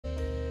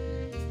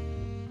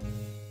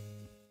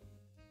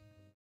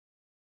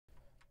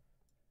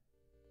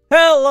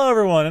Hello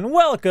everyone and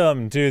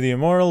welcome to the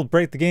Immortal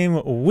Break the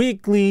Game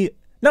Weekly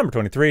number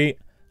 23.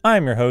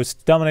 I'm your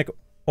host, Dominic,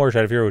 or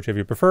Shadowfear, whichever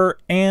you prefer,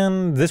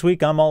 and this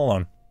week I'm all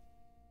alone.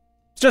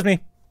 It's just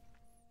me.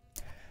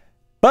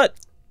 But,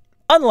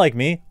 unlike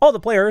me, all the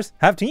players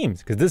have teams,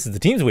 because this is the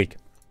Teams Week.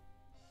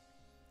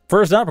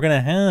 First up, we're going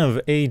to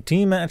have a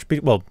team match,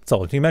 well, it's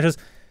all team matches.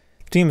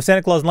 Team of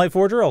Santa Claus and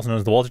Lightforger, also known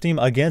as the Walter team,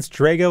 against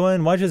Drago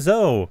and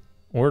yjzhou,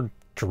 or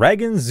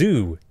Dragon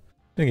Zoo.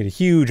 Didn't get a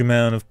huge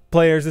amount of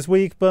players this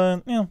week,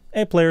 but, you know,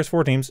 8 players,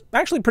 4 teams.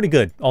 Actually pretty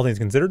good, all things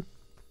considered.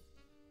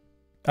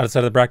 Outside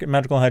of the bracket,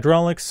 Magicall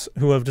Hydraulix,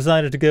 who have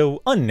decided to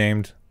go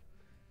unnamed,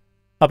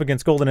 up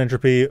against Golden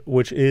Entropy,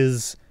 which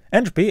is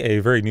Entropy, a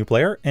very new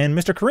player, and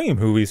Mr. Kareem,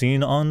 who we've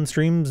seen on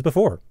streams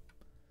before.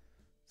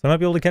 So I might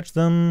be able to catch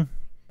them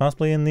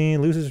possibly in the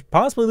losers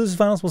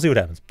finals. We'll see what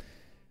happens.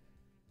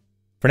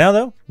 For now,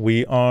 though,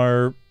 we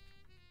are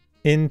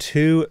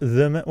into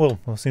the, well,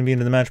 we'll soon be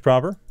into the match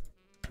proper.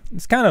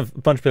 It's kind of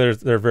a bunch of players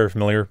that are very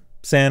familiar.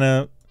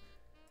 Santa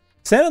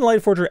and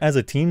Lightforger as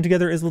a team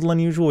together is a little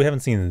unusual. We haven't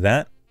seen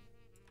that,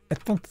 I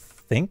don't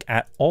think,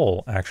 at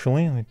all,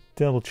 actually. Let me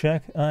double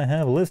check. I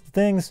have a list of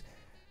things.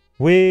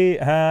 We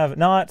have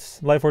not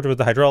Lightforger with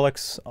the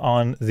Hydraulix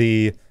on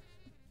the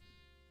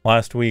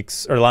last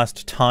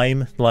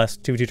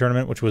 2v2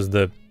 tournament, which was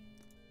the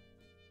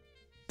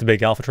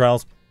big Alpha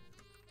Trials.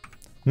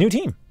 New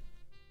team.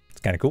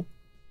 It's kind of cool.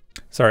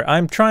 Sorry,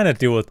 I'm trying to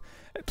deal with...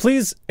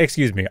 Please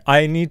excuse me.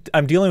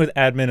 I'm dealing with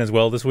admin as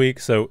well this week,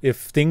 so if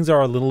things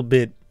are a little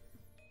bit...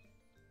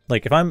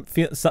 Like, if I'm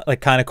like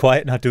kind of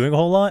quiet, not doing a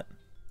whole lot,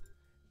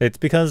 it's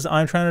because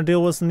I'm trying to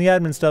deal with some of the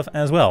admin stuff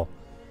as well.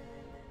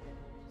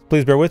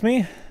 Please bear with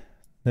me.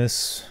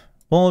 This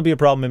will only be a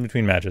problem in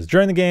between matches.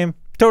 During the game,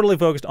 totally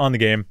focused on the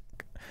game.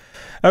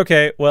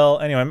 Okay, well,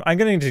 anyway, I'm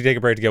going to need to take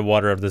a break to get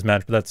water out of this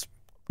match, but that's...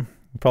 I'll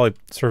probably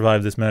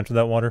survive this match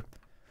without water.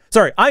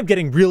 Sorry, I'm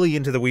getting really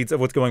into the weeds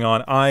of what's going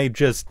on. I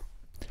just...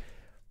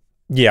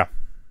 Yeah,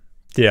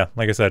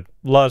 like I said,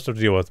 a lot of stuff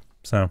to deal with,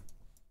 so.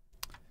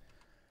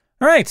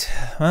 Alright,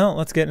 well,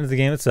 let's get into the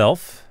game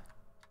itself.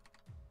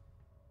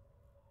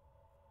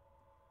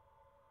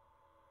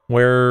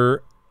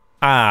 Where,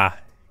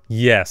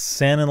 yes,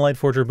 Santa and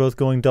Lightforger are both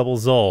going double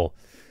Zol.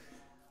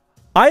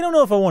 I don't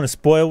know if I want to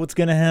spoil what's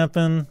going to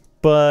happen,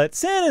 but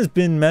Santa's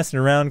been messing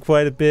around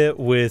quite a bit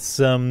with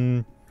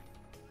some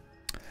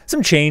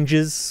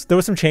changes. There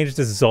were some changes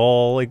to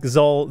Zol, like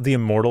Zol, the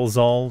Immortal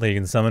Zol, that you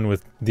can summon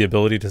with the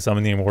ability to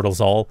summon the Immortal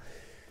Zol,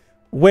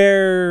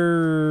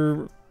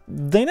 where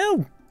they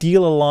now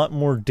deal a lot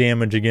more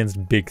damage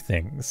against big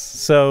things.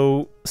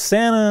 So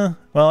Santa,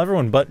 well,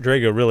 everyone but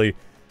Drago really,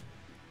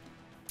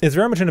 is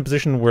very much in a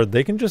position where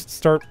they can just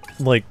start,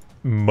 like,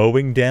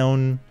 mowing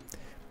down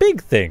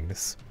big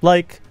things,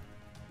 like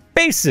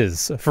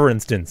bases, for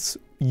instance,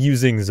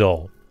 using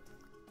Zol. A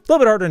little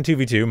bit harder in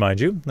 2v2, mind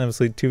you.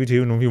 Obviously,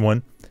 2v2 and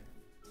 1v1.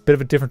 Bit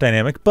of a different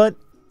dynamic, but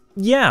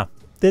yeah,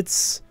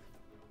 it's...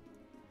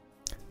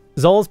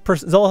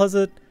 Zol has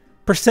a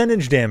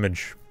percentage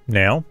damage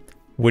now,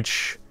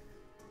 which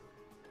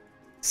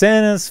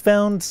Santa's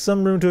found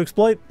some room to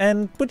exploit,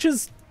 and which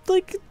is,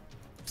 like,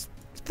 a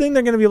thing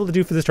they're going to be able to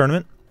do for this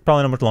tournament.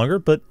 Probably not much longer,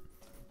 but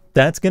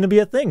that's going to be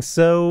a thing.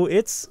 So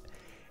it's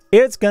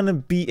going to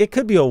be... It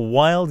could be a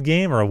wild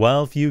game or a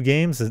wild few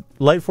games.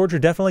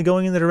 Lightforger definitely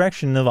going in the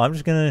direction of, I'm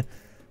just going to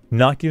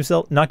knock your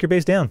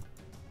base down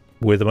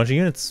with a bunch of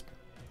units.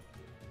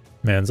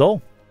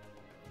 Manzol.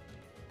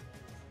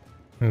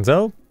 And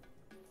so,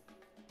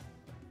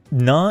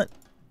 not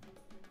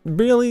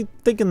really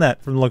thinking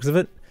that from the looks of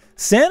it.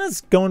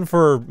 Santa's going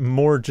for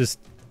more just,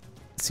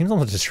 seems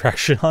almost a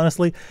distraction,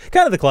 honestly.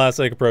 Kind of the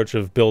classic approach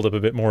of build up a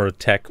bit more a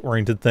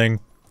tech-oriented thing.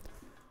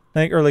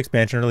 I think early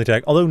expansion, early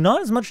tech, although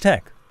not as much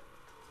tech.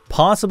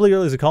 Possibly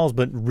early as it calls,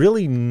 but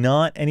really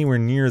not anywhere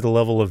near the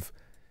level of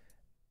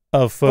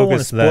focus. I don't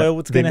want to spoil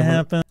what's going to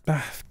happen.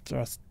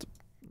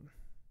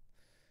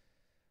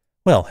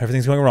 Well,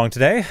 everything's going wrong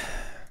today.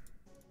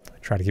 I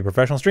try to keep a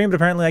professional stream, but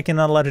apparently I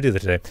cannot allow to do that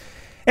today.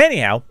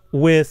 Anyhow,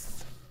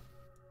 with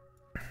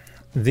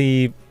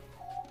the...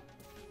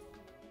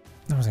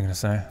 What was I going to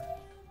say?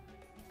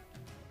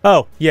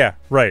 Oh, yeah,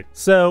 right.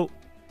 So,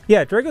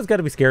 yeah, Drago's got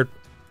to be scared.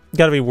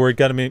 Got to be worried.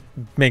 Got to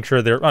make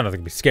sure they're... I don't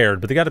think be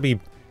scared, but they got to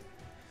be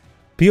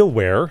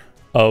aware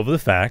of the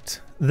fact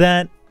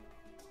that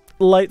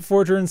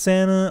Lightforger and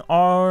Santa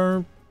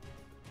are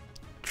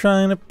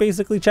trying to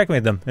basically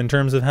checkmate them in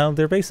terms of how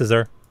their bases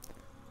are.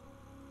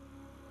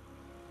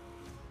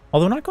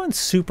 Although not going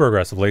super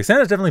aggressively.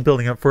 Santa's definitely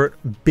building up for it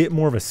a bit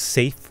more of a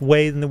safe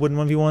way than they would in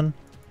 1v1.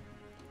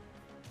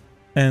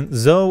 And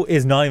Zhou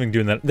is not even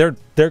doing that.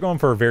 They're going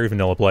for a very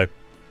vanilla play.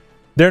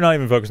 They're not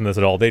even focused on this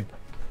at all. They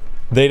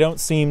don't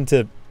seem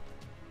to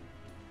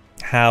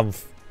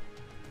have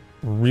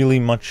really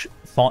much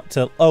thought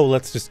to, oh,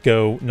 let's just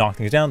go knock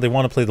things down. They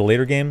want to play the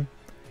later game,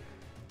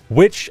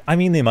 which, I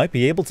mean, they might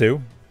be able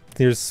to.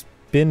 There's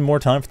been more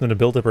time for them to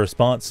build up a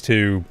response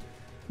to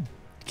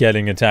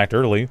getting attacked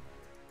early.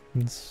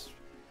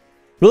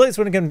 Really,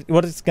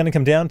 what it's going to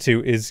come down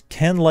to is,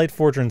 can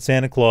Lightforger and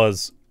Santa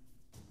Claus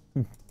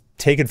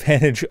take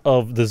advantage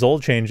of the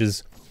Zol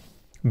changes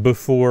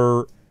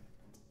before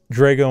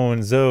Drago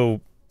and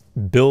Zhou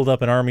build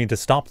up an army to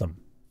stop them.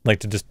 Like,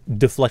 to just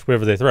deflect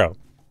whatever they throw.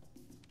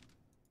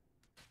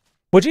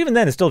 Which even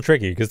then is still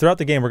tricky, because throughout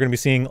the game we're going to be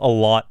seeing a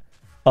lot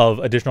of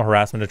additional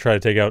harassment to try to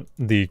take out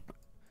the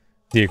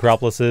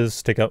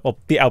Acropolises, take out, well,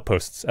 the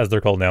outposts, as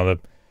they're called now,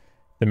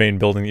 the main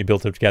building that you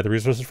built up to gather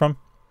resources from.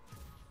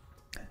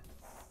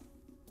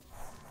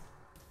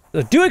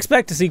 So do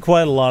expect to see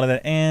quite a lot of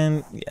that,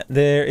 and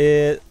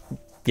there's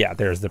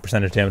the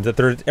percentage damage.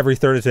 Every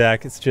third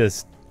attack, it's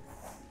just...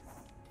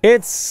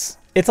 It's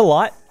a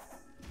lot.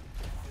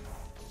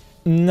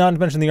 Not to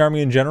mention the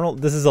army in general.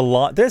 This is a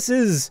lot. This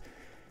is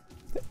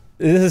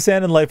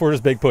Sand and Lightforger's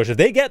big push. If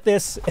they get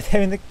this,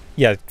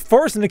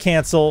 force them to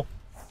cancel.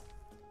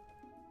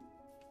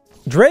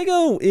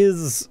 Drago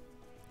is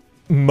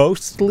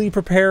mostly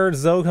prepared.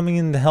 Zhou coming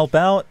in to help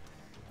out.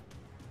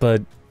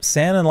 But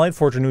Sand and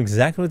Lightforger knew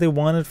exactly what they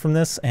wanted from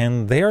this,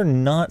 and they are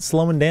not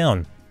slowing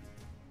down.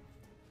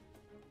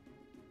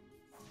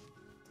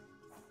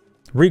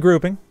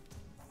 Regrouping.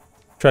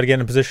 Try to get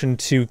in a position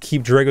to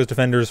keep Drago's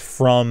defenders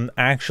from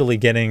actually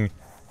getting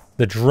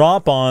the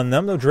drop on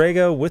them. Though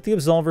Drago, with the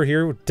Absolver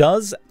here,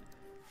 does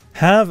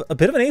have a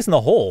bit of an ace in the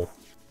hole.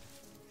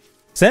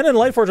 Sand and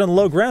Lightforger on the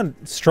low ground,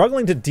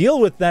 struggling to deal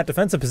with that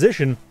defensive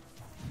position.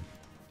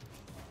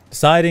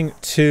 Deciding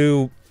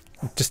to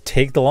just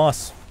take the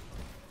loss.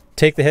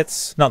 Take the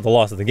hits. Not the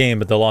loss of the game,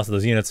 but the loss of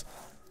those units.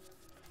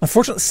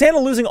 Unfortunately, Santa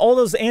losing all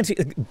those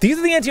these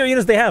are the anti-air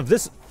units they have.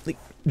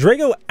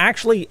 Drago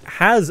actually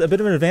has a bit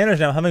of an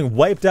advantage now, having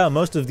wiped out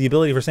most of the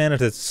ability for Santa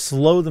to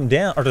slow them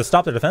down, or to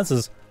stop their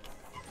defenses.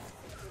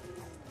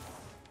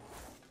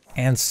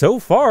 And so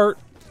far,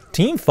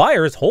 Team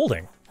Fire is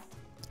holding.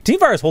 Team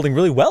Fire is holding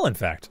really well, in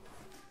fact.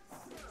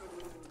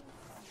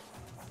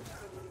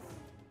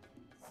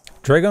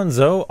 Drago and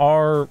Zhou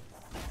are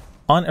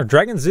on... Or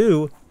Dragon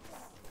Zoo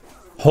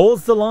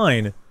holds the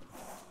line,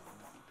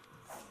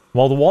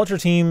 while the Walter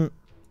team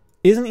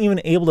isn't even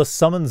able to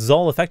summon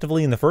Zol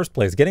effectively in the first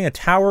place, getting a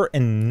tower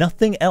and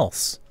nothing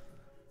else.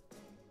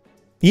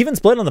 Even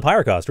split on the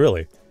Pyre cost,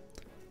 really.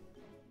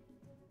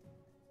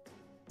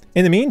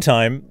 In the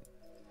meantime,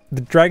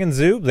 the Dragon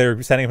Zoo, they're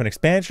setting up an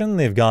expansion,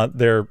 they've got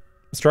their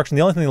construction.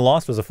 The only thing they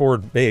lost was a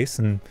forward base,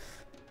 and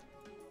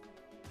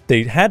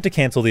they had to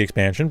cancel the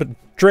expansion, but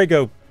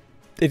Drago,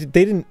 they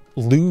didn't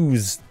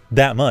lose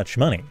that much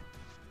money.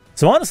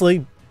 So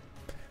honestly,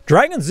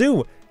 Dragon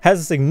Zoo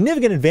has a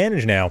significant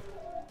advantage now.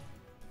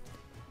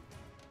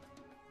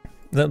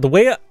 The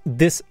way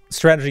this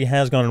strategy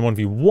has gone in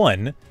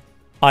 1v1,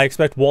 I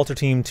expect Walter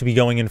team to be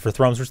going in for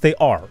Thrums, which they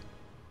are.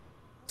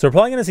 So we're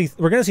probably going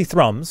to see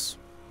Thrums.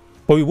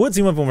 What we would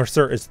see one for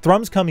sure is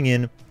Thrums coming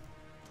in,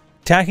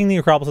 attacking the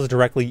Acropolises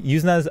directly,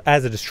 using that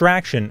as a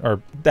distraction, or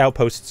the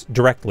outposts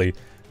directly,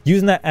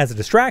 using that as a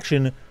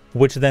distraction,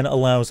 which then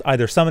allows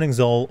either summoning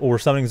Zol or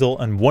summoning Zol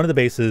on one of the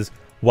bases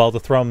while the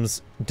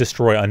Thrums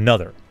destroy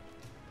another.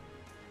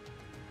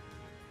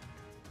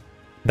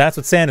 That's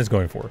what Sand is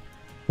going for.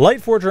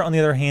 Lightforger, on the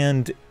other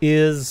hand,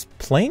 is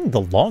playing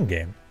the long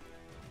game.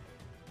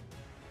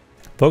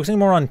 Focusing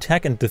more on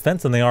tech and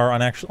defense than they are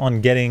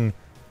on getting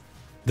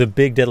the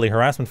big deadly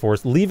harassment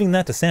force, leaving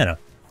that to Santa.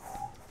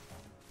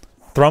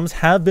 Thrums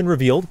have been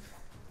revealed.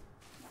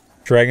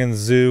 Dragon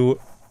Zoo,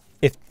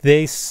 if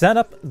they set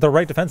up the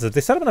right defenses, if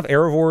they set up enough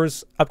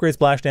Aerovores, upgrade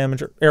splash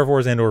damage, or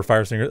Aerovores and or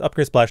Fire Stingers,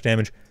 upgrade splash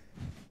damage,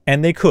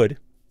 and they could,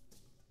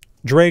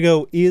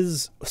 Drago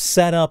is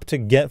set up to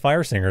get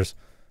Fire Stingers.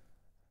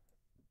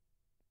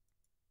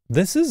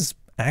 This is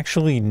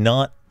actually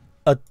not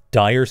a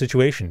dire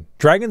situation.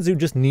 Dragon Zoo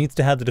just needs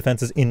to have the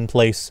defenses in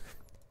place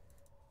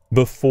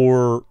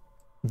before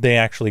they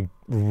actually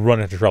run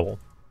into trouble.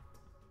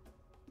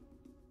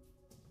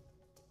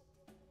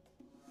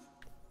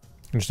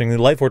 Interestingly,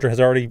 Lightforger has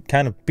already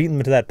kind of beaten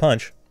them to that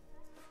punch.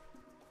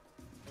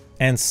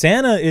 And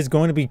Santa is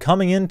going to be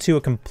coming into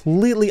a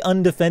completely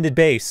undefended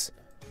base.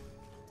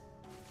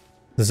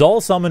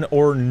 Zol summon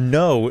or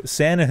no,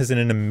 Santa is in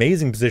an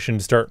amazing position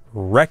to start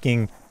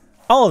wrecking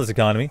all of this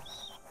economy.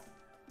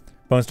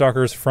 Bone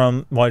Stalkers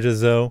from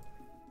yjzhou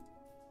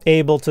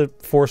able to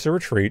force a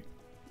retreat.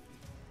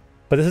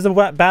 But this is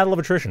a battle of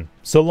attrition.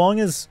 So long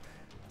as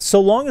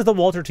the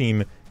Walter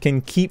team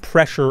can keep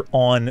pressure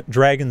on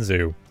Dragon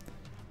Zoo,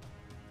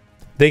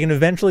 they can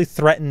eventually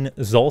threaten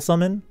Zol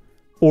summon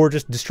or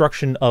just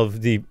destruction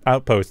of the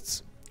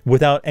outposts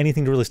without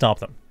anything to really stop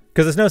them.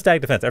 Because there's no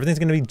static defense. Everything's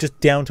going to be just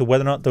down to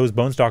whether or not those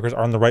Bone Stalkers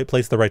are in the right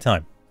place at the right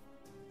time.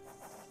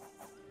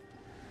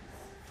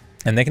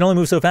 And they can only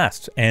move so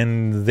fast,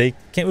 and they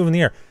can't move in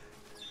the air.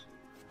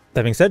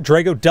 That being said,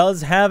 Drago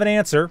does have an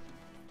answer.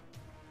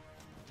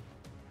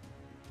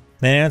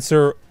 The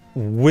answer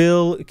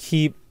will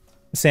keep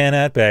Santa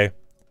at bay.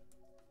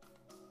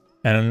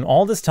 And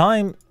all this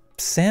time,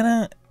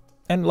 Santa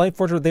and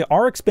Lightforger, they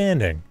are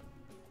expanding.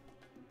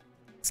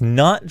 It's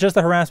not just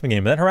the harassment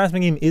game, but that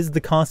harassment game is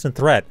the constant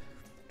threat.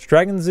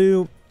 Dragon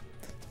Zoo,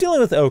 dealing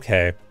with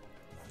okay.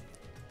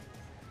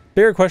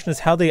 Bigger question is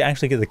how they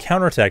actually get the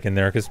counterattack in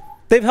there, because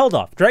they've held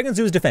off. Dragon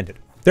Zoo is defended.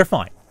 they're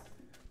fine.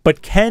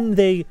 But can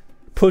they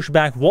push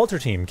back Walter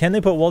Team? Can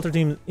they put Walter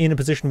Team in a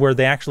position where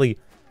they actually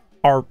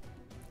are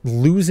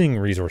losing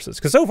resources?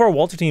 Because so far,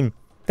 Walter Team,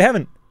 they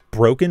haven't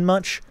broken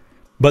much,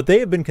 but they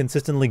have been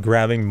consistently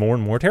grabbing more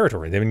and more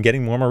territory. They've been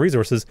getting more and more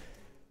resources.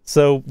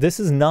 So this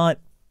is not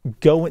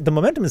going... The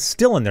momentum is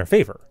still in their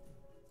favor.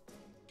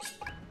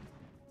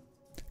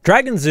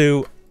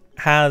 Dragonzoo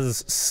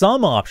has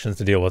some options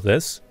to deal with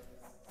this.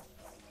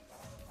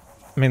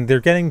 I mean, they're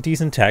getting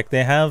decent tech.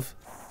 They have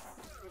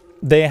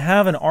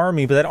an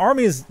army, but that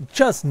army is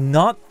just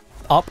not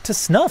up to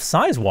snuff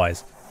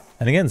size-wise.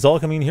 And again, Zol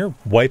coming in here,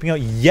 wiping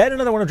out yet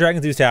another one of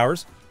Dragonzoo's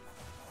towers.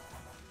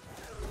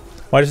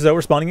 yjzhou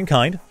responding in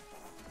kind.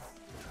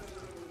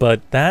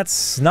 But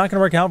that's not going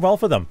to work out well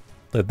for them.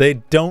 They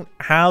don't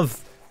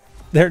have...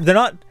 They're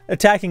not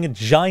attacking a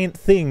giant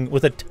thing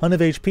with a ton of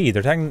HP.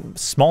 They're attacking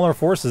smaller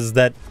forces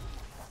that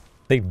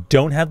they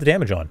don't have the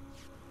damage on.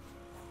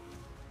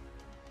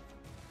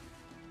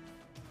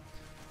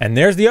 And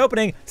there's the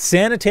opening.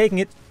 Santa taking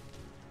it.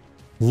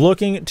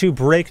 Looking to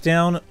break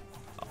down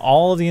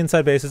all of the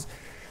inside bases.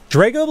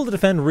 Drago able to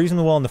defend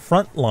reasonably well on the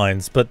front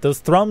lines, but those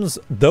Thrums,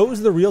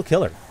 those are the real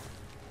killer.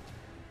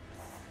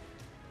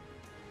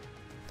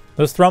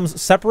 Those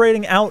Thrums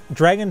separating out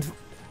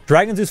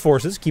Dragonzoo's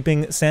forces,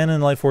 keeping Santa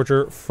and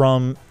Lightforger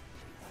from...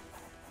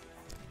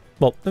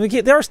 Well,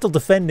 they are still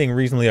defending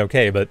reasonably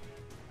okay, but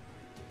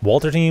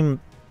Walter Team,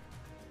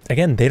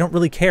 again, they don't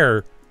really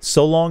care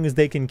so long as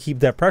they can keep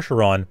that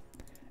pressure on,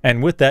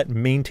 and with that,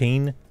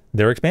 maintain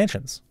their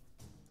expansions.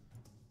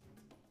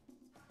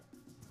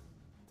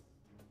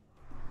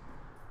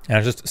 And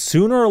it's just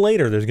sooner or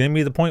later, there's going to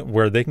be the point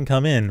where they can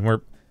come in,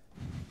 where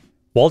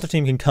Walter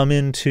Team can come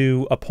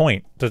into a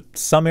point, to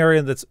some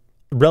area that's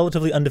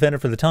relatively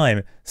undefended for the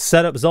time,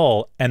 set up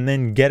Zol, and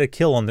then get a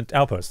kill on the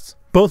outposts.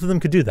 Both of them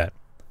could do that.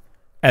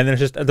 And then it's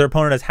just their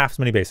opponent has half as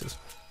many bases.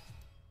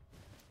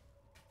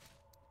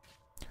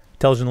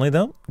 Intelligently,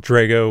 though,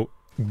 Drago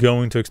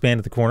going to expand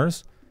at the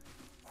corners.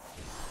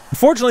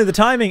 Unfortunately, the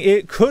timing,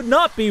 it could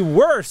not be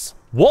worse.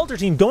 Walter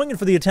Team going in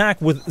for the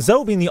attack with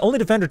Zhou being the only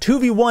defender,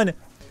 2v1.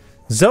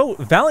 Zhou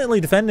valiantly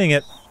defending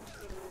it,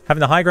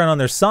 having the high ground on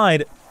their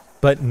side,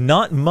 but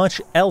not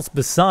much else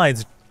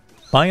besides.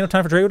 Buying enough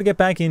time for Drago to get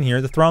back in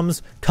here. The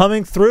Thrums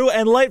coming through,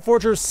 and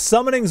Lightforger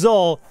summoning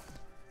Zol.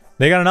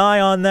 They got an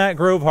eye on that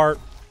Grove Heart,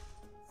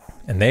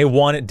 and they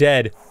want it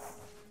dead.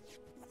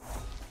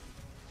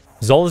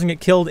 Zol doesn't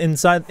get killed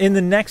inside in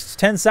the next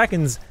 10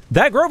 seconds.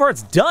 That Grove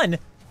Heart's done.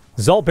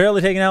 Zol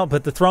barely taken out,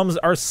 but the Thrums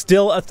are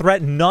still a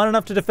threat. Not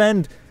enough to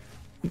defend.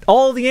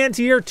 All the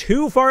anti-air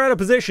too far out of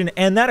position,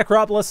 and that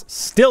Acropolis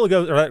still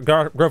goes, or that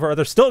Grove Heart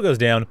rather, still goes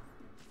down.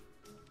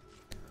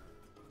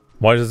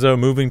 yjzhou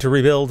moving to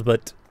rebuild,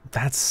 but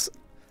that's a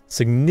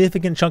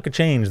significant chunk of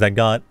change that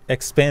got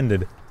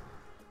expanded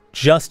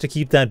just to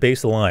keep that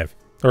base alive.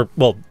 Or,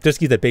 well, just to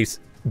keep that base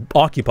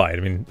occupied.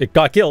 I mean, it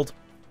got killed.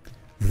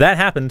 That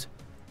happened.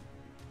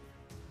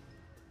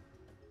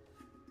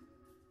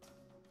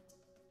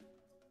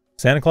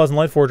 Santa Claus and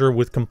Lightforger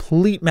with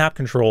complete map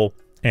control,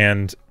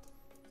 and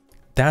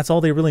that's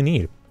all they really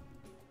need.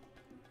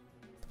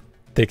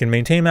 They can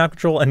maintain map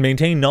control and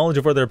maintain knowledge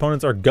of where their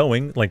opponents are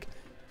going. Like,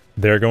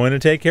 they're going to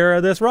take care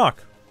of this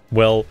rock.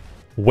 Well,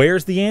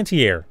 where's the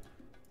anti-air?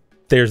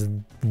 There's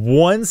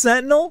one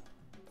sentinel?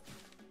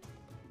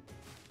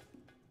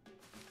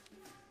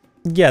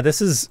 Yeah,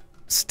 this is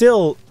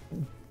still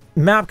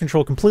map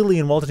control completely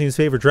in Walter Team's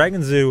favor.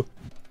 Dragonzoo,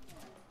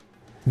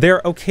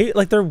 they're okay,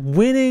 like they're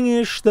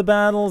winning-ish the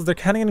battles. They're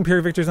kind of getting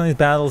pure victories on these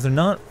battles. They're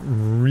not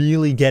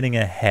really getting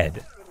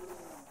ahead.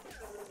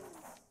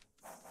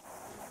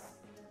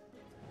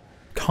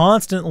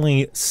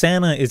 Constantly,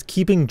 Santa is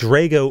keeping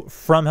Drago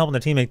from helping the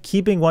teammate,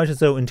 keeping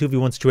yjzhou in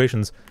 2v1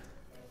 situations.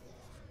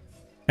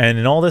 And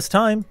in all this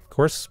time, of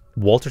course,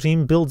 Walter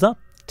Team builds up,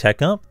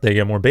 tech up, they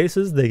get more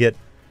bases, they get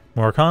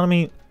more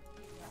economy.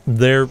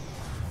 They're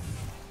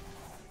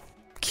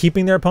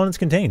keeping their opponents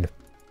contained.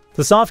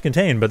 The soft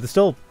contained, but they're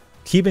still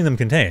keeping them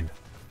contained.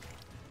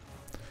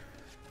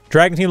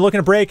 Dragon Team looking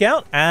to break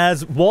out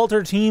as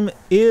Walter Team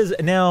is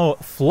now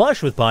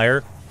flush with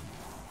Pyre.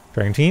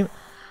 Dragon Team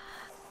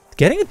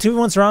getting a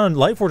 2v1 surround on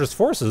Lightforger's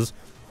forces.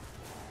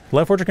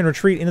 Lightforger can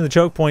retreat into the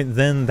choke point,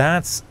 then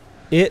that's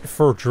it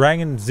for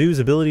Dragonzoo's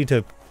ability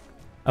to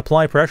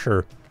apply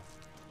pressure.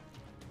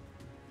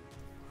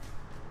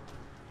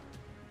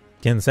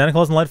 Again, Santa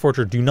Claus and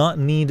Lightforger do not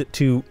need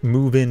to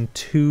move in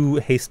too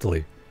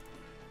hastily.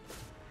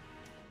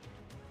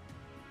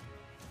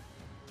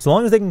 So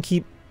long as they can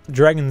keep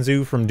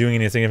Dragonzoo from doing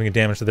any significant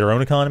damage to their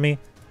own economy,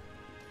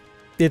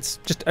 it's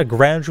just a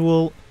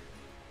gradual...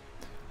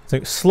 It's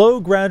like slow,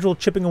 gradual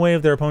chipping away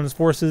of their opponent's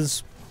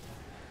forces,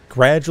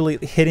 gradually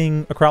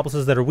hitting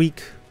Acropolises that are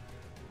weak,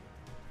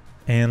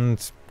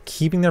 and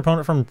keeping their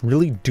opponent from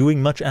really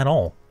doing much at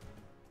all.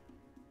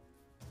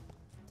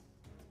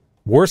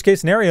 Worst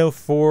case scenario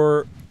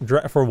for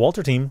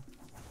Walter Team,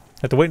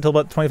 have to wait until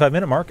about the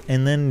 25-minute mark,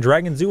 and then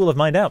Dragonzoo will have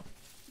mined out.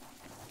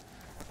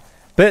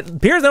 But it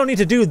appears they don't need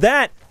to do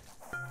that.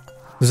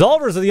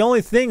 Zolvers are the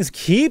only things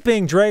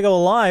keeping Drago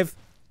alive.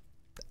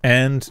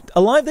 And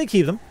alive, they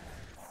keep them.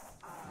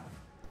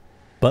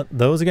 But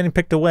those are getting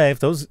picked away. If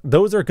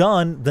those are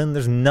gone, then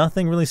there's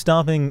nothing really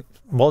stopping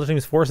Walter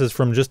Team's forces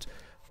from just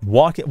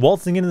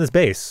waltzing into this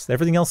base.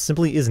 Everything else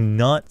simply is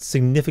not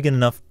significant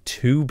enough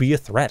to be a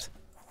threat.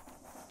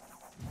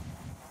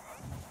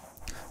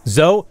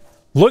 Zhou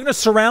looking to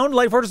surround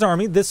Lightforger's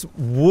army. This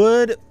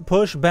would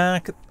push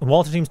back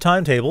Walter Team's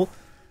timetable.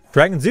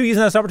 Dragon Zhou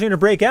using this opportunity to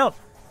break out.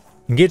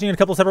 Engaging in a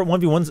couple separate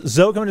 1v1s.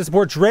 Zhou coming to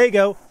support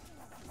Drago.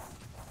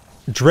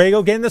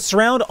 Drago getting the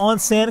surround on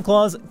Santa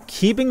Claus,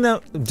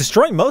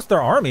 destroying most of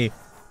their army.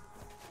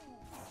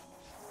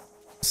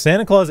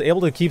 Santa Claus is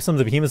able to keep some of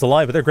the behemoths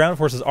alive, but their ground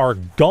forces are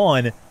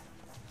gone.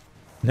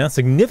 Now,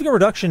 significant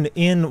reduction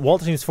in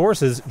Walter Team's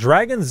forces.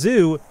 Dragon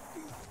Zhou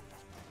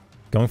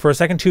going for a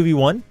second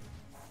 2v1.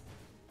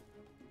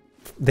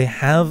 They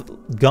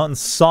have gotten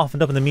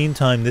softened up in the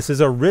meantime. This is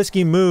a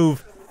risky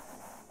move.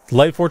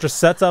 Lightforger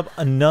sets up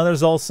another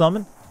Zol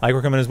summon.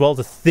 Ichor coming as well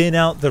to thin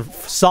out the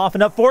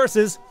softened up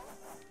forces.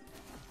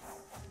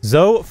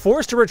 Zhou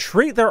forced to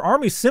retreat. Their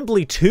army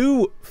simply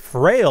too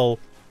frail.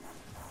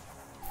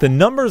 The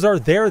numbers are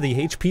there. The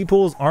HP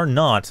pools are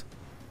not.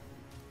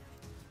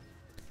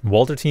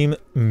 Walter Team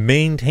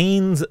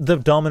maintains the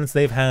dominance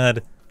they've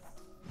had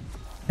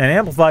and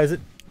amplifies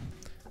it,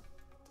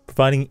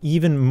 providing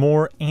even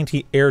more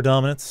anti-air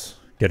dominance.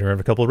 Getting rid of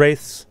a couple of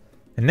wraiths.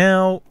 And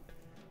now,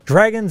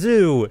 Dragon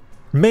Zhou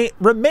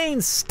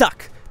remains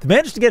stuck. They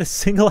managed to get a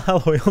single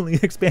alloy-only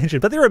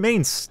expansion, but they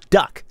remain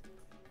stuck.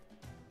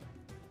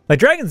 Like,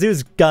 Dragon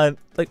Zhou's got,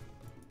 like...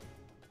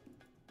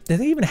 Do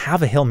they even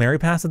have a Hail Mary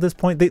pass at this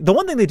point? The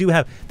one thing they do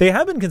have, they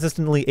have been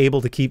consistently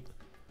able to keep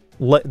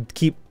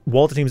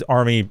Walter Team's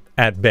army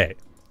at bay.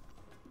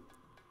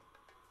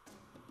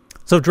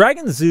 So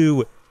Dragon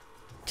Zhou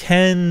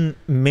can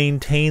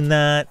maintain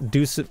that,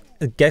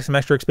 get some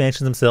extra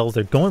expansions themselves.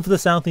 They're going for the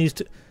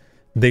southeast.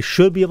 They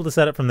should be able to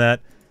set up from that.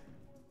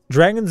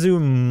 Dragon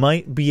Zhou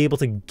might be able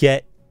to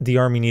get the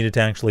army needed to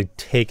actually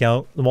take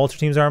out the Walter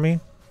Team's army.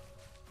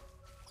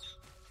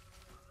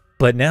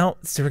 But now,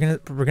 so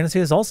we're gonna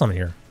see this all summon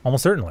here,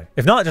 almost certainly.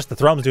 If not, just the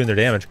Thrums doing their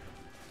damage.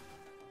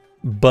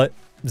 But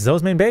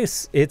Zhou's main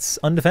base, it's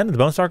undefended. The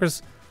Bone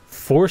Stalker's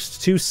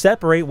forced to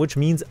separate, which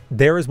means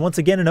there is once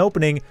again an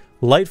opening.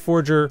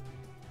 Lightforger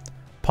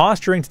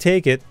posturing to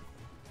take it.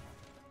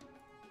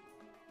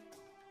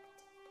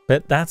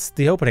 But that's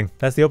the opening.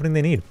 That's the opening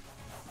they need.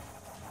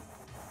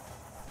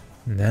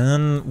 And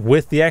then,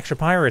 with the extra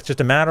Pyre, it's just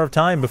a matter of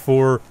time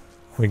before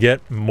we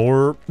get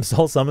more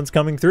Soul Summons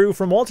coming through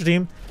from Walter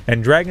Team,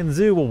 and Dragon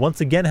Zhou will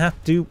once again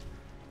have to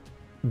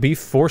be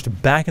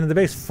forced back into the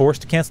base,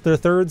 forced to cancel their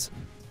thirds,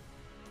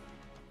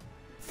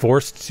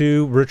 forced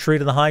to retreat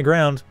to the high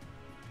ground.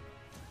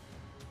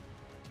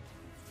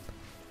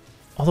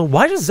 Although,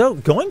 why is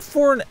Zhou going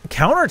for an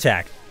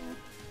counterattack?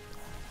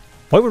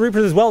 Whitewood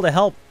Reapers as well to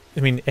help.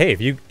 I mean, hey,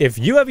 if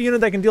you have a unit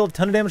that can deal a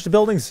ton of damage to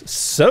buildings,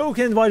 so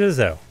can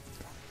yjzhou.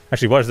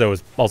 Actually, yjzhou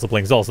is also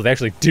playing Zol, so they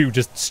actually do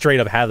just straight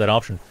up have that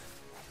option.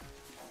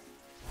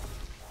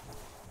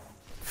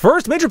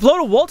 First major blow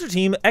to Walter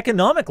Team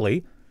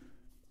economically.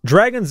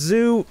 Dragon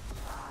Zhou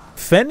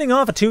fending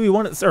off a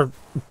 2v1, or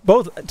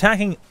both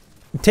attacking,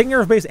 taking care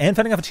of base and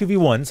fending off a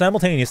 2v1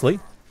 simultaneously.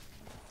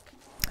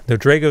 Though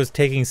Drago's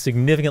taking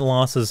significant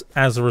losses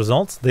as a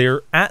result.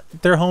 They're at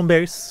their home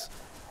base.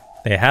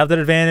 They have that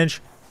advantage.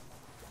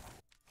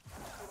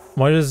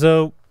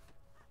 yjzhou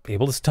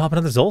able to stop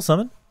another Zol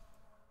summon,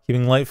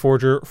 keeping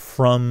Lightforger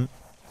from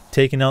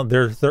taking out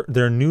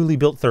their newly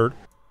built third.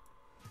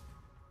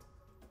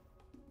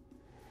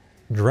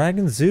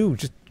 Dragon Zhou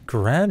just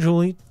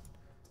gradually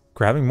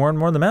grabbing more and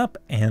more of the map,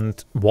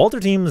 and Walter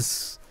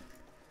Team's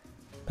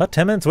about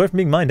 10 minutes away from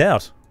being mined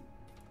out.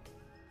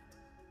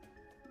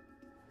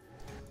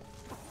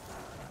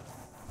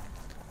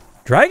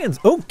 Dragons,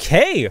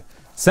 okay!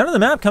 Center of the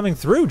map coming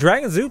through.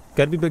 Dragon Zhou,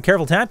 gotta be a bit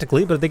careful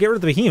tactically, but if they get rid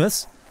of the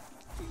behemoths,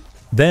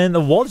 then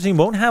the Walter Team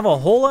won't have a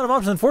whole lot of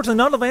options. Unfortunately,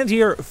 not enough land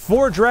here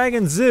for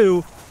Dragon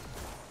Zhou.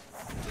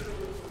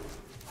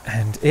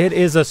 And it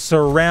is a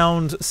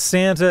surround.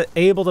 Santa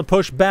able to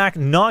push back,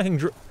 knocking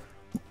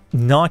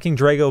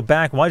Drago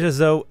back.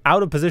 yjzhou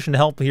out of position to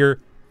help here.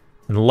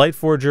 And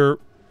Lightforger,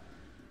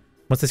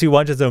 once they see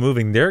yjzhou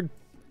moving, they're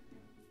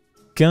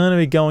gonna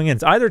be going in.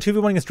 It's either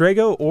 2v1 against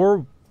Drago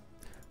or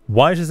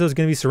yjzhou is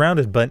gonna be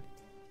surrounded, but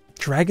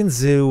Dragon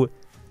Zhou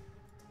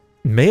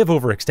may have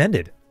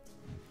overextended.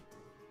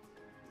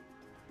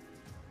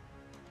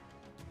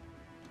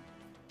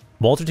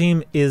 Walter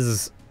Team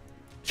is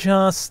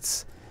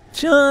just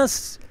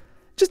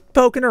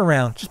poking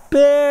around. Just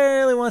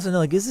barely wants to know,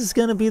 like, is this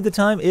gonna be the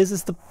time?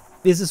 Is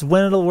this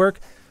when it'll work?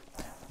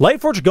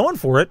 Lightforger going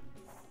for it.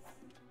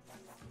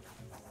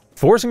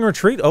 Forcing a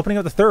retreat, opening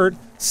up the third.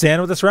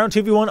 Santa with a surround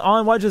 2v1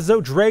 on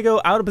yjzhou.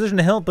 Drago out of position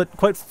to help, but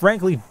quite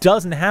frankly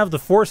doesn't have the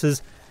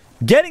forces.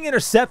 Getting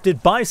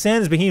intercepted by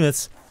Santa's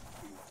behemoths.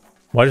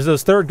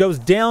 yjzhou's third goes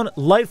down.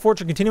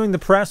 Lightforger continuing the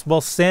press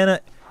while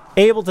Santa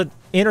able to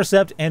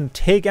intercept and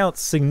take out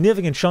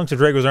significant chunks of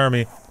Drago's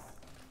army.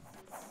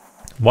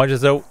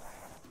 yjzhou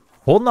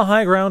Holding the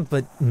high ground,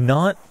 but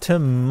not to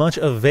much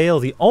avail.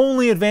 The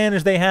only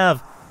advantage they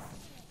have,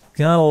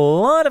 got a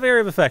lot of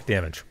area of effect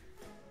damage.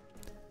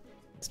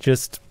 It's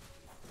just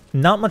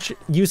not much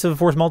use of a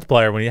force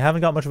multiplier when you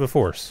haven't got much of a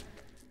force.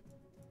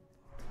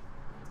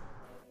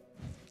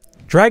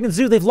 Dragon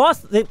Zoo, they've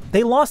lost.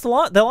 They lost a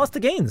lot. They lost the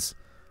gains.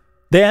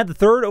 They had the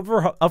third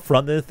over up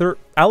front. The third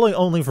alloy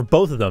only for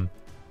both of them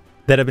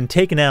that have been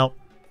taken out.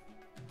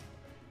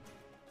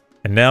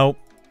 And now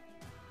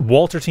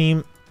Walter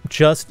team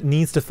just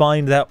needs to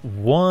find that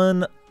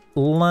one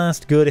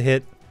last good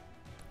hit.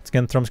 It's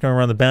again Thrum's coming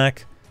around the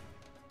back.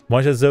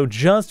 yjzhou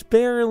just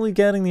barely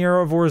getting the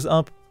Aerovores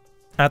up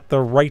at the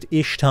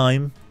right-ish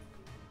time.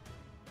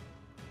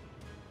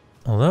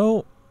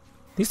 Although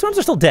these Thrums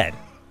are still dead.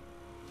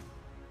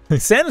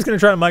 Santa's going to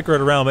try to micro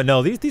it around, but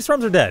no, these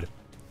Thrums are dead.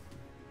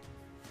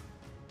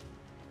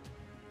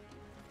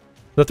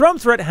 The Thrum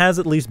threat has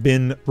at least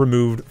been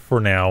removed for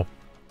now.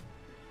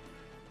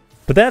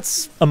 But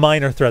that's a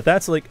minor threat.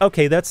 That's like,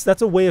 okay,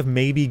 that's a way of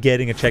maybe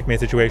getting a checkmate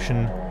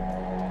situation.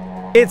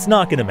 It's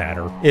not going to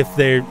matter.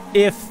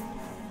 If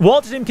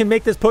Walter team can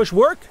make this push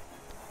work,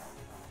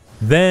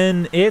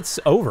 then it's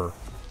over.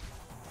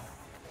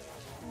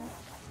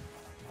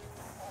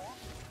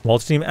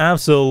 Walter team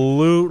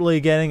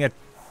absolutely getting a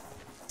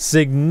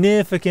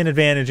significant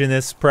advantage in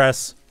this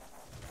press.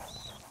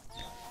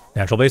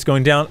 Natural base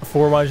going down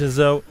for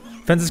yjzhou.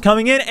 Fence is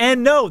coming in,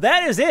 and no,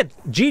 that is it.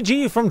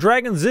 GG from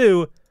Dragon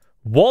Zoo.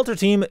 Walter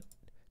team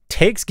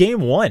takes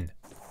game 1.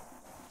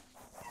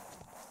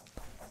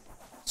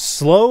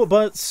 Slow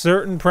but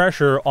certain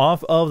pressure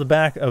off of the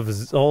back of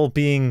Zol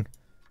being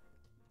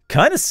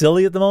kind of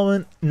silly at the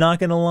moment. Not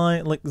gonna lie,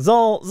 like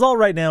Zol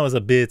right now is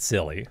a bit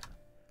silly.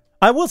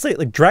 I will say,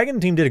 like Dragon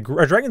Zoo did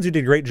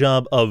a great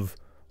job of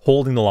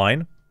holding the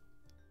line.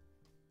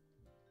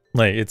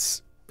 Like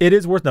it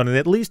is worth noting they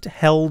at least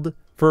held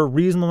for a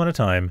reasonable amount of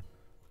time,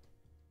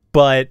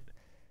 but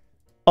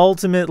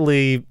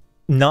ultimately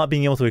not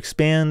being able to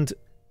expand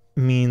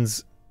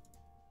means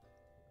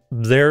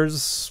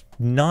there's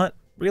not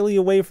really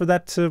a way for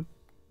that to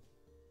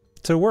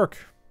work.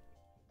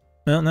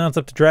 Well, now it's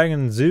up to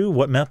Dragon Zoo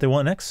what map they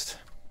want next.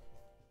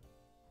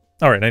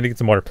 Alright, I need to get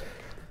some water.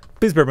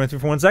 Please bear with me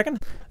for 1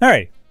 second.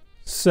 Alright,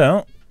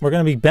 so we're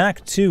going to be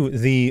back to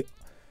the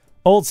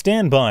old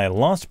standby,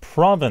 Lost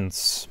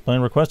Province,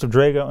 playing Request of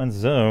Drago and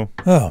Zhou.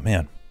 Oh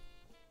man,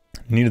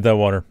 needed that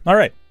water.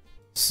 Alright,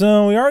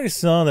 so we already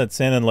saw that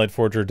Santa and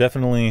Lightforger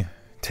definitely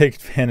take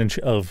advantage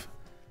of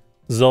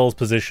Zol's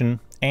position,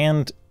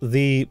 and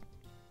the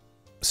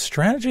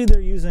strategy they're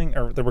using,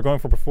 or that we're going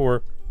for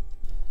before,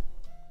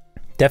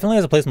 definitely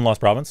has a place in Lost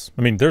Province.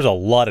 I mean, there's a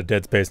lot of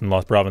dead space in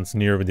Lost Province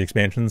near with the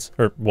expansions,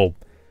 or, well,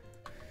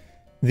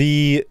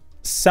 the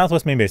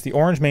southwest main base, the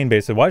orange main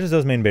base, so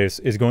yjzhou's main base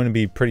is going to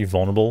be pretty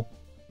vulnerable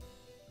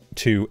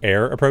to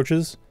air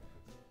approaches,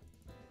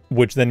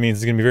 which then means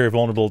it's going to be very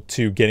vulnerable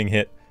to getting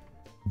hit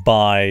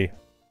by, a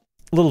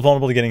little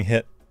vulnerable to getting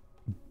hit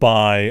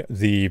by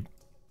the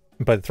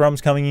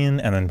Thrums coming in,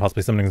 and then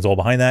possibly summoning Zol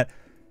behind that.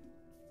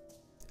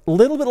 A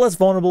little bit less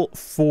vulnerable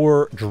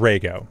for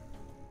Drago.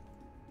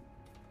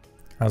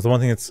 That's the one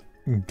thing that's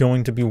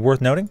going to be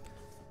worth noting.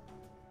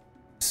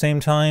 Same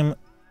time,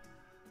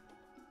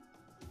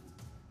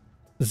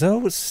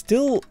 Zhou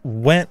still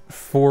went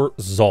for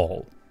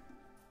Zol.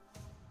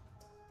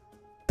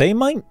 They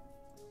might...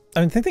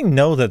 I think they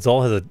know that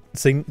Zol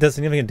does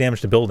significant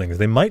damage to buildings.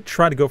 They might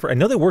try to go for... I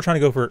know they were trying to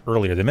go for it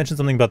earlier. They mentioned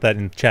something about that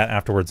in chat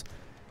afterwards.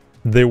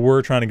 They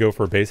were trying to go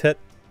for a base hit.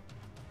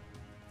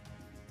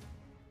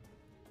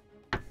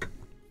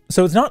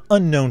 So it's not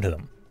unknown to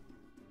them.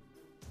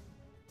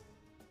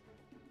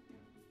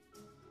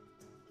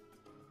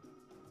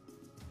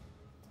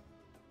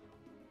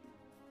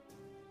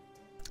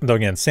 Though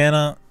again,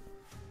 Santa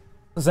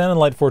and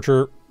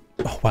Lightforger,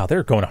 oh wow,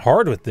 they're going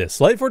hard with this.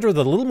 Lightforger with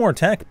a little more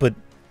tech, but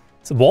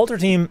it's the Walter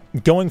team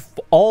going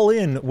all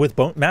in with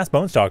Mass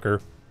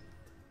Bonestalker.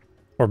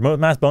 Or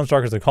Mass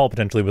Bonestalker is a call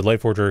potentially, with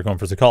Lightforger going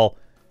for Zakal.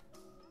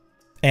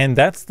 And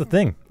that's the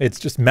thing. It's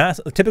just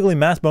typically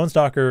Mass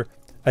Bonestalker,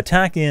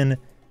 attack in,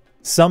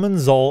 summon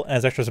Zol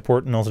as extra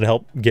support and also to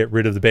help get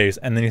rid of the base,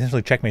 and then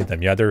essentially checkmate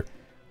them. You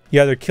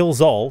either kill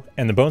Zol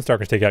and the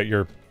Bonestalkers take out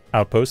your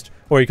outpost,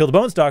 or you kill the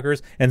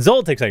Bonestalkers and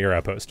Zol takes out your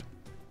outpost.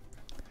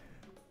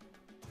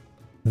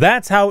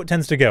 That's how it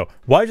tends to go.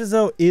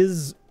 yjzhou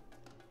is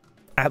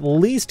at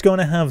least going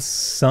to have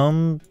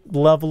some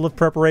level of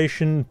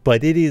preparation,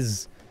 but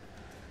it's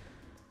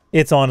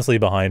honestly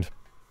behind.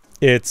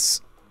 They're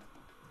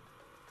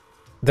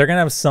going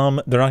to have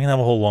some, they're not going to have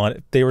a whole lot.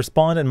 If they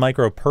respond and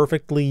micro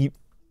perfectly,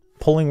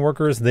 pulling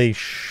workers, they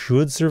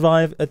should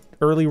survive an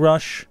early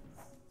rush.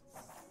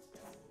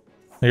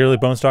 The early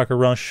Bonestalker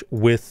rush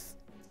with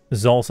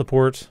Zol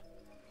support.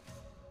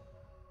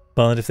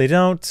 But if they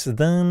don't,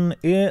 then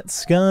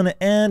it's gonna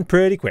end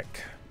pretty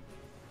quick.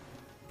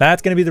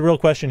 That's gonna be the real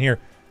question here.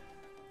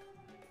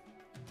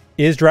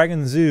 Is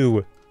Dragon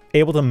Zoo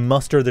able to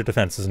muster their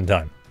defenses in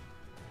time?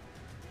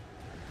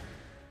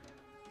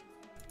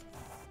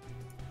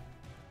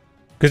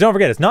 Because don't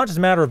forget, it's not just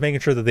a matter of making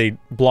sure that they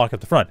block up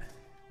the front.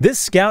 This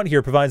scout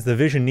here provides the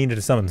vision needed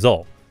to summon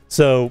Zol.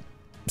 So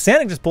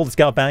Sanic just pulled the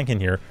scout back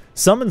in here,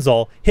 summoned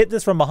Zol, hit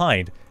this from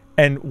behind,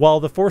 and while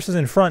the forces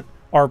in front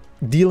are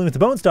dealing with the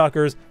Bone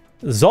Stalkers,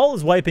 Zol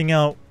is wiping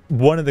out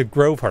one of the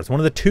Grove Hearts, one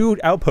of the 2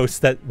 outposts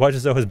that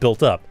yjzhou has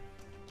built up.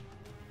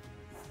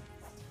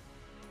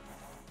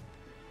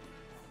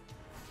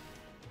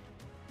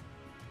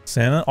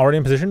 Sana already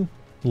in position.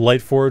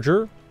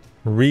 Lightforger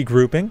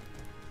regrouping.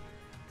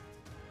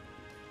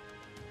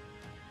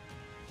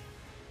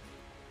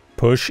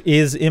 Push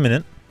is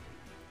imminent.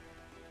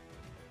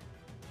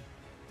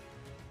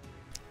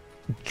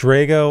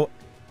 Drago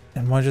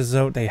and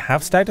yjzhou, they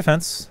have stack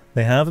defense.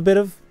 They have a bit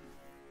of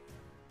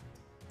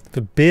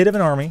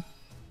an army.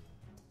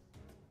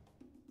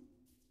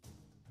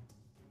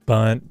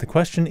 But the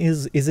question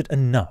is it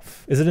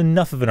enough? Is it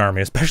enough of an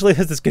army, especially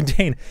as this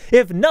contain?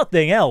 If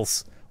nothing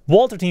else,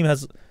 Walter team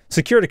has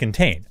secured a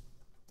contain.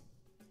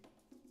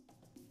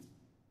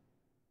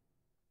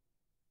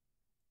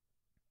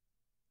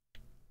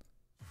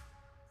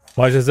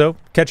 yjzhou,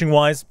 catching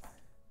wise,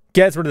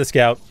 gets rid of the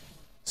scout.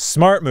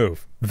 Smart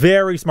move.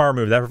 Very smart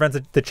move. That prevents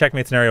the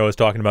checkmate scenario I was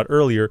talking about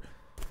earlier,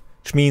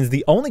 which means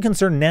the only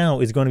concern now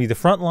is going to be the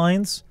front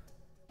lines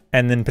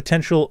and then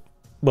potential,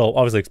 well,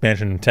 obviously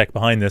expansion tech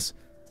behind this.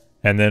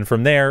 And then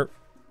from there,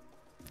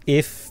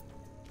 if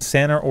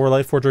Sana or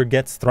Lightforger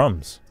gets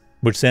Thrums,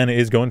 which Sana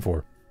is going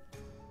for.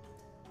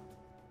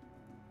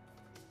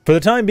 For the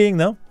time being,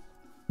 though,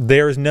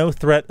 there is no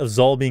threat of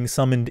Zol being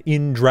summoned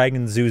in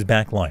Dragon Zoo's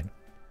backline.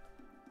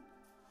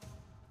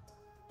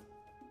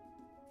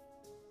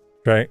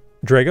 Right,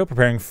 Drago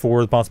preparing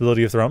for the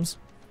possibility of Thrums.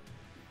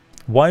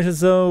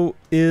 yjzhou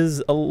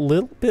is a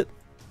little bit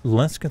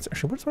less concerned.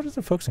 Actually, what is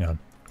it focusing on?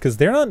 Because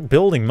they're not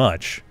building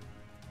much.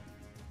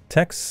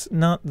 Tech's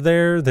not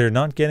there. They're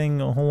not getting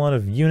a whole lot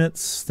of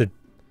units.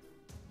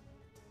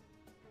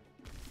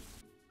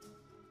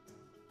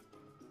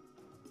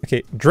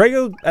 Okay,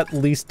 Drago at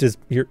least is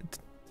here.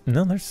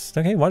 No, there's...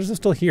 Okay, yjzhou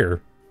still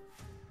here?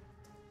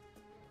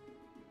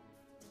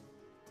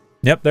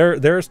 Yep,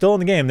 they're still in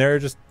the game. They're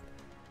just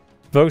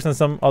focused on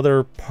some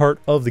other part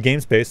of the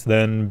game space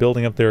than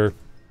building up their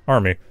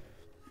army.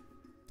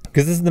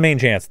 Because this is the main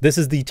chance. This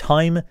is the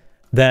time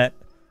that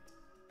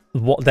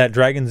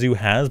Dragon Zoo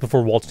has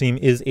before Walt's team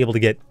is able to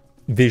get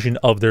vision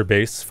of their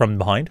base from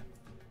behind.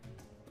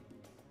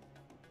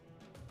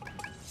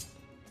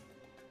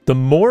 The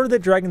more that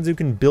Dragon Zoo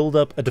can build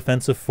up a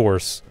defensive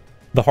force,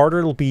 the harder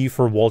it'll be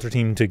for Walter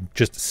team to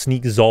just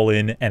sneak Zol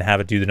in and have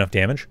it do enough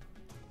damage.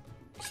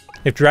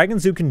 If Dragon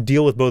Zoo can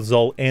deal with both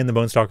Zol and the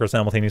Bone Stalker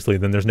simultaneously,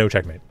 then there's no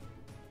checkmate.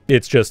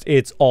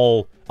 It's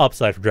all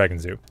upside for Dragon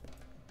Zoo.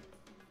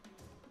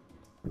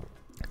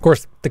 Of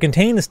course, the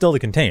contain is still the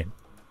contain.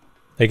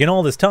 Like, in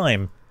all this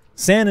time,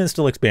 Sana is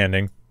still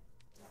expanding.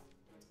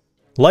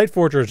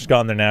 Lightforger has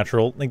gone their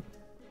natural. Like,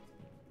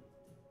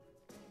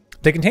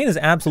 the contain has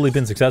absolutely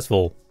been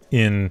successful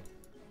in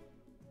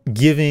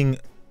giving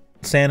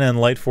Sana and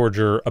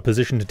Lightforger a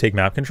position to take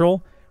map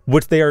control,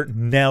 which they are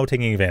now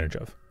taking advantage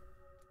of.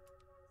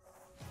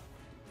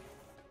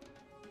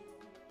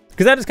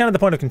 Because that is kind of the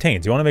point of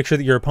contains. You want to make sure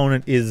that your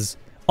opponent is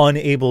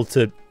unable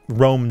to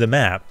roam the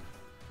map.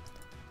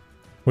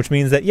 Which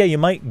means that, yeah, you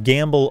might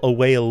gamble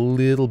away a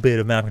little bit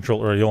of map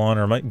control early on,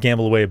 or might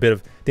gamble away a bit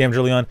of damage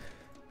early on.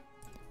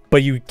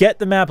 But you get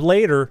the map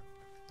later.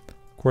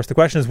 Of course, the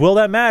question is, will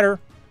that matter?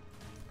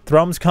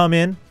 Thrums come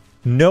in.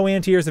 No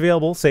anti-airs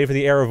available, save for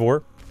the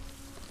Aerovore.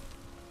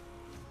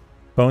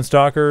 Bone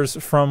Stalkers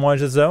from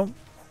yjzhou.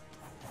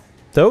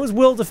 Those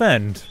will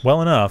defend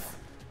well enough.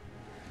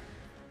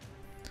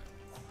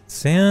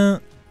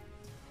 Sam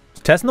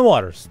testing the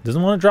waters.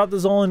 Doesn't want to drop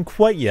this all in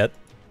quite yet.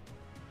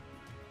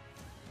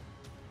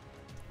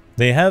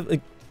 They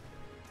have...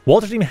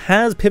 Walter team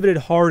has pivoted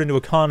hard into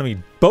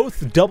economy.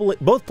 Both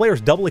players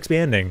double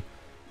expanding.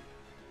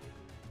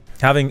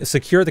 Having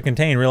secured the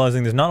contain,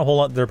 realizing there's not a whole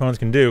lot their opponents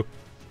can do.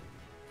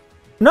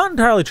 Not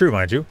entirely true,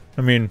 mind you.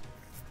 I mean,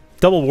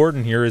 double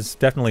Warden here is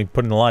definitely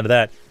putting a lot of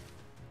that.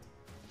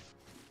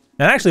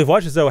 And actually, if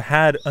yjzhou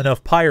had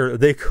enough Pyre,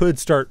 they could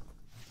start...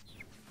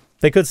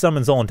 They could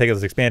summon Zol and take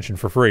this expansion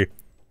for free.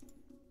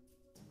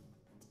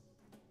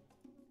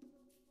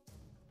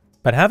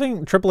 But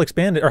having triple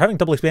expanded, or having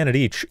double expanded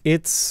each,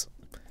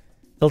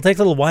 it'll take a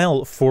little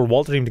while for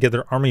Walter team to get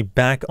their army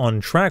back on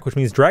track, which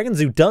means Dragon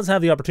Zoo does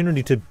have the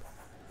opportunity to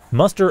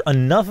muster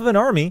enough of an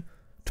army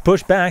to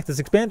push back this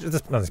expansion,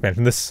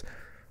 this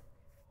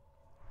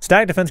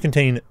stack defense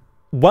contain,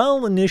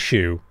 while an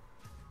issue.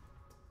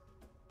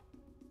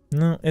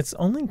 No, it's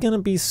only going to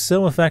be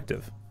so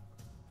effective.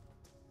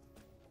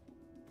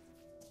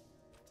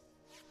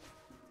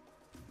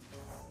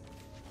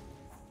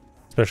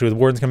 Especially with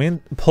Wardens coming in,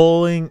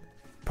 pulling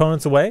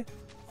opponents away.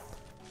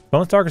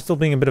 Bone Stalker still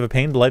being a bit of a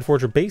pain, but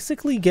Lightforger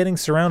basically getting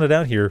surrounded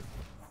out here.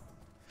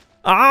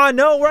 Ah,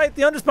 no, right,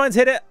 the Underspines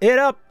hit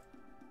up.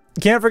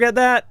 Can't forget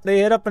that. They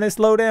hit up and they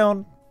slow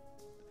down.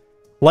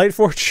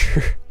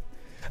 Lightforger.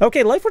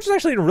 Okay, Lightforger's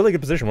actually in a really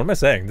good position. What am I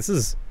saying? This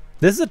is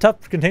a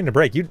tough contain to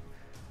break.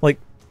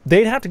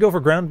 They'd have to go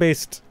for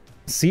ground-based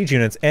siege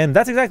units, and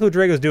that's exactly what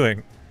Drago's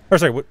doing. Or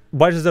sorry, what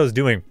yjzhou is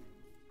doing.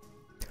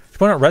 To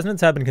point out,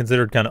 Resonance have been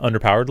considered kind of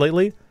underpowered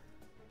lately.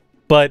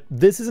 But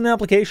this is an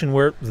application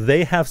where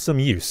they have some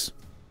use.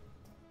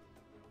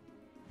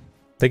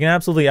 They can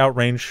absolutely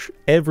outrange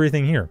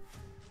everything here.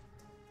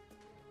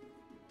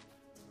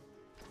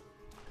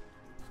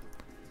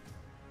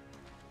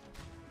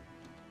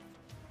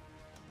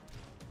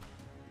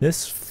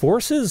 This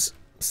forces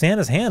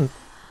Santa's hand.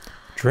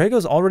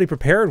 Drago's already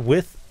prepared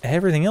with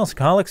everything else.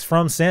 Hydraulix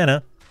from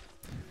Santa.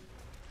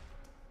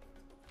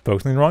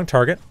 Focusing on the wrong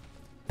target.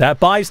 That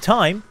buys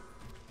time.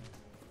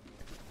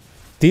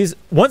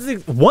 Once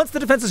the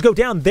defenses go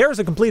down, there's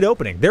a complete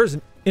opening.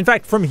 In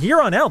fact, from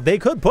here on out, they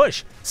could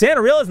push.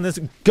 Santa, realizing this,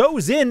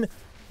 goes in.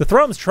 The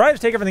Thrums try to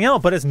take everything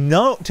out, but it's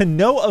to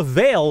no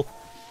avail.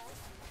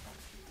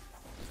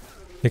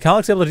 The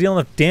Hydraulix able to deal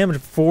enough damage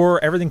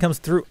before everything comes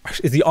through.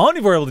 Is the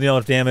Omnivore able to deal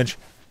enough damage?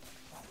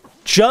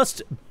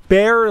 Just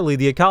barely.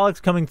 The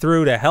Hydraulix coming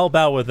through to help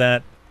out with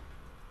that.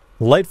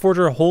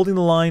 Lightforger holding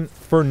the line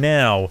for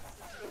now.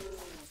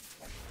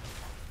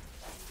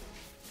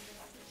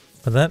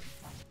 But that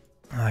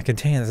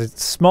contains a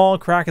small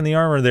crack in the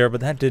armor there,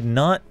 but that did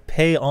not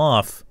pay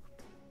off.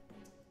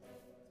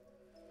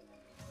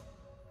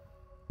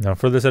 Now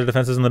further set of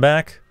defenses in the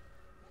back.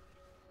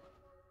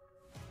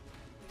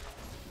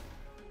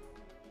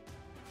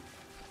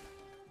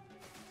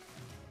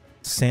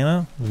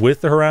 Santa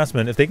with the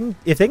harassment. If they can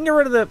get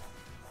rid of the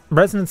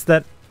resonance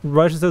that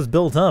yjzhou's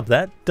built up,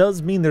 that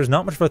does mean there's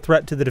not much of a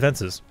threat to the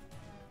defenses.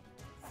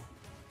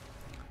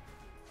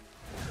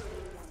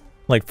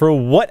 Like, for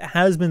what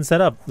has been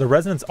set up, the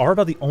resonance are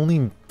about the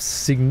only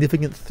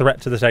significant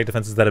threat to the static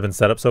defenses that have been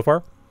set up so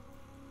far.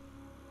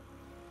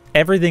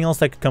 Everything else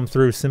that could come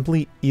through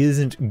simply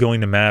isn't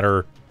going to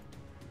matter.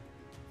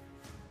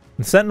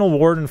 And Sentinel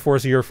Ward and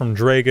Forcier from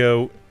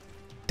Drago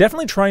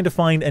definitely trying to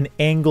find an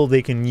angle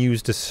they can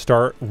use to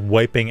start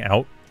wiping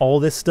out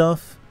all this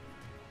stuff.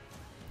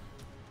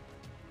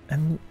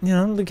 And, you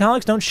know, the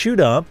Hydraulix don't shoot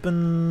up,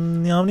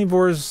 and the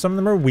Omnivores, some of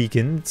them are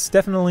weakened. It's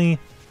definitely...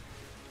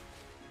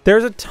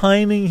 There's a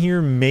timing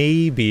here,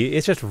 maybe.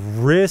 It's just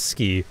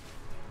risky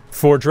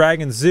for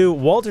yjzhou.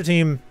 Walter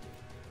team,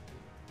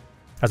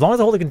 as long as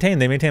they hold the contain,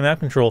 they maintain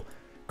map control.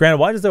 Granted,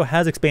 yjzhou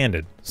has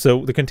expanded,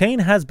 so the contain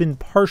has been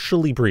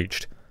partially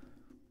breached.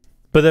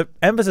 But the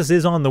emphasis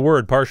is on the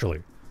word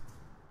partially.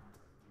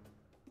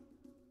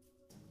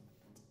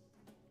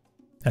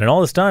 And in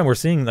all this time, we're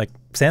seeing, like,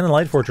 Sand and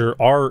Lightforger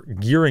are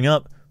gearing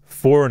up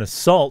for an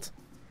assault.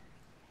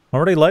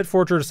 Already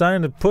Lightforger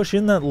deciding to push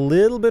in that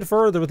little bit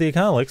further with the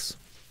Hydraulix.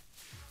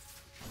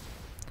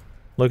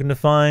 Looking to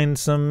find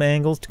some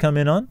angles to come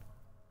in on.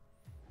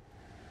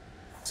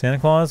 Santa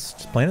Claus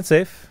just playing it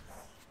safe.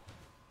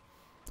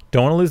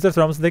 Don't want to lose their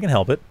Thrums if they can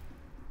help it.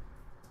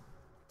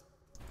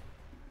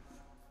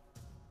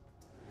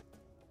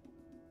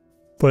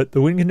 But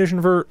the win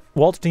condition for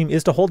Walter team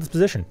is to hold this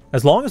position.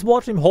 As long as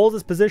Walter team holds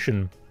this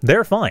position,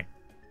 they're fine.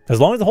 As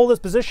long as they hold this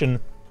position,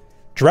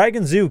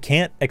 yjzhou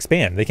can't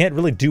expand. They can't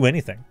really do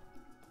anything.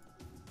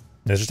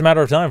 It's just a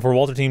matter of time for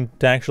Walter team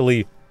to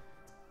actually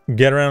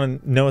get around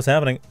and know what's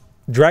happening.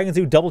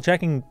 yjzhou double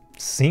checking,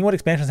 seeing what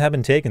expansions have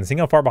been taken, seeing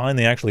how far behind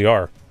they actually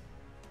are.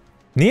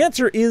 And the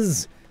answer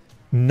is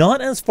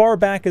not as far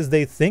back as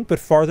they think, but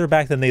farther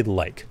back than they'd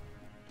like.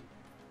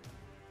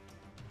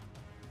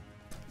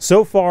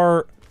 So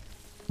far,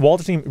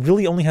 Walter team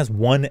really only has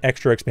one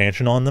extra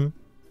expansion on them.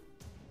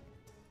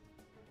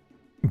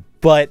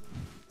 But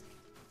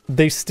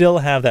they still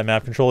have that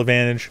map control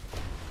advantage.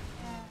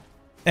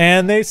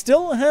 And they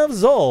still have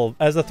yjzhou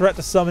as a threat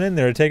to summon in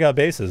there to take out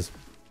bases.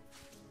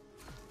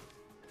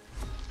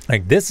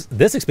 Like, this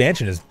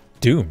expansion is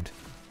doomed.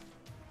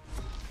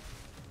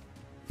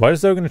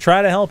 yjzhou going to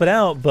try to help it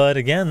out, but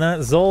again, that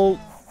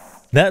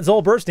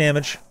yjzhou burst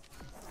damage.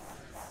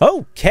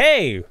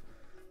 Okay!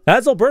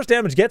 That yjzhou burst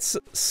damage gets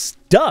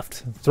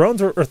stuffed.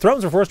 Thrones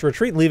are forced to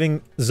retreat,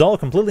 leaving yjzhou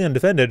completely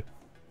undefended.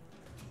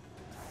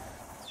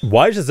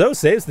 yjzhou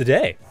saves the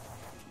day.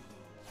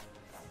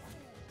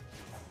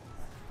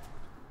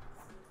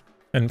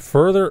 And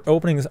further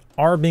openings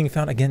are being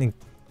found. Again,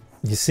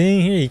 you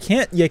see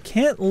here, you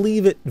can't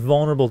leave it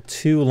vulnerable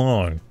too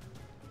long.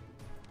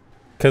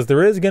 Because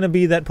there is going to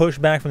be that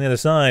pushback from the other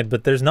side,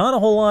 but there's not a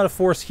whole lot of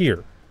force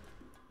here.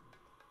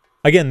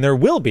 Again, there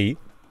will be.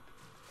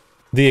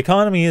 The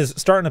economy is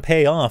starting to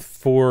pay off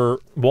for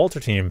Walter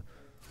team.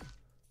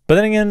 But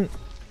then again,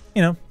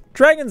 you know,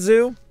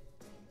 yjzhou,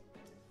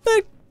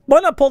 why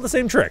not pull the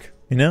same trick?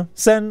 You know,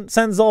 send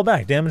yjzhou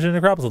back, damage the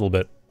Necropolis a little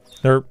bit.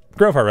 Or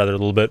Growfire, rather, a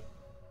little bit.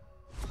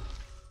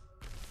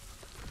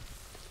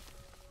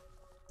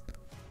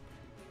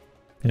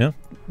 You know,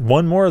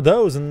 one more of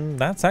those, and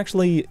that's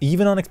actually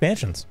even on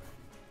expansions.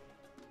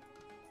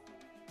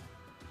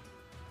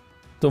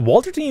 The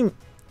Walter team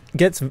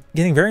getting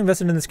very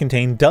invested in this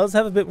contain, does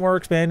have a bit more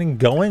expanding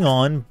going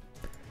on.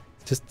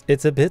 Just,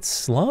 it's a bit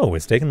slow.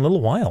 It's taking a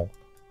little while.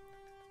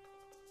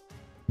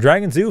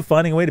 yjzhou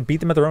finding a way to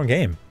beat them at their own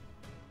game.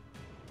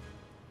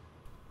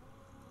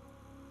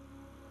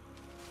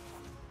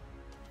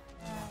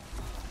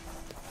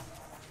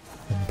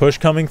 Push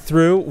coming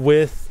through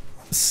with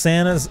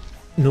Santa's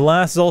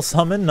last Zul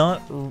summon,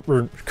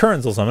 or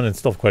current Zul summon, and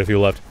still quite a few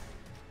left.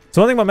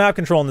 So one thing about map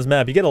control on this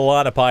map, you get a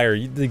lot of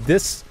Pyre.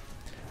 This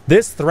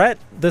threat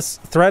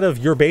of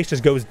your base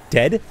just goes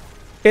dead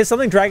is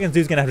something Dragon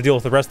Zoo's going to have to deal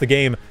with the rest of the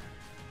game.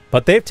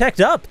 But they've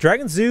teched up.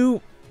 Dragon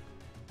Zoo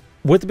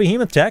with the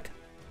Behemoth tech.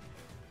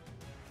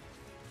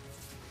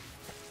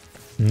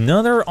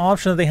 Another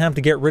option that they have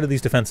to get rid of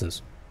these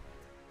defenses.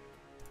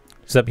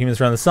 Set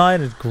Behemoths around the side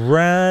and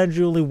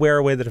gradually wear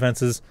away the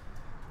defenses.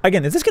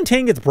 Again, if this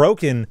contain gets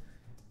broken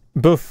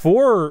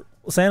before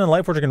Sand and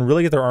Lightforger can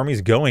really get their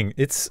armies going,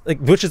 it's like,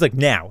 which is like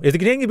now. If the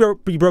contain can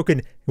be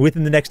broken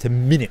within the next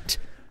minute,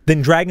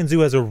 then Dragon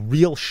Zoo has a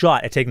real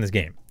shot at taking this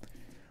game.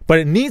 But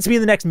it needs to be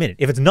in the next minute.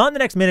 If it's not in the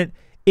next minute,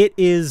 it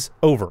is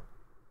over.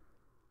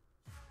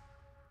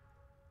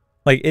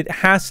 Like, it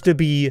has to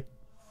be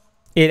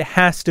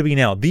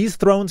now. These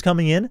thrones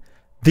coming in,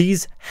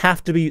 these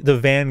have to be the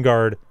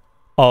vanguard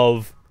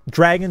of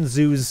Dragon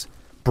Zoo's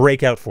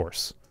breakout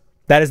force.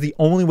 That is the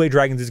only way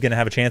Dragon Zoo is going to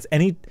have a chance.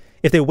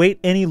 If they wait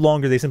any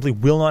longer, they simply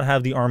will not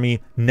have the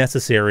army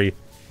necessary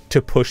to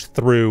push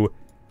through,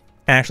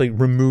 actually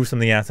remove some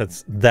of the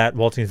assets that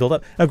Walter Team's built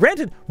up. Now,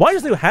 granted,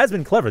 yjzhou has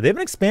been clever. They've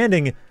been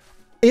expanding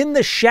in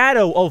the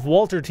shadow of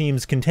Walter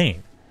Team's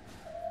contain.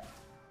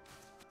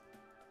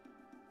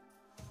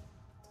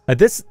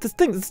 This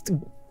thing,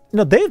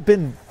 they've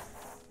been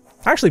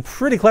actually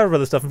pretty clever about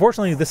this stuff.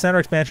 Unfortunately, the center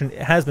expansion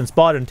has been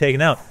spotted and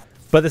taken out,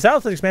 but the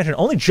southwest expansion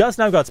only just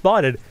now got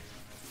spotted,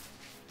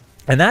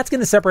 and that's going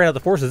to separate out the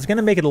forces. It's going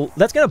to make it.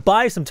 That's going to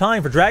buy some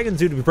time for Dragon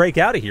Zoo to break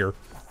out of here,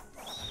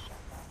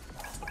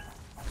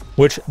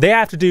 which they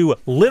have to do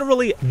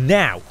literally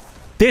now.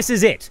 This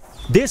is it.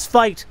 This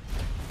fight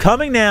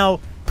coming now,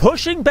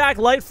 pushing back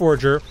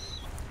Lightforger.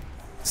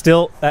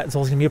 Still, that's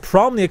always going to be a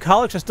problem. The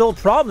Hydraulix are still a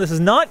problem. This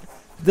is not.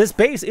 This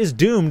base is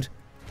doomed.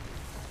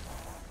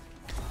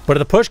 But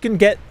if the push can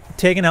get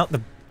taken out,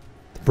 the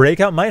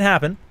breakout might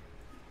happen.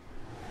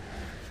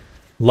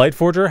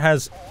 Lightforger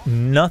has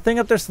nothing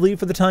up their sleeve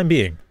for the time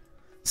being.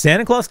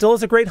 Santa Claus still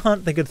is a great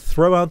hunt they could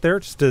throw out there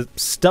just to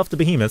stuff the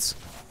behemoths.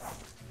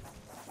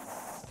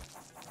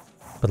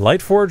 But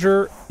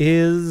Lightforger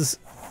is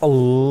a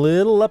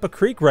little up a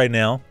creek right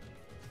now.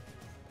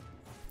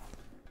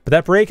 But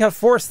that breakout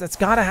force, that's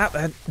got to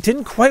happen.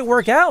 Didn't quite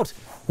work out.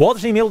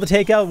 Walter Team able to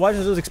take out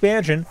yjzhou's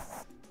expansion.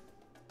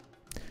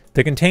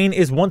 The contain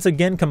is once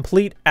again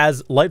complete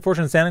as Lightforger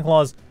and Santa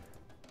Claus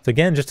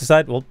again just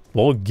decide, well,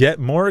 we'll get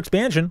more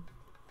expansion.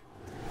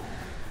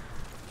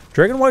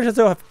 Dragon and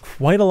yjzhou have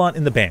quite a lot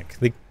in the bank.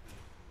 Actually,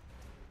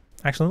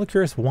 I'm a little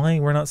curious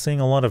why we're not seeing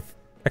a lot of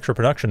extra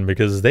production,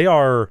 because they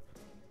are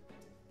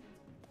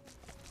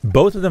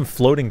both of them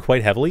floating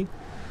quite heavily.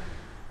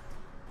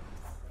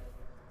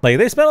 Like,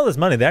 they spent all this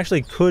money, they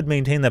actually could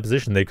maintain that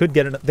position. They could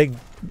get it. They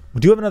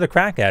do have another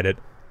crack at it.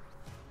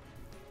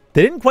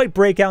 They didn't quite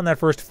break out in that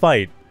first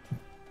fight,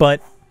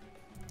 but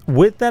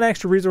with that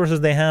extra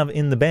resources they have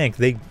in the bank,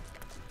 they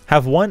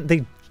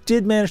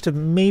did manage to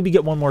maybe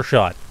get one more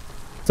shot.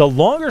 It's a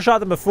longer shot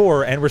than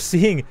before, and we're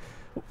seeing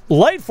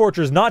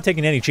Lightforger's not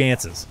taking any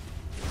chances.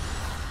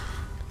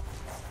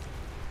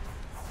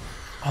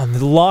 Oh, the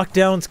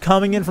lockdowns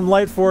coming in from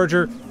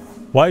Lightforger.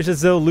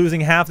 yjzhou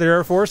losing half their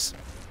air force.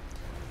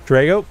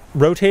 Drago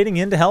rotating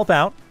in to help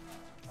out.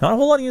 Not a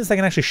whole lot of units that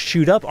can actually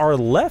shoot up are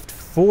left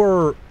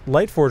for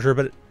Lightforger,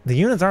 but the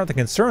units aren't the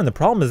concern. The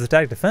problem is the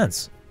static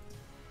defense.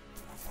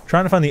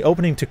 Trying to find the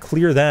opening to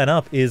clear that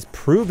up is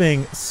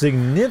proving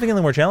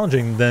significantly more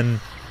challenging than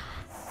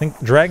I think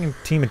Dragon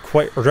Zoo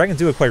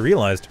had quite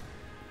realized.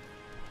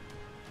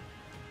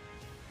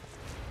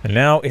 And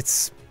now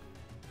it's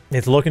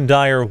looking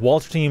dire.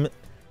 Walter Team,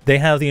 they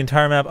have the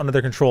entire map under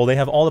their control. They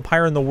have all the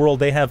Pyre in the world.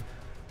 They have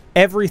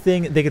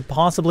everything they could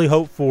possibly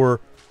hope for.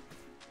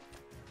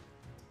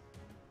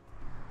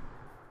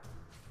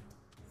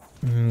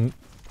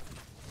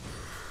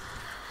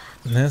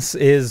 This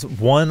is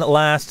one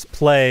last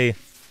play.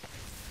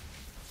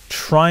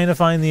 Trying to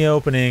find the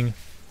opening.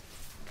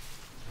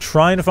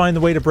 Trying to find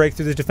the way to break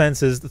through the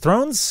defenses. The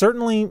Throne's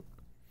certainly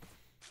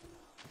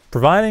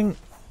providing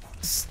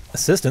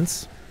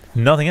assistance.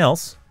 Nothing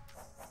else.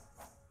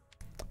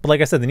 But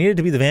like I said, they needed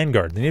to be the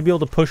vanguard. They need to be able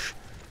to push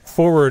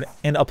forward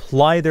and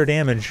apply their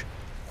damage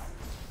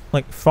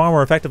like far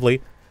more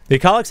effectively. The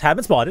Hydraulix have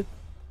been spotted.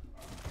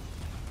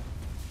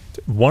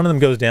 One of them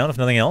goes down, if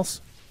nothing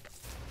else.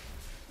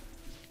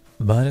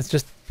 But it's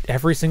just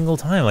every single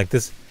time like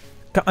this.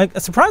 I'm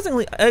surprised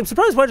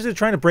yjzhou is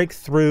trying to break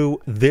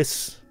through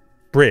this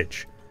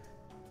bridge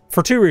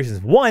for two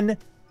reasons. One,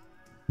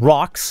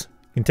 rocks.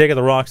 You can take out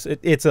the rocks.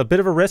 It's a bit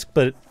of a risk,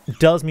 but it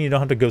does mean you don't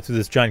have to go through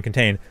this giant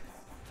contain.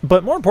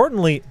 But more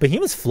importantly,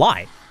 behemoths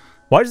fly.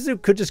 yjzhou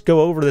could just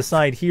go over to the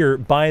side here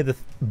by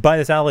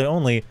this alley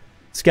only,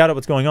 scout out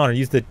what's going on, or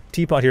use the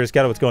teapot here to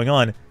scout out what's going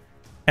on,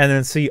 and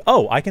then see,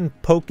 oh, I can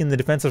poke in the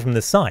defenses from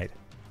this side.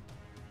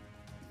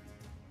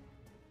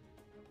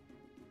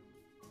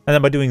 And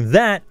then by doing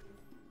that,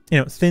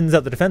 thins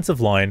out the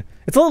defensive line.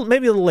 It's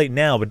maybe a little late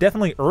now, but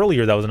definitely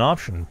earlier that was an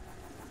option.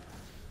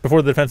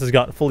 Before the defenses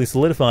got fully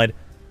solidified.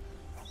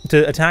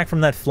 to attack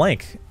from that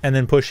flank and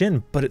then push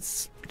in, but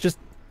it's just,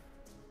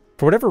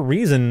 for whatever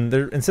reason,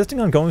 they're insisting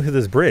on going through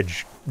this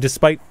bridge,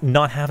 despite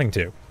not having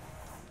to.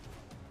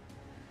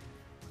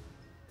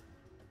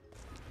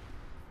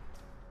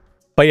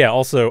 But yeah,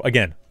 also,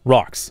 again,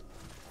 rocks.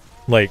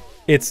 Like,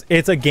 it's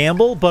a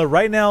gamble, but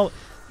right now,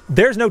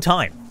 there's no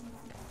time.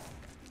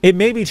 It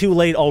may be too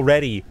late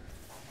already.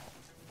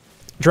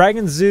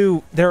 Dragon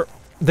Zoo,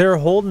 they're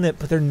holding it,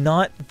 but they're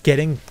not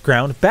getting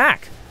ground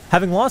back.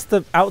 Having lost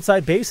the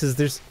outside bases,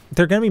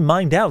 they're going to be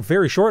mined out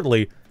very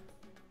shortly.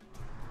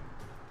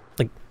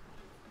 Like,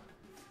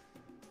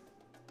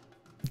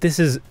 this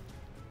is...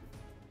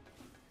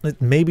 It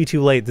may be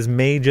too late. This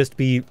may just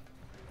be...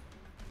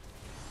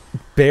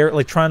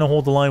 like, trying to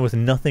hold the line with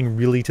nothing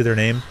really to their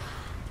name.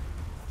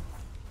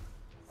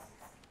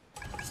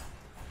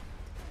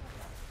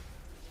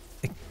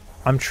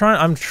 I'm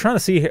trying to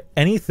see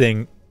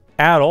anything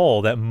at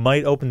all that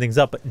might open things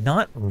up, but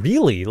not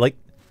really. Like,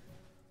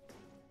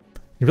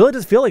 it really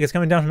does feel like it's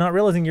coming down to not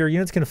realizing your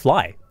units can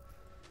fly.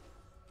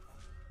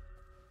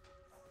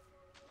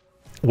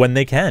 When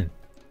they can.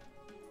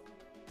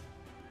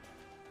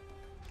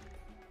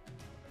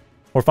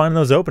 Or finding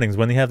those openings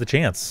when they have the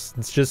chance.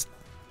 It's just...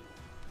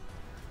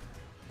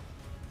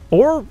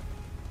 Or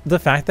the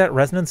fact that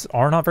Resonants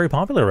are not very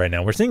popular right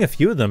now. We're seeing a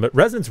few of them, but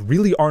Resonants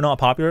really are not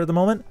popular at the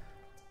moment.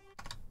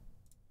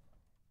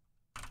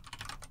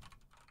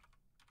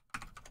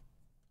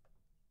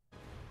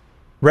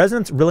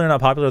 Resonants really are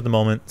not popular at the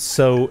moment,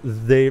 so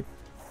we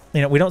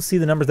don't see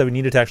the numbers that we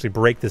needed to actually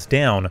break this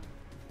down.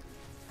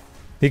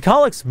 The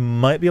Hydraulix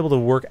might be able to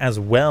work as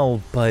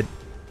well, but...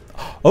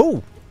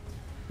 Oh!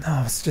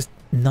 No, it's just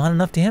not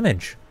enough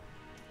damage.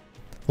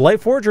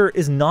 Lightforger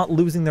is not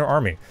losing their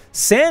army.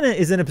 Santa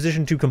is in a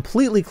position to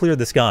completely clear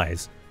the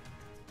skies.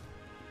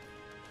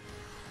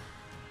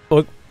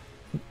 Look,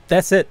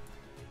 that's it.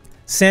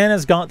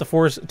 Santa's got the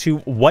force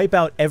to wipe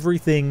out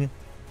everything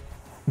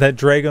that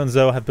Drago and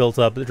Zou have built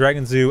up, that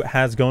Dragon Zoo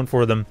has going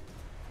for them.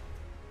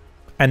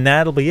 And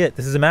that'll be it.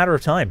 This is a matter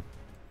of time.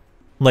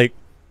 Like,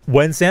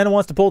 when Santa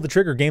wants to pull the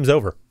trigger, game's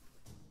over.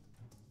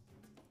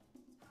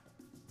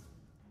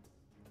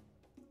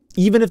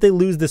 Even if they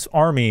lose this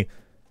army,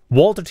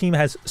 Walter Team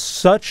has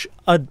such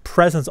a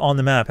presence on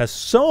the map, has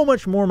so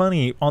much more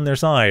money on their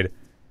side,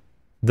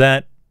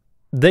 that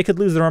they could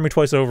lose their army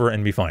twice over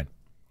and be fine.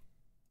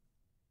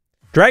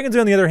 Dragon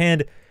Zoo, on the other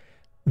hand,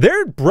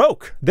 they're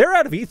broke. They're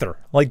out of ether.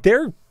 Like,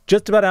 they're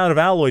just about out of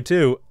alloy,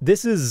 too.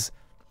 This is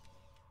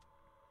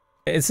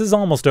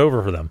almost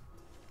over for them.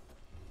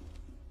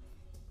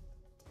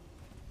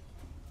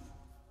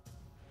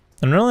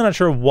 I'm really not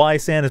sure why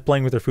Sand is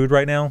playing with their food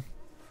right now.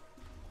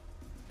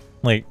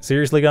 Like,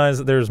 seriously,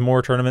 guys, there's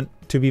more tournament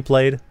to be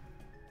played.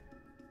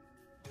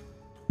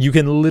 You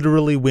can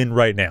literally win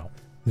right now.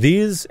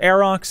 These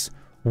Aerox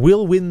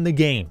will win the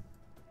game.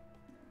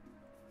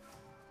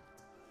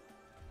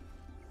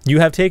 You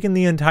have taken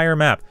the entire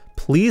map.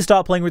 Please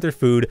stop playing with your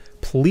food.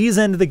 Please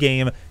end the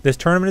game. This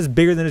tournament is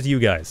bigger than it's you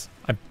guys.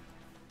 I'm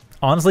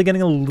honestly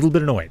getting a little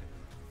bit annoyed.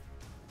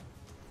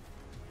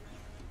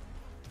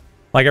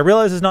 Like, I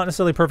realize it's not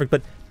necessarily perfect,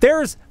 but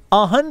there's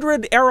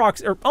 100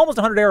 Aerox, or almost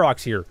 100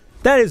 Aerox here.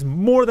 That is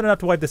more than enough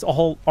to wipe this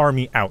whole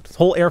army out. This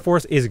whole Air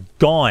Force is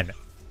gone.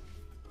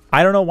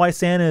 I don't know why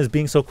Santa is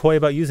being so coy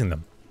about using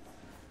them.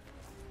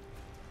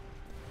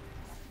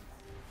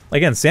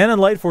 Again, Santa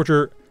and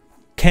Lightforger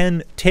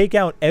can take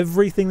out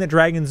everything that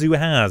Dragon Zoo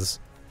has,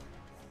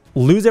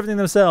 lose everything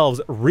themselves,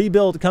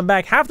 rebuild, come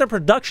back. Half their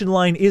production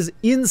line is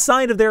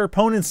inside of their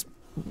opponent's,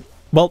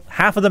 well,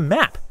 half of the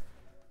map.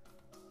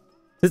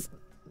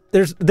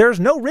 There's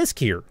no risk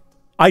here.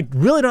 I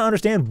really don't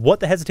understand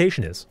what the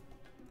hesitation is.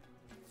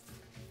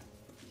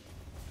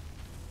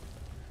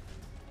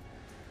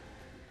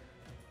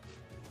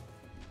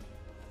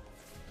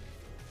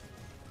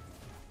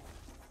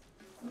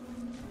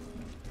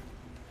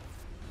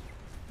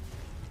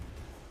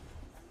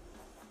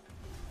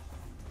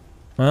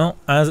 Well,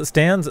 as it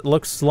stands, it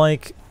looks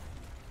like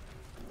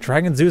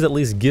Dragon Zoo's at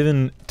least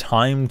given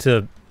time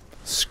to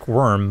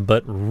squirm,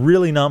 but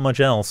really not much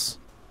else.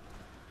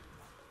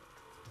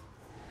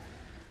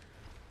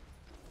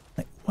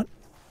 Like, what?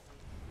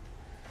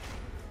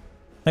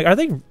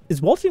 Like,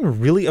 is Walter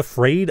Team really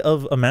afraid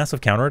of a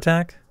massive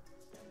counterattack?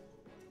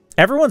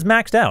 Everyone's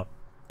maxed out.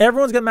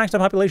 Everyone's got maxed out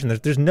population.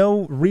 There's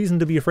no reason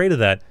to be afraid of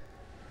that.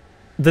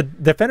 The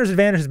defender's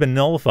advantage has been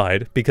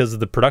nullified because of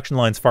the production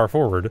lines far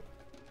forward.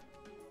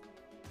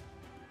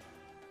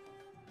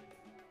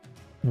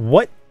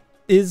 What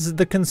is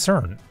the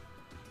concern?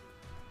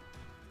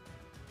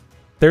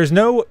 There's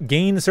no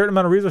gain a certain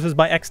amount of resources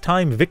by X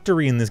time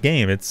victory in this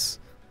game. It's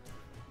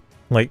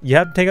like, you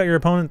have to take out your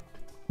opponent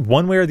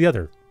one way or the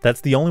other.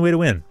 That's the only way to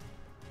win.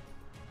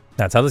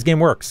 That's how this game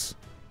works.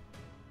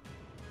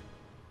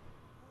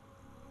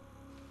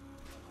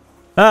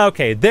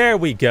 Okay, there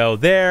we go.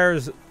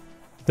 There's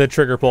the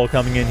trigger pull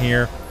coming in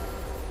here.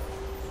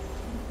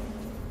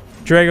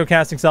 Drago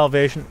casting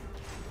Salvation.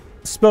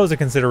 Suppose a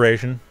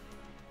consideration.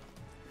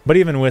 But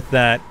even with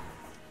that...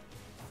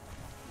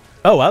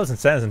 Oh, I was in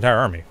Santa's entire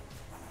army.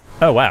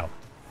 Oh, wow.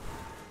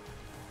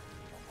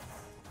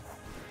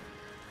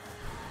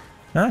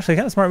 Actually,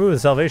 kind of smart move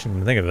with Salvation,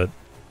 when you think of it.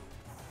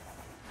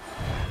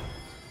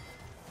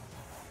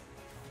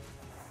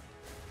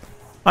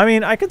 I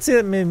mean, I could see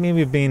that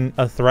maybe being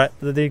a threat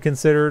that they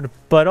considered,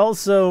 but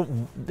also,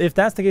 if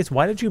that's the case,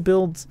 why did you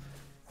build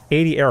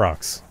 80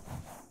 Aerox?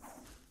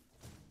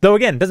 Though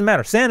again, doesn't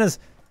matter. Santa's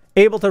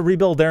able to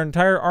rebuild their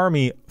entire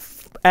army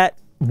at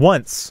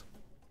once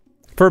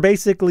for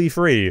basically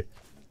free.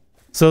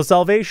 So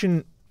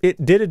Salvation,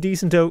 it did a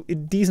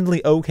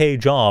decently okay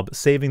job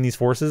saving these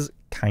forces,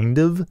 kind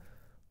of.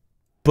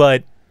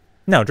 But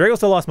no, Drago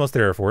still lost most of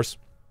their Air Force.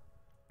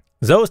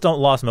 Zhou don't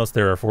lost most of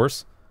their Air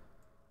Force.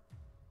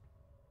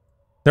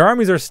 Their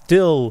armies are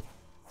still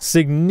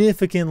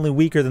significantly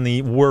weaker than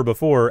they were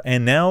before,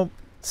 and now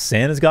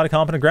Santa's got a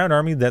competent ground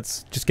army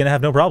that's just going to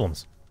have no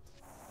problems.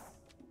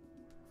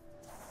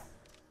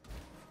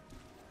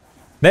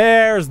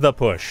 There's the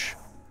push.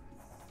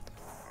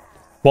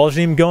 Walter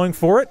team going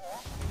for it.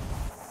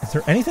 Is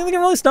there anything that can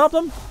really stop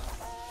them?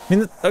 I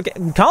mean, okay,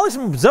 colleagues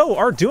from Zhou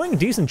are doing a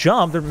decent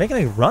job. They're making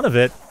a run of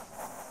it.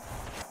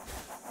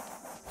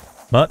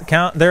 But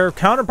their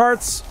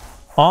counterparts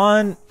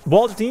on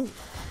Walter team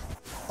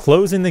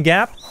closing the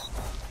gap.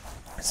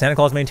 Santa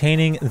Claus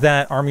maintaining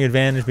that army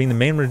advantage, being the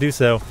main one to do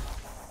so.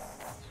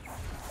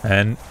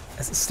 And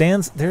as it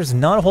stands, there's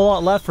not a whole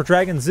lot left for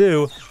Dragon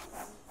Zoo.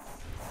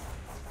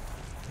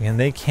 And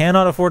they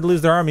cannot afford to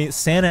lose their army.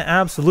 Santa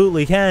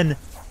absolutely can.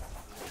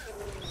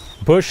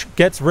 Bush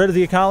gets rid of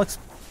the Hydraulix.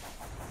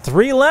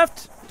 3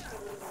 left.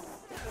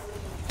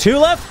 2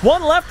 left.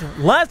 1 left.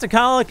 Last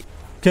Hydraulix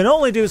can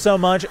only do so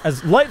much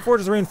as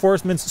Lightforger's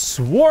reinforcements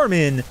swarm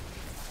in,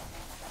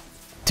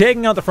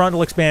 taking out the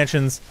frontal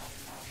expansions,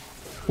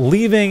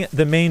 leaving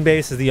the main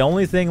base as the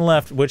only thing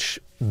left, which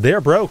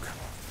they're broke.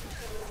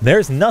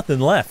 There's nothing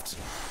left.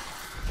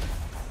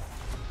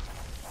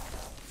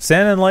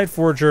 Santa and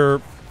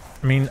Lightforger,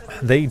 I mean,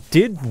 they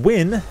did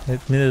win.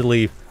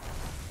 Admittedly,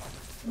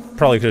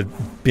 probably could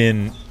have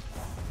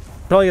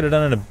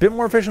done it a bit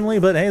more efficiently,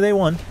 but hey, they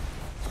won.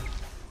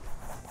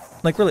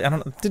 Like, really,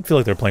 I did feel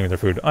like they were playing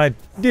with their food.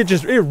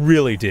 It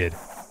really did.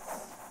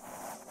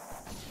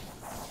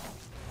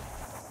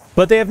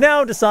 But they have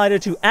now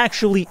decided to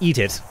actually eat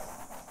it.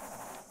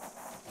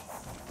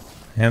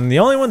 And the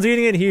only ones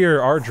eating it here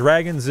are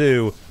Dragon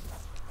Zoo.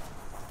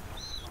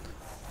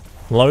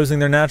 Losing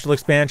their natural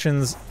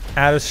expansions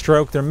at a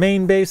stroke. Their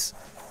main base,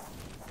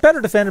 better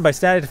defended by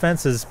static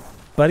defenses,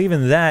 but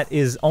even that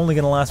is only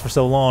going to last for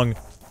so long.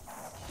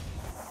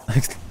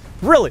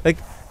 Really, like,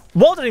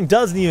 Walter team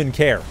doesn't even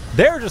care.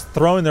 They're just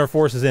throwing their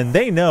forces in.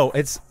 They know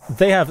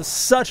they have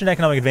such an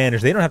economic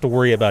advantage. They don't have to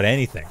worry about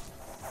anything.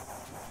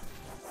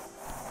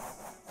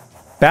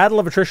 Battle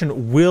of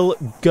attrition will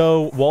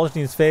go Walter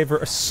team's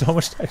favor. So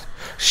much.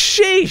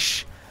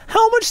 Sheesh!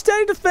 How much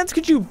static defense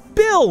could you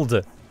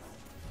build?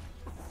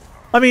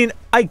 I mean,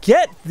 I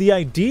get the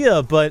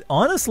idea, but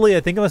honestly,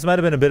 I think it might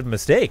have been a bit of a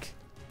mistake.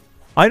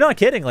 I'm not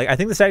kidding. Like, I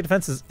think the static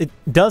defense it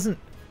doesn't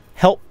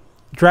help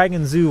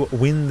Dragon Zoo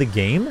win the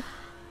game.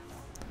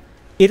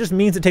 It just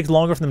means it takes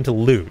longer for them to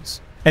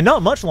lose. And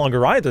not much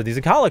longer either. These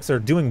Hydraulix are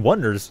doing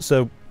wonders,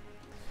 so...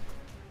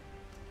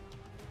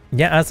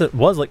 Yeah, as it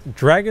was, like,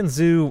 Dragon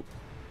Zoo...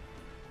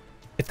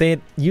 If they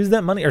had used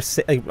that money, or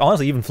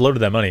honestly even floated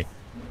that money,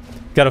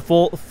 got a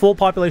full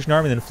population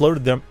army, then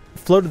floated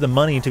the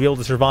money to be able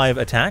to survive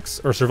attacks,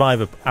 or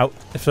survive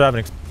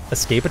an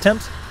escape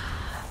attempt,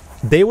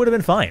 they would have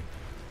been fine.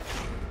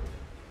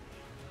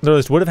 They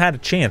would have had a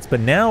chance, but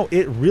now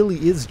it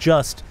really is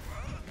just...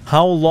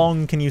 How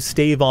long can you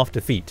stave off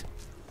defeat?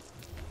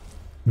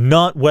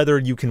 Not whether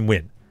you can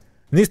win.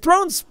 And these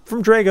thrones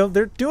from Drago,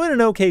 they're doing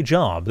an okay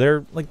job.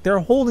 They're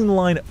holding the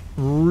line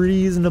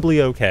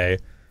reasonably okay.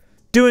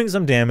 Doing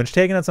some damage,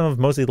 taking out some of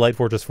mostly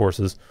Lightforger's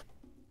forces.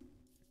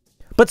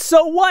 But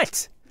so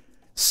what?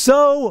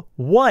 So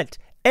what?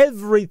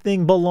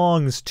 Everything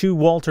belongs to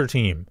Walter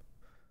team.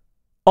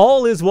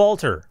 All is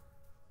Walter,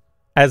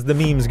 as the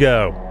memes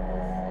go.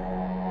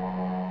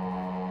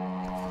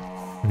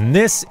 And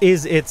this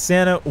is it,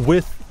 Santa,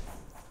 with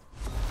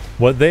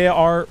what they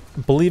are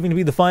believing to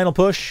be the final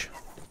push.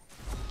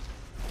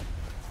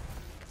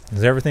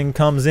 As everything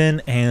comes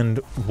in, and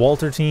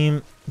Walter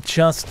team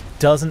just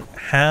doesn't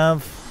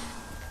have...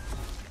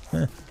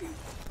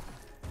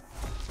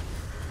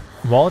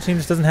 Walter team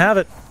just doesn't have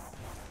it.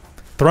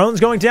 Thrones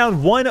going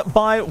down one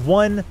by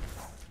one.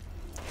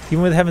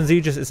 Even with Heaven's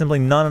Aegis, it's simply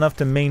not enough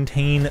to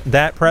maintain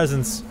that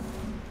presence.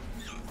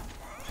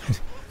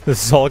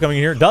 This is all coming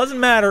in here. Doesn't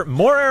matter.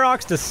 More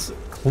Aerox to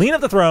clean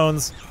up the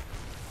thrones.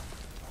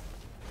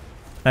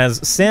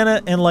 As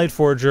Santa and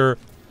Lightforger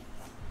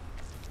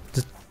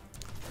just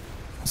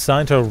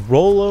decide to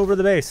roll over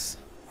the base.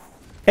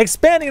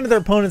 Expanding into their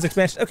opponent's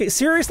expansion. Okay,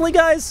 seriously,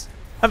 guys?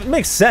 I mean, it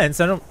makes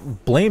sense. I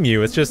don't blame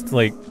you. It's just,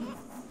 like...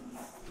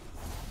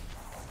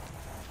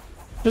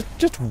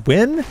 Just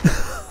win?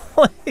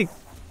 Like...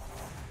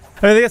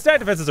 I mean, the static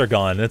defenses are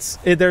gone.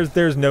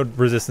 There's no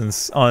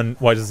resistance on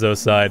yjzhou's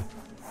side.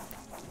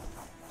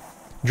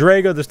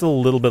 Drago, there's still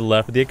a little bit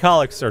left, but the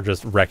Hydraulix are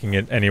just wrecking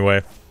it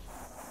anyway.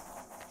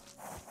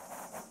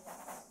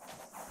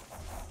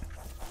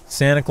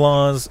 Santa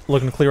Claus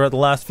looking to clear out the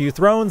last few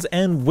thrones,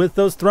 and with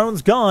those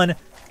thrones gone,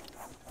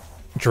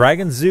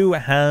 yjzhou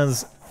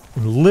has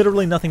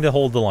literally nothing to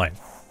hold the line.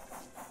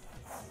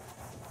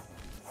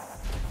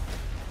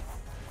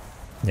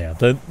 Yeah,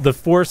 the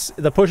force,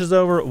 the push is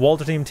over,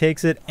 Walter team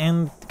takes it,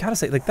 and gotta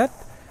say, like, that,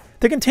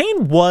 the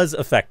contain was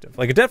effective.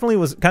 Like, it definitely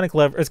was kind of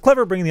clever. It's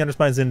clever bringing the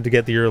Underspines in to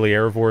get the early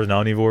Aerovores and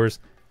Omnivores.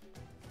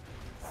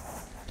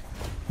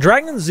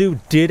 yjzhou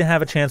did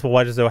have a chance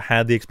while yjzhou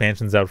had the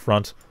expansions out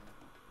front.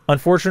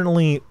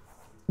 Unfortunately,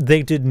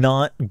 they did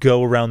not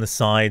go around the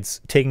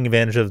sides, taking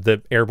advantage of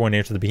the airborne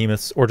nature of the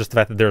behemoths, or just the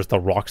fact that there's the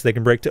rocks they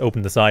can break to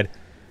open the side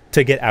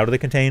to get out of the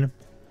contain.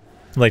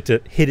 Like, to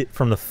hit it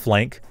from the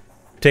flank.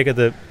 Take out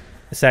the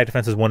static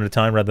defenses one at a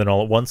time rather than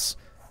all at once,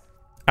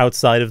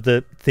 outside of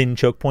the thin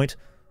choke point.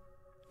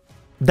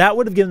 That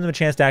would have given them a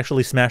chance to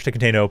actually smash the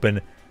contain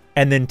open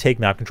and then take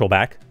map control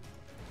back.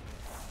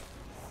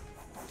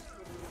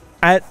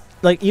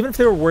 Like, even if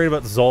they were worried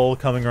about Zol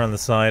coming around the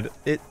side,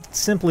 it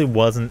simply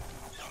wasn't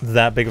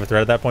that big of a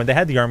threat at that point. They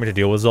had the army to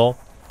deal with Zol.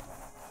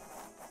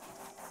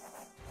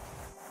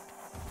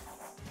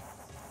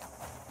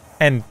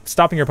 And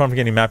stopping your opponent from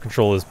getting map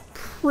control is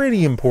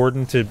pretty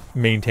important to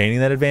maintaining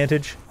that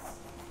advantage.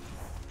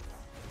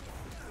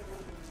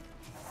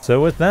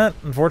 So with that,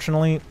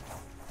 unfortunately,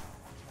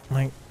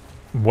 like,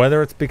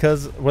 whether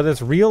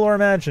it's real or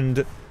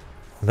imagined,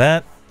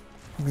 that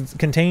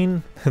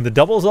contain, the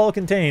doubles all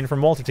contain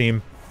from Walter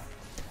team,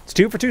 it's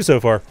 2 for 2 so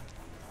far.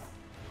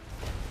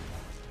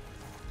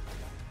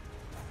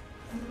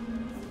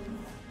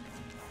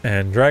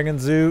 And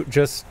yjzhou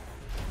just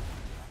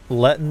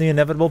letting the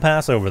inevitable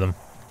pass over them.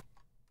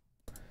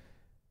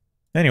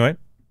 Anyway,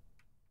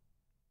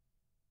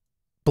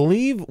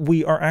 believe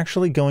we are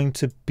actually going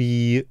to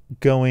be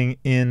going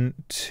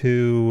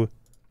into...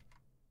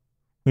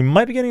 We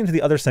might be getting into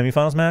the other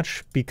semifinals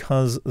match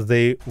because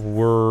they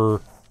were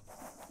a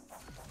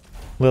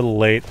little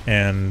late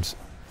and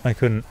I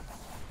couldn't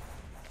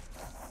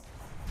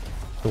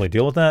really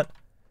deal with that.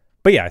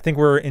 But yeah, I think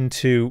we're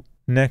into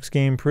next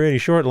game pretty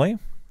shortly.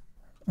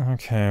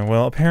 Okay,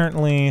 well,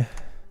 apparently...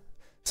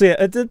 So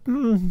yeah,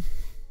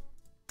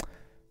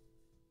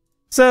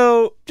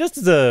 So, just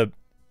as a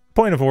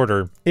point of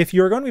order, if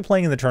you're going to be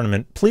playing in the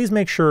tournament, please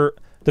make sure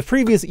the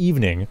previous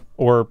evening,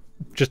 or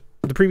just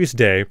the previous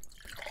day,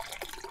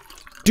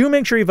 do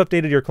make sure you've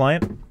updated your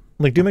client.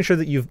 Like, do make sure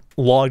that you've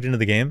logged into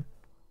the game.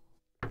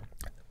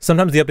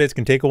 Sometimes the updates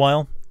can take a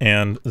while,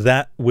 and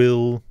that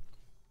will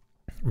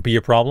be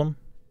a problem.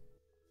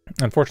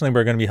 Unfortunately,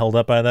 we're going to be held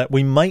up by that.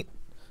 We might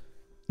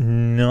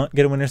not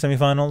get a winner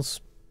semifinals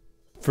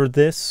for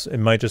this. It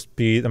might just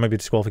be, that might be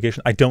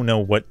disqualification. I don't know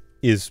what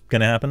is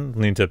going to happen.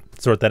 We need to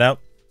sort that out.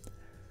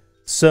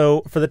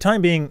 So, for the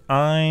time being,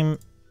 I'm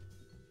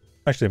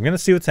going to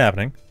see what's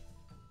happening.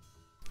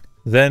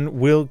 Then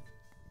we'll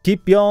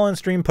keep y'all on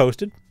stream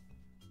posted.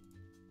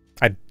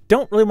 I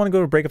don't really want to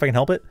go to break if I can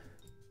help it.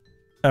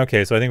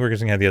 Okay, so I think we're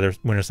just going to have the other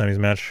winner semis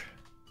match.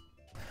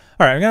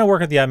 Alright, I'm going to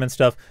work out the admin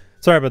stuff.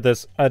 Sorry about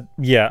this.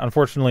 Yeah,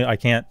 unfortunately, I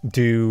can't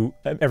do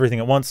everything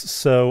at once,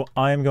 so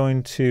I'm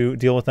going to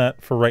deal with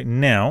that for right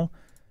now.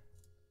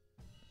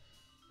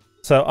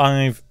 So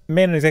I've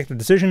made an executive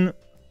decision.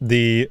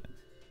 We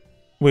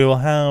will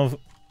have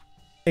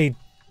a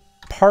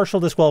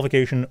partial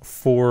disqualification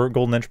for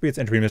Golden Entropy. It's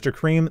Entropy Mr.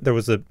 Cream. There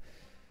was a...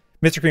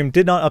 Mr. Cream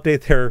did not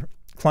update their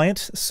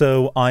client,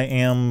 so I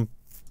am...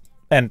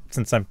 And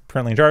since I'm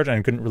currently in charge, I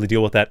couldn't really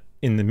deal with that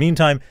in the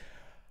meantime,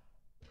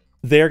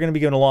 they're going to be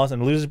given a loss in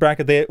the losers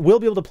bracket. They will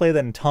be able to play that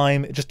in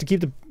time, just to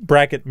keep the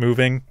bracket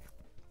moving.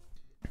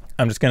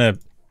 I'm just going to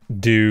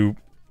do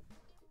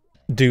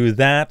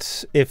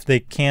that. If they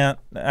can't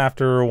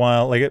after a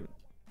while, like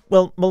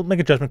well, we'll make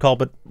a judgment call,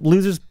 but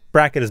losers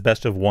bracket is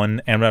best of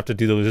one, and we'll have to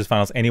do the losers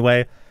finals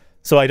anyway.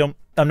 So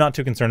I'm not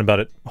too concerned about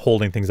it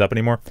holding things up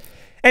anymore.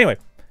 Anyway,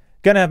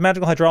 gonna have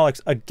Magical Hydraulix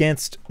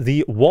against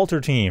the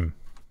Walter team,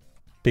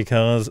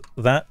 because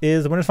that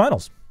is the winners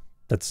finals.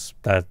 That's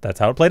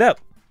how it played out.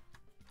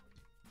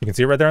 You can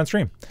see it right there on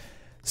stream.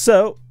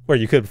 So, or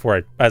you could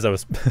before I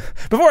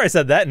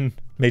said that and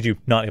made you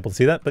not able to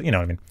see that, but you know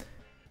what I mean.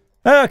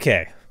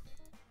 Okay.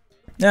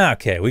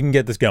 Okay, we can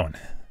get this going.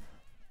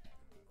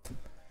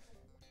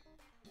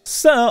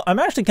 So, I'm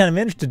actually kind of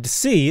interested to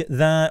see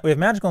that we have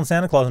Magical and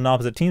Santa Claus in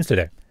opposite teams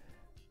today.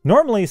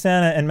 Normally,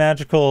 Santa and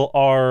Magical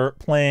are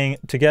playing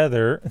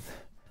together.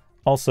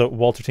 Also,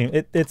 Walter team.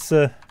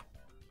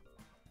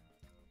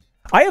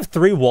 I have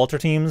 3 Walter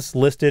teams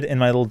listed in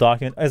my little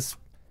document.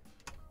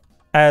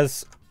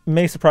 As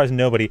may surprise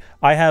nobody,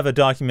 I have a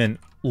document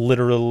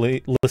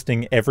literally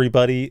listing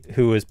everybody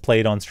who has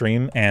played on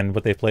stream and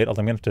what they've played.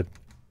 Although I'm going to have to...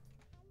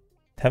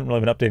 Haven't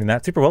really been updating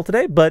that super well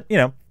today, but, you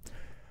know,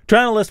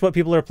 trying to list what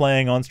people are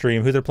playing on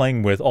stream, who they're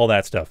playing with, all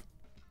that stuff.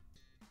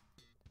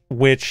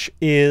 Which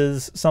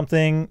is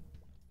something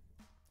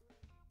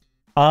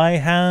I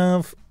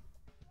have...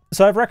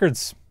 So I have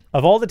records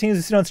of all the teams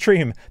you see on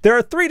stream. There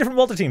are 3 different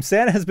Walter teams.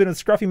 Santa has been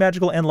with Scruffy,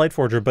 Magical, and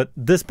Lightforger, but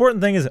the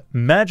important thing is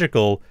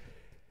Magical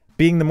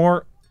being the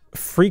more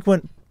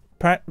frequent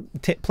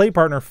play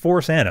partner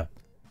for Santa.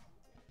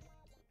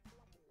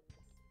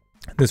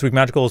 This week,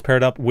 Magicall is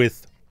paired up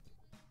with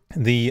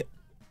the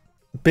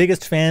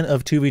biggest fan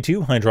of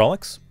 2v2,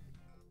 Hydraulix.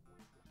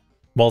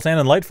 While Sand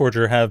and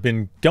Lightforger have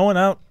been going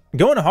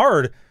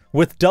hard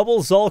with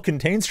double Zol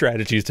contain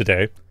strategies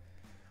today.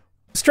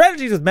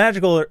 Strategies with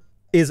Magicall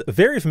is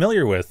very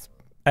familiar with,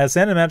 as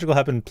Sand and Magicall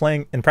have been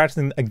playing and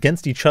practicing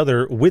against each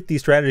other with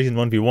these strategies in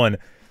 1v1.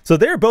 So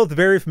they're both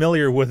very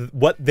familiar with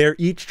what they're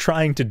each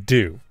trying to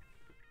do.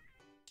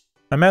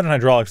 I imagine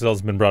Hydraulix has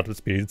also been brought to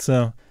speed,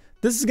 so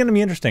this is going to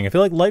be interesting. I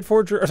feel like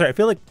Lightforger, I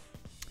feel like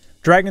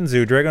Drago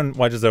and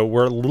yjzhou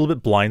were a little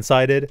bit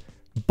blindsided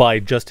by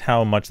just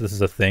how much this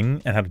is a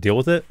thing and how to deal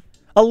with it.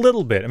 A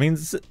little bit. I mean,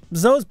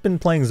 Zhou's been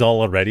playing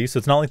Zol already, so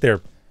it's not like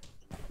they're...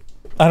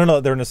 I don't know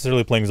that they're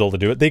necessarily playing Zol to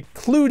do it. They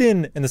clued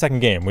in the second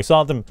game. We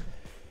saw them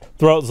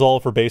throw out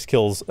Zol for base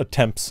kills,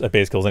 attempts at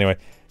base kills anyway,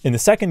 in the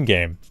second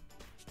game.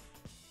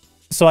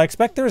 So I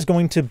expect there's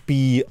going to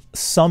be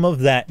some of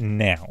that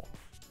now.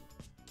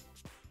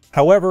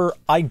 However,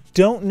 I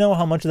don't know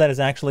how much of that is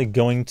actually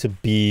going to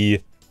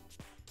be...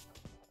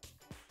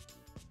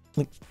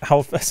 like,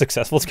 how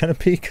successful it's going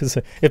to be, because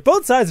if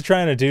both sides are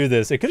trying to do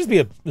this, it could just be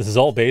a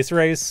Zol base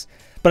race,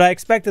 but I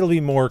expect it'll be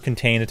more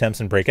contained attempts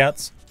and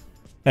breakouts,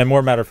 and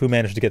more a matter of who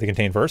managed to get the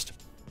contain first.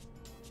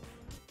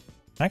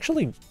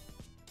 Actually,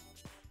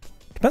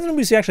 depends on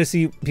when we actually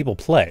see people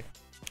play.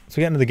 So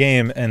we get into the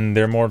game, and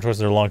their more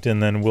choices are locked in,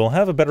 then we'll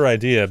have a better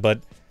idea, but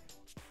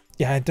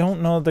yeah, I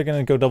don't know if they're going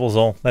to go double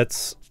Zol.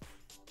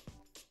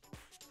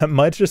 That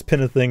might just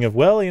pin a thing of,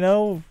 well, you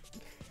know,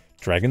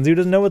 Drago and yjzhou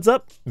doesn't know what's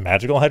up.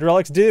 Magicall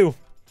Hydraulix do.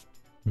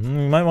 We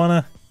might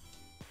want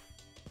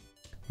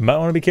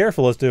to be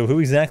careful as to who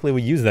exactly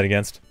we use that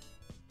against.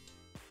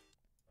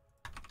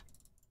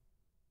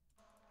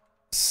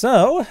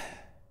 So,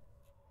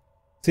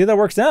 see how that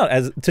works out.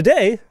 As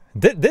today,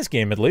 this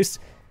game at least,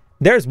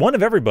 there's one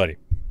of everybody.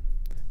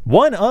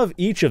 One of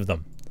each of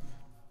them.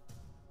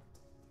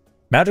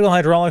 Magicall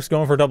Hydraulix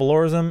going for double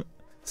Orzum.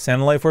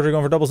 Sand and Lightforger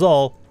going for double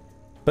Zol.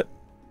 But,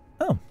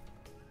 oh.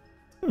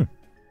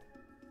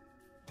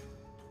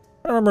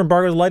 I don't remember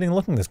Embargo's lighting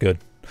looking this good.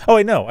 Oh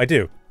wait, no, I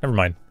do. Never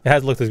mind. It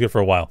has looked this good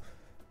for a while.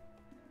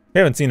 We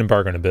haven't seen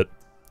Embargo in a bit.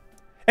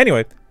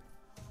 Anyway,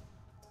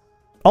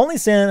 only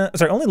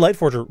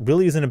Lightforger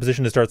really is in a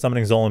position to start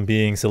summoning Zol and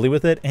being silly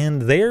with it,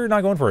 and they're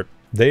not going for it.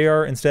 They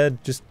are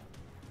instead just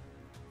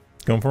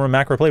going for a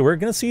macro play. We're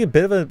going to see a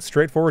bit of a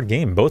straightforward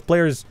game. Both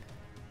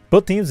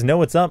teams know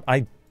what's up.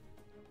 I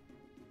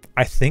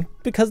think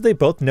because they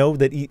both know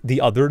that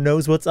the other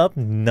knows what's up,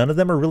 none of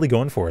them are really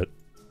going for it.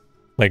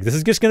 Like, this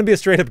is just going to be a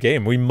straight-up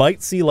game. We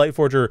might see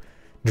Lightforger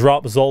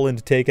drop Zol in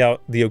to take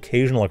out the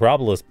occasional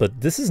Acropolis,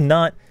 but this is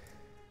not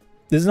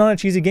a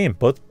cheesy game.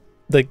 Both,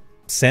 like,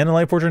 Sand and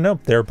Lightforger know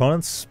their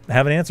opponents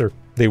have an answer.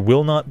 They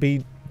will not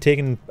be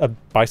taken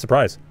by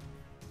surprise.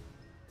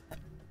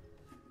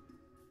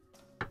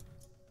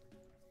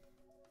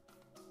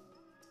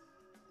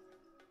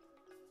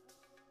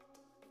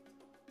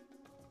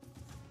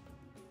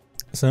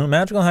 So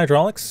Magicall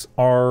Hydraulix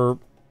are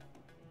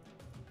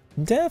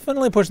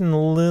definitely pushing a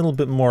little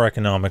bit more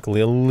economically,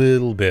 a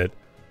little bit.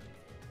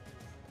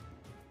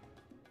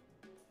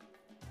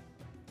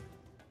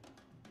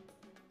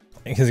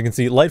 Because you can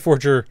see,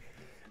 Lightforger,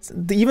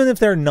 even if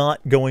they're not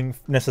going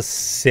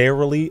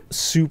necessarily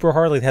super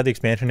hard, like they have the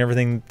expansion and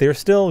everything, they're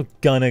still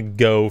gonna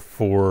go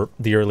for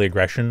the early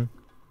aggression.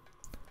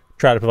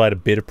 Try to provide a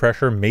bit of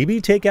pressure,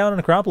 maybe take out an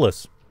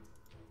Acropolis.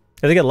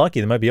 If they get lucky,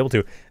 they might be able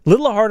to. A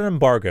little hard on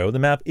Embargo. The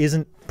map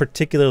isn't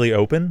particularly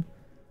open,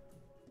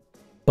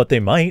 but they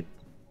might.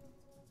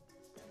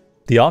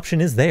 The option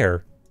is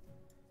there.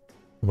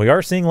 We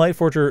are seeing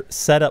Lightforger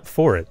set up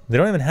for it. They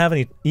don't even have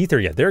any ether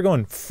yet. They're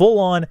going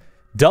full-on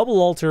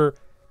double altar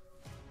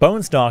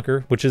Bone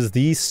Stalker, which is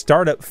the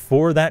startup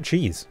for that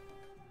cheese.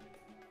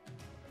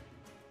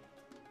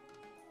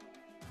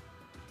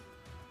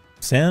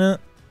 Santa's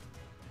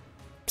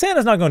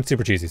not going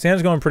super cheesy.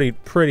 Santa's going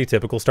pretty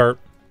typical start.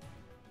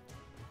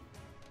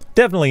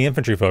 Definitely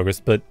infantry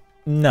focused, but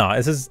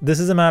no, this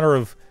is a matter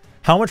of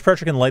how much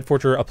pressure can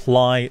Lightforger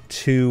apply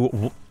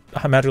to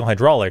Magicall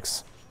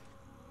Hydraulix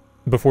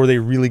before they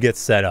really get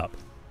set up.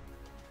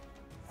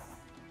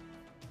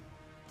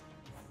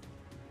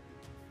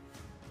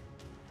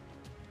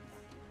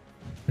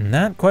 And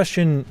that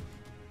question,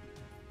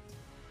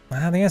 the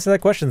answer to that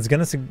question is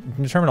going to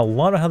determine a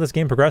lot of how this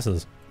game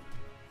progresses.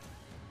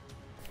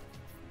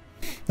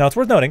 Now, it's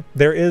worth noting,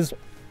 there's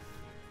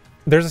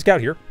a scout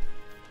here.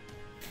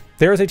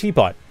 There is a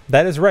teapot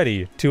that is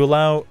ready to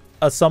allow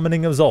a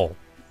summoning of Zol.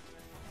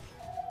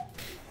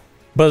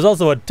 But there's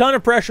also a ton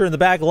of pressure in the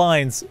back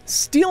lines,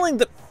 stealing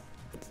the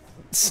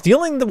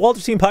Walter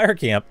Team Pyre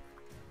camp.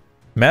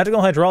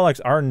 Magicall Hydraulix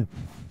are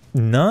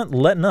not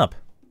letting up.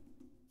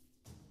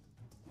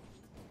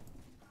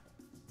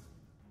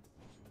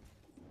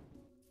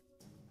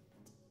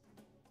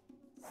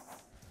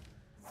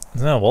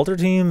 Now, Walter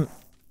Team,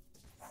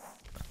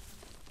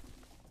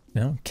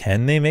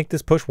 can they make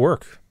this push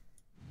work?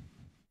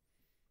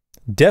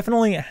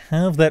 Definitely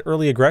have that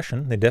early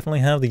aggression. They definitely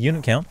have the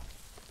unit count.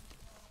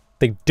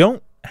 They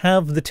don't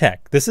have the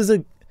tech. This is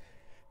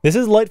This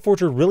is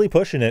Lightforger really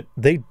pushing it.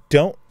 They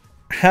don't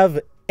have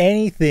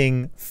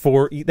anything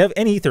for... They have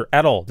any ether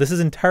at all. This is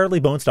entirely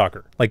Bone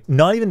Stalker. Like,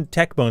 not even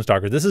tech Bone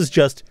Stalker. This is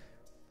just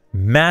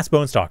mass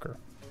Bone Stalker.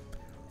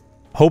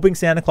 Hoping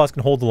Santa Claus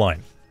can hold the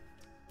line.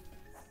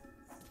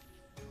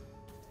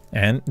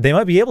 And they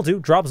might be able to.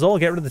 Drop Zol,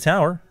 get rid of the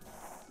tower.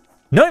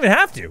 Not even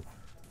have to.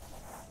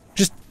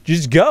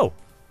 Just go.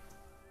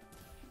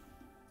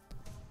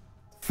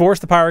 Force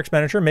the Pyre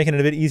expenditure, making it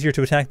a bit easier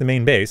to attack the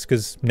main base,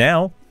 because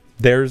now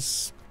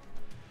there's...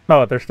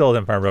 Oh, there's still an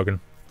Empire Unbroken.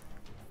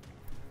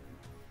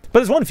 But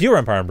there's one fewer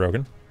Empire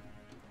Unbroken.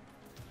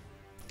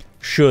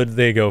 Should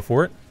they go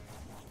for it.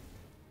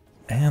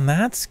 And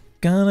that's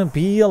gonna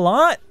be a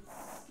lot.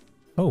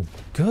 Oh,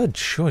 good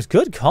choice.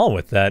 Good call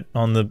with that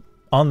on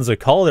the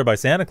call there by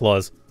Santa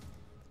Claus.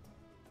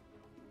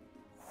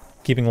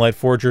 Keeping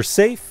Lightforger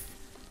safe.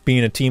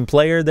 Being a team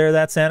player there,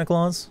 that Santa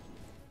Claus.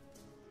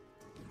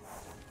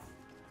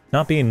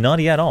 Not being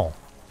nutty at all.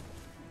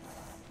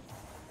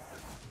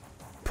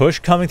 Push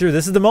coming through.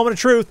 This is the moment of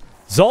truth.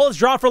 Zol is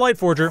dropped for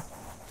Lightforger.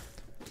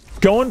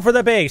 Going for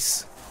the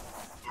base.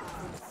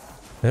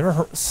 They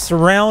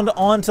surround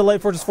onto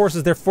Lightforger's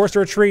forces. They're forced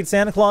to retreat.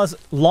 Santa Claus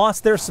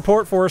lost their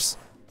support force.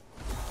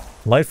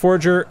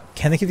 Lightforger,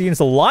 can they keep the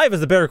units alive is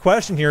the better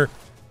question here.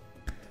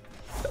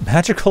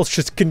 Magicall's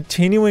just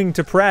continuing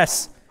to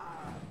press.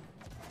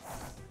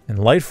 And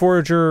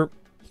Lightforger,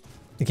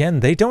 again,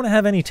 they don't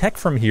have any tech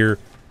from here.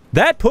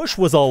 That push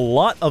was a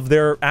lot of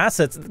their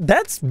assets.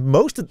 That's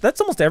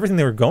almost everything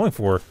they were going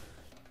for.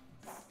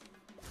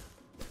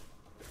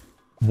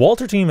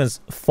 Walter team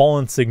has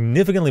fallen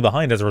significantly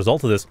behind as a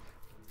result of this.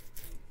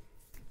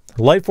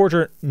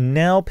 Lightforger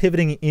now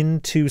pivoting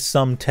into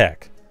some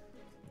tech.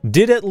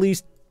 Did at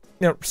least,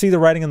 see the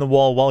writing on the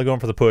wall while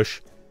going for the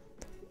push.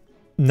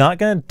 Not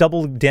going to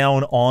double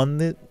down on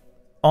the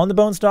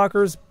Bone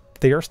Stalkers.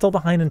 They are still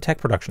behind in tech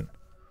production.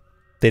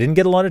 They didn't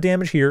get a lot of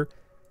damage here.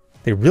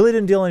 They really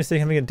didn't deal any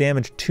significant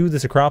damage to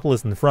this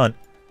Acropolis in the front.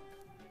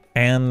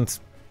 And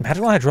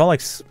Magicall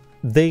Hydraulix,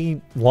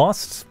 they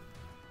lost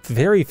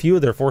very few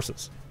of their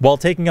forces. While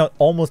taking out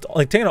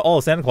taking out all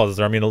of Santa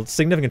Claus's army and a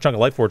significant chunk of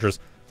Lightforgers.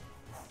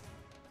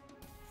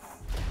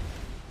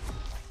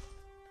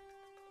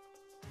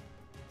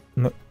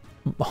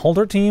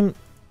 Halder team,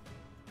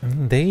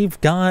 they've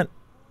got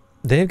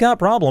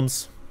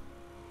problems.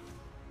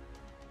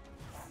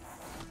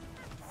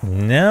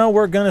 Now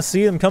we're gonna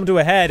see them come to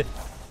a head,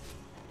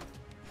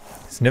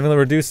 significantly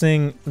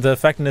reducing the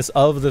effectiveness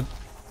of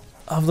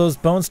those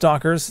Bone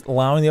Stalkers,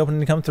 allowing the opening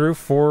to come through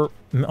for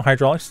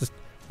Hydraulix, just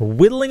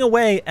whittling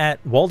away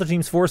at Walter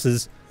team's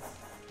forces.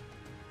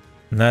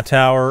 And that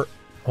tower,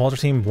 Walter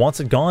team wants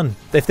it gone.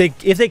 If they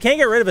can't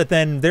get rid of it,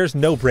 then there's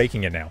no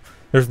breaking it now.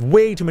 There's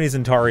way too many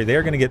Zentari.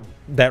 They're gonna get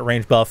that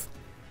range buff.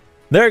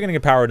 They're gonna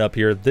get powered up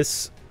here.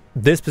 This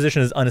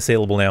position is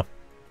unassailable now.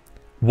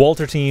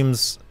 Walter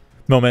team's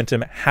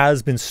momentum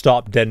has been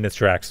stopped dead in its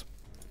tracks.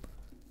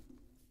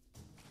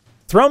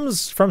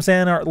 Thrums from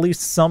Santa are at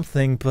least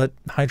something, but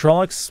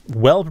Hydraulix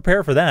well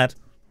prepared for that.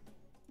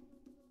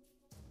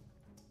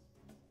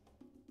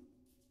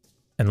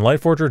 And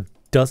Lightforger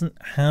doesn't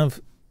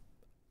have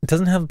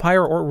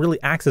Pyre or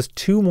really access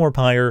to more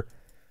Pyre.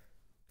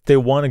 They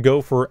want to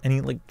go for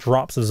any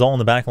drops of Zol in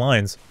the back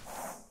lines.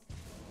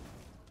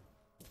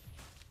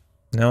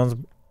 Now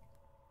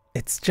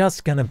it's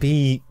just gonna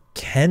be,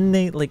 can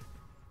they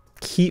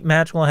keep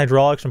Magicall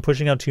Hydraulix from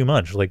pushing out too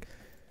much?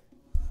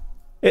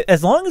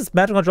 As long as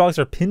Magicall Hydraulix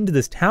are pinned to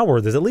this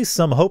tower, there's at least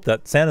some hope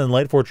that Santa and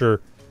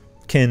Lightforger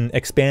can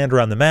expand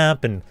around the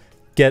map and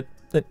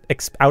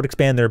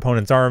out-expand their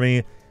opponent's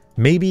army.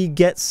 Maybe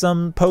get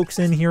some pokes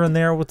in here and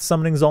there with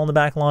summoning Zol in the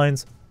back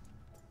lines.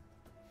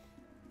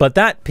 But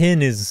that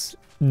pin is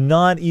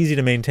not easy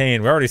to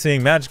maintain. We're already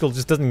seeing Magicall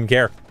just doesn't even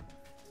care.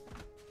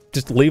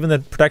 Just leaving the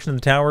protection of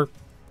the tower,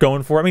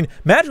 going for it. I mean,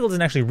 Magicall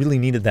doesn't actually really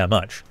need it that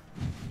much.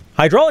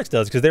 Hydraulix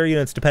does, because their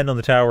units depend on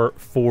the tower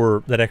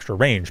for that extra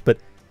range. But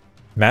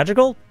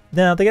Magicall?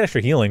 No, they get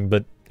extra healing,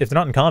 but if they're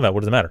not in combat, what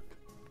does it matter?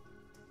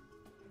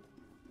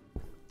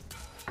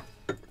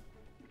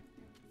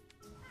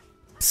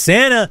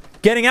 Santa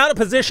getting out of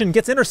position,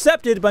 gets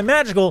intercepted by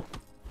Magicall.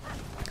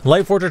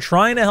 Lightforger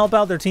trying to help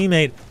out their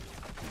teammate,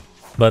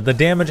 but the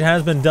damage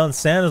has been done.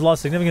 Santa's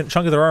lost a significant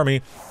chunk of their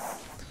army,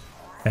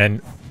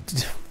 and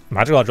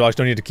Magicall Hydraulix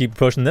don't need to keep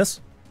pushing this.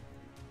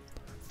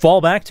 Fall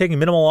back, taking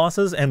minimal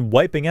losses, and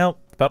wiping out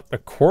about a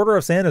quarter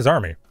of Santa's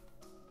army.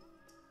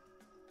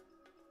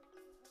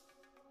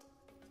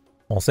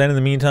 While Santa, in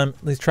the meantime,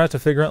 at least tries to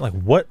figure out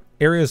what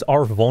areas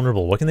are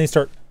vulnerable. What can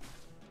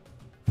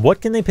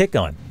they pick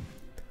on?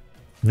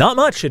 Not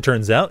much, it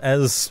turns out,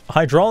 as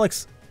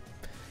Hydraulix,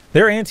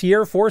 their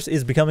anti-air force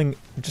is becoming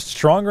just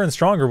stronger and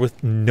stronger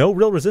with no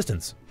real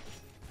resistance.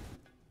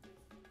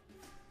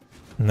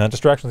 And that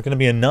distraction is going to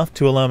be enough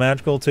to allow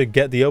Magicall to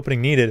get the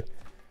opening needed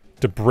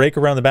to break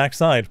around the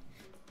backside.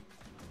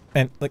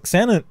 And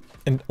Santa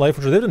and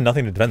Lightforger, they did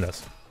nothing to defend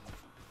this.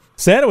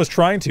 Santa was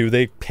trying to,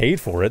 they paid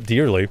for it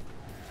dearly.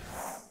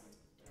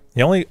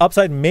 The only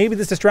upside, maybe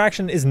this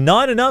distraction is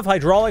not enough.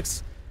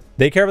 Hydraulix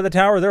They care about the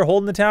tower. They're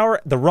holding the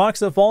tower. The rocks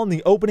have fallen.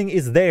 The opening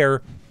is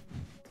there.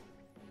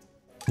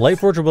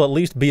 Lightforger will at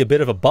least be a bit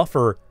of a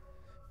buffer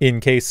in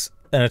case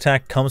an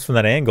attack comes from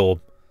that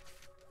angle.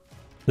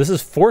 This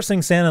is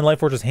forcing Santa and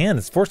Lightforger's hand.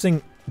 It's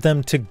forcing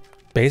them to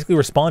basically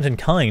respond in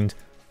kind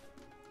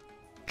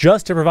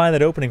just to provide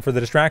that opening for the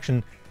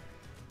distraction.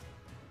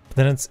 But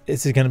then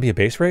is it going to be a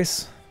base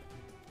race?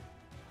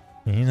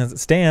 As it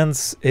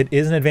stands, it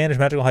is an advantage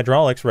Magical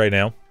Hydraulix right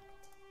now.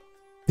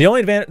 The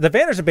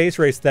advantage of base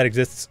race that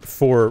exists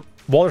for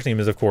Walter team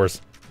is, of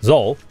course,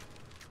 yjzhou.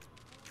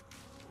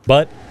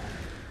 But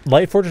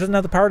Lightforger doesn't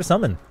have the power to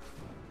summon.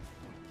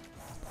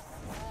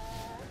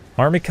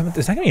 Army coming.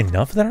 Is that going to be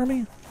enough for that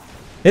army?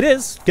 It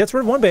is. Gets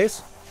rid of one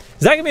base.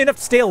 Is that going to be enough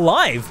to stay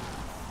alive?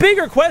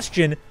 Bigger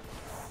question.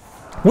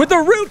 With the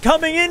root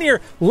coming in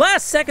here.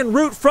 Last second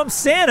root from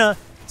Santa.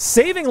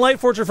 Saving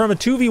Lightforger from a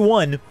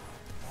 2v1.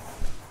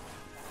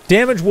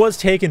 Damage was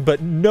taken,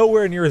 but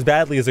nowhere near as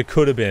badly as it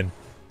could have been.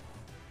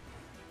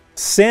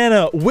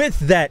 Santa with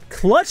that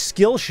clutch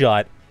skill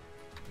shot.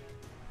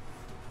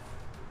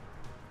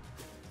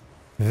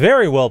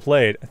 Very well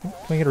played. Can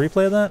we get a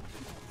replay of that?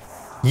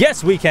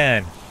 Yes, we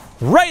can.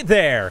 Right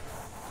there.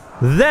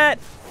 That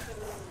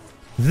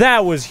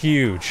was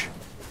huge.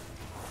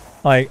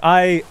 Like,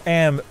 I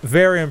am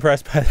very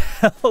impressed by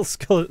that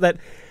skill,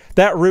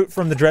 that root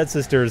from the Dread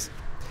Sisters.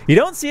 You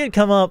don't see it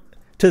come up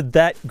to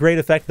that great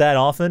effect that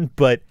often,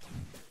 but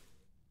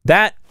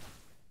that's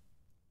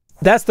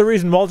the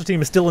reason Walter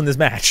team is still in this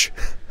match.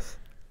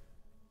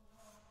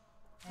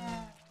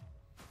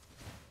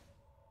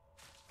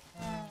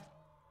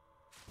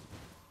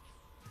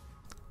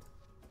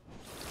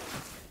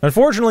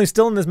 Unfortunately,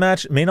 still in this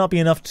match may not be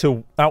enough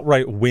to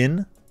outright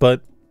win,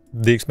 but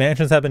the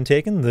expansions have been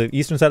taken. The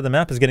eastern side of the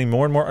map is getting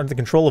more and more under the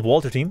control of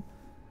Walter team.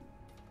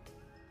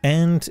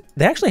 And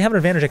they actually have an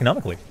advantage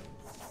economically.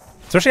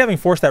 Especially having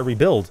forced that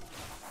rebuild.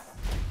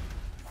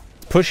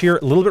 Push here,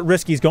 a little bit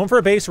risky. He's going for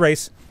a base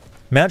race.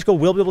 Magicall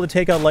will be able to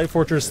take out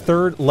Lightforger's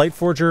third.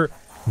 Lightforger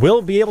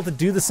will be able to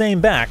do the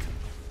same back.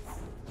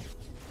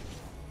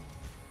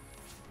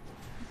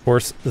 Of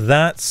course,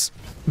 that's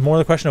more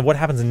the question of what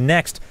happens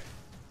next.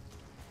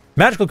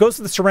 Magicall goes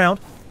to the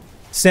surround.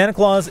 Santa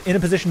Claus in a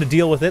position to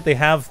deal with it.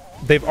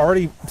 They've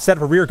already set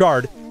up a rear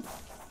guard.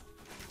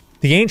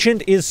 The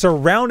Ancient is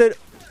surrounded.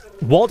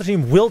 Walter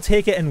team will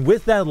take it, and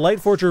with that,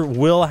 Lightforger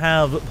will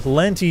have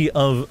plenty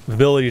of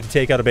ability to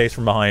take out a base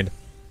from behind.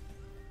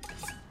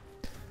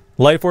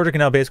 Lightforger can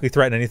now basically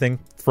threaten anything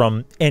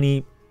from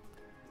any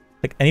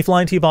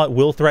flying teapot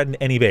will threaten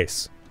any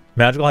base.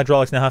 Magical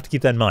Hydraulix now have to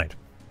keep that in mind.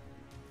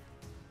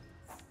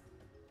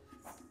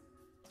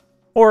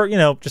 Or, you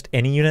know, just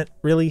any unit,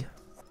 really.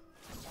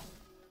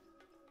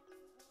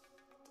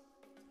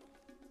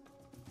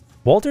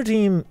 Walter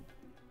team,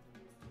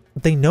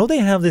 they know they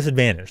have this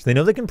advantage. They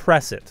know they can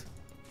press it.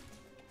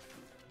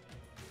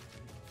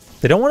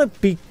 They don't want to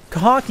be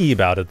cocky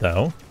about it,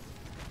 though.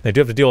 They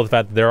do have to deal with the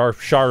fact that there are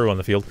Sharu on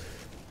the field.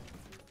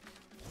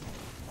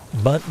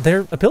 But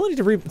their ability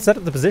to set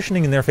up the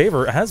positioning in their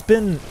favor has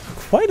been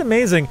quite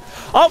amazing.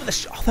 Oh,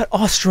 that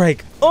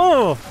Ostrike.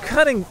 Oh,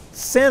 cutting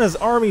Santa's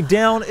army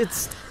down.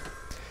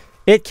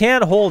 It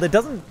can hold. It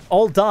doesn't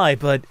all die,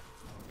 but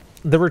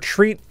the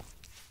retreat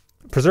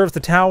preserves the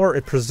tower.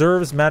 It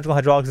preserves Magical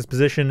Hydraulix's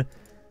position.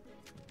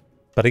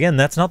 But again,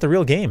 that's not the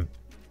real game.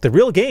 The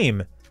real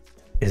game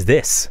is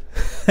this.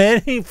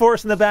 Any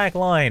force in the back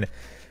line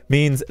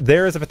means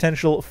there is a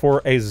potential for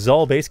a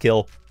yjzhou base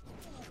kill.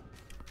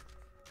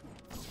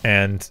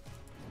 And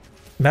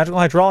Magical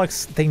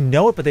Hydraulix, they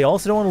know it, but they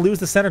also don't want to lose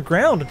the center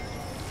ground.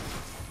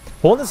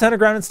 Hold the center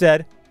ground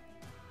instead.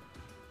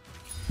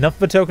 Enough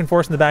of a token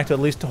force in the back to at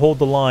least hold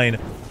the line.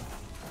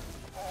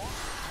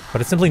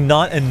 But it's simply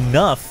not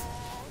enough.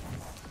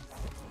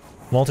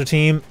 Walter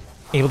team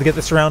able to get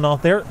the surround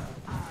off there.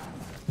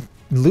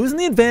 Losing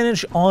the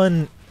advantage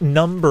on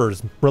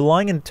numbers,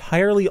 relying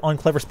entirely on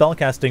clever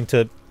spellcasting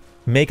to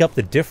make up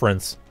the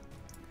difference.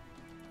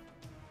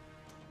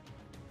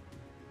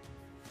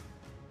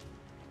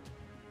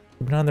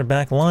 Been on their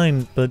back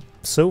line, but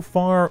so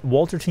far,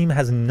 Walter team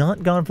has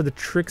not gone for the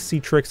tricksy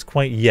tricks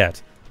quite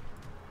yet.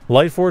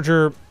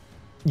 Lightforger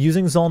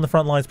using yjzhou in the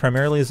front lines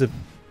primarily as an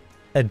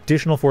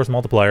additional force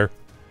multiplier.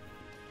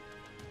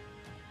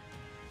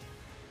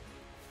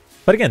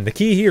 But again, the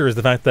key here is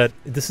the fact that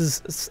this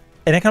is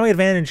an economic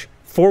advantage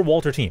for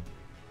Walter team.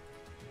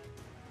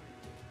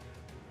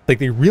 Like,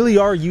 they really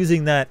are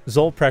using that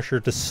yjzhou pressure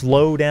to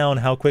slow down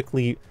how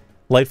quickly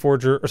how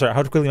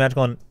quickly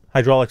Magicall and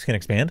Hydraulix can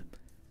expand.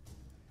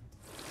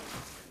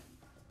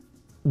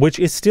 Which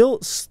is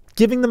still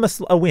giving them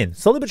a win.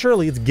 Slowly but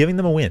surely, it's giving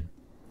them a win.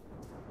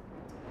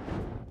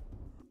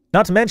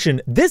 Not to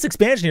mention, this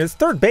expansion here, this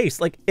third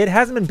base, like, it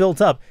hasn't been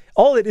built up.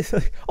 All there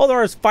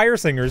are is Fire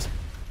Singers,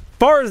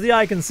 far as the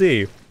eye can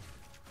see.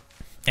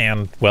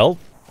 And, well,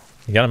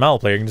 you got a Mal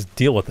player, you can just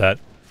deal with that.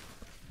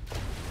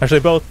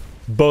 Actually,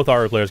 both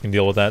Aura players can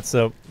deal with that,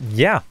 so,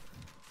 yeah.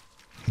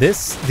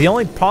 The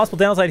only possible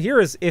downside here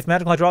is if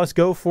Magical Hydraulix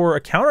go for a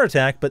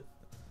counterattack, but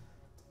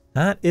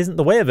that isn't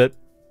the way of it.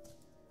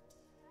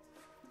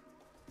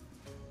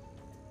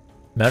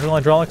 Magical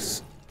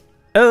Hydraulix.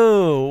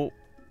 Oh,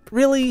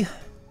 really?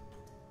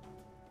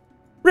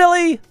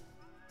 Really?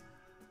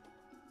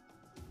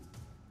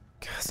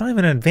 God, it's not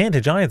even an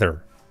advantage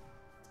either.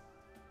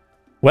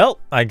 Well,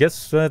 I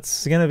guess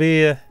that's gonna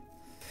be yeah,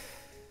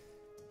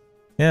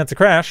 it's a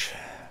crash.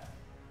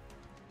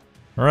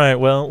 Alright,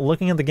 well,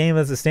 looking at the game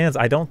as it stands,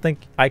 I don't think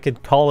I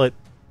could call it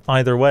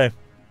either way.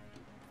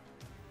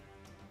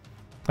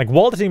 Like,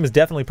 Walter team is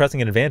definitely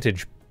pressing an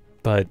advantage,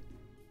 but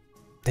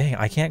dang,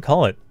 I can't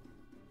call it.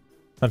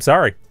 I'm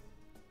sorry.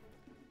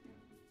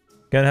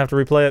 Gonna have to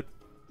replay it.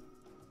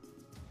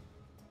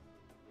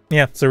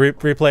 Yeah, so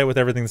replay it with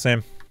everything the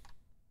same.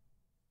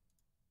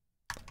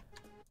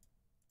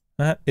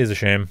 That is a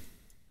shame.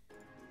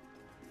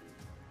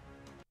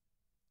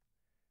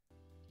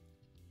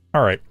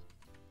 Alright.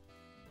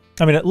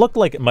 I mean, it looked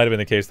like it might have been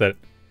the case that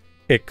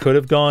it could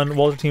have gone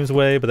Walter team's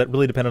way, but that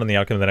really depended on the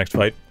outcome of the next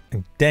fight.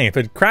 And dang, if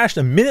it crashed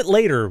a minute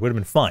later, it would have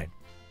been fine.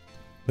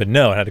 But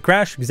no, it had to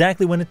crash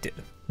exactly when it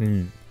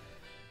did.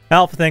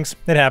 Alpha things.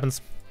 It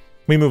happens.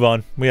 We move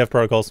on. We have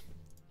protocols.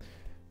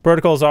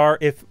 Protocols are,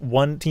 if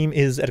one team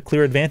is at a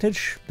clear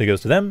advantage, it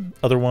goes to them.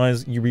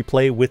 Otherwise, you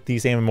replay with the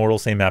same Immortal,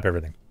 same map,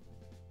 everything.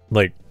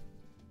 Like,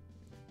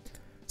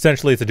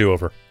 essentially, it's a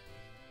do-over.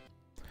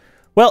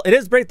 Well, it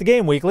is Break the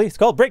Game Weekly. It's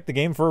called Break the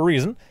Game for a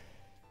reason.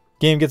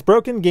 Game gets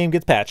broken, game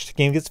gets patched.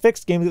 Game gets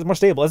fixed, game gets more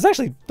stable. It's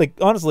actually, like,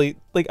 honestly,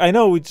 like, I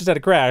know we just had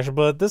a crash,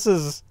 but this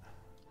is,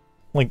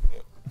 like,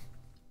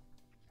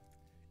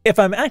 if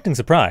I'm acting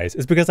surprised,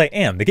 it's because I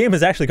am. The game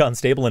has actually gotten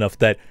stable enough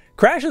that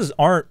crashes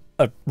aren't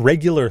a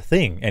regular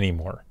thing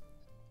anymore.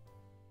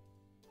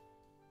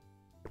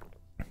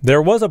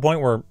 There was a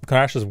point where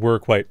crashes were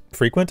quite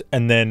frequent,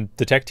 and then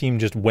the tech team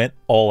just went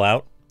all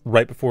out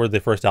right before the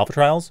first alpha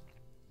trials.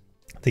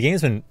 The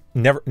game's been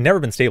never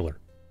been stabler.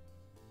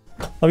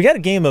 Well, we got a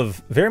game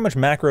of very much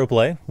macro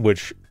play,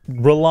 which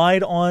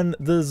relied on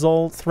the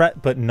Zol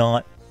threat, but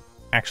not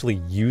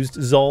actually used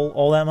Zol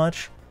all that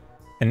much.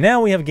 And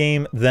now we have a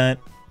game that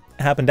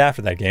happened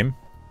after that game,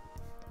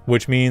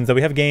 which means that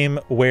we have a game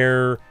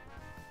where,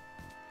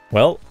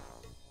 well,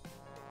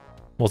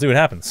 we'll see what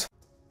happens.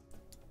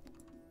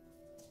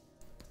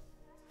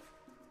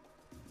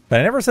 But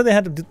I never said they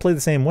had to play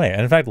the same way.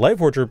 And in fact,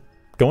 Lightforger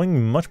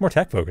going much more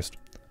tech-focused.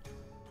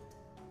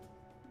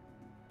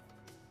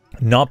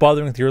 Not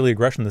bothering with the early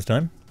aggression this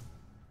time.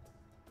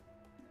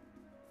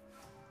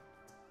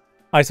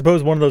 I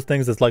suppose one of those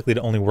things that's likely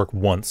to only work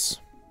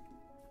once.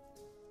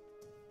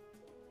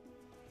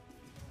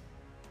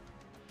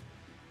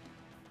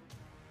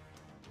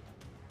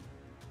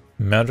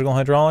 Magical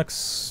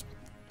Hydraulix.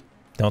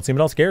 Don't seem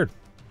at all scared.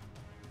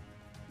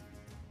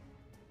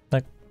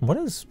 Like, what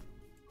is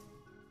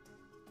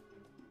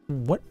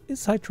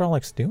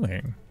Hydraulix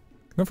doing?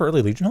 Going for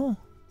early Legion Hall?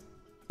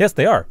 Yes,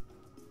 they are.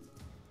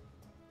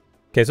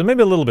 Okay, so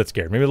maybe a little bit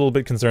scared. Maybe a little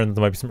bit concerned that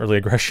there might be some early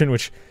aggression,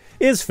 which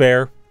is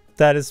fair.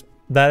 That is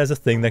a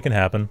thing that can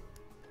happen.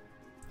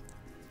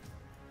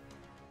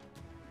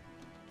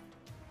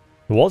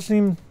 The Walsh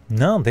team,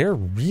 no, they're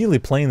really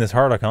playing this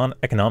hard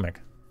economic.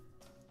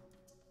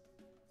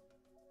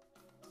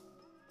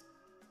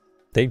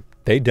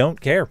 They don't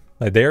care.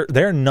 Like,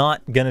 they're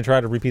not gonna try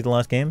to repeat the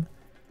last game.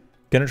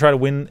 Gonna try to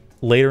win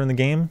later in the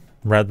game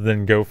rather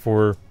than go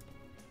for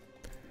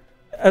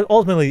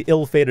ultimately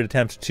ill-fated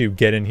attempt to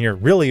get in here.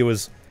 Really,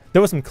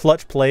 there was some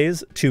clutch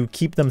plays to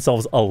keep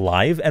themselves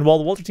alive, and while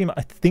the Walter team,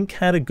 I think,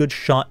 had a good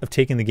shot of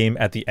taking the game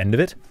at the end of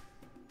it,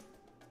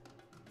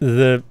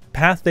 the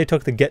path they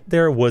took to get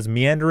there was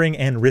meandering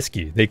and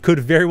risky. They could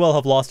very well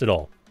have lost it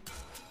all.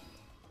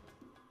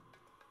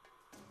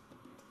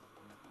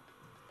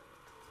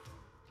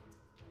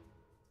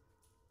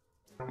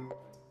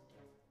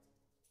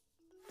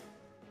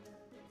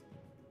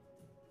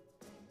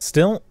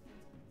 Still,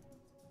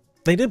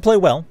 they did play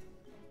well,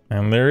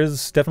 and there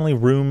is definitely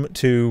room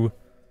to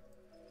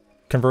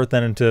convert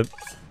that into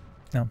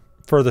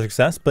further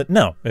success. But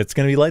no, it's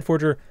going to be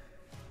Lightforger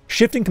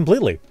shifting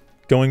completely,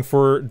 going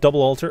for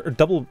double altar or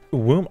double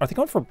womb. Are they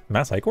going for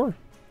mass Ichor?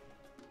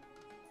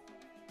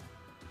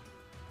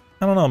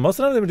 I don't know. Most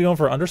of the time they've been going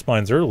for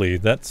underspines early.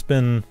 That's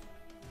been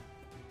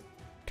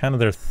kind of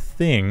their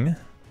thing.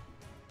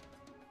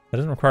 That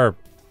doesn't require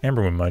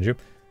Amber Womb, mind you.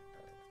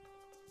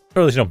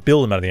 Or at least you don't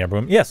build them out of the Amber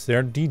Womb. Yes, they're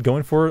indeed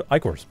going for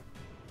Ichors.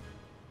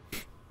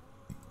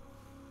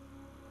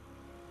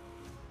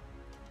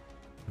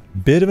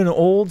 Bit of an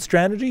old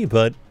strategy,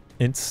 but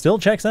it still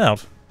checks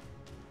out.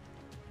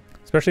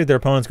 Especially if their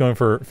opponent's going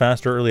for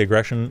faster early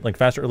aggression, like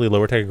faster early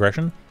lower tech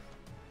aggression.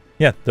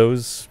 Yeah,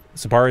 those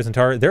Saparis and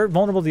Tari, they're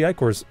vulnerable to the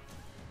Ichors.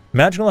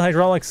 Magical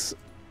Hydraulix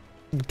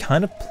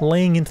kind of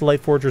playing into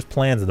Lightforger's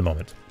plans at the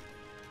moment.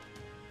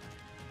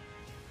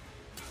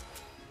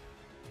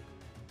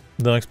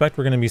 Though I expect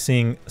we're going to be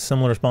seeing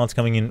similar response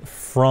coming in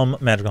from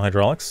Magical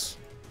Hydraulix.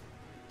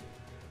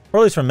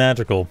 Or at least from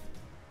Magical.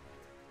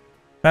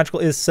 Magical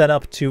is set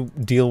up to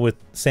deal with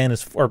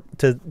Santa's, or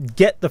to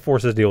get the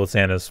forces to deal with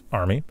Santa's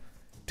army.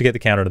 To get the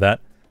counter to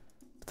that.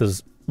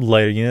 Those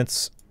lighter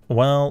units.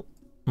 Well,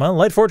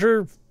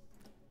 Lightforger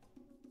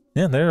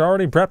Yeah, they're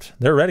already prepped.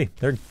 They're ready.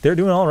 They're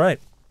doing all right.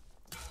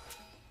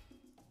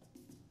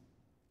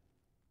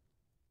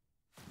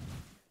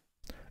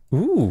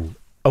 Ooh,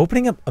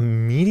 opening up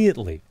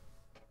immediately.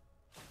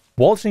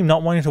 Waltz team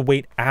not wanting to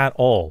wait at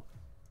all.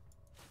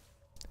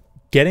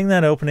 Getting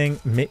that opening,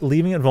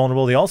 leaving it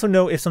vulnerable. They also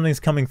know if something's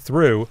coming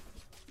through.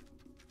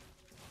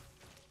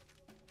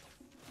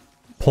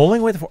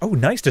 Pulling away the... Oh,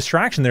 nice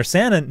distraction there.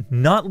 Santa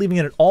not leaving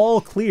it at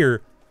all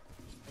clear.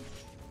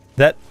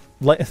 That...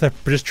 They're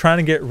just trying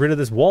to get rid of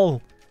this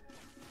wall.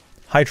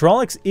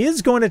 Hydraulix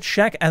is going to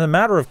check as a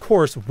matter of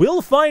course.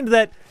 We'll find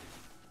that...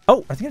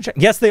 Oh, are they going to check?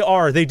 Yes, they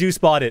are. They do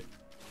spot it.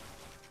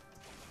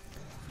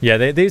 Yeah,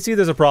 they see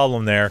there's a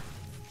problem there.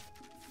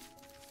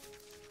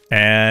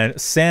 And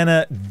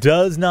Santa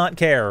does not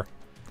care.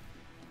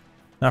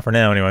 Not for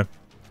now, anyway.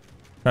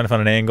 Trying to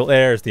find an angle.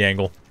 There's the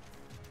angle.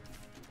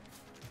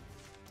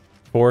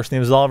 Force the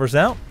Absolvers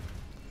out.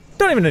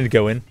 Don't even need to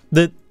go in.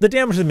 The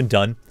damage has been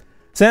done.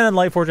 Santa and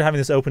Lightforger having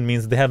this open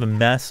means that they have a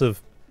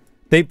massive...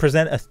 They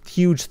present a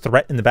huge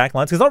threat in the back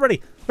lines. Because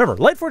already...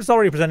 Remember, Lightforger's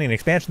already presenting an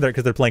expansion threat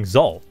because they're playing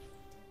Zol.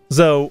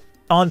 So,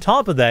 on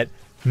top of that,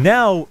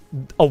 now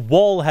a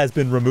wall has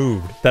been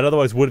removed that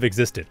otherwise would have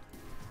existed.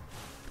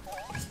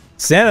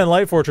 Santa and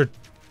Lightforger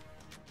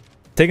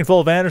taking full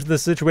advantage of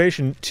this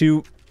situation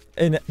to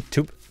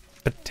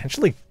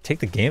potentially take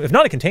the game. If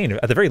not a contain,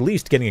 at the very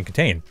least getting a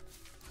contain.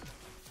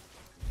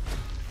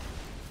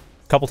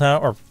 Couple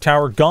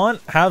tower gone.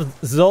 Have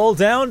Zol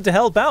down to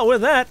help out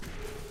with that.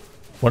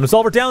 One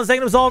Absolver down, the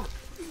second Absolver.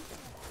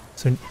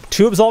 So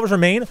 2 Absolvers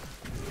remain.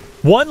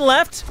 1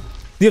 left.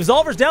 The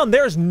Absolver's down.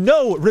 There's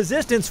no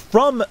resistance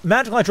from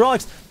Magical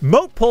Hydraulix.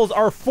 Moat pulls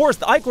are forced.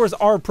 The Icors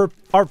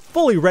are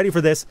fully ready for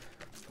this.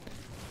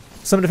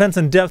 Some defense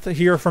and depth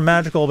here from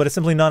Magical, but it's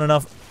simply not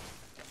enough.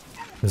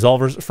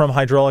 Absolvers from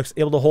Hydraulix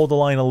able to hold the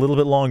line a little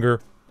bit longer.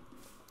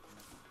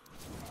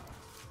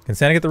 Can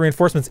Santa get the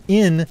reinforcements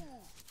in?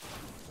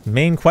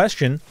 Main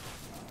question.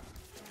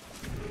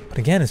 But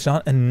again, it's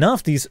not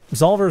enough. These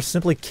Absolvers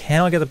simply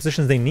cannot get the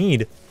positions they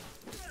need.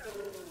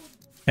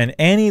 And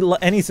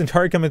any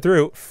Centauri coming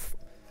through,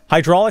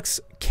 Hydraulix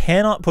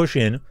cannot push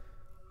in.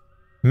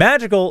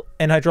 Magical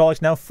and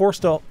Hydraulix now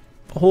forced to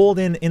hold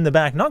in the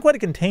back. Not quite a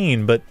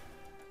contain, but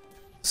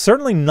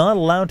certainly not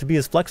allowed to be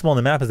as flexible on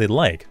the map as they'd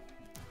like.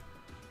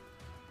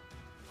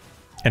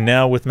 And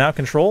now with map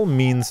control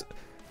means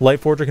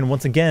Lightforger can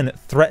once again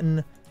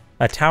threaten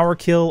a tower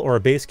kill or a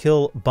base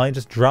kill by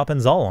just dropping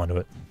Zal onto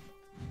it.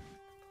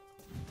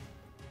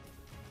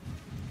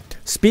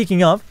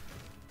 Speaking of,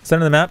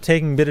 center of the map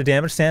taking a bit of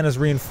damage. Santa's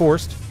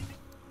reinforced.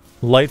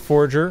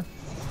 Lightforger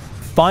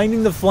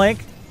finding the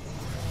flank.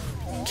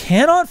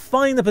 Cannot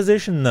find the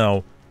position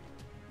though.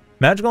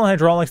 Magical and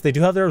Hydraulix, they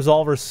do have their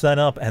Absolvers set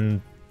up,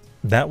 and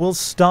that will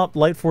stop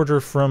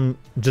Lightforger from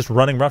just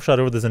running roughshod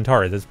over the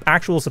Centauri. There's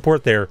actual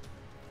support there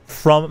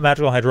from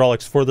Magical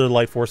Hydraulix for their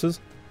light forces.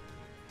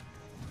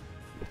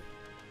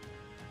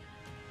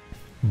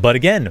 But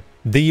again,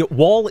 the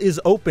wall is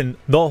open,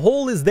 the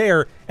hole is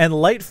there, and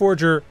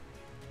Lightforger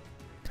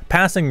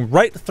passing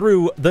right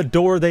through the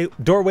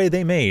doorway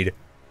they made.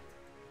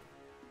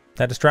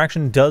 That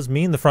distraction does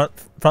mean the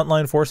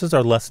frontline forces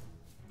are less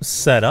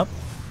set up.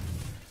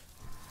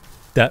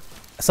 That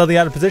suddenly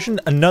out of position.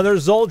 Another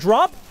Zol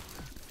drop.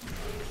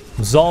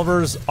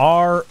 Absolvers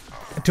are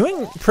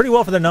doing pretty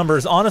well for their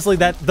numbers. Honestly,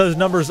 those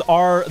numbers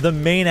are the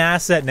main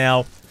asset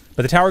now.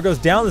 But the tower goes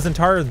down. This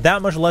entire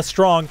that much less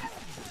strong.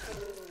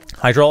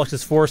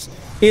 Hydraulix's force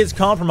is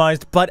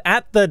compromised, but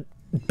at the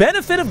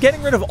benefit of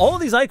getting rid of all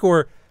of these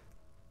Icor,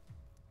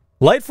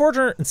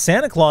 Lightforger and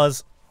Santa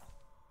Claus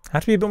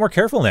have to be a bit more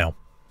careful now.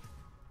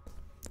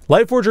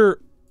 Lightforger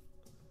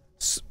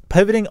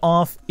pivoting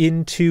off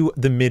into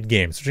the mid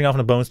game, switching off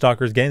into Bone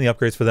Stalkers, getting the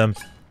upgrades for them,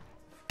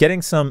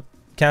 getting some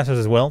casters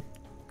as well.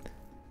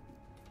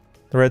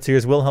 The Red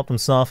Seers will help them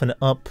soften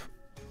up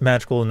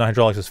Magical and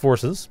Hydraulix's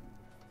forces.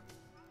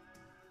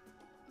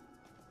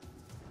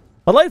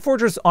 But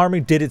Lightforger's army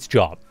did its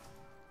job.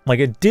 Like,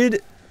 it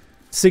did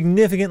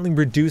significantly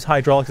reduce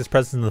Hydraulix's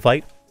presence in the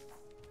fight.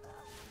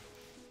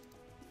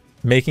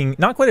 Making,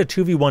 not quite a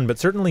 2v1, but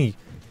certainly,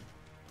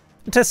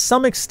 to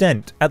some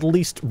extent, at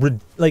least,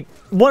 like,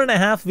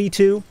 1.5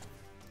 v2,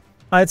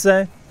 I'd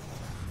say.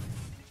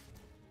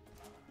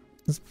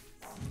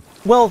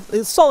 Well,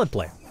 it's solid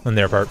play on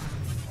their part.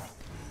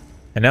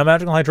 And now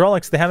Magical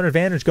Hydraulix, they have an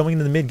advantage going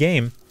into the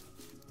mid-game. In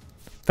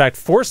fact,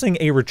 forcing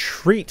a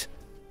retreat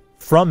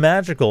from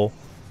Magical.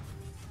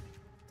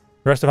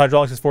 The rest of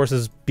Hydraulix's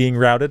forces being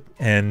routed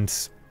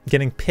and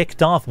getting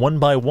picked off one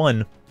by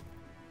one.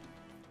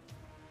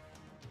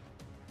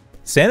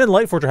 Santa and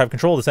Lightforger have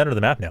control of the center of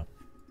the map now.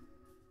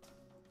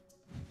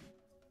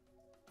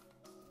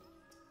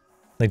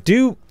 They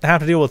do have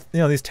to deal with, you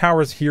know, these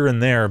towers here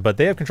and there, but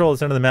they have control of the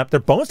center of the map.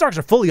 Their Bone Stalkers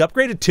are fully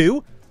upgraded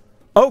too?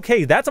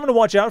 Okay, that's something to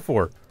watch out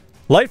for.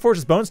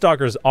 Lightforge's Bone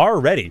Stalkers are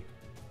ready.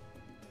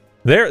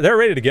 They're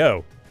ready to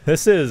go.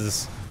 This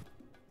is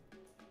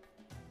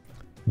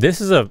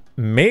a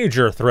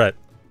major threat.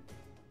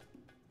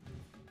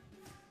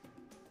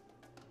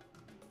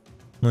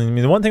 I mean,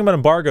 the one thing about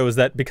Embargo is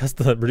that because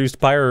of the reduced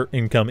Pyre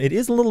income, it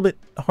is a little bit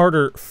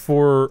harder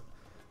for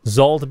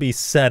yjzhou to be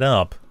set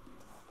up.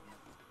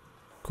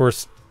 Of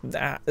course,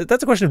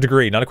 that's a question of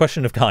degree, not a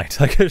question of kind.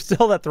 Like, there's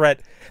still that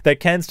threat that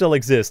can still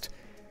exist.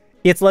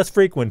 It's less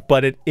frequent,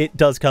 but it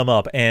does come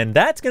up, and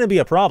that's going to be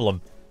a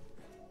problem.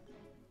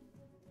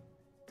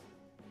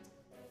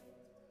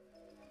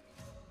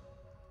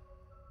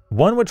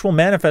 One which will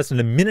manifest in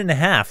a minute and a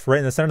half right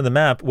in the center of the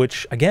map,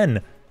 which,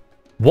 again,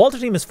 Walter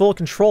team is full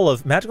control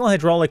of. Magicall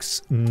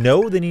Hydraulix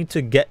know they need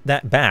to get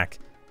that back.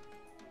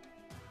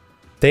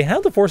 They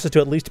have the forces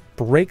to at least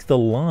break the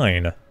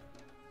line.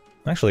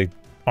 Actually,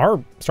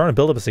 are starting to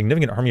build up a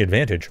significant army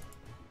advantage.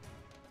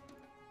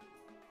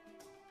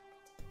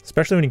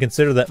 Especially when you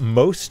consider that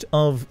most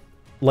of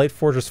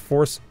Lightforger's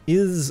force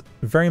is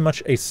very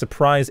much a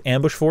surprise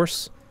ambush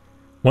force.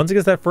 Once it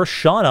gets that first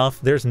shot off,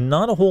 there's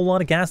not a whole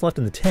lot of gas left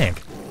in the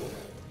tank.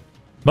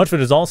 Much of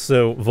it is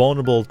also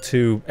vulnerable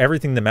to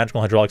everything that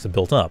Magicall Hydraulix have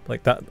built up.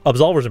 Like, that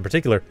Absolvers in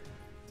particular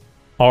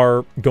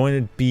are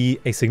going to be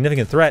a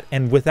significant threat,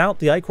 and without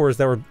the Icors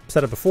that were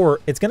set up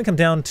before, it's going to come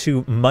down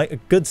to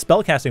good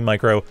spellcasting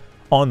micro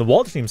on the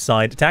Walter team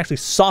side to actually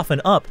soften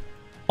up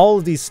all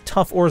of these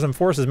tough Orzum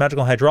forces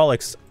Magicall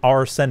Hydraulix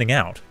are sending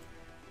out.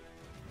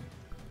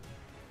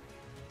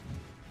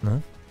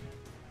 The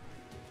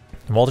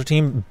Walter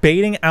team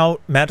baiting out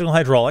Magicall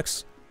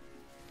Hydraulix.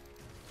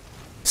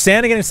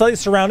 Santa getting slightly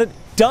surrounded.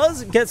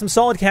 Does get some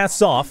solid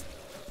casts off.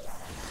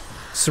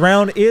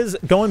 Surround is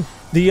going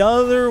the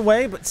other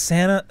way, but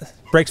Santa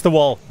breaks the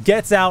wall.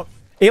 Gets out.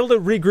 Able to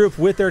regroup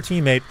with their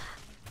teammate.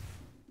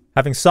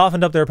 Having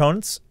softened up their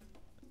opponents.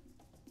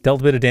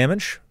 Dealt a bit of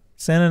damage.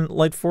 Santa and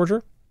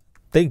Lightforger.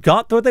 They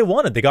got what they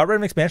wanted. They got rid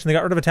of an expansion. They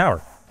got rid of a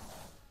tower.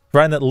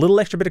 Providing that little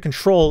extra bit of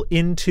control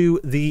into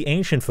the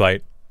Ancient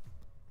fight.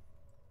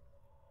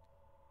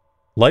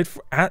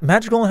 Magicall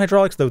and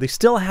Hydraulix, though, they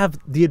still have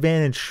the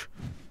advantage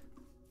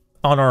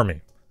on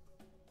army.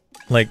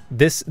 Like,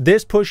 this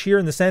push here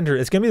in the center,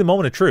 it's going to be the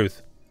moment of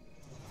truth.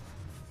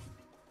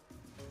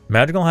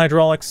 Magicall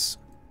Hydraulix,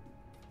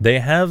 they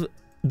have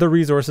the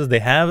resources, they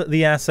have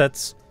the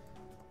assets.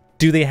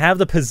 Do they have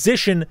the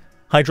position?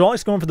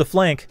 Hydraulix going for the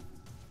flank.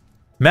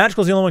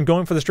 Magicall's the only one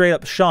going for the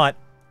straight-up shot.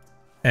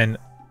 And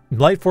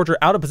Lightforger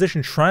out of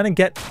position, trying to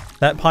get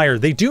that Pyre.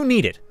 They do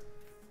need it.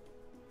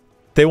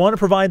 They want to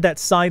provide that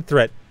side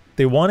threat.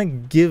 They want to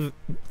give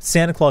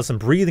Santa Claus some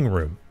breathing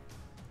room.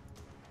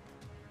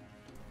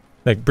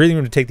 Like, breathing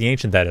room to take the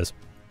Ancient, that is.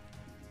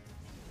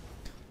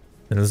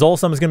 And the yjzhou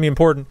summon is going to be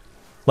important.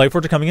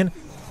 Lightforger coming in.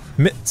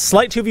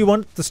 Slight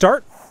 2v1 to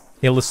start.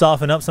 Able to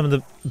soften up some of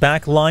the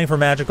back line for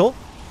Magicall.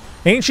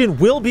 Ancient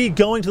will be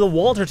going to the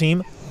Walter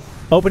team,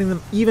 opening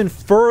them even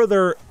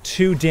further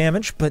to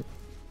damage, but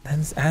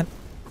that's at...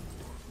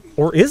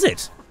 Or is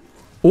it?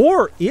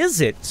 Or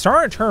is it?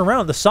 Starting to turn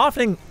around. The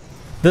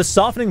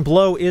softening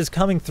blow is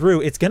coming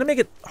through. It's going to make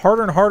it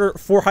harder and harder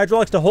for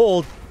Hydraulix to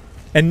hold.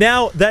 And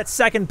now that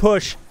second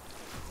push,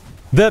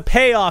 the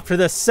payoff for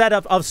the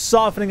setup of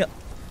softening,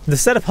 the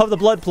setup of the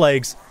Blood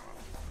Plagues.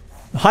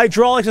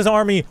 Hydraulix's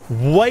army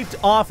wiped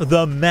off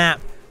the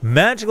map.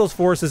 Magicall's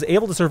forces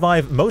able to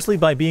survive mostly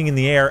by being in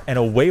the air and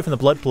away from the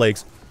Blood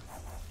Plagues.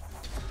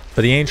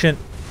 But the Ancient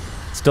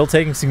still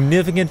taking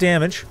significant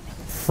damage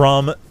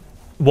from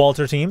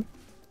Walter team.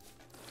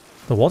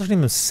 The Walter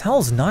team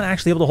themselves not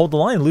actually able to hold the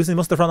line, losing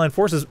most of their frontline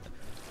forces.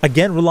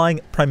 Again, relying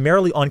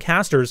primarily on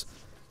casters.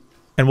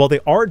 And while they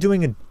are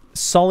doing a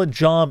solid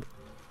job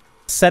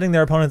setting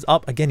their opponents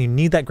up, again, you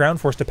need that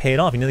ground force to pay it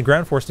off. You need the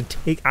ground force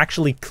to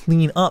actually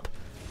clean up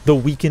the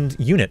weakened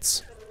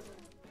units.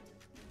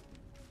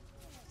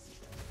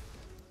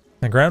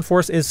 The ground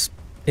force it's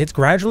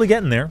gradually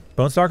getting there.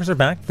 Bone Stalkers are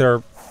back. There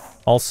are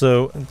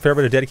also a fair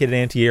bit of dedicated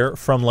anti-air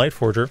from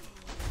Lightforger.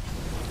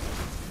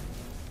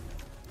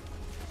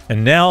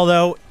 And now,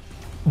 though,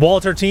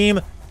 Walter team,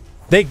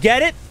 they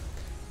get it.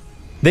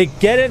 They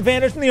get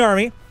advantage in the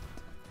army.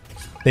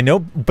 They know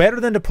better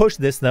than to push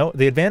this, though.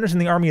 The advantage in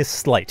the army is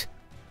slight.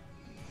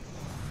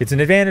 It's an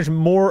advantage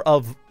more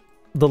of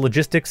the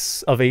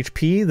logistics of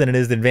HP than it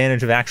is the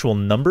advantage of actual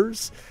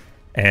numbers.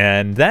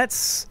 And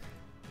that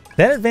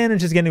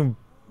advantage is getting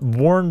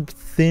worn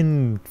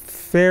thin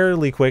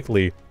fairly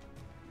quickly.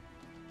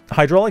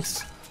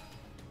 Hydraulix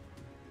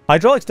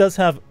does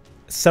have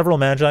several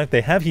magi.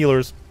 They have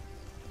healers.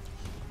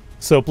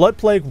 So Blood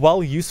Plague,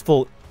 while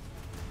useful,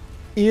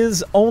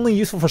 is only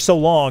useful for so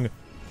long.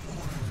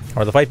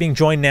 Or the fight being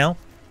joined now.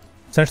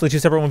 Essentially two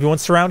separate 1v1.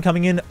 Surround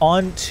coming in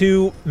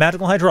onto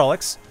Magicall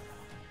Hydraulix.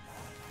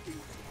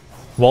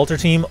 Walter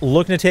team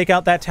looking to take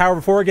out that tower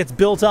before it gets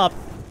built up.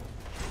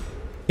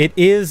 It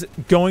is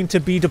going to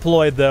be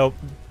deployed, though.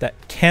 That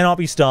cannot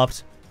be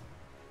stopped.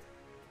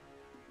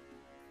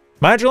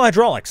 Magicall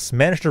Hydraulix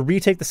managed to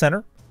retake the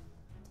center.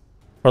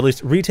 Or at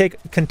least retake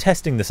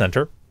contesting the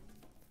center.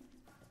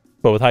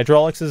 But with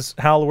Hydraulix's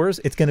Howlers,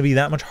 it's going to be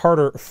that much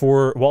harder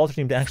for Walter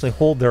team to actually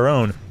hold their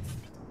own.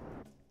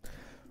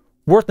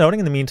 Worth noting,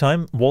 in the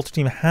meantime, Walter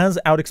team has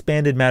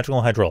out-expanded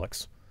Magicall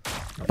Hydraulix.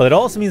 But it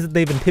also means that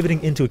they've been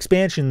pivoting into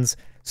expansions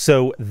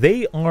So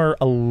they are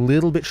a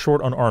little bit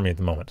short on army at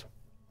the moment.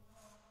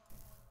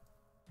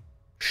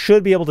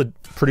 Should be able to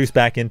produce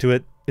back into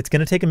it. It's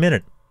going to take a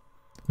minute.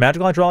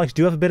 Magicall Hydraulix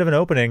do have a bit of an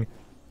opening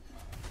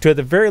to at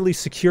the very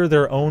least secure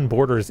their own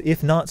borders,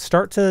 if not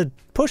start to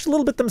push a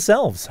little bit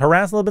themselves,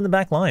 harass a little bit in the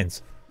back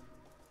lines.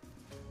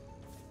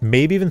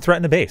 Maybe even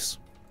threaten a base.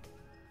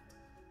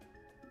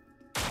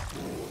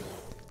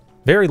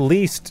 Very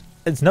least,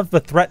 it's enough of a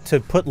threat to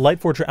put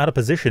Lightforger out of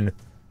position.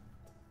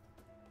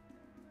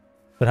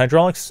 But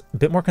Hydraulix, a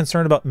bit more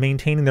concerned about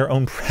maintaining their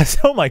own presence.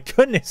 Oh my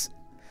goodness!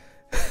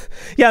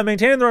 Yeah,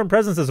 maintaining their own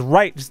presence is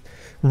right. Just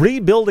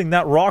rebuilding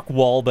that rock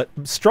wall, but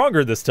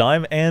stronger this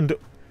time, and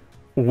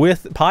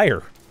with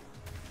Pyre.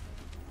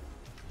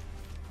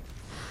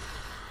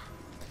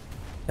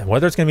 And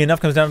whether it's going to be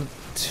enough comes down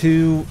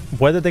to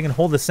whether they can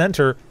hold the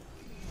center.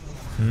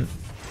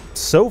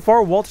 So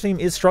far, Walter team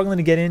is struggling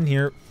to get in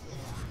here.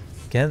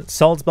 Again,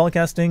 solid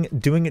spellcasting,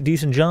 doing a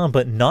decent job,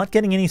 but not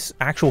getting any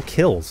actual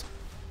kills.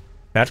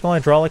 Magicall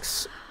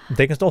Hydraulix,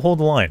 they can still hold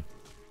the line.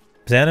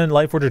 Xana and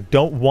Lightforger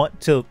don't want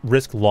to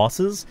risk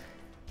losses,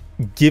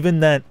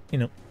 given that, you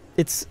know,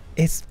 it's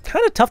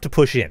kind of tough to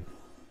push in.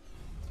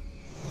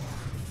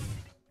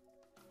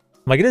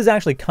 Like, it is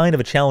actually kind of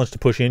a challenge to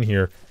push in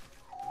here.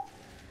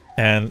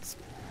 And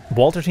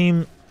Walter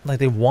team, like,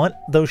 they want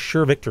those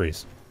sure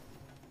victories.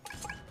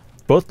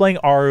 Both playing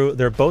Aru,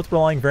 they're both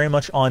relying very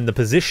much on the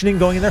positioning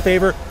going in their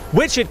favor,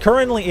 which it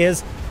currently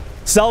is.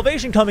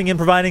 Salvation coming in,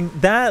 providing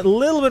that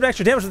little bit of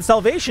extra damage. The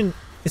Salvation,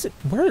 is it,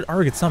 where did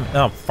Aru get some?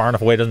 Oh, far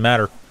enough away, doesn't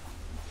matter.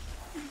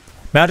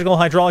 Magicall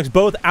Hydraulix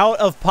both out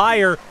of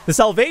Pyre. The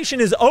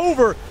Salvation is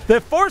over. The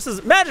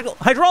forces, Magicall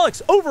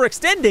Hydraulix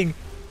overextending.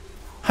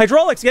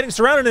 Hydraulix getting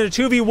surrounded in a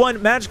 2v1.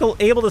 Magicall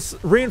able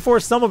to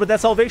reinforce someone, but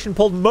that Salvation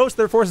pulled most of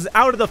their forces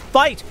out of the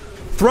fight.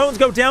 Thrones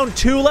go down,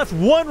 2 left,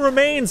 1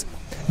 remains.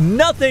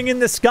 Nothing in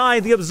the sky.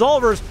 The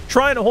Absolvers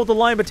trying to hold the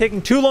line, but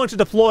taking too long to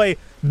deploy.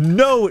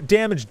 No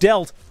damage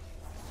dealt.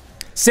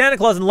 Santa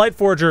Claus and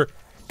Lightforger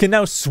can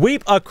now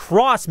sweep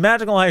across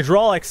Magicall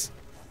Hydraulix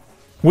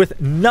with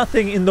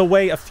nothing in the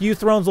way. A few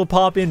Thrones will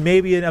pop in,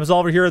 maybe an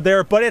Absolver here or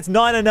there, but it's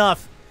not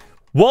enough.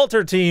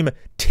 Walter team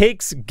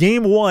takes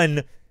game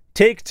 1,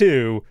 take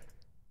 2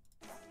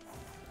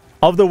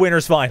 of the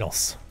winners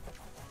finals.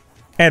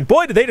 And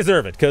boy, did they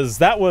deserve it, because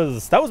that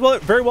was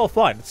very well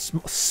fought.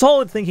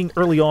 Solid thinking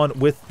early on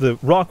with the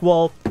rock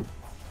wall.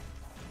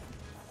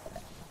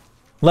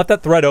 Left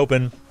that thread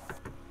open,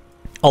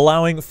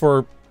 allowing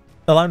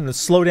them to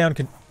slow down,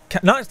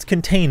 not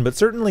contain, but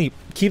certainly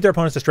keep their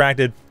opponents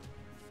distracted.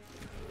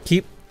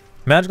 Keep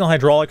Magicall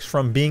Hydraulix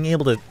from being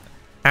able to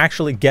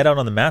actually get out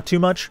on the map too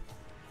much.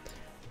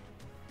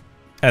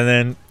 And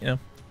then, you know,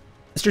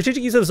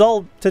 strategic use of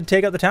Zul to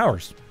take out the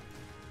towers.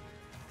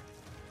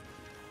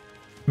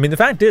 I mean, the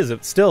fact is,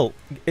 it's still,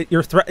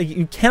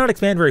 you cannot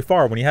expand very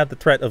far when you have the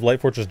threat of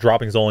Lightforger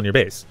dropping Zul on your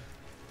base.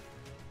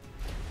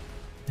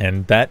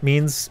 And that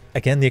means,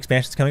 again, the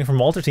expansion is coming from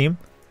Walter team,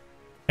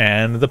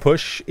 and the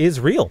push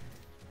is real.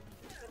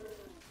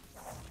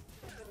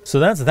 So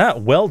that's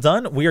that. Well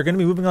done. We are going to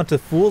be moving on to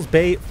Fool's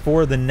Bay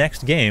for the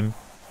next game.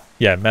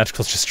 Yeah,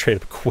 Magicall's just straight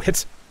up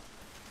quit.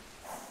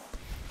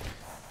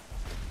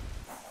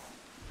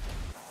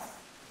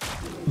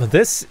 But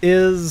this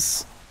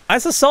is...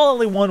 It's a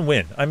solidly 1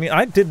 win. I mean,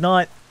 I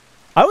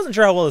wasn't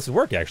sure how well this would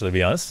work, actually, to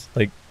be honest.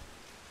 Like,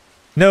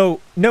 no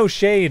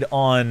shade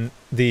on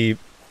the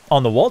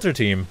Walter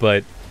team,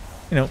 but,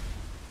 you know,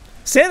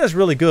 Santa's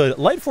really good.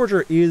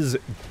 Lightforger is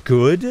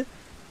good,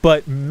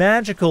 but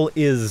Magicall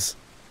is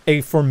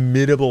a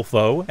formidable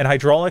foe. And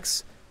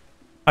Hydraulix,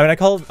 I mean, I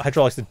call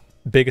Hydraulix the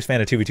biggest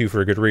fan of 2v2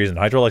 for a good reason.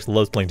 Hydraulix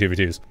loves playing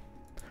 2v2s.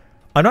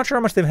 I'm not sure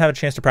how much they've had a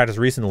chance to practice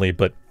recently,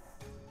 but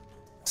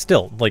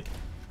still, like...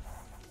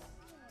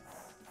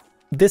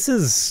 This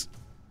is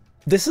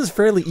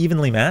fairly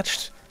evenly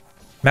matched.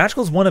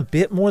 Magicall's won a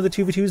bit more of the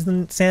 2v2s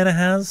than Santa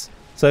has.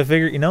 So I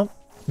figured, you know,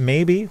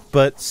 maybe.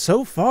 But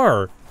so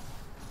far,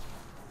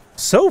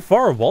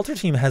 Walter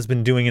team has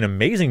been doing an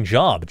amazing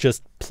job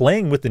just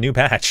playing with the new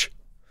patch.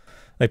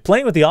 Like,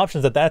 playing with the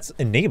options that's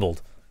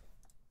enabled.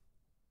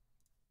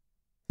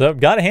 So,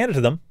 gotta hand it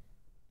to them.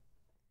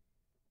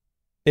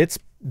 It's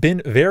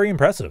been very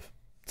impressive.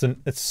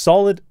 It's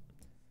solid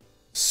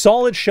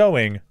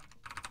showing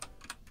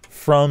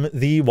from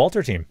the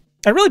Walter team.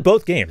 And really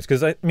both games,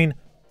 because I mean,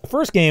 the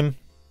first game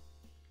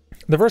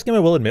I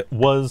will admit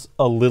was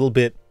a little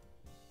bit,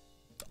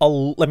 I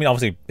mean,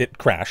 obviously it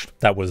crashed.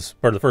 That was,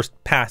 or the first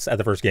pass at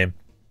the first game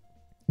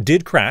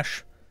did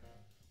crash,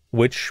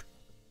 which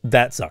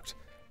that sucked.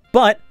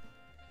 But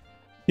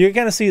you can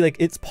kind of see, like,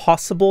 it's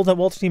possible that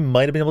Walter team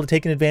might have been able to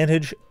take an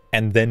advantage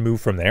and then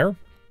move from there.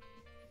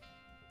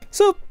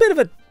 So a bit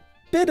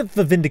of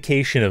a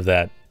vindication of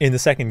that in the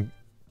second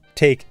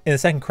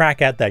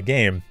crack at that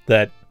game,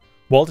 that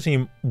Walter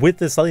team, with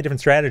this slightly different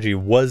strategy,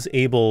 was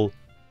able,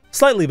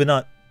 slightly but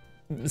not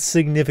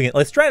significant,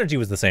 like, strategy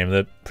was the same,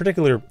 the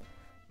particular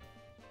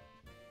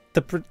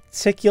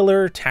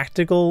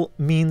tactical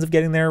means of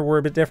getting there were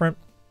a bit different.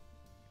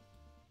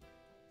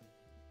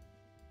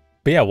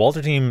 But yeah,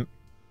 Walter team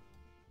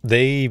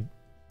they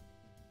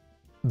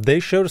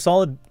showed a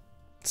solid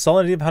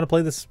idea of how to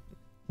play this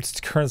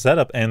current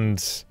setup,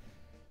 and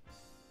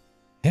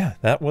yeah,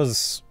 that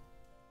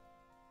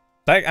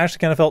actually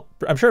kind of felt,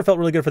 I'm sure it felt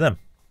really good for them.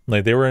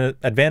 Like, they were in an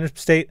advantaged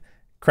state,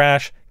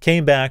 crash,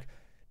 came back,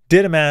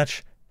 did a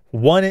match,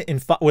 won it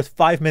with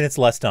 5 minutes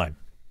less time.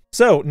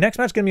 So next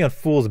match is going to be on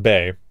Fool's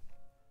Bay,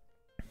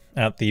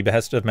 at the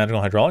behest of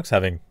Magical Hydraulix,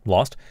 having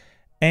lost.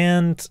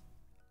 And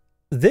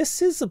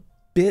this is a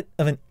bit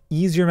of an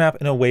easier map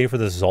in a way for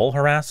the Zol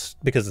harass,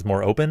 because it's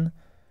more open.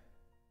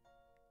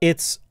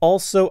 It's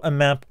also a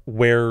map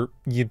where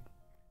you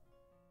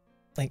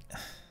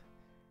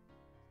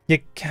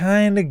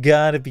kind of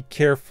gotta be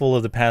careful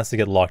of the paths that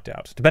get locked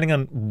out, depending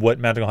on what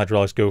Magical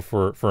Hydraulix go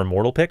for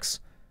Immortal picks.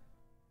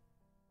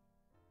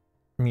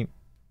 I mean,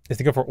 if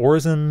they go for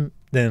Orzum,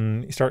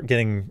 then you start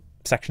getting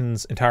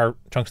sections, entire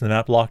chunks of the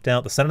map locked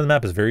out. The center of the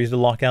map is very easy to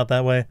lock out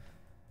that way.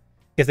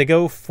 If they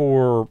go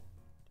for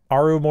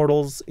Aru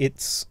Immortals,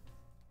 it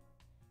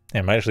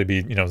might actually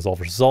be, Zol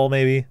versus Zol,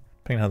 maybe,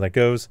 depending on how that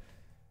goes.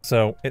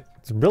 So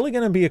it's really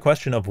going to be a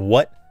question of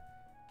what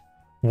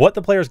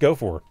the players go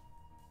for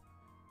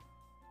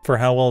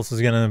how well this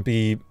is going to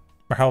be,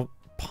 or how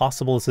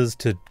possible this is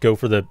to go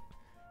for the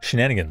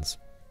shenanigans.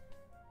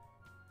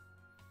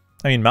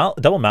 I mean,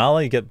 double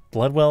Mala, you get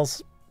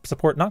Bloodwell's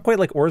support, not quite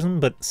like Orzum,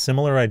 but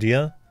similar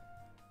idea,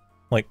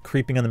 like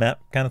creeping on the map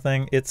kind of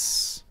thing. That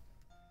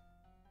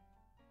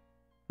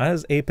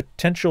is a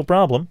potential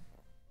problem,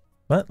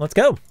 but let's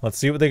go. Let's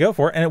see what they go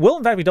for, and it will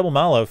in fact be double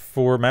Mala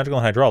for Magical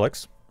and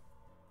Hydraulix.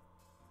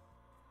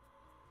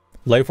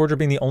 Lightforger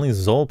being the only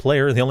Zol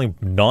player, the only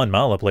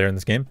non-Mala player in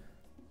this game.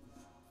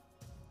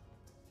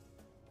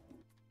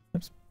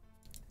 Oops.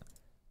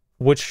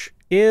 Which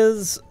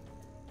is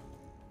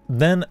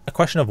then a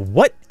question of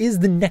what is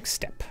the next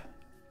step?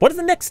 What is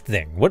the next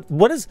thing?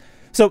 What is...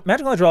 So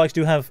Magical Hydraulix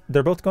do have...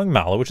 They're both going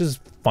Mala, which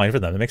is fine for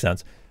them. That makes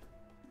sense.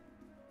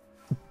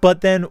 But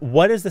then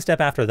what is the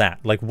step after that?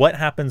 Like, what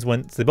happens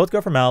when... So they both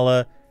go for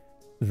Mala.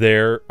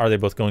 Are they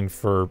both going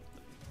for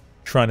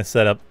trying to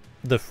set up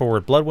the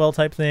forward Bloodwell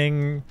type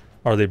thing?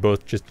 Are they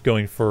both just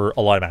going for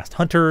a lot of masked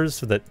hunters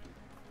so that,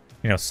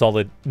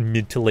 solid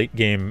mid to late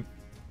game...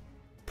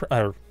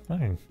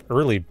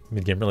 early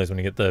mid game really is when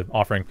you get the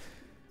offering.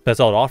 That's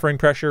solid offering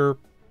pressure.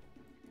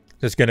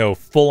 Just going to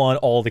full on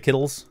all the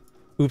Kittles.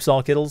 Oops,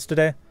 all Kittles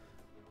today.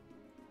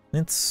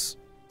 It's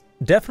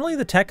definitely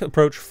the tech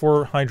approach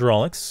for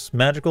Hydraulix.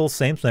 Magical,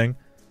 same thing.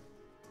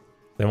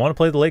 They want to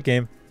play the late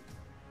game.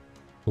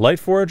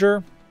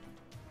 Lightforger's...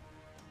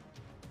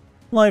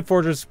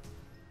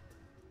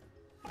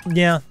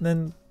 Yeah,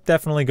 then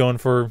definitely going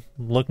for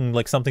looking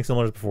like something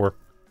similar to before.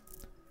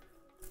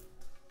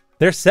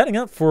 They're setting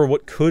up for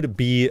what could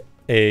be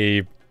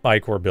a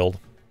Ichor build.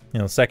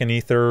 Second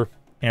Ether,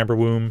 Amber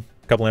Womb,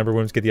 a couple Amber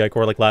Wombs get the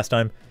Ichor like last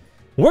time.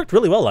 Worked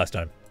really well last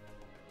time.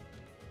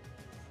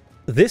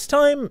 This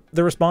time,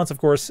 the response, of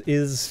course,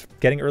 is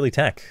getting early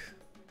tech.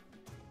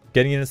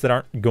 Getting units that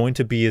aren't going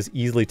to be as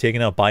easily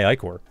taken out by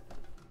Ichor.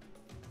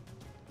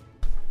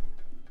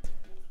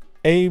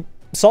 A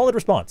solid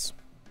response.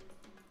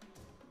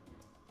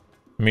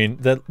 I mean,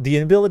 the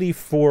ability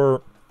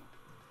for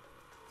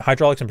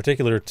Hydraulix in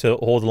particular to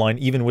hold the line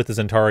even with the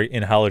Zentari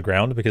in hallowed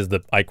ground, because the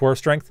Ichor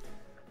strength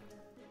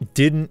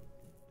didn't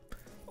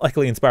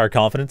likely inspire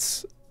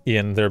confidence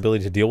in their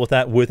ability to deal with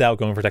that without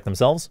going for tech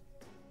themselves.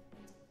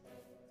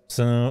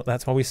 So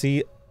that's why we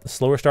see a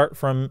slower start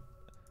from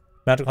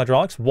Magical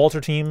Hydraulix.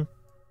 Walter team.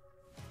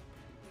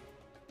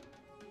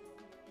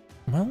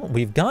 Well,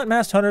 we've got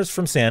Masked Hunters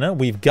from Santa.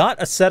 We've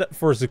got a setup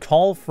for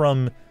Zakal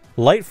from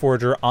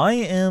Lightforger.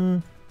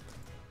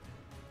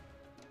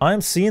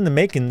 I'm seeing the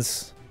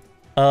makings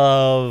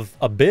of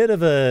a bit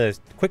of a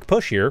quick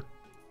push here.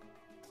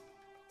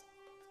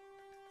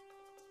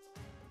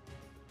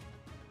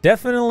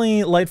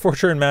 Definitely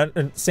Lightforger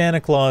and Santa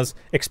Claus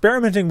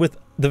experimenting with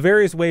the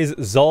various ways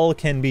Zol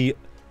can be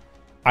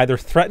either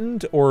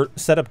threatened or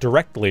set up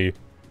directly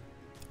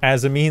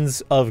as a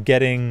means of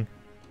getting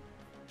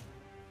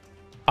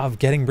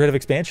rid of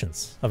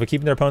expansions, of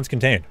keeping their opponents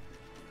contained.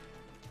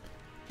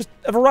 Just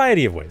a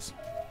variety of ways.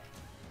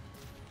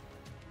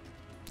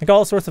 Like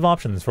all sorts of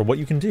options for what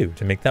you can do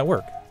to make that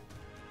work.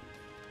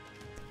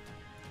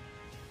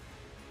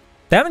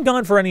 They haven't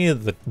gone for any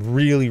of the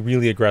really,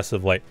 really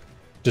aggressive, like,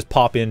 just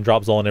pop in,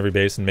 drop Zol on every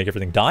base and make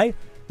everything die,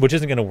 which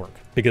isn't going to work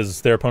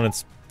because their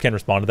opponents can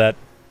respond to that.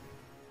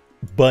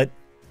 But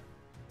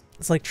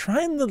it's like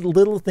trying the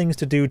little things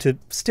to do to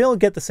still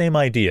get the same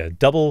idea.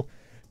 Double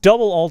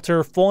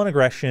altar, full on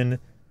aggression,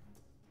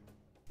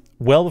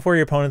 well before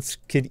your opponents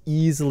could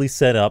easily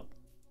set up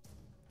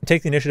and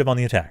take the initiative on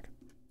the attack.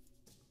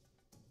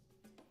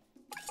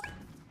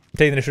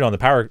 Take the initiative on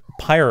the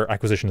Pyre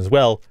acquisition as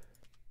well.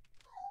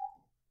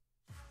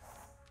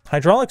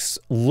 Hydraulix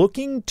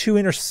looking to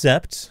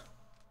intercept.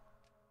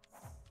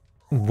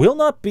 Will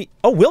not be...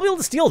 Oh, will be able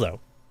to steal, though.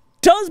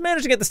 Does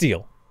manage to get the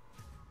steal.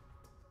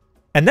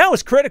 And that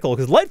was critical,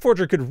 because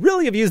Lightforger could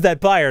really have used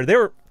that Pyre.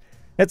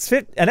 It's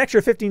an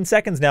extra 15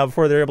 seconds now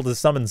before they're able to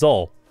summon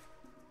Zol.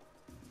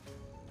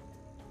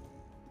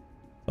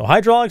 So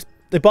Hydraulix,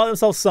 they bought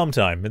themselves some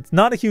time. It's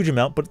not a huge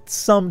amount, but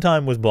some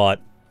time was bought.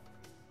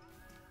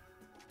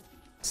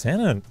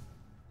 Santa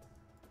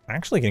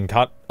actually getting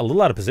caught a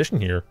little out of position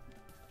here.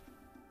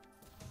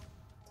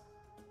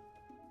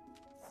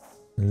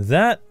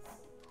 That's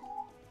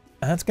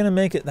going to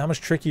make it that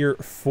much trickier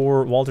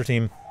for Walter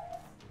team.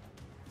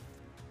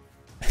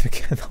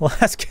 Again, the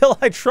last kill,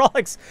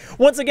 Hydraulix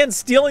once again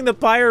stealing the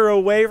Pyre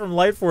away from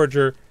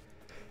Lightforger.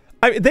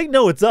 I mean, they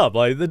know it's up.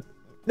 Like,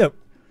 no,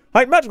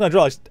 Magical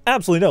Hydraulix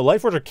absolutely no.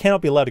 Lightforger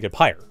cannot be allowed to get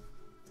Pyre.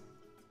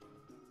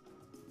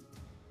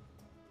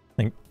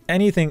 Like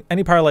anything,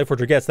 any Pyre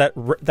Lightforger gets,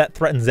 that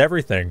threatens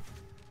everything.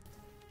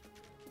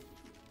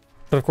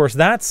 But of course,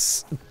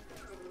 that's,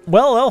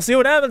 well, I'll see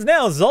what happens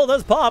now. Zol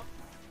does pop,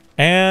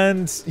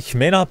 and he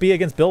may not be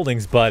against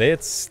buildings, but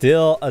it's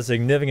still a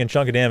significant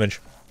chunk of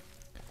damage.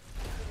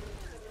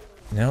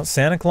 Now,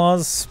 Santa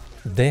Claus,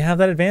 they have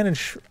that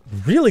advantage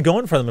really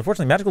going for them.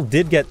 Unfortunately, Magical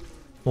did get a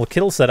little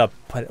Kittle set up,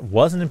 but it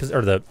wasn't in position,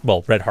 or the,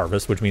 well, Red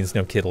Harvest, which means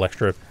no Kittle,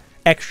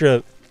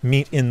 extra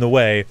meat in the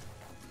way.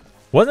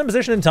 Wasn't in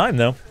position in time,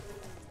 though.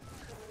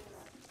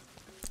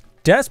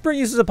 Desperate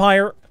uses of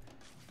Pyre,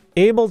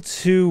 able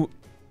to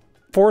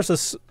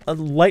force a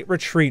light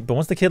retreat, but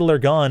once the Kittle are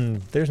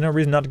gone, there's no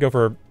reason not to go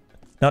for,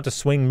 not to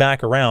swing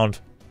back around.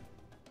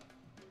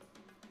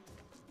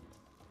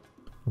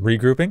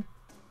 Regrouping.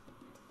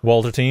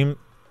 Walter team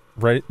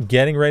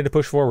getting ready to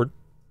push forward.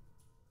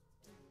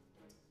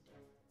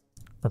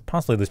 Or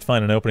possibly at least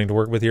find an opening to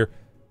work with here.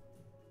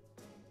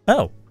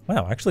 Oh,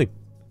 wow, actually,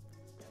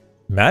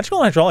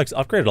 Magical and Hydraulix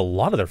upgraded a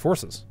lot of their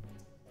forces.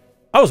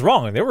 I was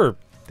wrong. They were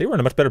in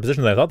a much better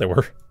position than I thought they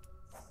were.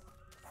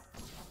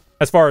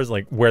 As far as,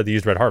 like, where they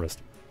used Red Harvest.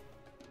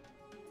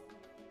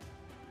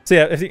 So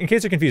yeah, in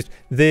case you're confused,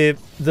 the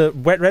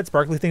red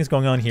sparkly things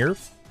going on here,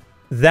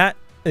 that,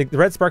 like, the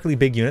red sparkly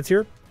big units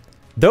here,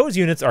 those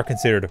units are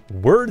considered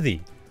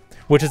worthy,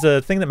 which is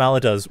a thing that Mala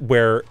does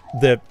where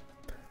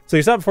so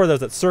you saw before there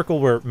was that circle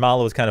where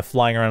Mala was kind of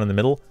flying around in the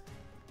middle.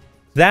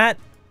 That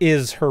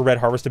is her Red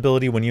Harvest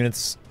ability. When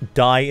units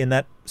die in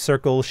that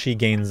circle, she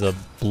gains a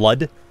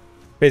blood.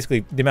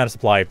 Basically, the amount of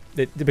supply,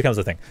 it becomes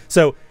a thing.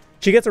 So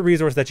she gets a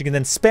resource that she can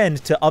then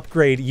spend to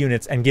upgrade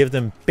units and give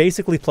them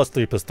basically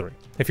 +3/+3.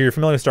 If you're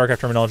familiar with StarCraft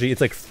terminology,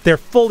 it's like they're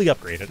fully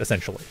upgraded,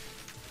 essentially.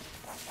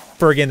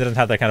 For a game that doesn't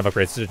have that kind of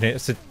upgrade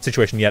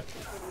situation yet.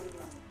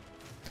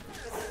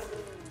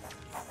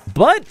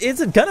 But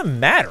is it gonna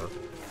matter?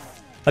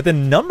 Like, the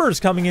numbers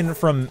coming in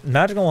from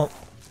Magical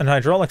and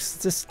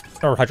Hydraulix,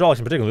 or Hydraulix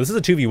in particular, this is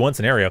a 2v1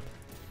 scenario,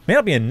 may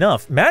not be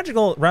enough.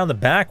 Magical around the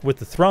back with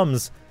the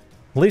Thrums,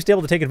 at least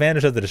able to take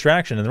advantage of the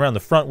distraction, and around the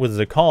front with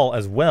Zakal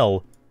as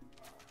well.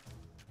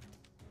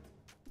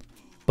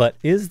 But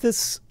is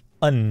this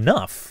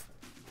enough?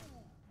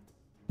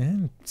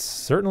 And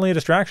certainly a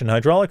distraction.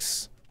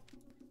 Hydraulix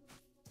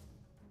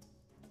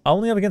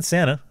only up against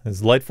Santa,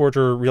 as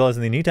Lightforger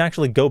realizing they need to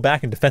actually go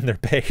back and defend their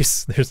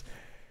base. There's,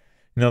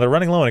 you know, they're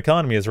running low on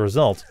economy as a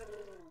result.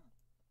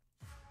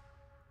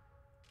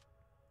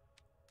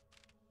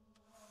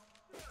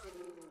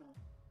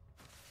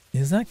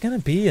 Is that going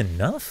to be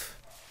enough?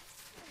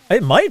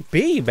 It might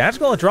be.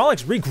 Magical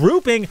Hydraulix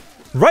regrouping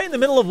right in the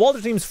middle of Walter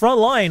team's front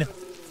line.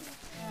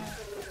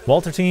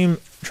 Walter team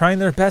trying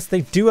their best.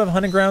 They do have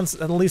hunting grounds,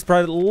 at least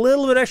probably a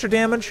little bit extra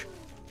damage.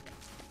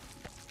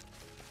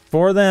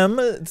 For them,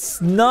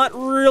 it's not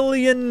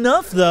really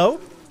enough,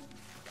 though.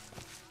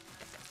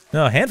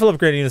 Now, a handful of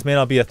upgraded units may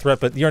not be a threat,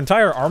 but your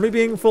entire army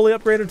being fully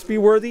upgraded to be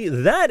worthy,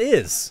 that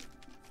is.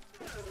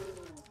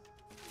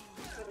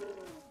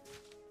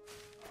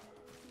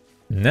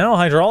 Now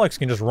Hydraulix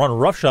can just run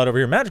roughshod over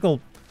here.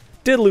 Magical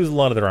did lose a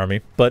lot of their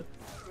army, but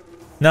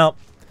now,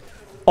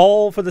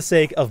 all for the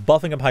sake of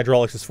buffing up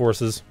Hydraulix's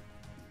forces.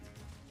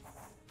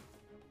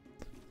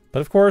 But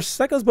of course,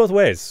 that goes both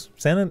ways.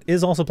 Santa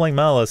is also playing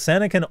Mala.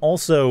 Santa can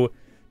also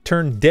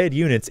turn dead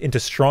units into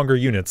stronger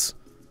units.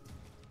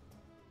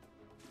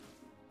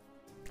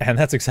 And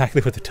that's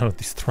exactly what they've done with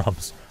these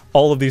Thrums.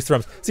 All of these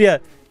Thrums. So yeah,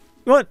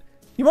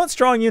 you want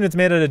strong units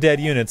made out of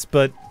dead units,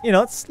 but, you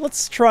know,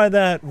 let's try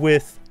that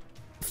with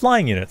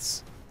flying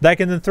units. That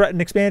can then threaten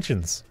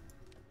expansions.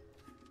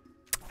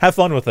 Have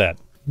fun with that.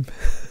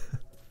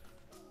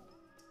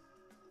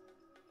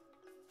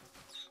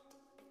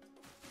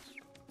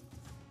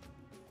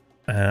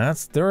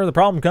 That's where the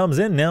problem comes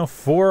in now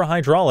for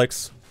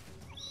Hydraulix.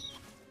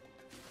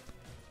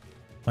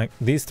 Like,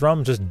 these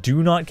Thrums just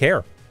do not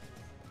care.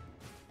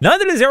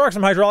 Neither does Aerox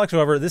from Hydraulix,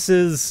 however. Is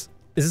this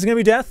going to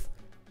be death?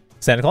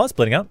 Santa Claus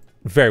splitting out.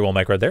 Very well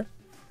microed there.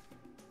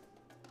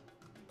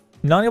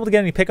 Not able to get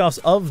any pickoffs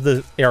of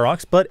the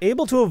Aerox, but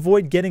able to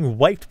avoid getting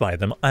wiped by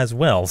them as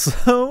well.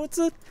 So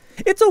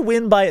it's a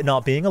win by it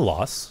not being a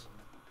loss.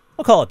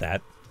 I'll call it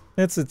that.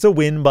 It's a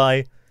win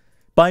by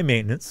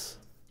maintenance.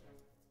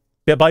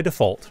 Yeah, by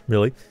default,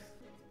 really.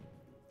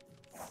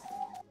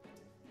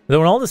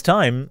 Though in all this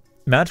time,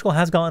 Magical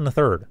has gotten a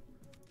third.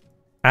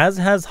 As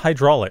has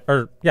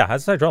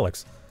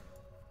Hydraulix.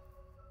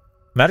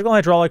 Magical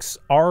and Hydraulix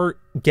are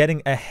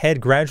getting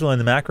ahead gradually in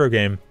the macro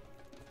game.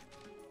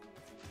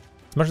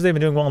 As much as they've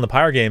been doing well in the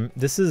Pyre game,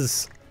 this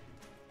is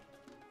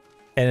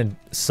a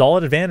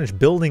solid advantage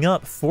building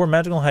up for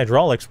Magical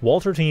Hydraulix.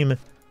 Walter team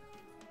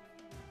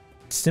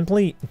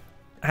simply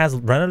has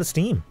run out of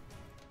steam.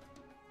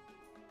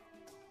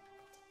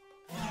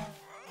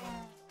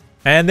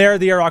 And there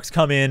the Aerox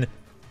come in.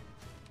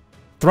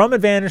 Thrum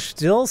advantage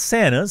still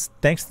Santa's,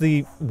 thanks to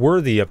the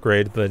Worthy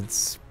upgrade, but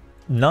it's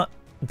not.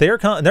 They're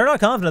not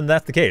confident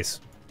that's the case.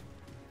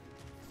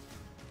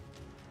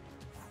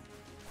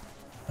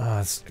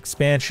 This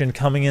expansion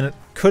coming in. It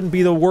couldn't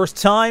be the worst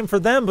time for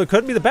them, but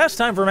couldn't be the best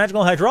time for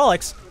Magical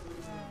Hydraulix.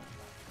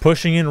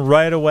 Pushing in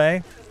right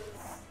away.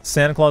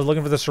 Santa Claus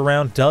looking for the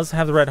surround. Does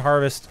have the Red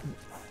Harvest.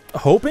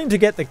 Hoping to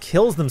get the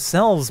kills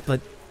themselves,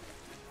 but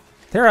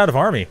they're out of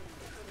army.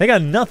 They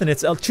got nothing.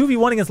 It's a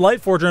 2v1 against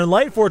Lightforger, and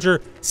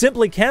Lightforger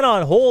simply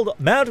cannot hold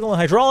Magical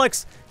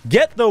Hydraulix.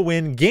 Get the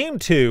win. Game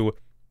 2.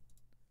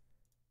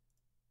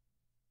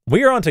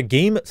 We are on to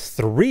Game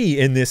 3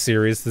 in this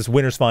series, this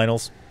Winners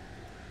Finals.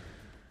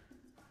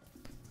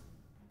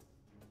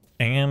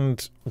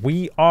 And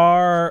we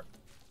are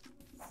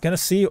going to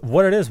see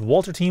what it is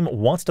Walter team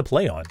wants to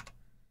play on.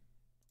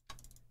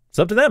 It's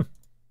up to them.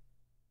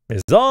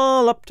 It's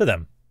all up to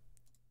them.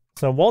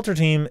 So Walter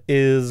team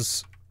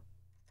is,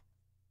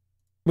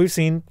 we've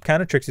seen,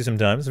 kind of tricksy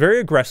sometimes.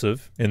 Very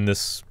aggressive in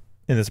this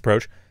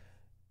approach.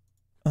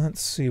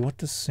 Let's see, what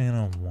does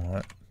Santa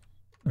want?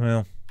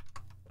 Well,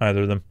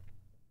 either of them.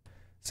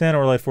 Santa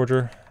or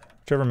Lightforger,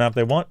 whichever map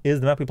they want, is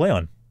the map we play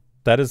on.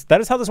 That is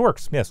how this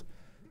works, yes.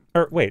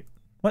 Or, wait.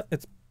 What?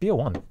 It's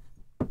BO1.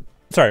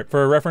 Sorry,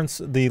 for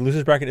reference, the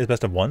losers bracket is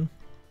best of 1.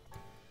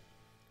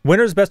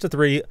 Winners best of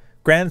 3.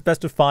 Grand's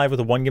best of 5 with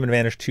a 1-game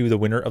advantage to the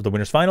winner of the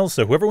Winners Finals.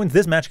 So whoever wins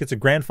this match gets a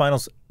Grand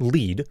Finals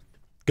lead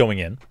going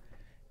in.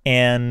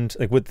 And,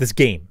 like, with this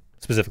game,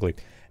 specifically.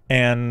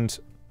 And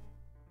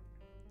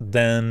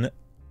then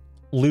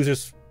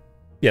losers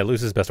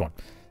best 1.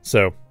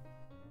 So,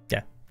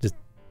 yeah.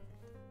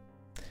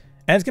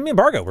 And it's going to be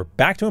Embargo. We're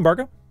back to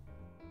Embargo.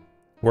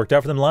 Worked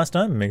out for them last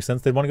time. It makes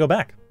sense they'd want to go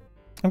back.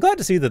 I'm glad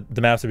to see that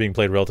the maps are being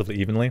played relatively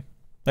evenly.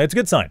 It's a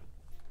good sign.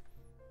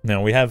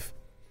 Now, we have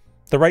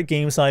the right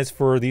game size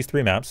for these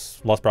 3 maps,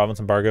 Lost Province,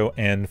 Embargo,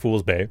 and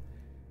Fool's Bay.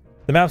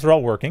 The maps are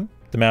all working.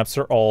 The maps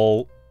are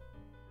all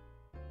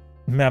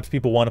maps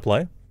people want to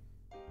play.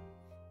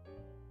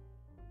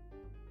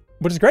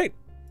 Which is great.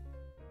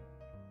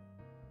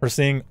 We're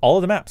seeing all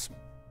of the maps.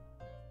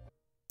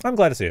 I'm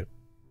glad to see it.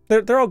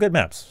 They're all good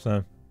maps,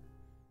 so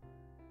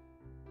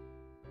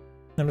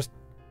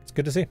it's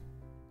good to see.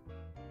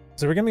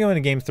 So we're going to be going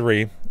to Game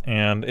 3,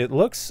 and it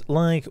looks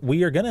like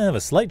we are going to have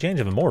a slight change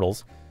of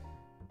Immortals.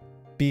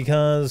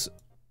 Because,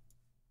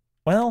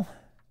 well,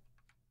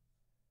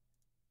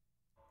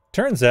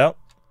 turns out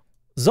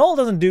Zol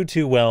doesn't do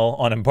too well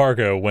on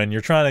Embargo when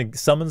you're trying to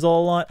summon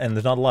Zol a lot, and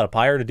there's not a lot of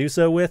Pyre to do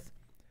so with.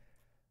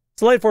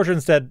 So Lightforger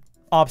instead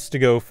opts to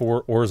go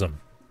for Orzum.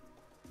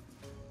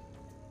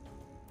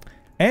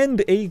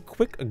 And a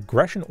quick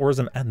aggression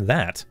Orzum at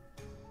that.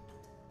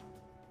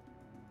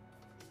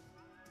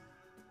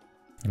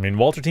 I mean,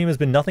 Walter team has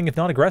been nothing if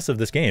not aggressive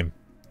this game.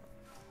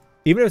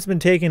 Even if it's been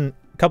taking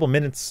a couple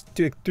minutes,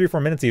 3 or 4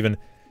 minutes even,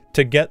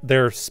 to get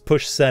their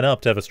push set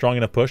up to have a strong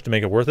enough push to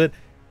make it worth it,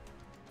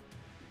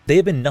 they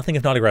have been nothing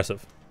if not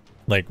aggressive.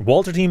 Like,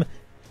 Walter team,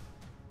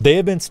 they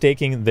have been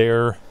staking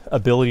their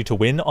ability to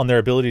win on their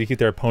ability to keep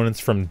their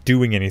opponents from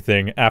doing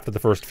anything after the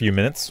first few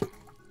minutes.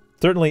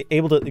 Certainly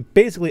able to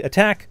basically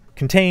attack,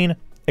 contain,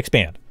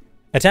 expand.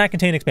 Attack,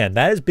 contain, expand.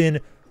 That has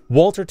been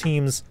Walter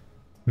team's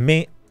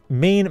main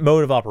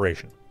mode of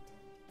operation.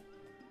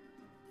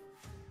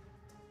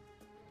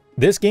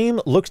 This game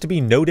looks to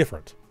be no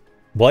different.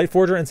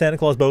 Lightforger and Santa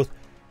Claus both,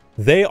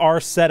 they are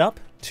set up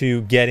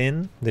to get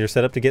in. They're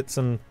set up to get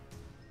some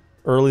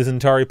early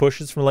Zentari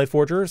pushes from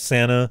Lightforger.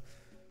 Santa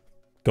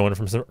going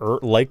from some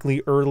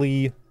likely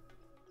early...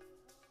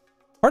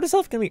 Hard to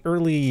tell if it's going to be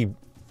early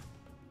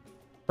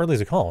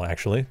Zakal,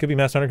 actually. Could be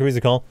Master Hunter, could be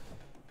Zakal.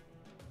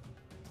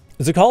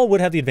 Zakal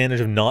would have the advantage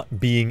of not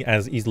being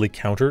as easily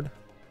countered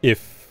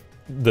if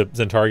the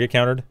Zentari get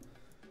countered.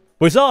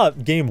 We saw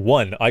game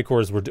 1,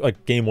 Icors were,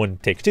 like game 1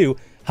 take 2,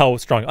 how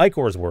strong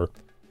Icors were.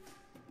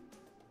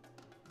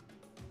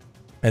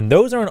 And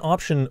those are an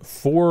option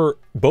for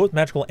both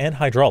Magical and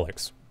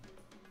Hydraulix.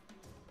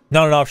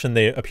 Not an option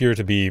they appear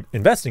to be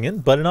investing in,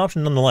 but an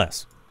option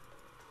nonetheless.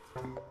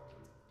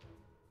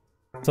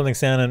 Something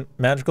Santa and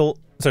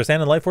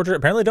Santa and Lightforger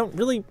apparently don't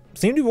really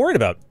seem to be worried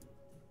about.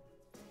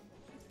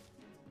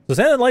 So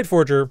Santa and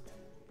Lightforger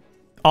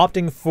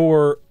opting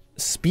for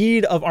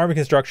speed of army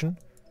construction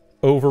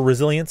over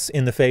resilience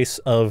in the face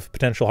of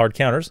potential hard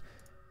counters.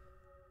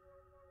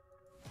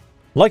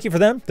 Lucky for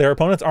them, their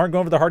opponents aren't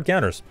going for the hard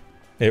counters.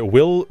 It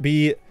will have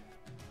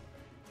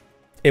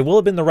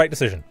been the right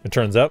decision, it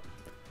turns out.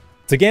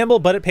 It's a gamble,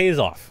 but it pays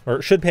off, or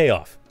it should pay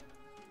off.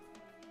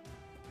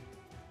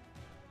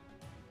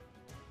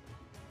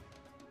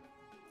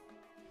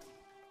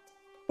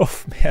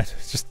 Oh man,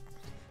 it's just,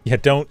 yeah,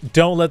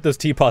 don't let those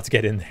teapots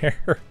get in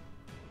there.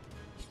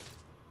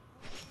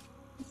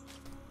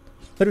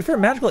 But to be fair,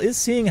 Magicall is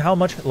seeing how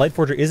much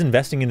Lightforger is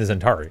investing in his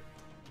Ajari.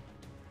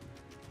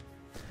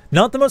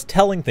 Not the most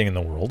telling thing in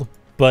the world,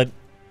 but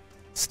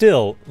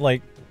still,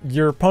 like,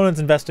 your opponent's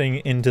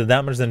investing into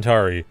that much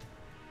Ajari.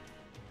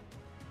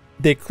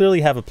 They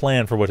clearly have a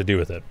plan for what to do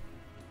with it.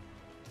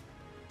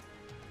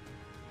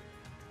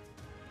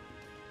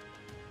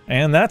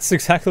 And that's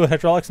exactly what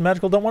Hydraulix and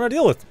Magicall don't want to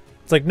deal with.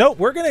 It's like, nope,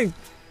 we're gonna...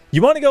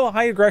 You want to go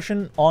high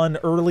aggression on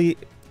early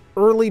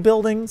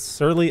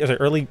buildings,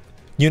 early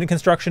unit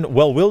construction?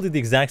 Well, we'll do the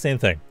exact same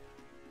thing.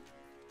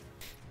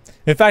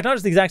 In fact, not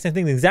just the exact same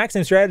thing, the exact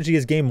same strategy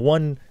as game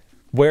one,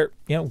 where,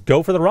 you know,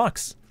 go for the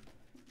rocks.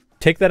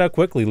 Take that out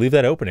quickly, leave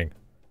that opening.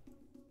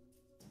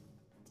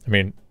 I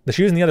mean, the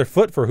shoe's in the other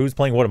foot for who's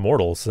playing what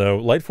Immortal, so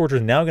Lightforger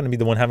is now going to be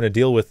the one having to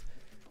deal with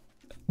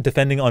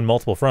defending on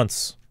multiple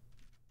fronts.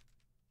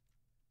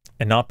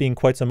 And not being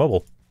quite so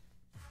mobile.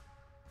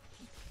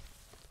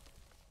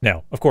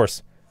 Now, of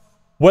course,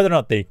 whether or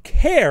not they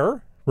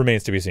care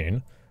remains to be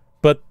seen,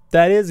 but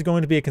that is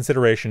going to be a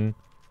consideration,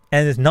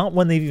 and it's not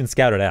one they've even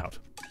scouted out.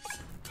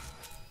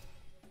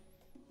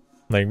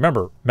 Like,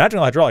 remember,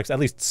 Magicall and Hydraulix at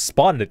least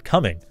spotted it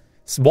coming.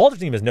 Walter's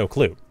team has no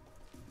clue.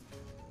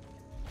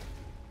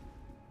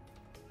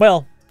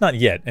 Well, not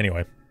yet,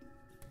 anyway.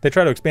 They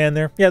try to expand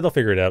there. Yeah, they'll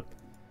figure it out.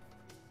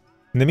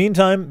 In the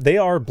meantime, they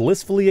are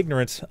blissfully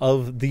ignorant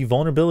of the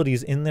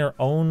vulnerabilities in their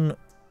own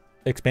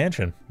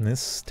expansion. And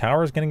this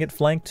tower is going to get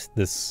flanked.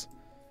 This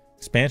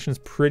expansion is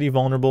pretty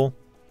vulnerable.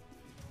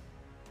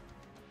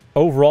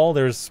 Overall,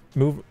 there's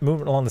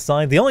movement along the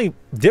side. The only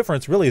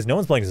difference really is no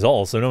one's playing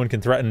Zol, so no one can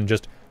threaten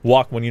just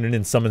walk one unit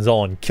in, summon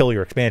Zol, and kill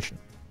your expansion.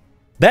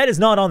 That is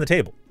not on the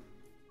table.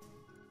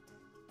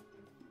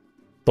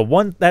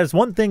 That is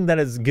one thing that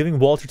is giving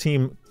Walter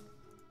team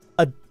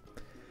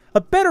a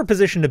better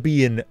position to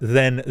be in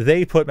than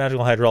they put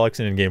Magicall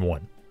Hydraulix in game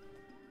one.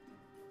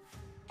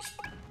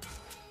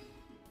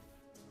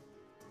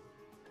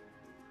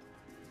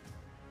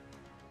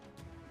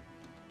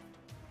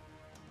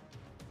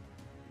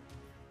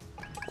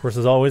 Of course,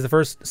 as always, the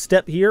first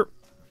step here,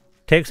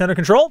 take center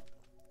control.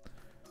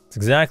 It's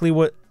exactly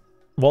what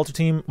Walter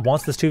team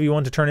wants this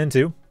 2v1 to turn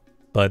into,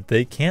 but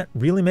they can't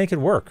really make it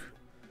work.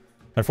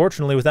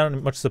 Unfortunately, without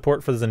much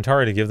support for the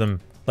Zentari to give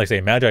them, like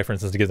say Magi for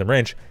instance, to give them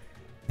range,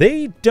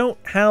 they don't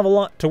have a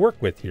lot to work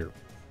with here.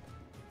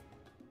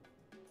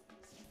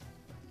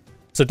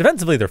 So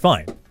defensively, they're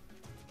fine.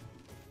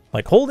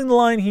 Like holding the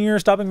line here,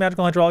 stopping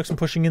Magicall Hydraulix from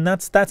pushing in,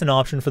 that's an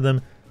option for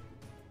them.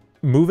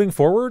 Moving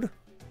forward?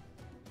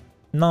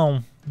 No,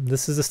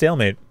 this is a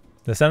stalemate.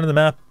 The center of the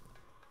map,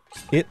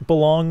 it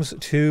belongs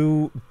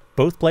to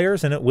both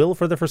players, and it will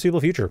for the foreseeable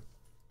future.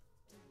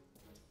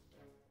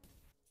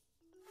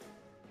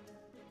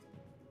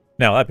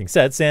 Now, that being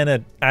said,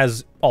 Santa,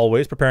 as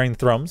always, preparing the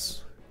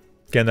thrums.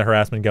 Getting the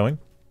harassment going.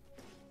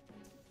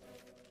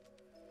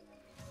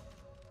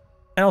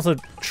 And also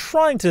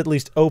trying to at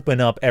least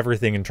open up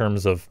everything in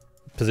terms of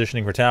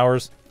positioning for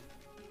towers.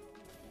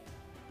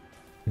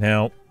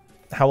 Now,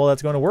 how well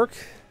that's going to work?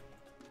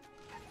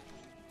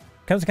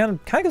 Kind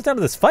of comes down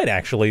to this fight,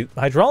 actually.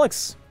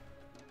 Hydraulix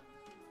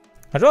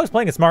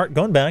playing it smart,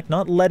 going back,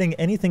 not letting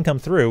anything come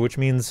through, which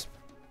means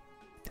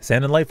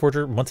Sand and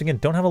Lightforger, once again,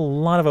 don't have a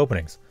lot of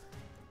openings.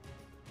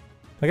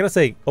 I gotta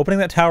say, opening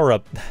that tower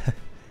up,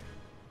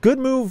 good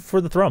move for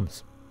the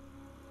thrums.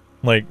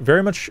 Like,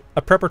 very much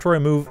a preparatory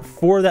move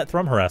for that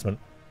thrum harassment.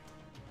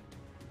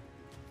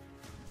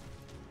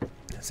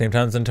 Same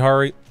time,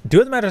 Zentari do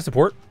have the Magi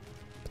support.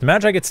 The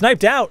Magi get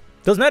sniped out.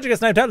 Those Magi get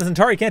sniped out, the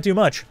Zentari can't do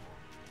much.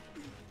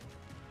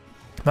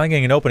 Not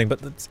getting an opening,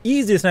 but it's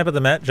easy to snipe at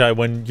the Magi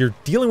when you're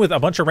dealing with a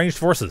bunch of ranged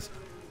forces.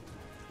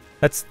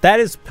 That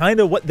is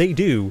kind of what they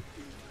do.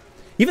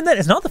 Even then,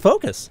 it's not the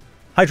focus.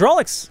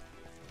 Hydraulix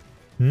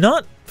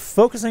not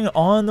focusing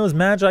on those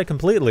Magi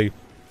completely.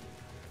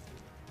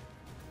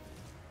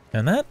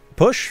 And that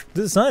push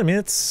to the side, I mean,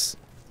 that's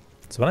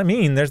what I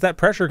mean. There's that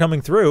pressure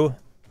coming through.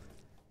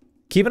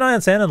 Keep an eye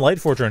on Sand and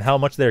Lightforger and how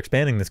much they're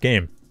expanding this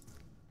game.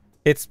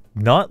 It's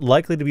not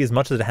likely to be as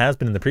much as it has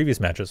been in the previous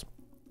matches.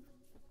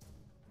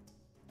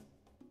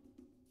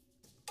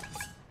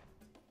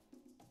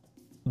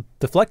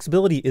 The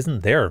flexibility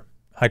isn't there.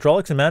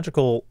 Hydraulix and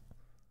Magicall,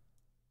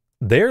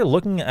 they're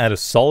looking at a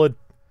solid,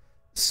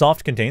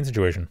 soft contain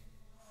situation.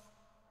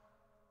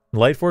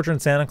 Lightforger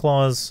and Santa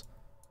Claus,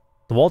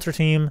 the Walter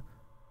team,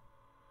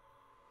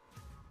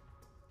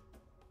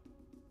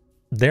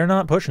 they're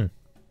not pushing.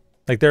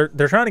 Like, they're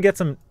trying to get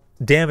some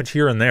damage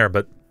here and there,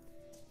 but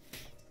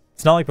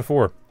it's not like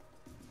before,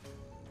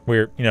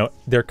 where, you know,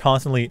 they're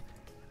constantly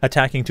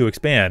attacking to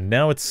expand.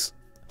 Now it's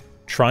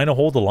trying to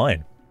hold the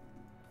line.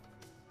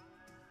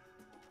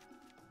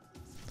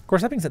 Of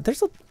course, that being said,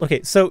 there's a...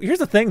 Okay, so here's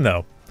the thing,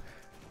 though.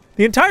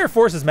 The entire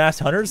force is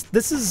masked hunters.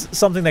 This is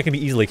something that can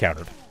be easily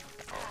countered.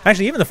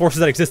 Actually, even the forces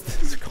that exist,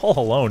 this call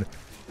alone.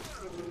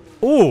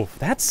 Ooh,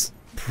 that's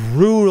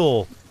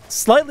brutal.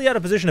 Slightly out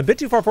of position, a bit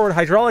too far forward.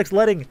 Hydraulix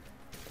letting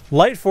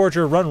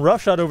Lightforger run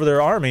roughshod over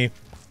their army.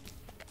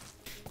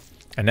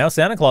 And now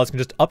Santa Claus can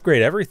just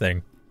upgrade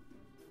everything.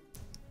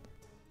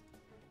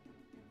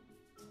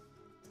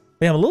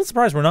 But yeah, I'm a little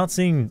surprised we're not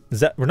seeing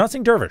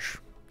Dervish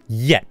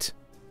yet.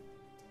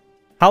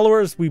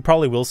 Hallowers we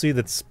probably will see,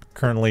 that's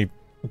currently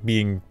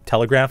being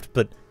telegraphed,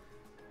 but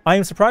I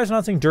am surprised we're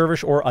not seeing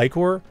Dervish or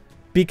Ichor,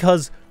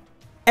 because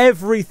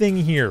everything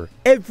here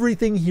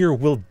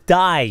will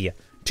die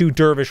to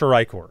Dervish or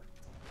Ichor.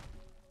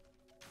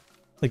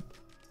 Like,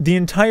 the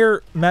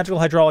entire Magical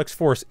Hydraulix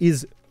force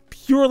is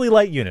purely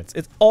light units.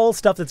 It's all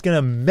stuff that's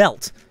gonna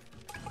melt.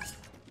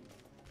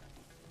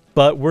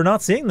 But we're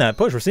not seeing that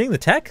push. We're seeing the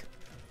tech.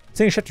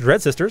 Seeing a shift to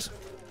Dread Sisters.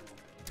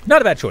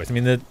 Not a bad choice. I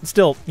mean,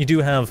 still, you do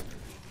have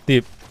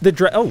the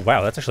Dread... Oh,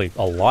 wow, that's actually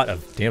a lot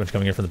of damage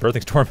coming in from the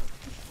Birthing Storm.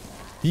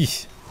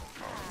 Eesh.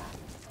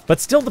 But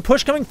still, the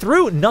push coming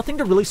through. Nothing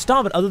to really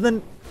stop it other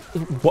than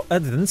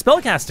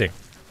spellcasting.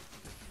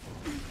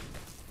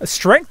 A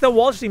strength that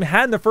Walter team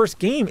had in the first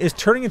game is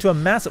turning into a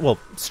massive... Well,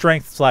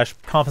 strength slash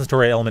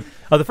compensatory element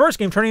of the first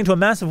game, turning into a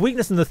massive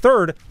weakness in the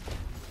third.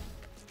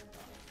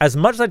 As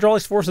much as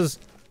Hydraulix forces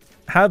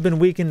have been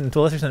weakened to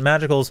a lesser extent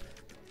Magicals,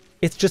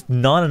 it's just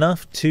not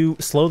enough to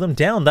slow them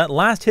down. That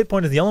last hit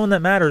point is the only one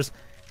that matters,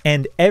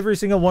 and every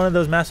single one of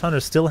those Mass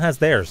Hunters still has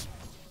theirs.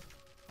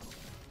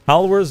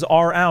 Howlers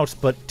are out,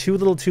 but too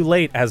little too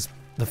late, as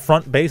the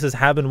front bases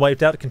have been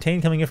wiped out. Contain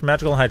coming in from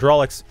Magical and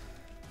Hydraulix.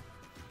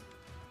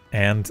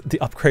 And the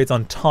upgrades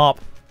on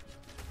top.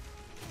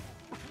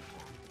 I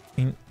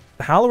mean,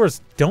 the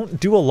Howlers don't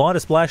do a lot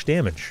of splash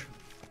damage.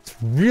 It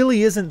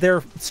really isn't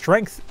their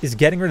strength is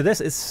getting rid of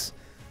this. It's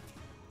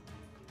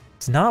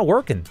not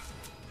working.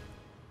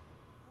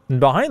 And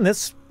behind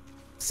this,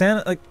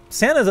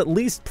 Santa's at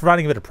least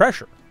providing a bit of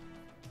pressure.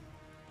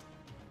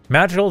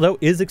 Magical, though,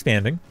 is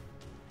expanding.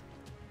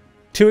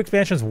 2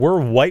 expansions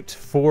were wiped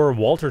for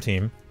Walter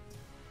team.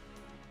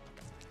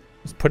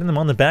 Just putting them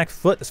on the back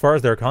foot as far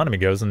as their economy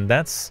goes, and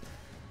that's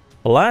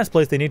the last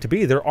place they need to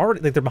be. They're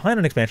already they're behind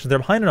an expansion, they're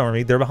behind an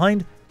army, they're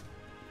behind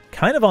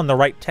kind of on the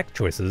right tech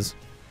choices.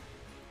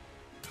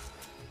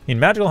 In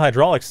Magical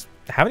Hydraulix,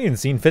 haven't even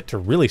seen fit to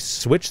really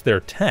switch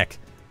their tech.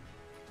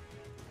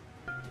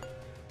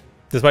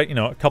 Despite, you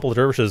know, a couple of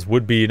dervishes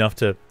would be enough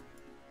to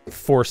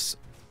force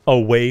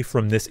away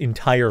from this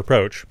entire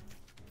approach.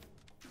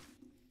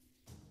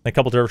 A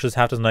couple dervishes,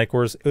 half dozen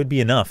Ichors, it would be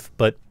enough,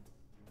 but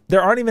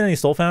there aren't even any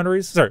Soul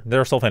Foundries. Sorry,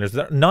 there are Soul Foundries.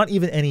 There are not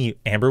even any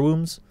Amber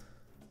Wombs.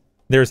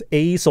 There's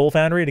a Soul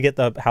Foundry to get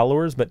the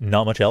Howlers, but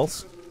not much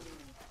else.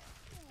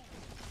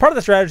 Part of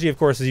the strategy, of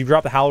course, is you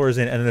drop the Howlers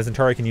in, and then the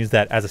Centauri can use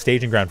that as a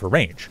staging ground for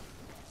range.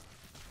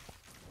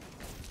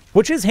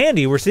 Which is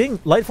handy. We're seeing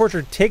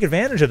Lightforger take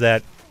advantage of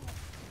that.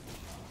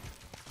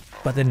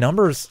 But the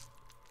numbers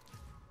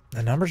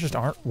just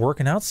aren't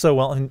working out so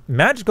well. And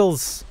Magical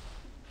is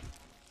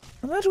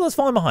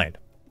falling behind.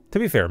 To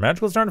be fair,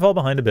 Magical is starting to fall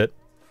behind a bit.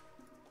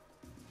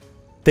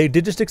 They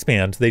did just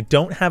expand. They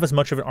don't have as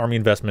much of an army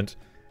investment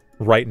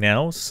right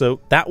now,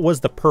 so that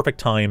was the perfect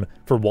time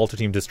for Walter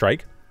team to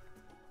strike.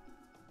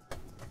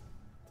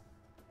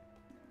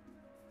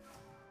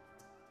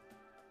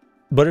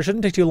 But it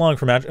shouldn't take too long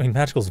for Magical. I mean,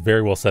 Magical's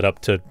very well set up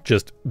to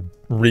just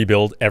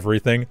rebuild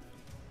everything.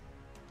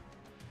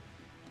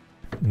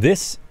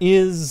 This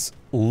is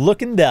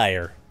looking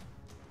dire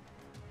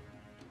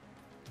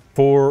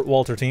for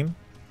Walter team.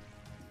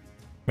 I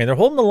mean, they're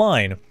holding the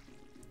line.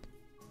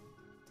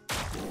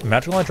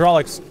 Magical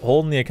Hydraulix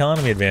holding the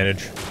economy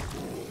advantage.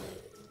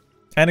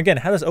 And again,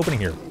 have this opening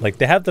here. Like,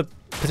 they have the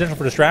potential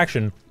for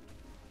distraction.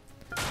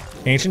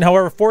 Ancient,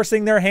 however,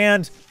 forcing their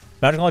hand.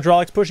 Magical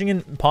Hydraulix pushing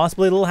in,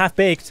 possibly a little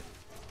half-baked.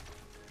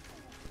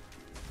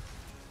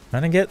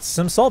 Trying to get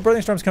some Salt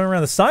Birthing Storms coming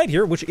around the side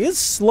here, which is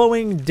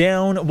slowing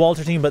down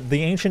Walter team, but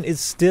the Ancient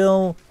is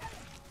still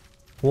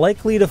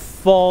likely to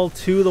fall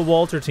to the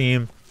Walter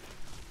team.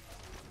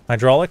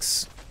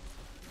 Hydraulix.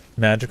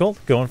 Magical.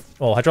 Going...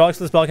 Well, Hydraulix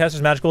to the Spellcasters,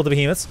 Magical to the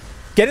Behemoths.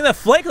 Getting the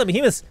flank of the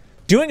Behemoths.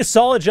 Doing a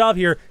solid job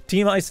here.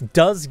 Team Ice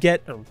does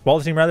get...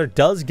 Walter team, rather,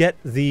 does get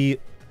the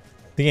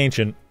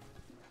Ancient.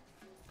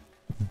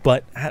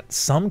 But at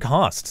some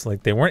cost.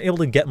 Like, they weren't able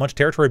to get much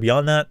territory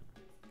beyond that.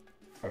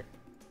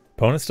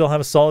 Opponents still have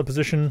a solid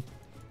position.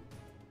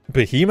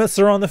 Behemoths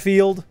are on the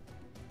field.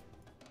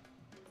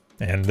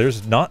 And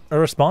there's not a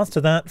response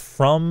to that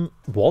from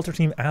Walter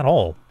team at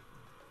all.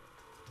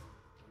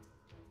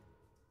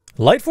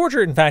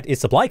 Lightforger, in fact, is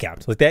supply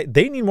capped. Like,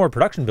 they need more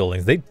production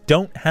buildings. They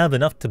don't have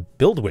enough to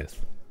build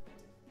with.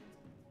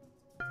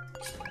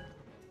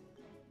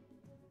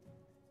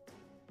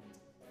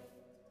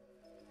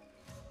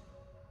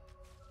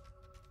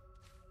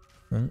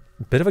 A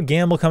bit of a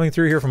gamble coming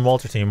through here from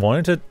Walter team.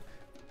 Wanting to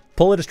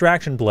pull a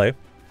distraction play.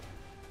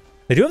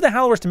 They do have the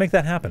Howlers to make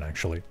that happen,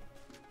 actually.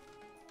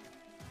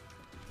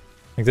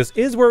 Like, this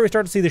is where we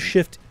start to see the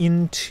shift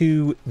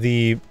into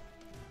the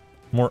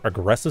more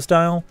aggressive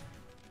style.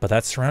 But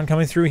that surround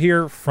coming through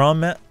here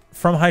from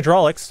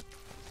Hydraulix.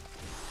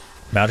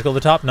 Magical at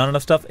the top, not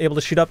enough stuff able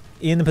to shoot up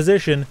in the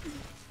position.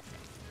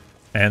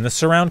 And the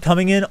surround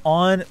coming in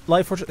on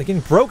Lightforger. They're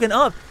getting broken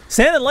up.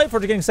 Sand and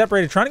Lightforger getting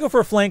separated, trying to go for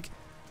a flank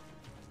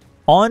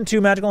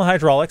onto Magical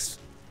and Hydraulix.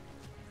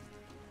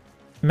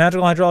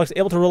 Magical Hydraulix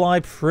able to rely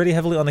pretty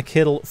heavily on the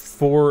Kittle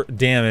for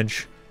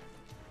damage.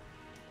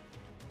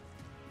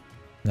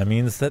 That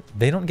means that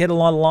they don't get a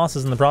lot of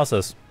losses in the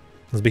process.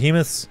 Those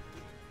behemoths,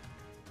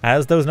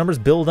 as those numbers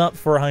build up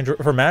for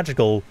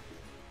Magicall,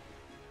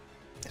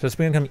 it's just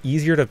going to become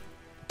easier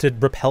to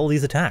repel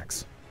these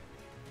attacks.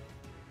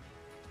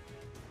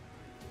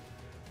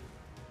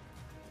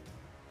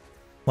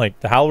 Like,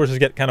 the Howlers just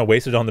get kind of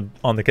wasted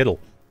on the Kittle.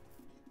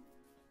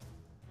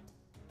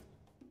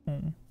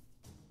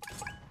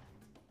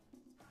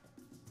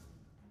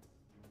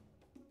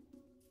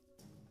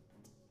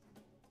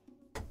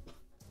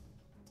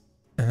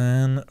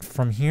 And then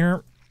from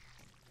here,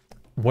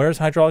 where's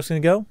Hydraulix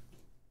going to go?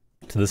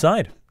 To the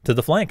side, to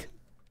the flank.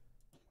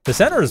 The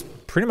center has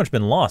pretty much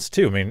been lost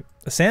too. I mean,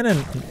 Sand and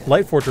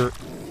Lightforger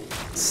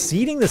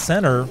seeding the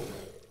center.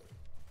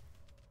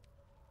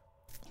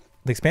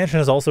 The expansion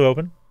is also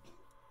open.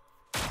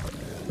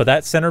 But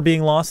that center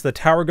being lost, the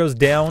tower goes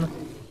down.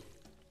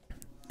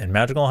 And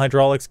Magicall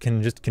Hydraulix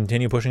can just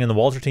continue pushing in. The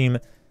Walter team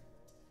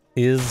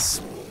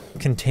is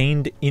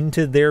contained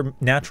into their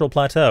natural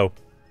plateau.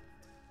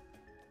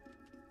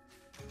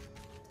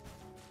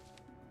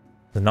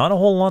 There's not a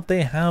whole lot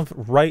they have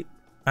right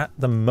at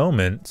the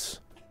moment.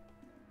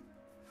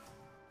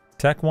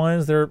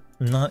 Tech-wise, they're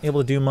not able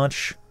to do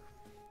much.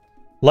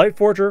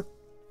 Lightforger,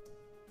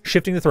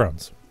 shifting the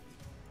thrones.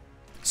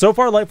 So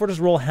far, Lightforger's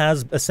role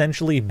has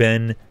essentially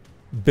been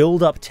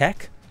build up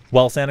tech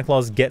while Santa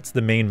Claus gets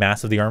the main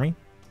mass of the army.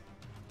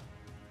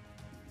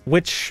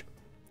 Which,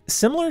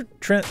 similar to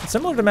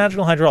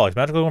Magicall Hydraulix.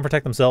 Magicall going to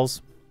protect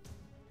themselves.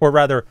 Or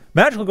rather,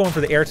 Magicall going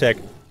for the air tech,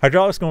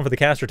 Hydraulix going for the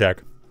caster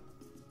tech.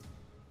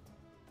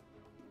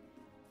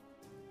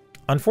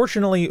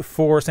 Unfortunately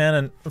for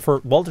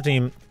Walter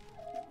team,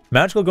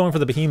 Magicall going for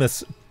the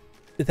behemoths,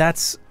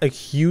 that's a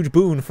huge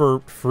boon for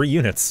free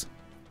units.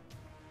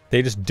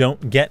 They just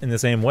don't get in the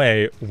same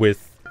way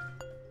with,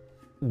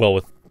 well,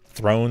 with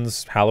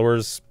thrones,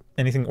 hallowers,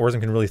 anything Orzum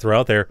can really throw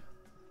out there.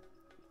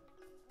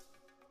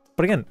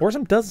 But again,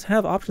 Orzum does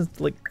have options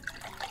to, like,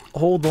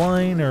 hold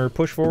line or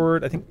push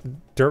forward. I think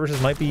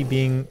Dervishes might be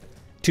being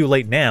too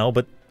late now,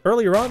 but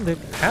earlier on they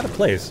had a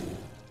place.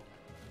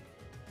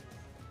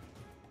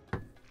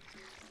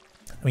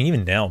 I mean,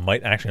 even now,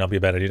 might actually not be a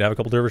bad idea to have a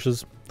couple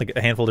Dervishes, like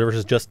a handful of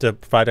Dervishes, just to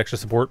provide extra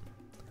support.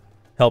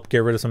 Help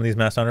get rid of some of these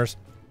Mass Hunters.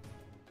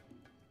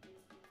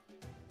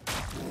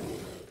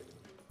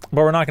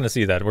 But we're not going to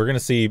see that. We're going to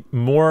see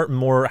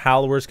more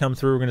Howlers come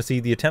through. We're going to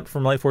see the attempt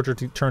from Lightforger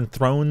to turn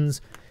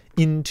thrones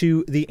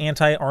into the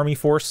anti-army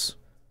force.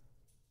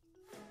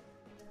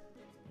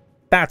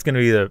 That's going to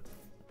be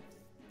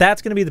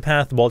the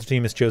path the Walter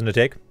team has chosen to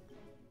take.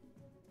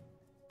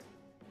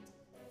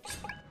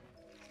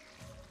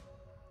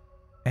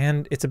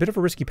 And it's a bit of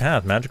a risky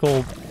path.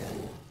 Magicall,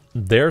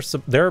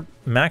 their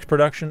max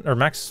production, or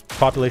max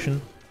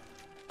population,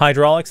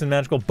 Hydraulix and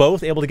Magicall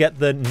both able to get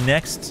the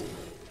next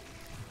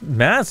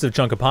massive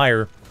chunk of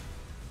Pyre.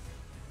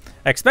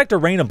 I expect a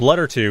Rain of Blood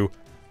or two.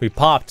 We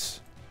popped.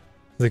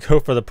 They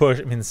go for the push.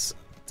 I mean, it's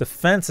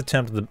defense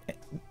attempt.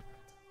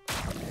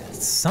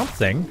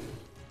 Something.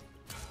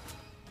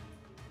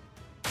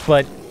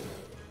 But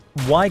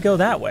why go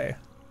that way?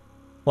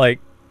 Like,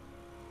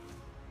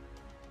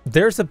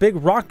 there's a big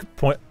rock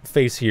point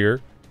face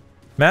here.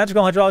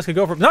 Magicall Hydraulix could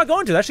go for... Not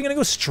going to. They're actually going to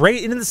go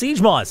straight into the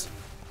Siege Moths.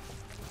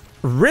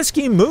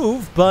 Risky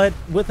move, but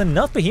with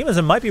enough behemoths,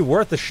 it might be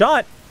worth the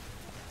shot.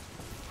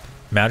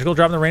 Magicall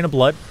dropping the Rain of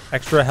Blood.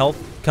 Extra health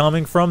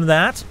coming from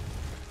that.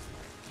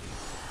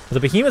 The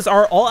behemoths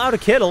are all out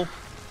of Kittle.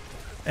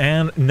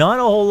 And not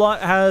a whole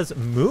lot has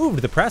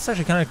moved. The press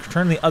actually kind of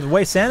turned the other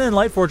way. Santa and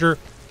Lightforger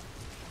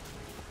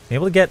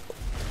able to get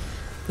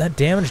that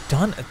damage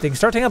done. If they can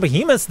start taking out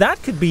behemoths,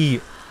 that could be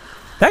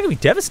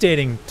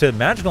devastating to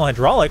Magicall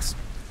Hydraulix.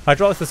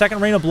 Hydraulix, the second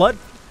Rain of Blood,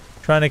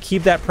 trying to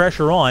keep that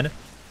pressure on.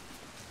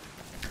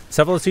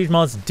 Several of the Siege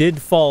Moths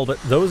did fall,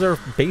 but those are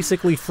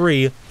basically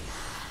free.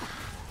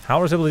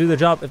 Howler's able to do their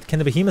job. Can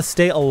the behemoths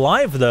stay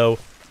alive, though?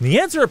 The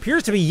answer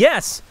appears to be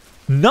yes.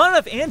 Not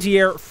enough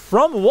anti-air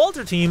from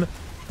Walter team.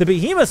 The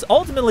behemoths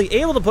ultimately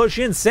able to push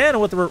in Santa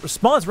with the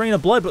response Rain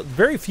of Blood, but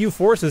very few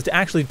forces to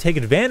actually take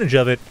advantage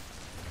of it,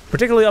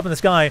 particularly up in the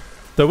sky.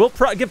 Though we'll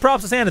give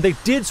props to Santa. They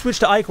did switch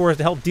to Icors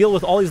to help deal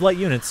with all these light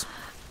units.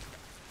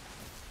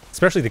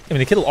 Especially, the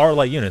Kittle are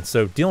light units,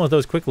 so dealing with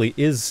those quickly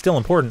is still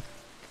important.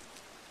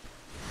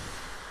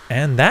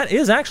 And that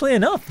is actually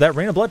enough. That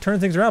Rain of Blood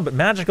turns things around, but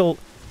Magicall,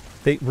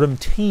 they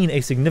retain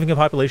a significant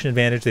population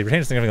advantage. They retain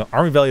a significant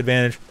army value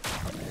advantage.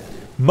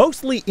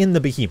 Mostly in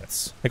the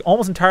behemoths. Like,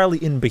 almost entirely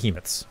in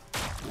behemoths.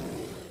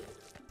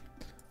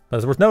 But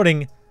it's worth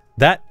noting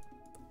that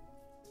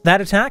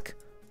attack,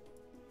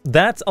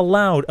 that's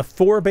allowed a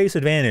 4-base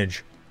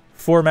advantage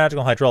for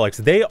Magicall Hydraulix.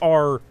 They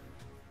are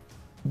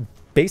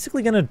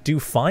basically going to do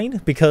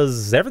fine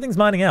because everything's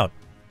mining out.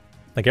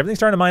 Like, everything's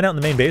starting to mine out in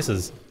the main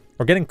bases.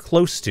 Or getting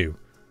close to.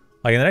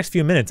 Like, in the next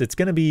few minutes, it's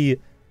going to be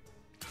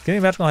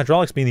Magicall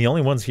Hydraulix being the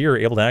only ones here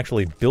able to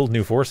actually build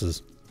new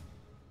forces.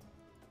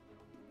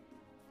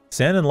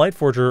 Sand and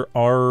Lightforger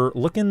are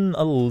looking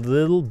a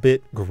little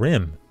bit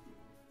grim.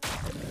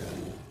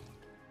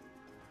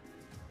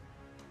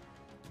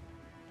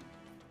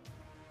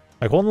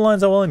 Like, holding the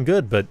line's all well and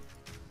good, but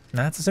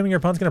that's assuming your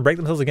opponent's going to break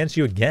themselves against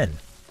you again.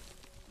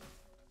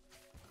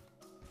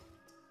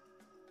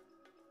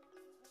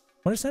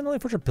 What is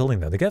Lightforger Forge building,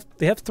 though?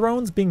 They have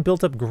thrones being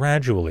built up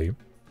gradually.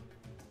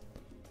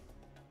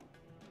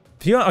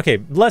 Okay,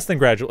 less than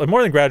gradually.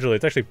 More than gradually.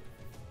 It's actually...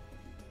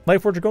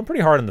 Lightforger going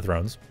pretty hard on the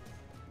thrones.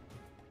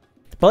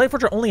 But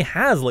Lightforger only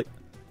has, like,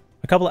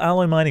 a couple of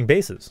alloy mining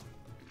bases.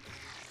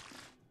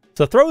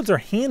 So thrones are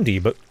handy,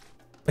 but,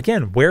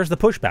 again, where's the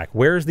pushback?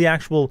 Where's the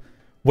actual...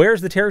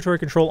 Where's the territory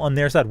control on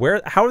their side?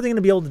 How are they going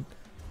to be able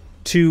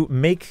to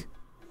make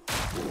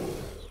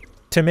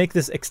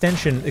this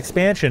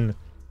expansion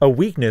a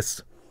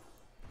weakness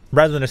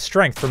rather than a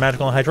strength for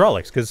Magicall and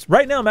Hydraulix? Because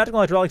right now,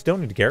 Magicall and Hydraulix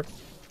don't need to care.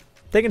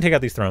 They can take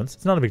out these thrones.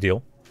 It's not a big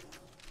deal.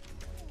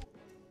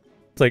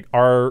 It's like,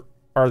 are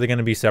they going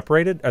to be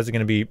separated? Is it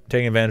going to be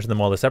taking advantage of them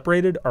while they're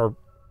separated? Or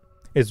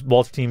is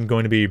Walter Team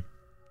going to be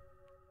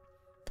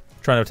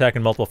trying to attack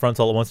in multiple fronts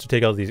all at once to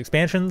take out these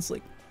expansions?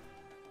 Like,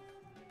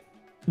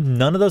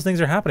 none of those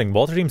things are happening.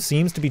 Walter Team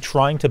seems to be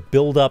trying to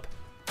build up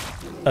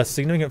a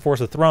significant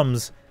force of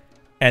thrums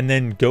and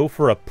then go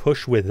for a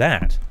push with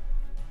that.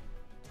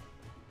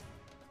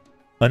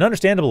 An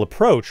understandable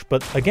approach,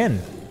 but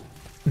again,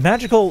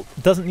 Magicall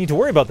doesn't need to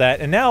worry about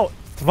that. And now,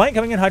 fight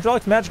coming in,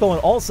 Hydraulix, Magicall on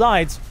all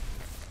sides.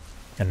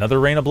 Another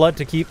Rain of Blood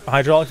to keep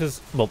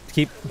Hydraulix's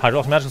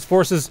Magicall's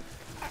forces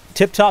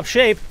tip-top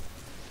shape.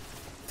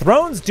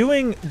 Thrones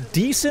doing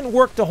decent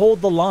work to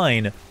hold the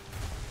line.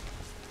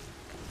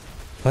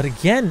 But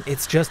again,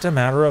 it's just a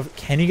matter of,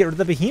 can you get rid of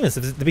the behemoths?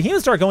 If the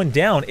behemoths start going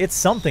down, it's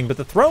something, but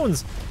the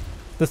thrones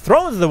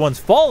are the ones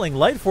falling.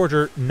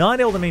 Lightforger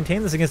not able to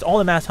maintain this against all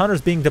the mass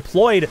hunters being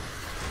deployed.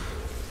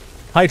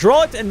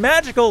 Hydraulix and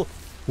Magicall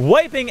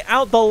wiping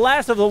out the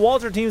last of the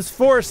Walter Team's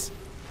force.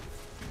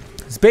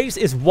 Space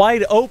is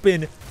wide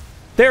open.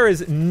 There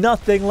is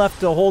nothing left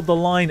to hold the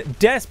line.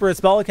 Desperate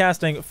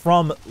spellcasting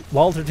from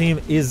Walter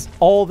Team is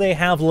all they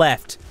have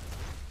left.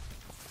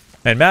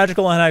 And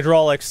Magicall and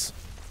Hydraulix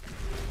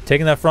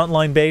taking that front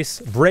line base,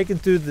 breaking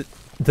through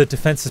the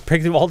defenses,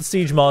 breaking through all the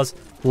siege maws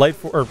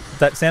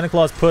that Santa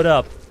Claus put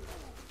up.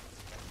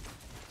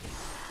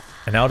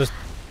 And now just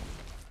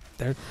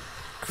they're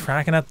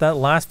cracking at that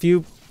last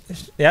few.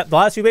 Yeah, the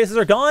last few bases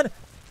are gone.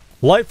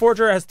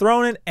 Lightforger has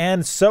thrown it,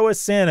 and so has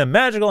Santa.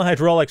 Magicall and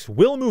Hydraulix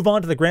will move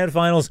on to the grand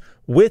finals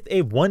with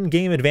a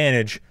 1-game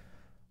advantage.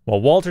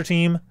 While Walter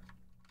Team,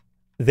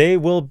 they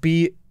will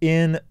be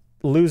in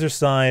loser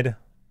side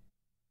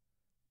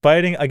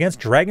fighting against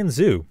Dragon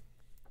Zoo.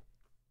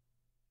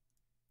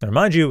 Now,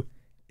 mind you,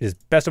 it is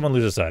best of one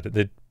loser side.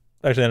 They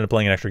actually ended up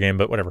playing an extra game,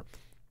 but whatever.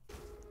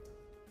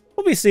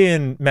 We'll be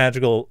seeing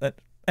Magicall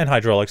and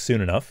Hydraulix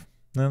soon enough.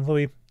 And they'll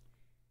be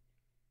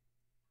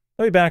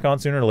back on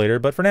sooner or later,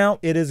 but for now,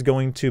 it is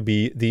going to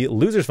be the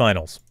losers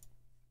finals.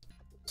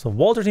 So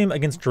Walter Team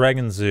against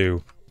Dragon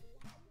Zoo.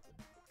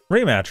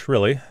 Rematch,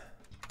 really.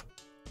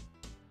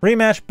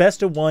 Rematch,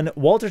 best of one.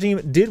 Walter Team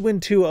did win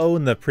 2-0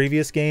 in the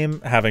previous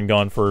game, having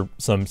gone for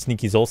some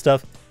sneaky Zol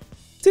stuff.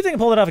 See if they can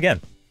pull it off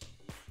again.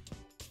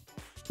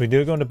 We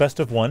do go into best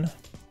of one.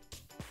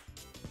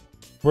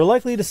 We're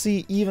likely to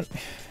see even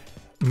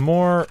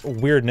more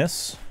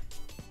weirdness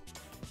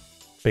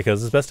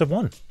because it's best of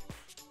one.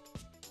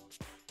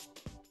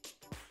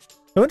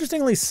 So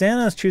interestingly,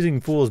 Santa is choosing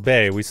Fool's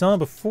Bay. We saw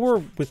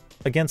before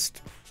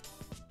against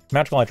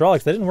Magicall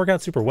Hydraulix. That didn't work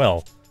out super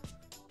well.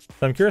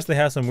 So I'm curious if they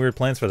have some weird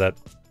plans for that.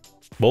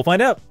 We'll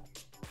find out.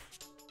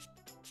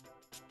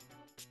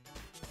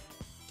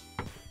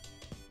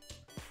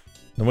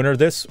 The winner of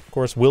this, of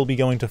course, will be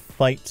going to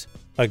fight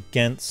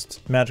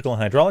against Magicall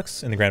and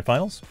Hydraulix in the grand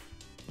finals.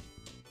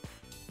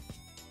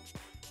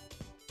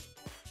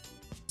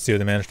 See what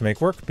they managed to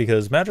make work,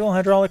 because Magicall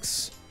and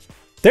Hydraulix,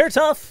 they're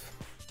tough.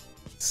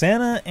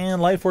 Santa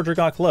and Lightforger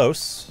got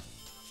close,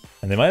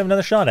 and they might have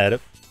another shot at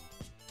it.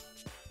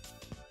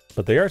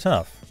 But they are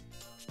tough.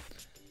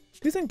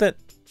 Do you think that,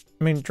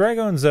 I mean,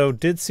 Drago and yjzhou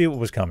did see what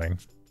was coming.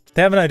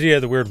 They have an idea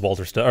of the weird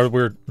Walter stuff,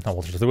 or not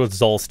Walter stuff, the weird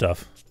Zol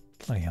stuff.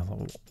 Bloody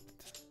hell.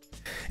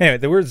 Anyway,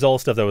 the weird Zol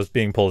stuff that was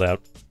being pulled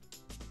out.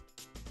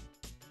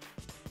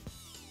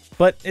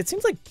 But it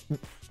seems like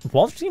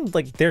Walter Team,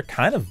 like, they're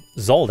kind of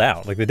Zol'd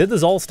out. Like, they did the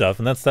Zol stuff,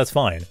 and that's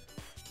fine.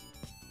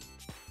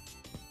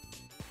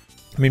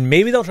 I mean,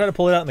 maybe they'll try to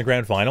pull it out in the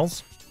grand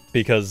finals,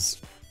 because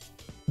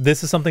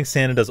this is something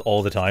Santa does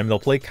all the time. They'll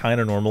play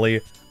kind of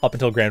normally up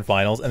until grand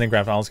finals, and then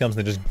grand finals comes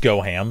and they just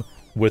go ham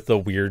with the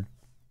weird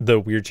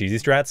cheesy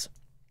strats.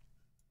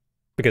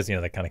 Because, you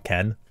know, they kind of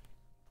can.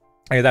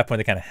 And at that point,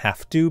 they kind of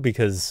have to,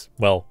 because,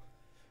 well,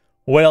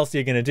 what else are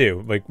you going to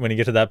do? Like, when you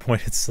get to that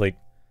point, it's like,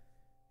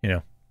 you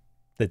know,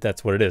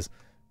 that's what it is.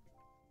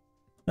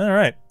 All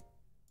right.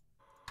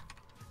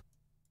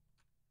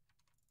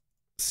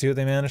 See what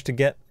they managed to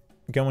get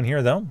going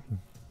here, though.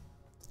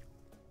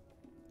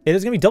 It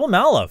is going to be double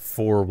Mala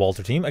for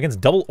Walter Team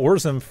against double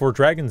Orzum for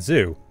Dragon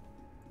Zoo.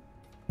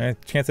 I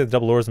can't say the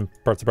double Orzum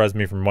part surprised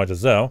me from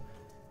yjzhou.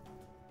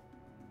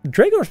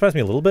 Drago surprised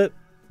me a little bit,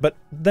 but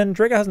then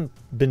Drago hasn't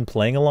been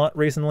playing a lot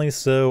recently,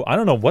 so I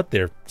don't know what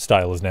their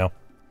style is now.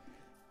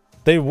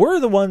 They were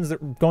the ones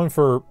that were going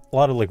for a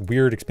lot of like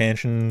weird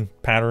expansion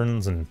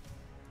patterns and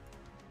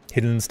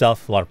hidden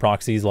stuff, a lot of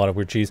proxies, a lot of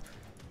weird cheese.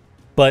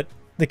 But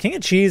the King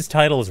of Cheese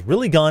title has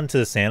really gone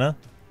to Santa.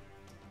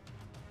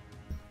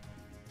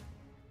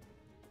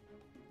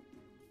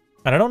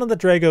 And I don't know that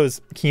Drago is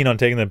keen on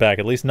taking them back,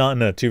 at least not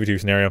in a 2v2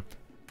 scenario.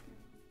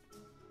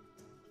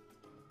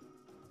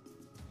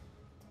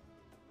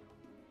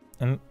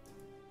 And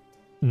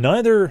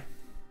neither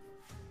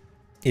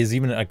is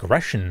even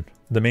aggression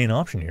the main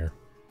option here.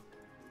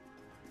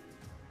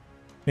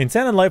 I mean,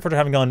 Santa and Lightforger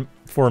having gone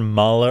for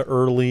Mala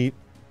early,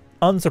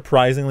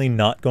 unsurprisingly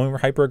not going for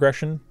hyper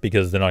aggression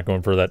because they're not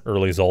going for that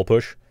early Zol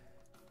push.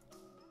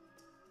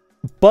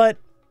 But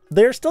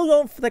they're still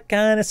going for the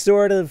kind of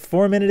sort of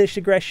 4-minute-ish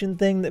aggression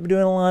thing that we're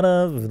doing a lot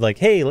of. Like,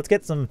 hey, let's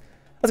get some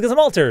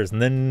altars,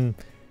 and then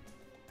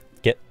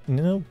get, you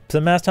know,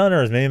 some masked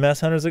hunters. Maybe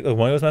masked hunters, one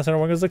goes masked hunter,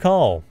 one goes the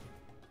call.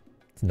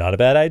 It's not a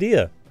bad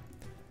idea.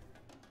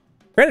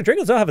 Granted,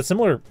 Dragos don't have a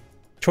similar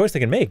choice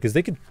they can make, because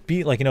they could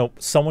be like, you know,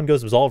 someone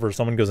goes Absolver,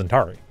 someone goes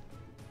Antari.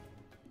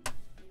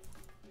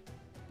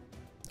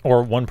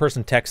 Or one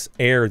person techs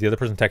Air, the other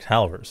person techs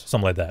Halvers.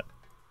 Something like that.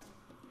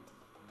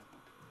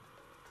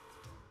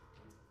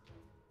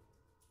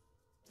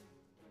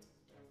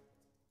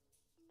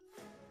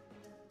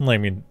 I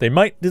mean, they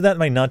might do that,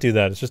 might not do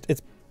that. It's just,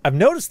 I've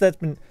noticed that's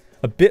been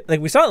a bit, like,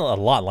 we saw it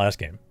a lot last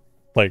game.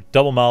 Like,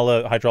 double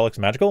Mala, Hydraulix,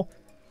 and Magicall,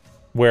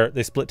 where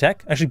they split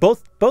tech. Actually,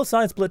 both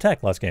sides split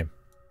tech last game.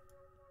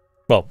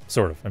 Well,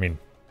 sort of. I mean,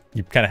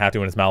 you kind of have to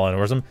when it's Mala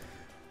and Orzum.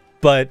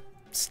 But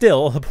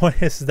still, the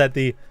point is that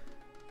the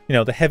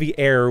heavy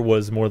air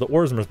was more the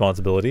Orzum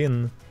responsibility,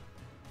 and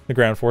the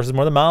ground force is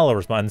more the Mala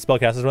responsibility,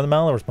 and the spellcasters were the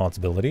Mala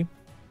responsibility.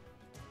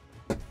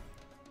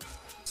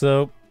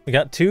 So, we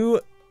got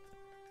 2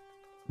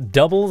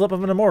 doubles up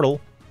of an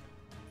Immortal.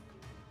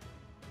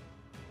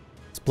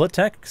 Split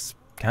tech's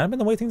kind of been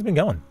the way things have been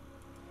going.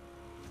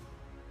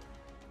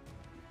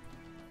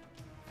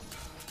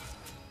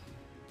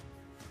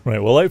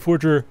 Right, well,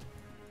 Lightforger...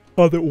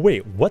 Oh,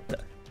 wait, what the...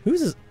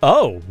 Who's this?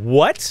 Oh,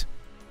 what?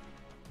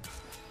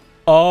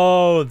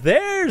 Oh,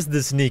 there's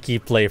the sneaky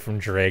play from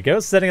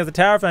Drago, setting up the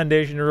tower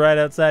foundation right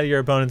outside of your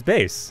opponent's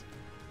base.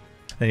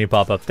 Then you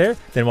pop up there,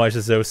 then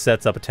yjzhou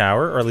sets up a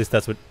tower, or at least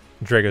that's what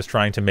Drago's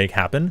trying to make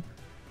happen.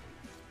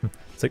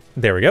 It's like,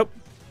 there we go.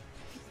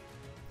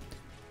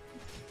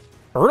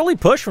 Early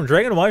push from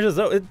Drago and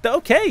yjzhou.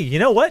 Okay, you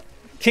know what?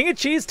 King of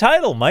Cheese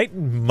title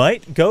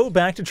might go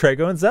back to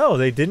Drago and Zhou.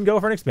 They didn't go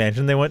for an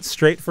expansion. They went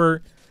straight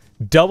for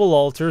double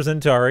altars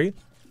and Antari.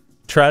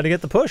 Tried to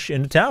get the push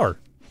into tower.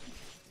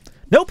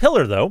 No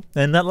pillar, though.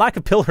 And that lack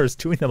of pillar is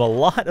doing them a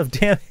lot of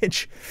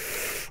damage.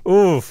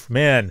 Oof,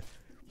 man.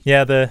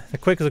 Yeah, the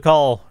quick as a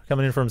call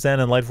coming in from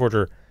Santa and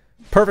Lightforger.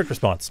 Perfect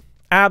response.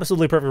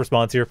 Absolutely perfect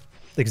response here.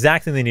 The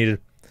exact thing they needed.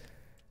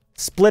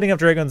 Splitting up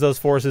Drago and Zhou's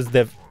forces.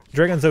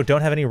 Drago and Zhou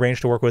don't have any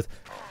range to work with.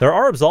 There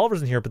are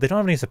Absolvers in here, but they don't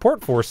have any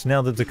support force.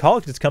 Now the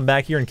Call could just come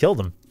back here and kill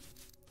them.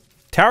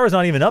 Tower's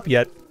not even up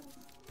yet.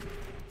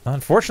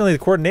 Unfortunately, the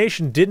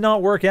coordination did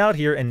not work out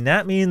here, and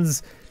that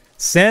means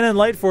Santa and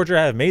Lightforger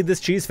have made this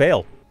cheese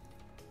fail.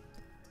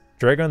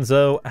 Drago and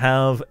Zhou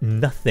have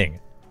nothing.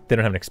 They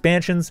don't have any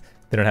expansions.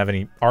 They don't have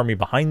any army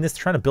behind this.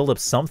 They're trying to build up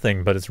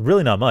something, but it's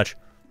really not much.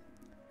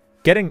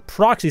 Getting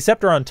Proxy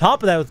Scepter on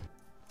top of that with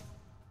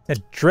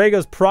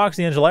Drago's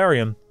Proxy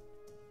Angelarium.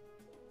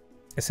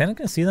 Is Santa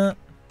going to see that?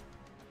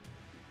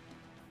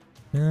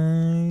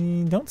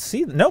 I don't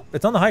see... Nope,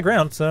 it's on the high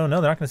ground, so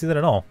no, they're not going to see that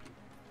at all.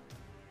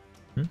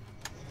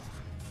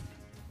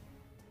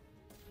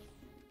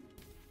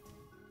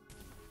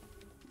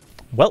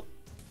 Well,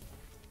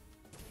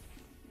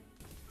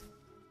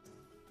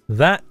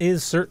 that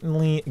is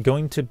certainly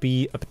going to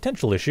be a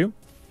potential issue.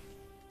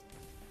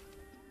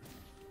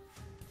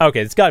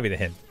 Okay, it's got to be the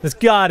hint. It's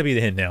got to be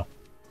the hint now.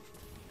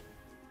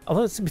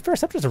 Although, to be fair,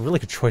 Scepter's a really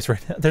good choice right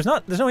now. There's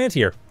no hint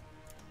here.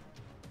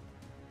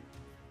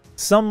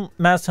 Some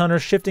Masked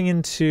Hunters shifting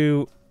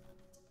into...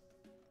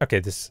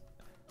 Okay, this...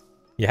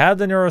 You have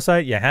the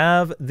Neurocyte, you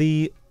have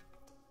the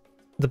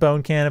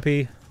Bone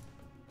Canopy.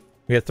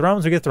 We get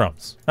Thrums, we get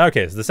Thrums.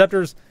 Okay, so the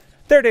Scepters,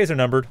 their days are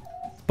numbered,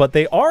 but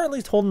they are at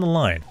least holding the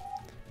line.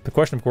 The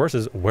question, of course,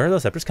 is where are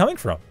those Scepters coming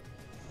from?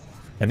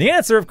 And the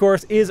answer, of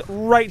course, is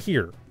right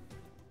here.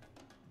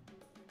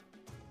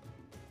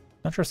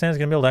 Not sure Santa's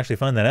going to be able to actually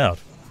find that out.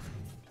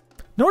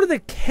 Nor do they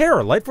care.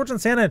 Lightforger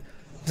and Santa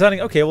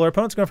deciding, okay, well, our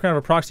opponent's going for kind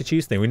of a proxy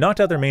cheese thing. We knocked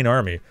out their main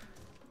army.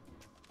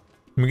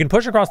 We can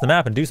push across the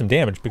map and do some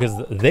damage because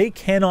they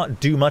cannot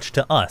do much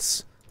to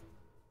us.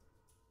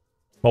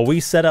 While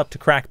we set up to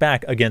crack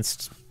back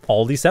against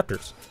all these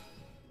Scepters.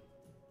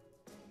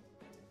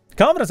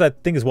 Confidence, I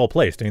think, is well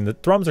placed. I mean, the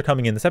Thrums are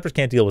coming in. The Scepters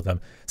can't deal with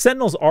them.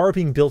 Sentinels are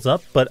being built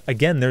up, but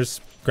again,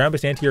 there's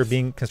ground-based anti-air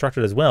being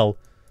constructed as well.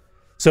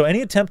 So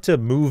any attempt to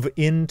move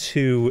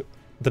into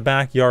the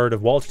backyard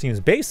of Walter Team's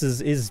bases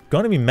is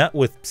going to be met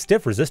with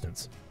stiff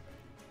resistance.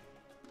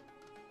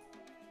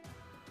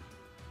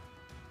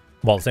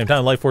 While at the same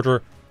time,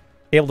 Lightforger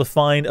able to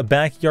find a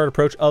backyard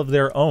approach of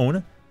their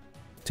own,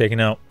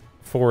 taking out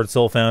forward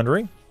Soul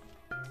Foundry.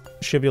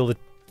 should be able to,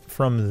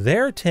 from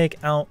there,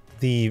 take out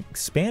the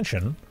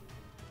expansion.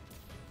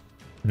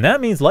 And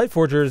that means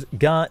Lightforger's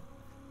got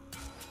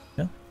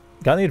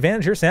the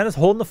advantage here. Santa's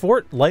holding the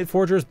fort.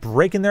 Lightforger's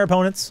breaking their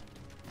opponents.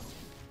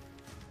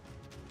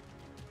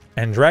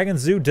 And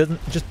yjzhou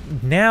doesn't just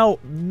now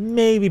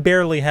maybe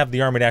barely have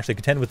the army to actually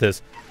contend with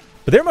this.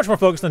 But they're much more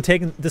focused on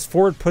taking this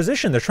forward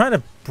position. They're trying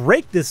to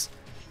break this,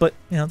 but,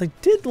 you know, they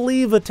did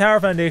leave a tower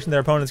foundation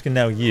their opponents can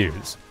now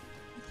use.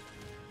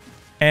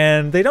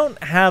 And they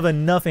don't have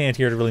enough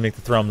anti-air to really make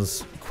the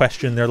Thrums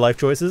question their life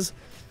choices.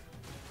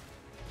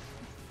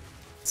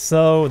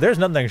 So there's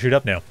nothing they can shoot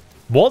up now.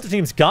 Walter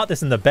team's got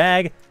this in the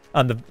bag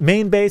on the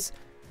main base.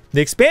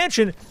 The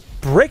expansion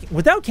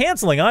without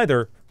canceling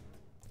either.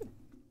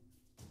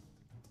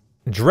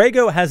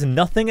 Drago has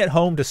nothing at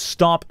home to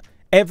stop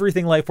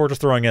everything Lightforger's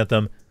throwing at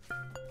them.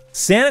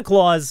 Santa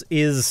Claus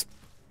is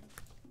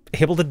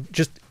able to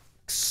just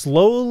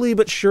slowly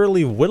but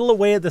surely whittle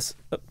away at this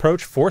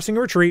approach, forcing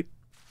a retreat,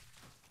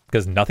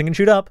 because nothing can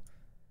shoot up.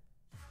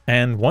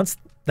 And once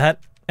that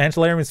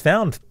Antilarium is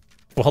found,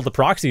 well, the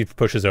proxy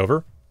pushes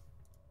over.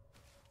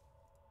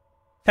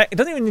 Heck, it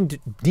doesn't even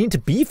need to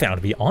be found,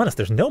 to be honest.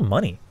 There's no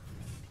money.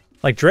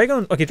 Like,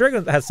 Drago... Okay,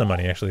 Drago has some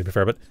money, actually, to be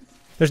fair, but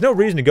there's no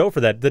reason to go for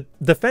that. The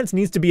defense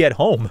needs to be at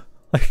home.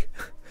 Like,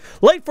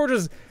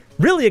 Lightforger's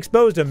really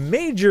exposed a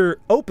major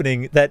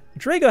opening that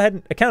Drago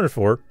hadn't accounted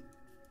for.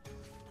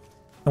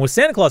 And with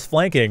Santa Claus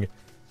flanking,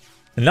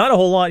 not a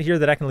whole lot here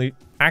that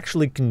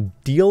actually can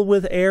deal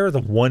with air. The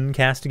one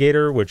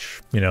Castigator,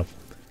 which, you know,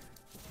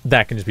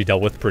 that can just be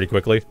dealt with pretty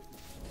quickly.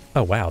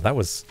 Oh, wow, that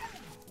was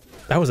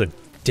a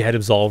dead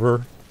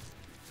Absolver.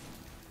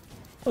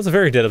 That was a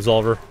very dead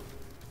Absolver.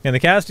 And the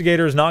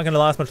Castigator is not going to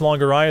last much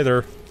longer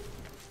either.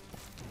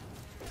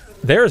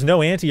 There is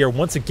no anti-air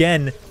once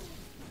again.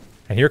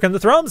 And here come the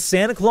Thrums.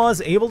 Santa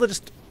Claus able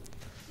to,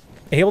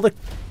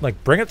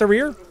 like, bring up the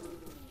rear.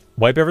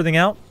 Wipe everything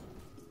out.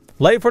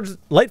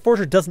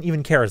 Lightforger doesn't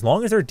even care. As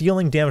long as they're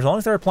dealing damage, as long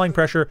as they're applying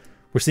pressure,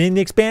 we're seeing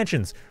the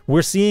expansions.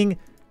 We're seeing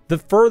the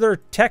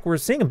further tech. We're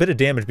seeing a bit of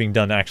damage being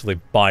done,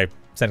 actually, by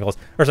Santa Claus.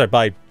 Or, sorry,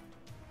 by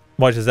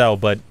yjzhou,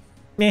 but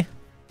meh.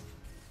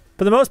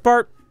 For the most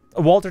part,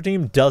 a Walter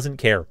team doesn't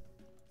care.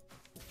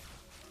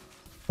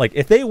 Like,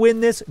 if they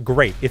win this,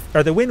 great.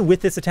 Or they win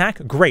with this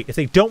attack, great. If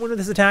they don't win with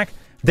this attack,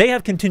 they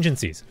have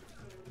contingencies.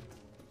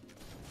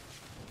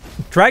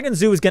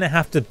 yjzhou is going to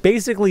have to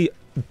basically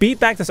beat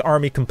back this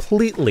army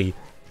completely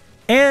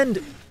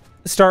and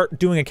start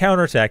doing a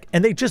counterattack,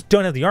 and they just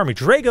don't have the army.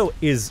 Drago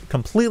is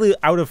completely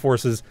out of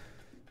forces.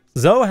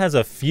 Zhou has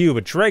a few,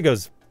 but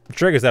Drago's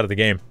out of the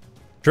game.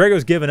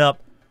 Drago's given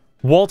up.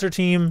 Walter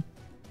team,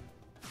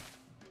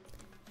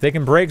 they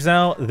can break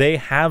Zhou. They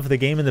have the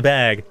game in the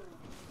bag.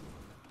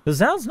 The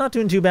Zhou's not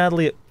doing too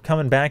badly at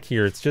coming back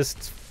here. It's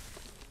just,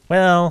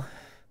 well,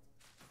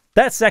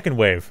 that second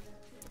wave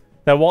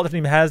that Walter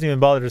team hasn't even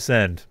bothered to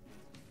send.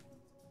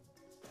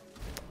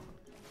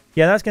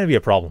 Yeah, that's going to be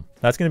a problem.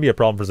 That's going to be a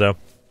problem for Zhou.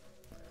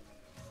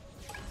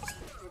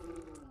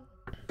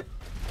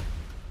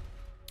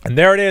 And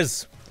there it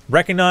is.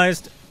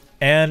 Recognized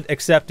and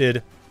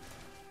accepted.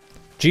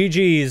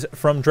 GG's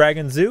from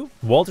yjzhou.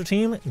 Walter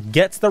team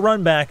gets the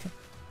run back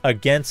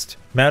against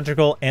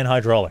Magicall and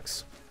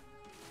Hydraulix.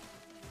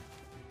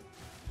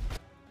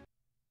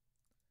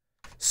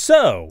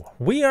 So,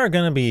 we are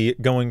going to be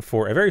going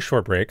for a very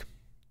short break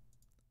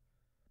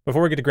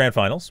before we get to Grand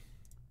Finals.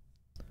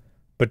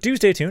 But do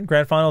stay tuned.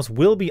 Grand Finals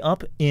will be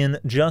up in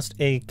just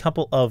a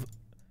couple of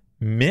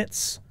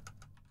minutes.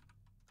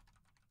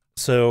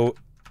 So,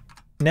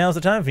 now's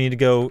the time if you need to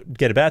go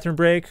get a bathroom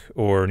break,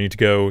 or need to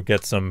go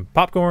get some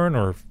popcorn,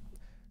 or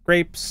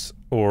grapes,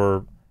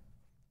 or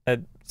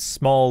other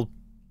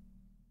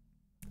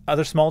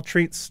small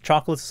treats,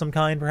 chocolates of some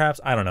kind,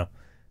 perhaps. I don't know.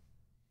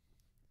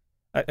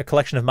 A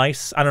collection of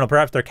mice. I don't know.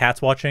 Perhaps they're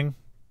cats watching,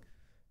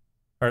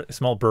 or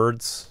small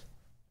birds.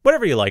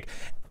 Whatever you like.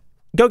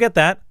 Go get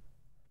that.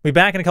 We'll be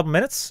back in a couple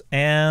minutes,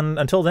 and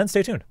until then,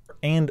 stay tuned.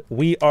 And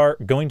we are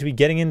going to be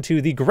getting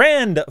into the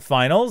Grand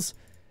Finals.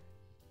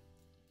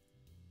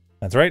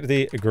 That's right,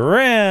 the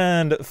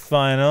Grand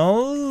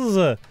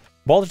Finals.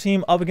 Walter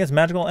team up against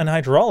Magicall and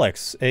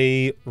Hydraulix.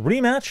 A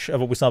rematch of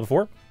what we saw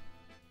before.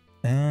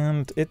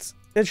 And it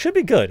should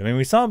be good. I mean,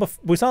 we saw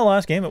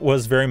last game. It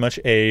was very much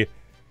a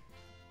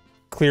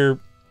clear,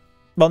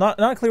 well, not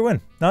a clear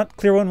win. Not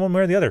clear win one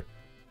way or the other.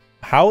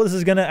 How this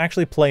is going to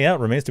actually play out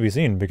remains to be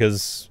seen,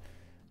 because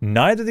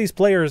neither of these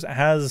players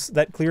has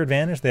that clear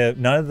advantage.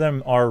 None of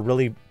them are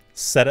really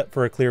set up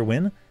for a clear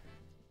win.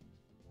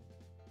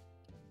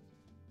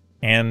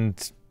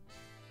 And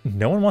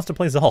no one wants to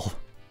play Zal.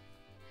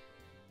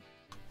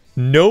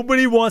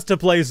 Nobody wants to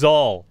play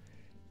Zal.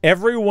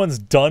 Everyone's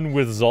done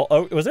with Zal.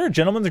 Oh, was there a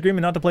gentleman's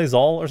agreement not to play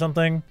Zal or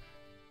something?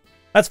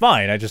 That's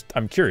fine.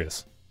 I'm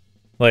curious.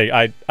 Like,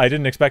 I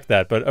didn't expect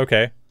that, but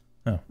okay.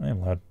 Oh, I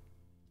am loud.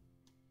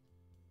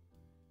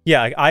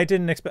 Yeah, I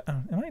didn't expect...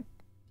 Oh, am I?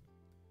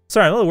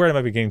 Sorry, I'm a little worried I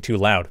might be getting too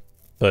loud.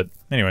 But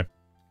anyway,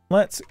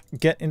 let's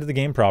get into the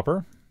game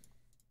proper.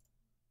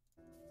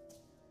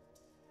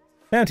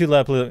 If I'm too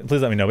loud,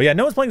 please let me know. But yeah,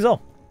 no one's playing Zal.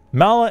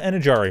 Mala and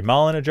Ajari.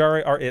 Mala and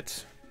Ajari are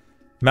it.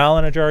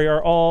 Mala and Ajari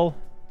are all.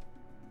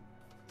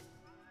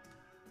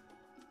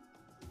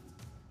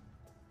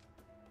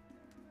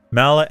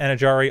 Mala and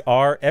Ajari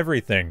are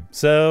everything.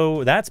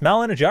 So that's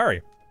Mala and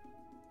Ajari.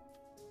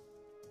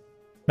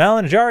 Mala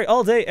and Ajari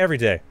all day, every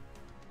day.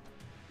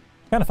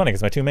 Kind of funny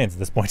because my two mains at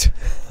this point.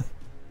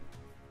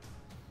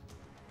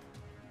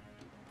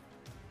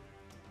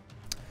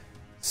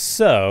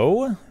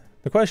 So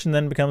the question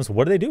then becomes,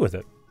 what do they do with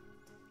it?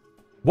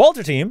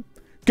 Walter team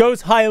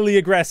goes highly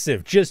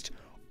aggressive. Just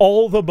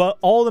all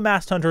the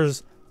Masked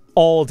Hunters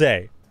all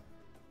day.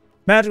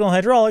 Magical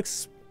and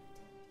Hydraulix,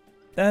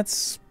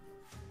 that's...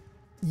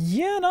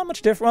 yeah, not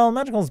much different.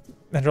 Well,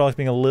 Hydraulix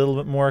being a little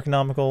bit more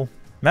economical.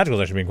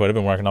 Magical's actually being quite a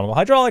bit more economical.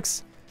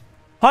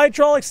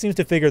 Hydraulix seems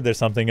to figure there's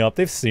something up.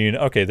 They've seen,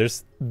 okay,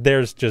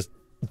 there's just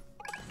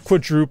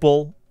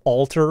quadruple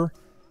altar.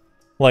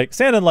 Like,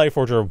 Sand and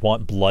Lightforger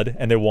want blood,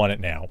 and they want it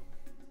now.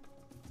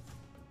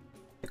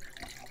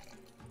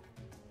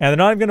 And they're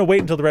not even going to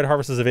wait until the Red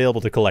Harvest is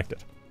available to collect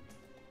it.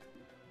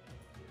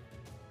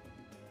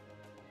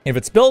 If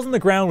it spills in the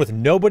ground with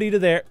nobody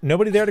there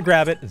to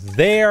grab it,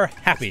 they're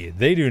happy.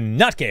 They do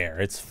not care.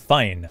 It's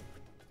fine.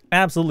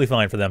 Absolutely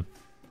fine for them.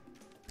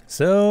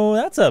 So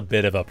that's a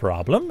bit of a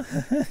problem.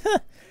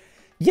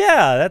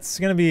 Yeah, it's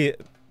gonna be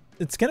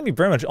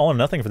very much all or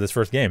nothing for this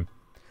first game.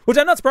 Which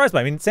I'm not surprised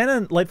by. I mean, Sand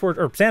and Lightforger,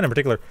 or Sand in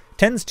particular,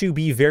 tends to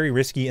be very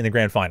risky in the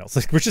grand finals.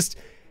 Like, we're just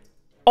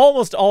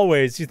almost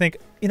always, you think,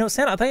 you know,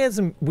 Sand, I thought you had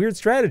some weird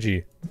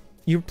strategy.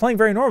 You're playing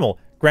very normal.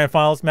 Grand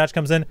finals, match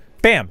comes in,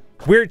 bam!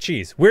 Weird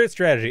cheese, weird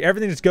strategy.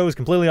 Everything just goes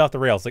completely off the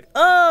rails. Like,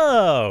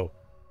 oh!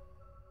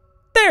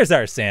 There's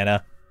our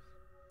Santa.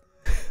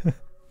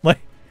 Like,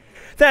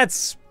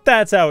 that's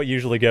how it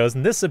usually goes,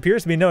 and this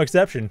appears to be no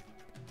exception.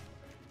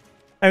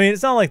 I mean,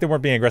 it's not like they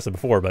weren't being aggressive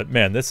before, but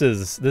man, this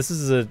is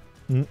a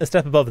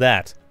step above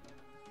that.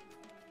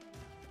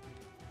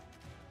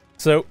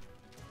 So,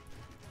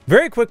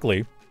 very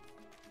quickly,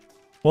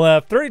 we'll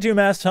have 32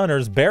 Masked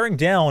Hunters bearing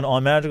down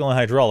on Magical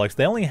and Hydraulix.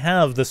 They only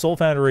have the Soul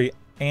Foundry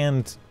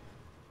and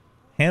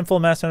handful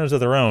of Masked Hunters of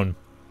their own.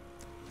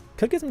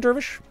 Could get some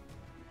Dervish.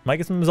 Might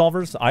get some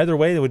Absolvers. Either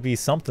way, it would be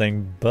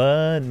something,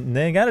 but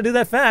they gotta do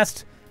that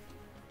fast.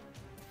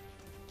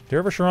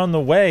 Dervish are on the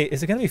way.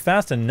 Is it gonna be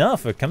fast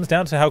enough? It comes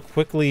down to how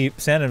quickly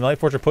Sand and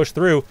Lightforger push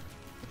through.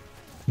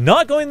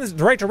 Not going in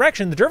the right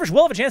direction. The Dervish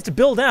will have a chance to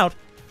build out.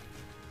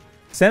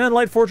 Sand and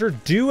Lightforger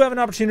do have an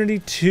opportunity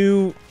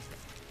to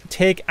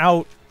take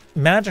out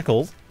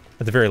Magical,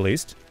 at the very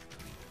least.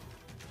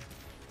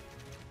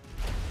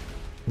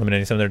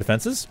 Eliminating some of their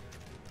defenses.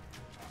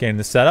 Getting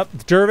the setup.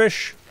 The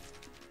Dervish,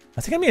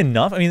 I think gonna be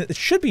enough. I mean, it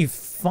should be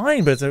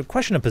fine, but it's a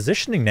question of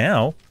positioning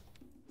now.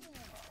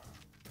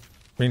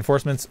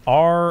 Reinforcements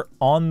are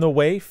on the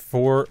way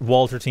for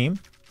Walter team.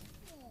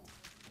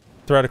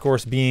 Threat, of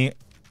course, being...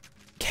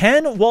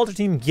 can Walter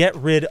team get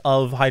rid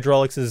of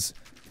Hydraulix's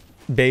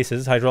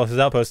bases, Hydraulix's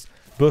outposts,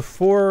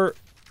 before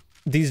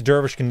these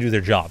Dervish can do their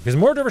job? Because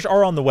more Dervish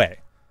are on the way.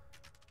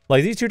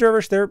 Like, these two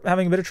Dervish, they're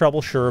having a bit of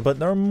trouble, sure, but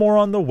they're more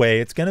on the way.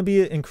 It's going to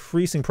be an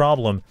increasing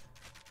problem.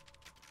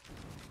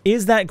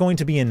 Is that going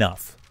to be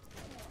enough?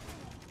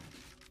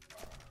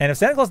 And if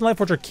Santa Claus and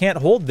Lightforger can't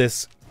hold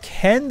this,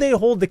 can they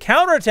hold the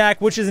counterattack,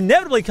 which is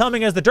inevitably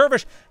coming as the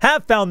Dervish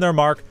have found their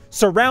mark,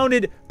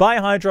 surrounded by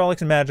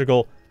Hydraulix and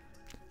Magical?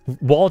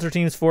 Walter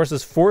team's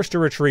forces forced to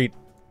retreat.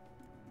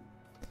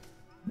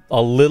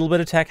 A little bit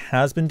of tech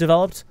has been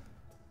developed.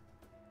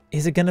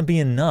 Is it going to be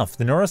enough?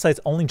 The Neurosite's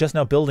only just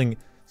now building.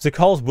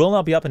 Zakals will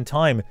not be up in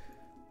time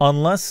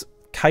unless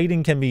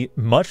kiting can be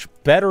much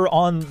better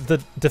on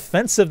the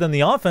defensive than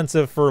the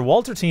offensive for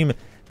Walter team.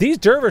 These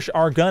Dervish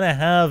are going to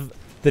have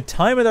the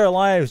time of their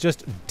lives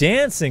just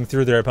dancing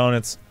through their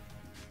opponents.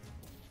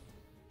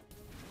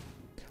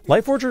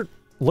 Lightforger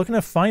looking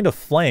to find a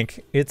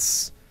flank.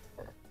 It's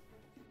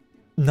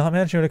not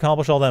managing to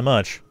accomplish all that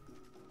much.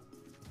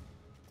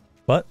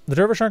 But the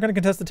Dervish aren't going to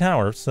contest the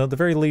tower, so at the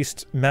very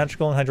least,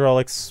 Magical and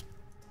Hydraulix,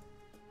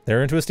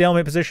 they're into a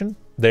stalemate position.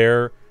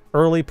 Their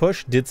early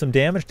push did some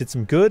damage, did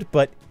some good,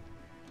 but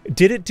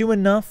did it do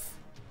enough?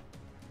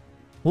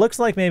 Looks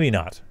like maybe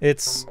not.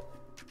 It's...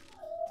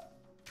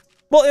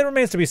 well, it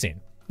remains to be seen.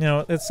 You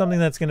know, it's something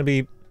that's going to be...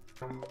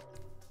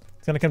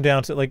 it's going to come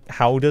down to, like,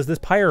 how does this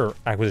Pyre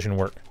acquisition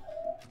work?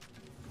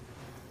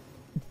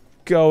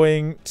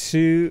 Going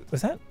to...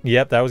 was that?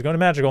 Yep, that was going to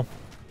Magical.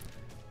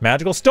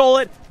 Magical stole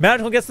it!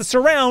 Magical gets the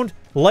surround!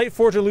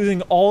 Lightforger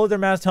losing all of their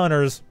Masked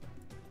Hunters.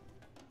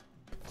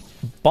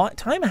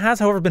 Time has,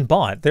 however, been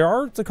bought. There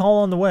are to call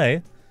on the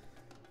way.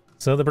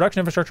 So the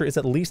production infrastructure is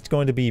at least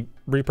going to be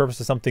repurposed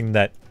to something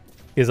that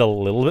is a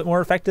little bit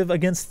more effective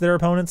against their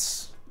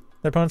opponent's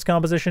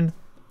composition.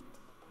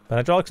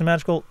 But Hydraulix and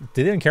Magical,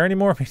 they didn't care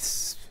anymore. I mean,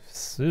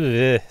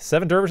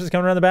 7 Dervishes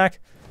coming around the back.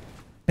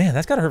 Man,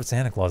 that's gotta hurt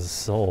Santa Claus's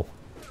soul.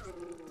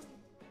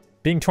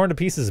 Being torn to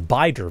pieces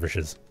by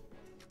Dervishes.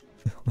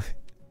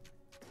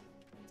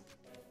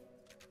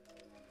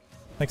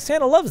 Like,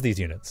 Santa loves these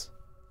units.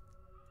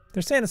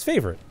 They're Santa's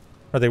favorite.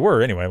 Or they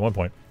were, anyway, at one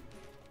point.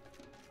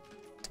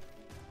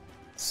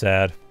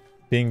 Sad.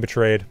 Being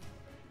betrayed.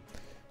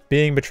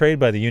 Being betrayed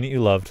by the unit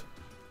you loved.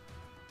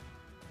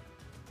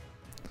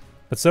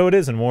 But so it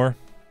is in war.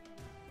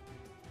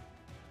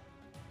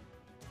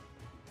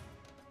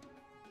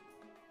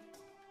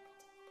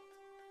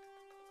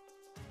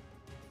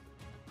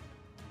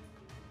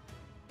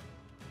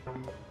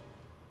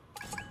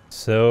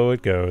 So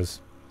it goes.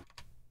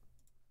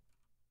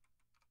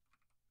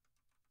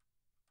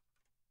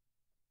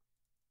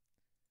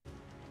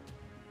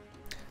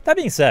 That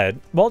being said,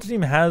 Walter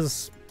team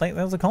has, like,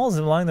 the calls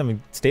allowing them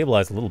to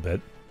stabilize a little bit.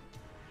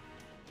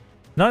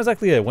 Not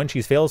exactly a when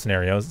cheese fails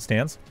scenario as it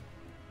stands.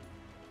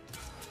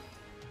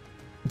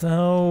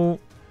 Though,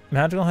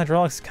 Magical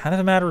Hydraulix is kind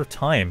of a matter of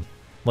time.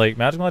 Like,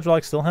 Magical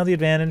Hydraulix still have the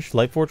advantage.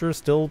 Lightforger is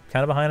still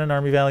kind of behind on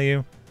army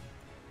value.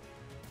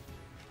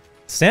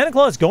 Santa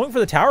Claus going for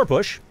the tower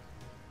push.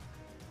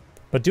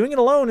 But doing it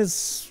alone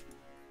is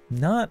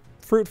not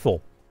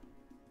fruitful.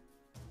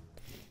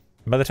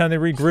 By the time they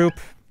regroup,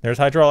 there's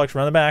Hydraulix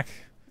around the back.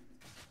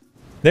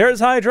 There's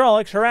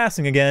Hydraulix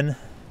harassing again.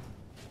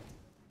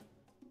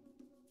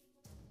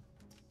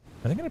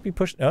 Are they going to be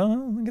pushed?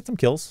 Oh, get some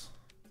kills.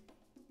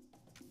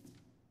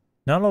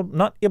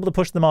 Not able to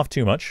push them off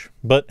too much,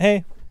 but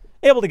hey,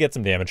 able to get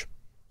some damage.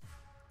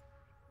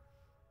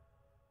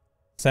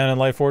 Santa and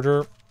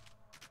Lightforger.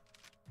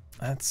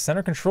 That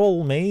center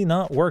control may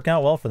not work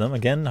out well for them.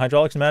 Again,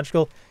 Hydraulix and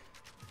Magical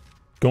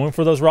going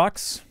for those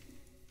rocks.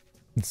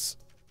 It's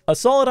a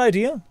solid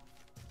idea.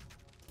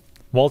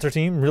 Walter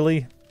team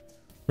really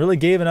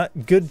gave a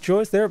good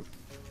choice there.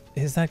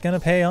 Is that going to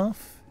pay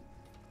off?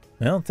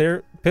 Well,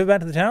 they're pivot back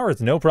to the tower.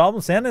 It's no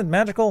problem. Santa and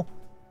Magical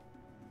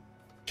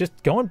just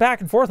going back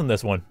and forth on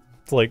this one.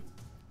 It's like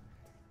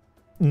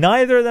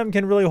neither of them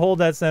can really hold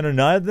that center.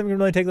 Neither of them can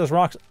really take those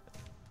rocks.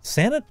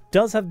 Santa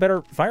does have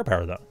better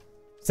firepower, though.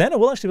 Santa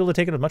will actually be able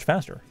to take it much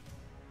faster.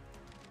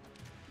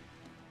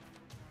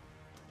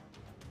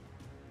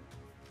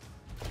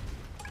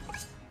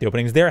 The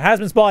openings there has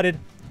been spotted.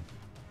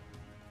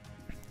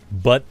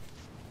 But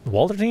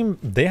Walter team,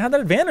 they have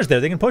that advantage there.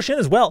 They can push in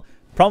as well.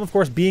 Problem, of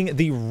course, being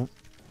the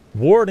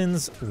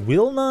Wardens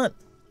will not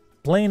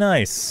play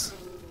nice.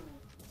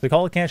 The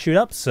caller can't shoot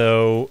up,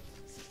 so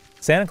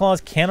Santa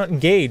Claus cannot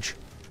engage.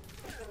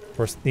 Of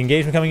course, the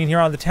engagement coming in here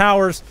on the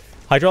towers.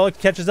 Hydraulix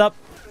catches up.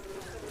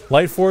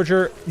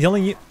 Lightforger, the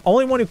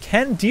only one who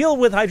can deal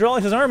with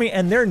Hydraulix's army,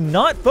 and they're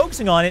not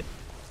focusing on it.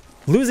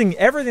 Losing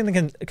everything that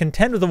can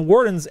contend with the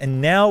Wardens, and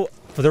now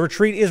the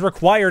retreat is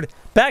required.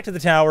 Back to the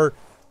tower.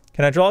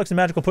 Can Hydraulix and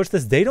Magical push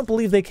this? They don't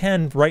believe they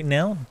can right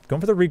now. Going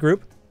for the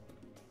regroup.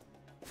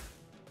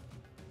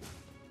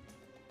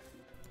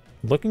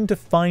 Looking to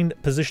find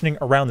positioning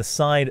around the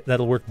side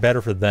that'll work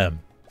better for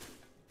them.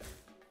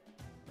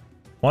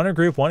 Want to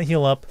group, want to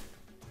heal up.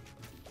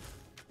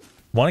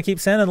 Want to keep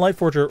Santa and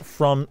Lightforger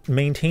from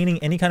maintaining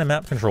any kind of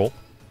map control.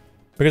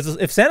 Because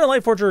if Santa and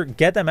Lightforger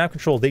get that map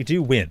control, they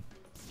do win.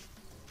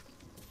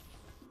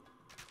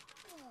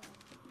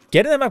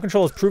 Getting that map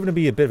control has proven to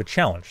be a bit of a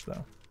challenge,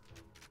 though.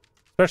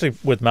 Especially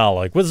with Mala.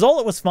 Like, with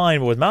Zola, it was fine,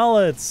 but with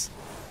Mala, it's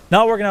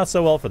not working out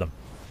so well for them.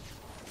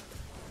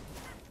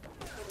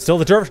 Still,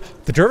 the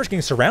Dervish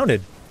getting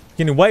surrounded,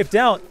 getting wiped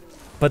out,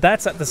 but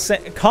that's at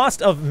the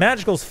cost of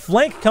Magical's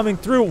flank coming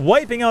through,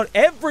 wiping out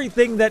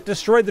everything that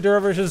destroyed the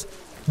Dervishes.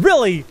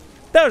 Really,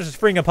 that was just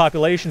freeing up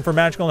population for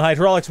Magical and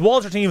Hydraulix.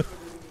 Walter team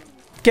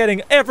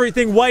getting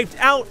everything wiped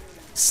out.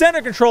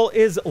 Center control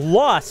is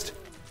lost.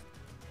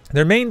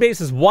 Their main base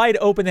is wide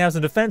open. They have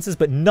some defenses,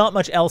 but not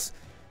much else.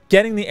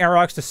 Getting the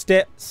Aerox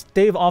to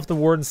stave off the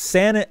Wardens.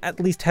 Santa at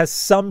least has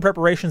some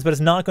preparations, but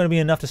it's not going to be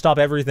enough to stop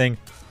everything.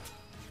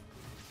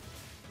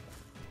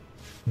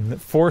 And the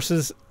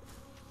forces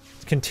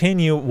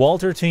continue.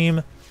 Walter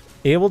team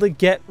able to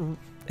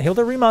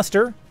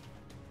remuster.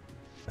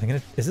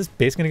 Is this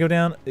base going to go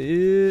down?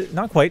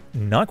 Not quite.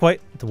 Not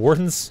quite. The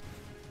Warden's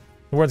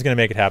going to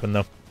make it happen,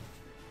 though.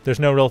 There's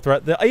no real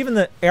threat. Even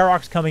the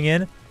Aerox coming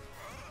in.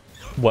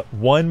 What,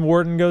 one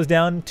Warden goes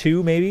down?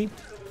 Two, maybe?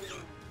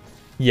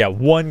 Yeah,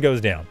 one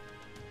goes down.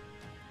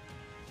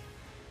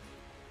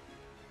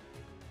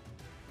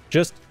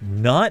 Just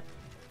not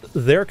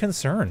their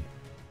concern.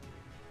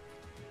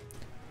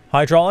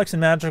 Hydraulix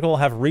and Magical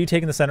have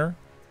retaken the center.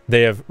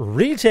 They have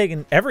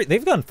retaken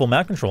they've gotten full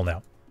map control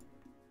now.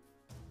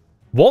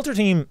 Walter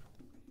team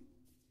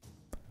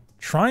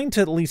trying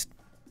to at least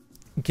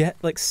get,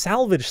 like,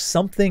 salvage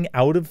something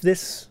out of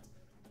this.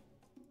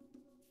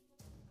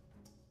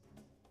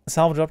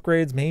 Salvage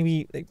upgrades,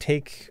 maybe they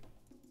take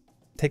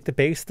the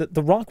base.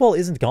 The rock wall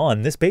isn't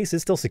gone. This base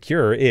is still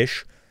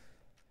secure-ish.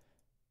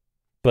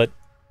 But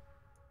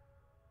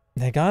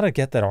they gotta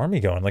get that army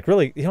going. Like,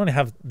 really, you don't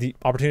have the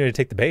opportunity to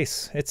take the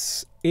base.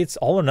 It's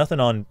all or nothing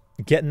on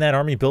getting that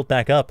army built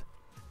back up.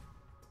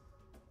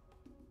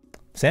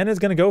 Santa's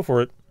gonna go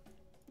for it.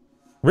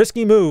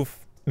 Risky move.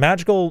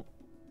 Magical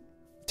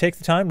takes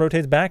the time,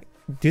 rotates back.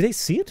 Do they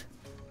see it?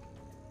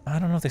 I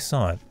don't know if they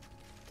saw it.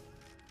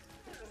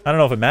 I don't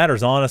know if it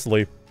matters,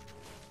 honestly.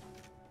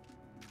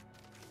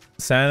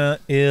 Santa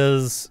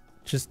is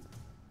just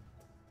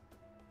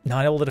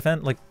not able to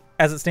defend. Like,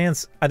 as it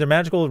stands, either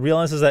Magical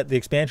realizes that the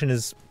expansion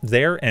is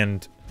there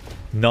and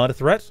not a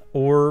threat,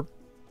 or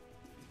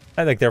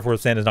I think therefore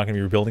Santa's not going to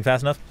be rebuilding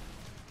fast enough,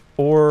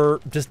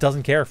 or just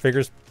doesn't care,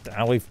 figures,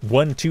 we've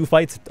won 2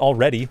 fights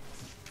already.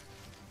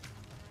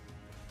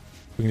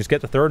 We can just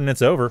get the 3rd and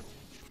it's over.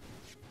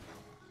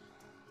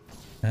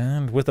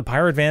 And with the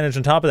Pyre advantage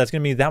on top of that, it's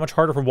going to be that much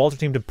harder for Walter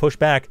team to push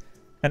back.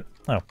 And,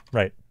 oh,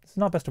 right. This is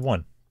not best of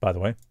 1, by the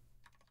way.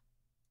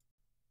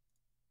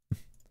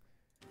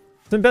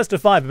 It's in best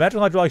of 5, but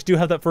Magicall Hydraulix do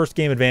have that first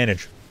game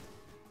advantage.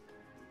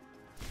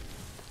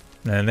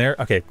 And there,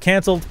 okay,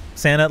 canceled.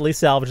 Santa at least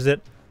salvages it.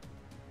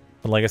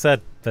 But like I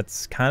said,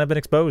 that's kind of been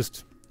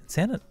exposed.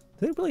 Santa, do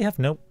they really have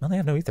no, well, they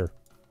have no ether.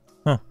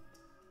 Huh.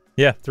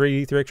 Yeah,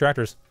 three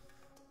extractors.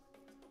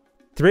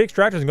 3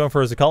 extractors and going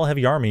for a Magicall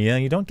heavy army. Yeah,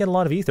 you don't get a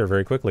lot of ether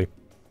very quickly.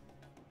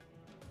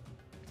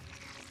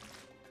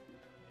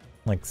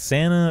 Like,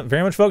 Santa,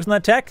 very much focused on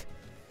that tech.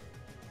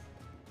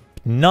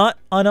 Not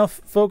enough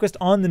focused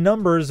on the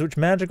numbers, which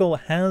Magicall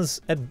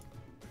has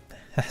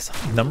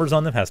numbers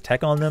on them, has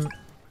tech on them.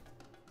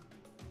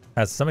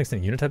 Has to some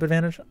extent unit type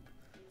advantage.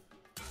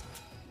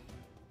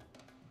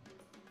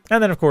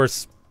 And then, of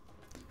course,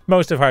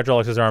 most of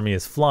Hydraulix's army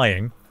is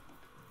flying.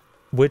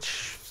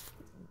 Which,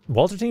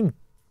 Walter team,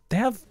 they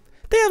have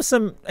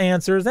some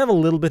answers. They have a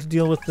little bit to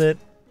deal with it.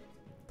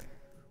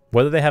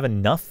 Whether they have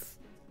enough,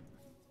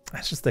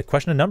 that's just the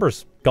question of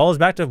numbers. Gaul is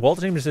back to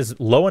Walter team just is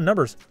low in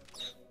numbers.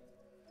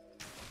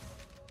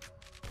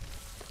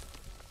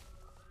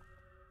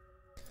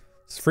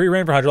 It's free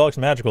reign for Hydraulix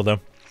and Magicall, though.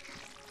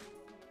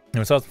 And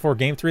we saw this before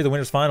Game 3 of the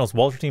Winners Finals.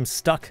 Walter team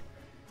stuck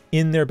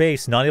in their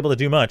base, not able to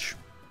do much.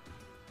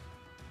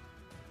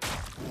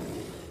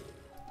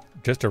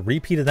 Just a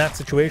repeat of that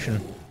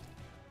situation.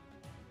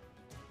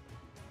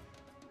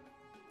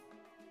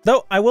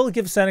 Though, I will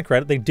give Santa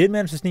credit, they did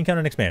manage to sneak out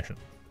an expansion.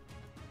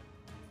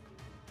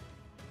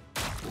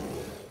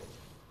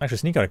 Actually,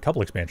 sneak out a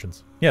couple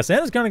expansions. Yeah,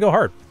 Santa's gonna go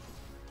hard.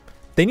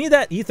 They need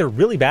that ether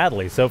really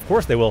badly, so of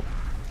course they will.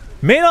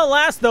 May not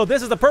last, though.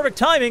 This is the perfect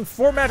timing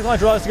for Magicall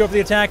Hydraulix to go for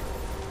the attack.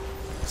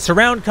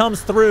 Surround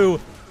comes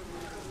through.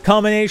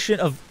 Combination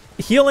of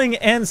healing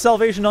and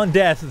salvation on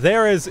death.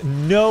 There is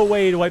no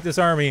way to wipe this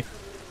army.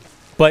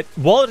 But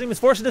Walter team is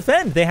forced to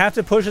defend. They have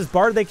to push as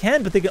hard as they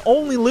can, but they can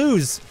only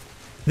lose.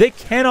 They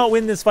cannot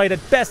win this fight.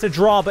 At best a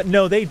draw, but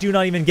no, they do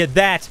not even get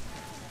that.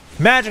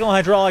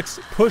 Magicall Hydraulix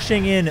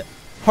pushing in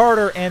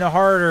harder and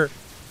harder.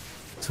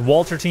 So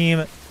Walter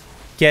team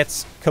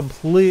gets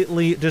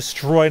completely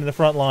destroyed in the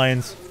front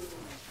lines.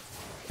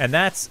 And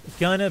that's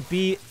gonna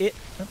be it.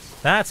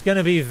 That's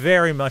gonna be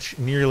very much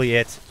nearly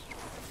it.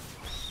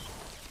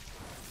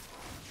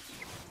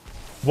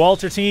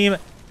 Walter team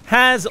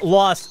has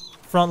lost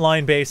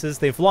frontline bases.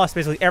 They've lost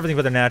basically everything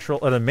but their natural,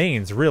 or the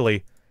mains,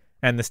 really.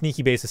 And the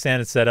sneaky base that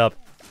Santa set up.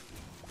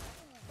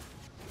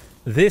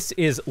 This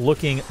is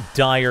looking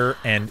dire,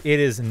 and it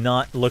is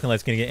not looking like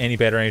it's going to get any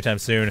better anytime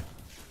soon.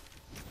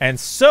 And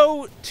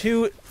so,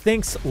 too,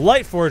 thinks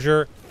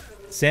Lightforger.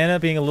 Santa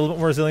being a little bit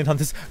more resilient on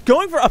this.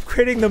 Going for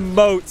upgrading the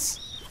moats.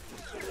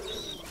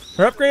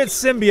 Or upgraded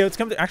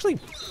symbiotes. Actually,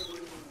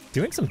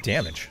 doing some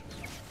damage.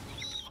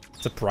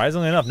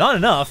 Surprisingly enough. Not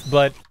enough,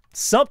 but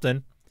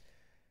something.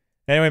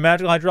 Anyway,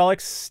 Magicall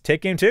Hydraulix,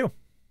 take game 2.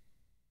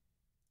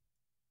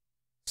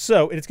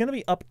 So, it's going to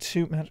be up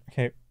to...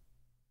 Okay.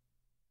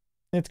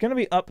 It's going to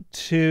be up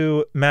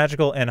to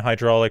Magicall and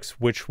Hydraulix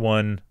which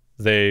one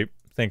they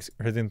think is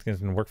going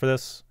to work for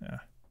this. Yeah.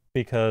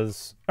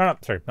 Because... Oh, no,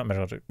 sorry, not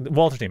Magicall.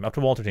 Walter team. Up to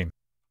Walter team.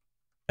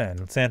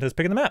 And Santa's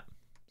picking the map.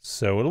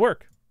 So it'll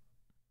work.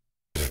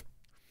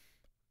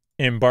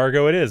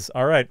 Embargo it is.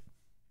 All right.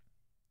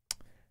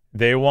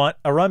 They want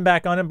a run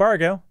back on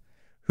Embargo.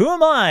 Who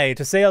am I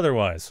to say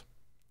otherwise?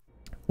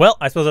 Well,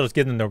 I suppose I'll just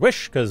give them their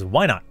wish, because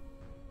why not?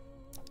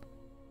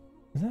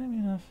 Is that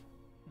enough?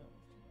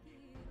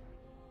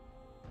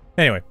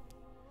 Anyway.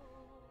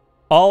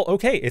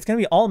 Okay, it's going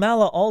to be all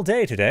Mala all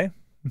day today.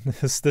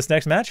 this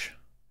next match.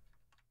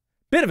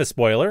 Bit of a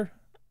spoiler.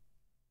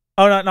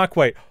 Oh, not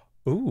quite.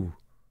 Ooh.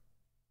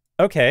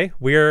 Okay,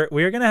 we're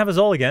going to have a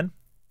Zol again.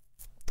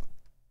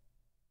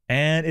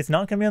 And it's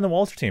not going to be on the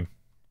Walter team.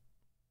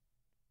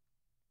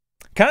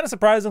 Kind of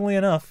surprisingly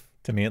enough,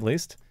 to me at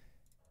least,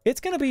 it's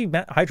going to be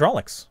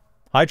Hydraulix.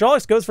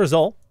 Hydraulix goes for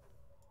Zol.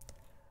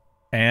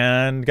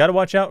 And got to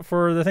watch out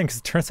for the thing, because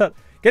it turns out,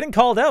 getting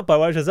called out by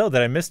yjzhou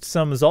that I missed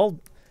some Zol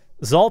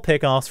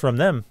pickoffs from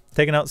them,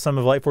 taking out some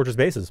of Lightforger's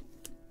bases.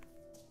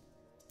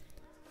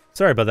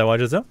 Sorry about that,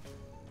 yjzhou.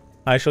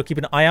 I shall keep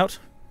an eye out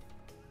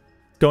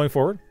going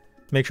forward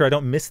to make sure I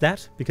don't miss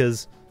that,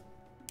 because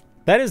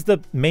that is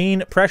the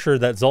main pressure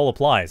that Zol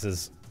applies,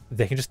 is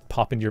they can just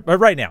pop into your...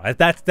 right now,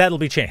 that'll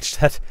be changed.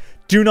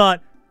 Do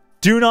not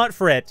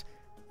fret.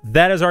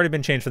 That has already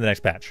been changed for the next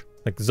patch.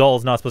 Like, Zol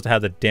is not supposed to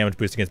have the damage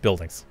boost against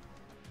buildings.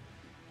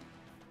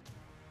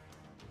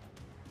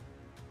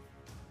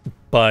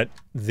 But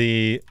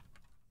the...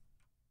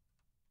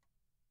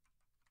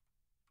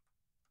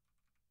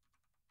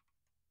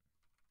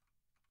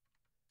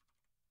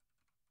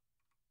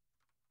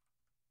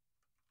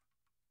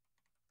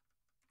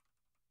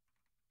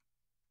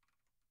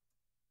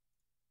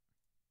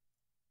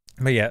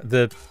 But yeah,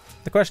 the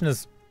question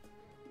is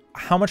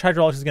how much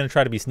Hydraulix is going to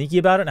try to be sneaky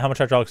about it and how much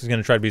Hydraulix is going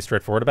to try to be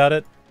straightforward about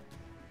it.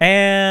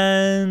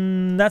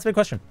 And that's a big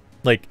question.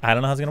 Like, I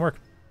don't know how it's going to work.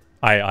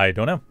 I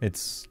don't know.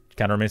 It's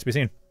kind of remains to be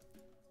seen.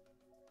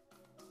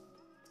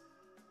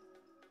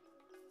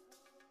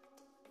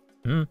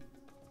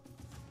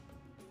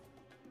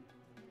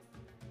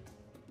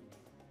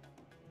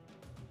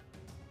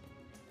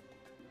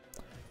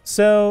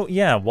 So,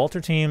 yeah,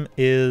 Walter team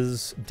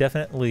is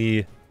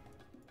definitely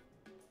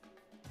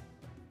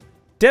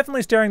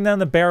staring down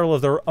the barrel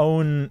of their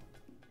own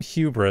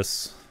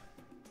hubris.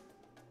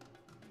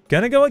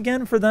 Gonna go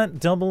again for that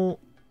double...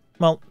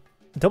 Well,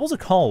 double's a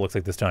call, looks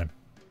like this time.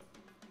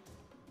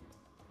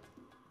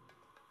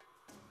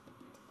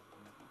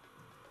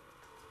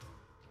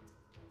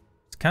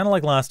 It's kind of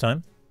like last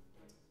time.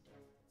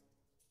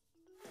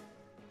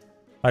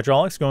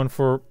 Hydraulix going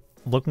for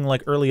looking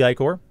like early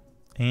Ichor.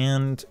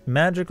 And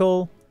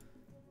Magicall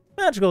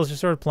is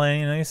just sort of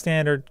playing, you know, a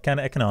standard kind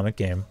of economic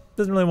game.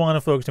 Doesn't really want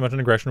to focus too much on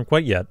aggression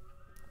quite yet.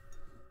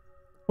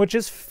 Which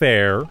is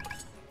fair.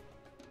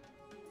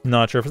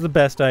 Not sure if it's the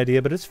best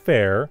idea, but it's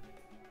fair.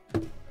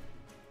 In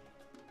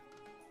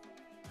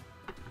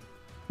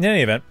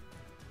any event,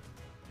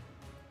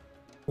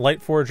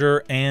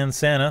 Lightforger and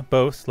Santa,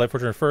 both.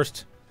 Lightforger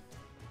first.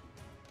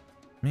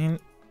 I mean,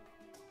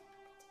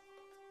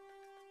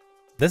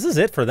 this is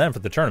it for them for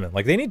the tournament.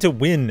 Like, they need to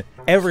win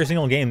every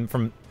single game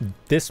from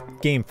this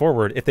game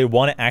forward if they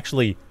want to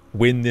actually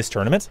win this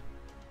tournament.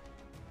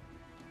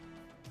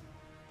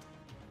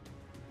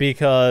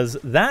 Because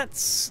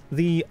that's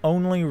the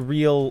only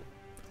real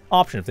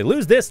option. If they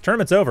lose this,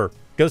 tournament's over.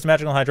 Goes to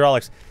Magicall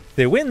Hydraulix. If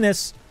they win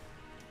this,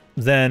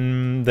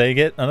 then they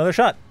get another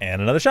shot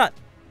and another shot.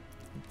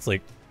 It's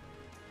like,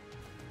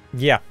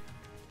 yeah.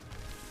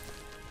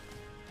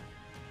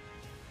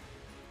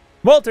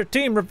 Walter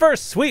team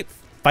reverse sweep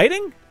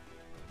fighting?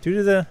 Due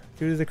to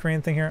the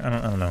Korean thing here? I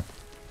don't know.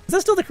 Is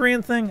that still the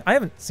Korean thing? I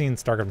haven't seen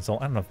StarCraft and Soul.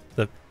 I don't know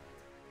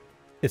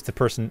if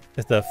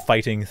the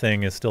fighting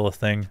thing is still a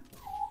thing.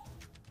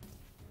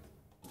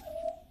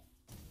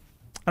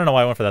 I don't know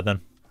why I went for that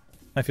then.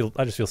 I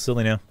just feel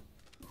silly now.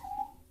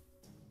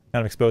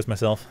 Kind of exposed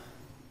myself.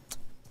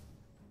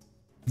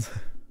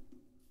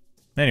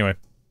 Anyway.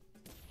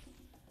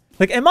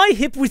 Like, am I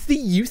hip with the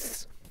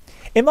youth?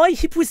 Am I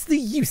hip with the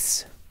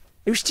youth?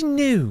 I wish to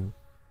know.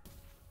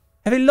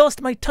 Have I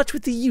lost my touch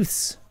with the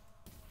youths?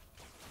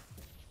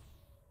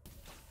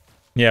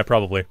 Yeah,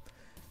 probably.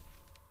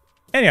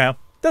 Anyhow,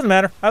 doesn't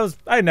matter. I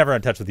had never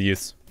had touch with the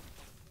youths.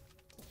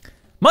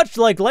 Much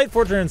like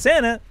Lightforger and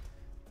Santa,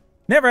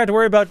 never had to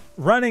worry about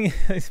running.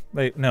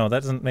 Wait, no,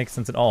 that doesn't make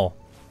sense at all.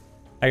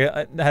 I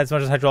had as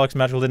much as Hydraulix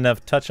and Magicall didn't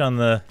have touch on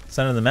the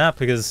center of the map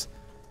because,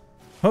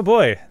 oh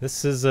boy,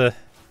 this is a...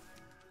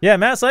 Yeah,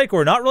 Mass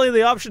Ichor, not really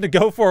the option to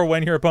go for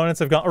when your opponents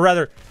have gone... Or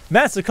rather,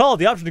 Magicall,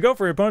 the option to go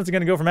for your opponents are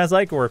going to go for Mass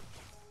Ichor.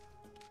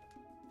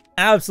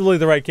 Absolutely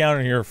the right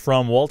counter here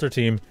from Walter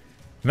team.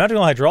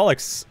 Magicall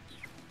Hydraulix,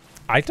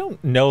 I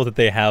don't know that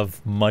they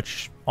have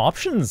much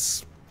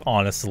options,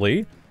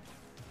 honestly.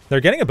 They're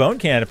getting a Bone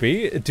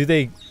Canopy. Do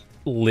they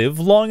live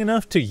long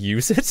enough to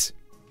use it?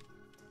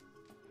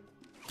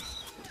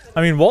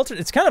 I mean,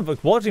 it's kind of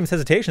like Walter team's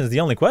hesitation is the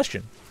only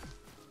question.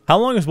 How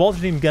long is Walter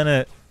team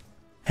gonna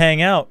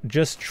hang out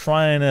just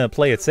trying to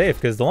play it safe?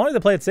 Because the longer they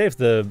play it safe,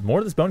 the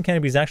more this Bone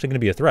Canopy is actually going to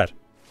be a threat.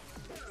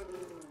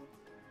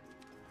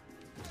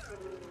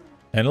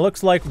 And it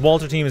looks like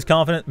Walter team is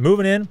confident,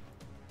 moving in.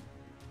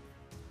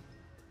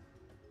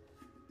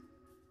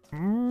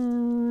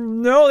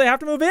 No, they have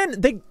to move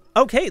in.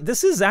 Okay,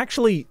 this is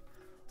actually...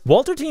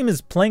 Walter team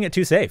is playing it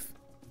too safe.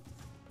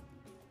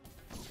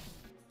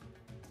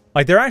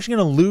 Like, they're actually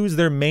going to lose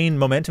their main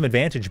momentum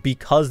advantage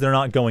because they're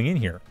not going in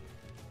here.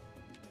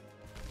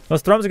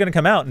 Those thrums are going to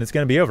come out and it's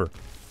going to be over.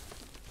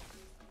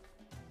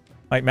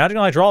 Like,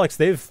 Magicall Hydraulix,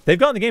 they've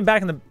gotten the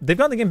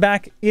game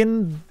back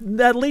in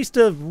at least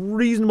a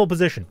reasonable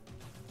position.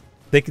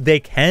 They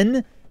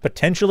can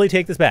potentially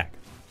take this back.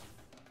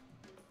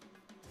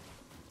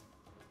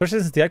 Especially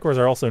since the Ichors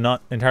are also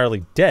not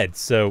entirely dead,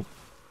 so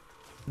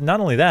not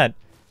only that,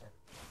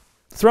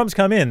 Thrums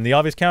come in. The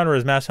obvious counter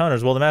is Mass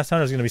Hunters. Well, the Mass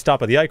Hunters is going to be stopped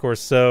by the Ichors,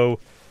 so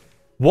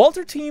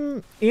Walter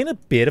team in a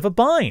bit of a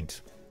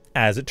bind.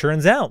 As it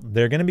turns out,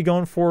 they're going to be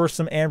going for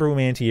some Amber Womb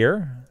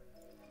Anti-Air.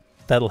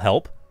 That'll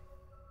help.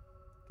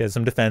 Get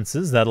some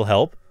defenses. That'll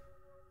help.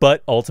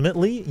 But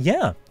ultimately,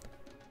 yeah,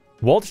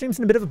 Walter team's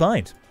in a bit of a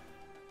bind.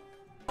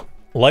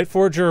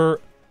 Lightforger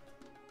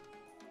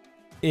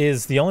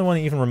is the only one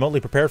even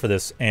remotely prepared for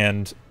this,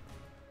 and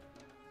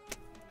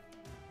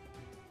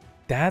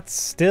that's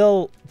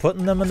still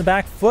putting them on the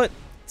back foot.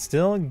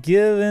 Still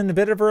giving a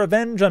bit of a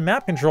revenge on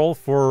map control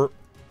for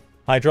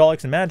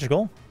Hydraulix and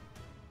Magicall.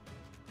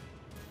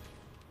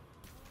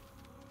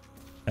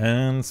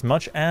 And as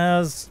much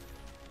as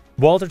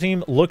Walter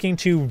team looking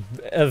to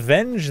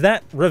avenge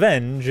that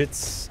revenge,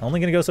 it's only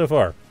going to go so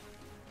far.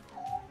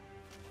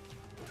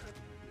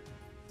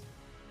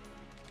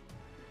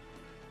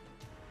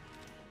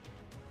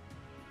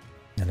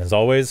 And as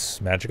always,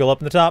 Magicall up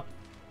in the top,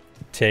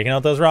 taking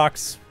out those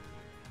rocks.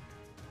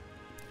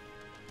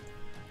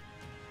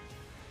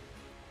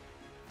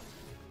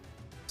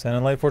 Sand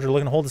and Lightforger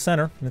looking to hold the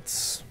center.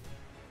 Is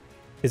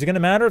it going to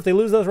matter if they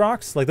lose those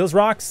rocks? Like, those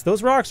rocks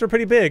are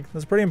pretty big.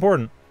 That's pretty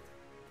important.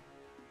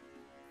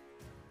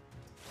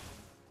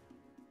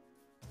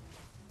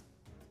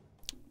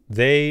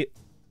 I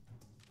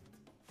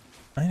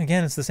mean,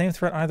 again, it's the same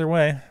threat either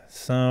way.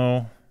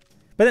 So,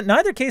 but in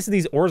neither case of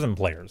these Orzum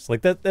players,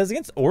 like that's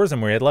against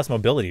Orzum where he had less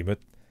mobility, but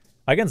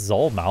against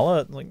Zol and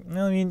Mala, like,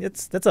 I mean,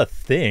 that's a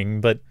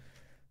thing, but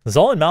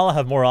Zol and Mala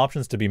have more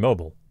options to be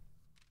mobile,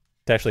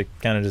 to actually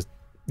kind of just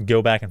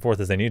go back and forth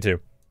as they need to.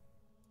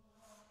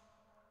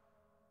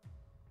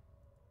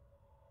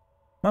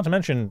 Not to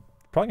mention,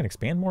 probably can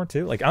expand more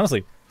too. Like,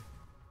 honestly,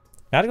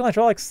 Magical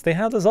Hydraulix, they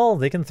have the Zol.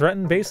 They can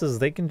threaten bases.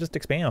 They can just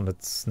expand.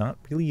 It's not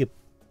really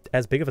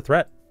as big of a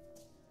threat.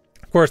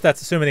 Of course,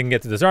 that's assuming they can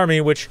get to this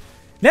army, which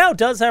now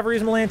does have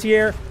reasonable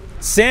anti-air.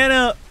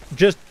 Santa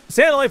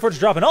Lightforge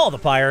dropping all the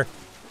Pyre,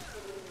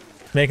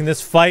 making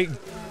this fight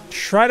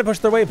try to push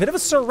their way. A bit of a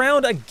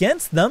surround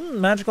against them.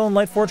 Magicall and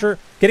Lightforger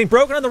getting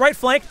broken on the right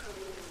flank,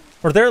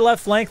 or their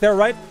left flank. Their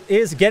right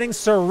is getting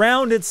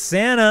surrounded.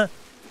 Santa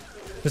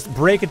just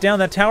break it down.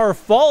 That tower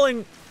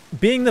falling,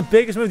 being the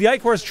biggest move. The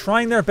Ichors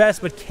trying their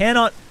best, but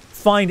cannot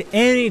find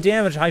any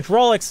damage.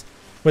 Hydraulix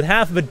with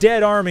half of a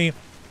dead army,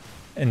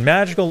 and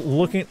Magicall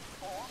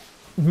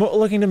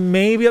looking to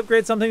maybe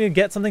upgrade something to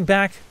get something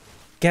back,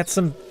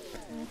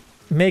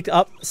 make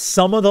up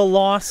some of the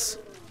loss,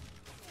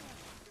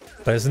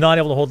 but is not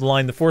able to hold the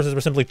line. The forces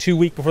were simply too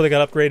weak before they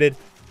got upgraded,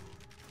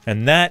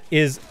 and that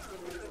is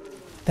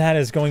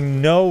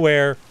going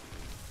nowhere.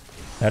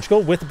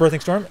 Magicall with the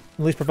Birthing Storm,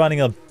 at least providing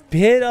a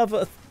bit of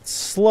a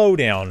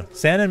slowdown.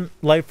 Sand and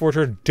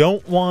Lightforger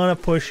don't want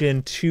to push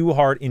in too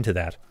hard into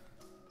that.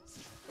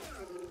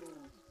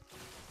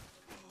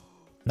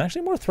 And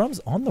actually, more Thrums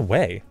on the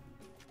way.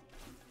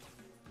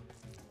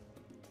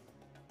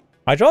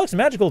 Hydraulix and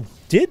Magicall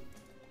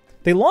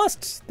they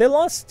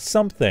lost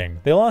something.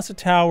 They lost a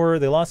tower,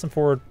 they lost some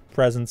forward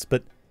presence,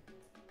 but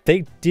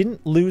they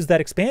didn't lose that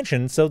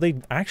expansion, so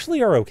they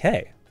actually are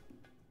okay.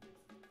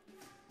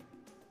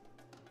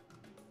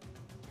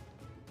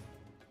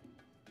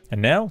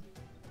 And now,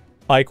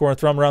 Ichor and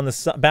Thrum around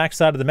the back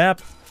side of the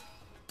map,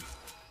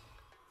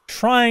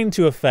 trying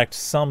to affect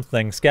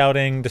something.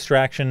 Scouting,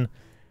 distraction.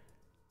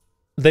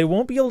 They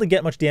won't be able to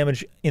get much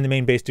damage in the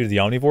main base due to the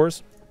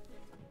Omnivores,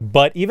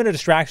 but even a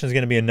distraction is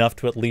going to be enough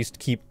to at least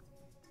keep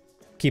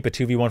a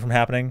 2v1 from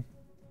happening,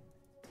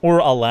 or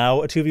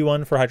allow a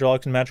 2v1 for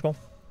Hydraulix and Magicall.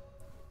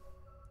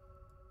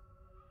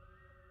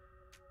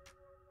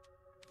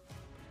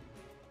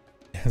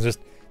 It's just,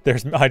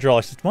 there's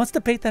Hydraulix just wants to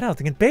bait that out.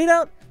 They can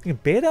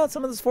bait out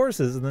some of those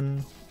forces, and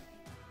then,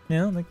 you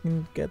know, they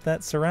can get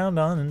that surround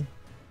on and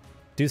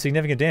do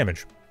significant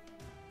damage.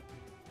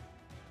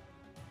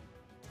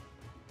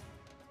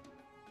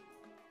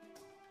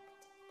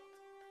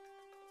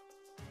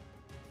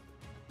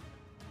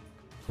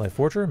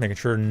 Lightforger, making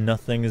sure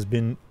nothing has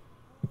been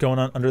going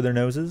on under their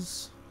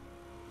noses.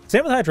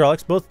 Same with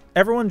Hydraulix,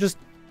 everyone just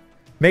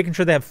making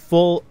sure they have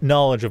full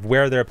knowledge of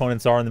where their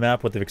opponents are on the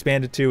map, what they've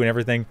expanded to, and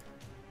everything.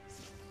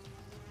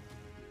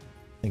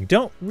 You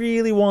don't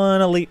really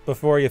want to leap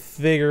before you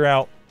figure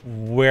out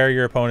where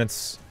your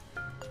opponents,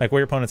 what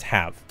your opponents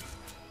have.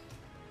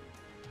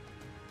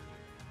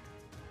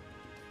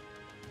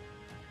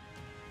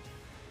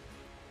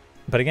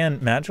 But again,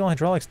 Magicall and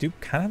Hydraulix do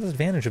kind of have the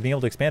advantage of being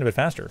able to expand a bit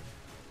faster.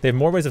 They have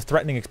more ways of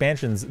threatening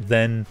expansions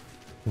than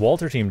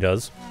Walter team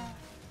does.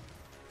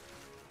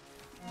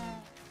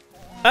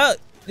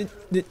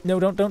 No,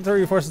 don't throw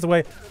your forces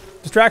away.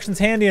 Distraction's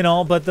handy and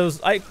all, but those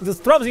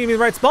Thrums gonna be in the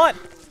right spot.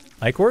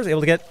 Ichor's able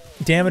to get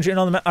damage in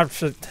on the map.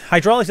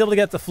 Hydraulix able to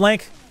get the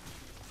flank.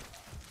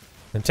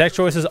 The tech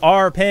choices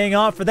are paying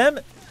off for them.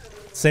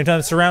 Same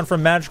time, surround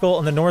from Magicall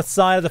on the north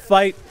side of the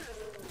fight.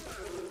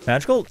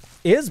 Magicall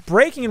is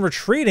breaking and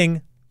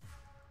retreating.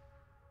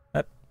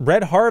 That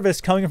red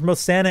harvest coming from both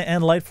Santa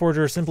and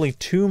Lightforger is simply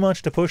too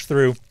much to push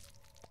through.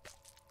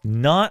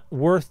 Not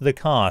worth the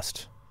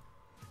cost.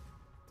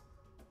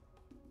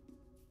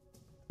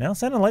 Now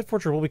Santa and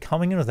Lightforger will be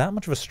coming in with that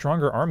much of a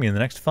stronger army in the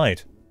next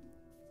fight.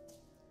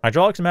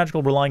 Hydraulix and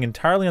Magicall relying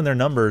entirely on their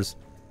numbers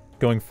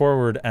going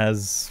forward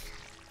as,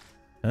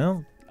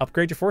 well,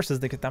 upgrade your forces,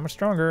 they get that much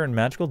stronger, and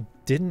Magicall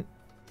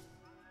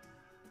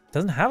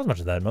doesn't have as much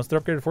of that. Most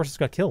of their upgraded forces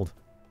got killed.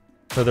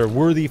 So their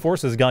worthy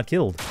forces got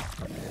killed.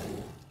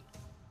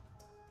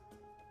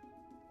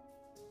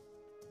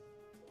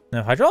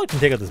 Now, Hydraulix can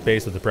take out this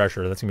base with the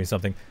pressure. That's going to be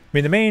something. I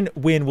mean, the main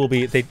win will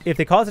be, if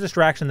they cause a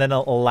distraction, then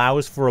it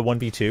allows for a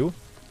 1v2.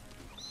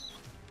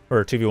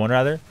 Or a 2v1,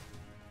 rather.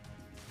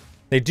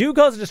 They do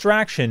cause a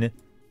distraction,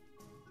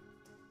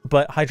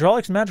 but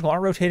Hydraulix and Magicall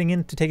aren't rotating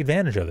in to take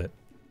advantage of it.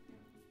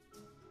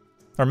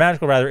 Or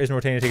Magicall, rather, isn't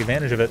rotating to take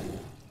advantage of it.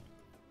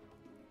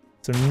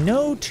 So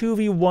no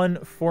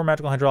 2v1 for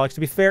Magicall Hydraulix. To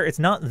be fair, it's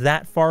not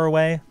that far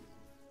away.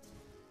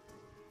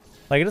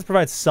 Like, it does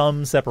provide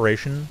some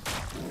separation.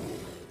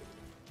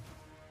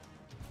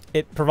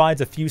 It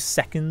provides a few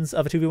seconds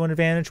of a 2v1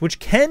 advantage, which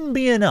can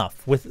be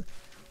enough. With,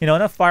 you know,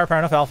 enough firepower,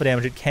 enough alpha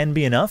damage, it can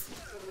be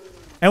enough.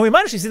 And we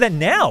might actually see that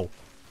now.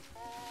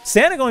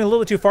 Santa going a little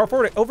bit too far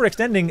forward,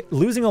 overextending,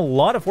 losing a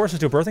lot of forces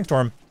to a Birthing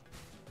Storm.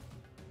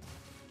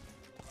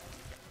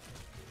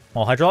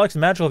 While Hydraulix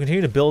and Magicall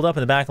continue to build up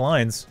in the back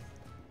lines.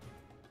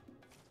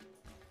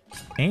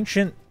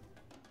 Ancient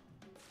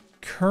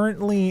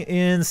currently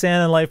in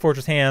Santa and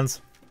Lightforger's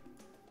hands.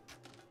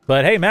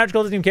 But hey,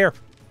 Magicall doesn't even care.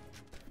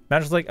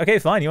 Magicall's like, okay,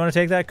 fine, you want to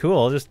take that? Cool,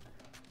 I'll just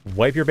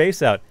wipe your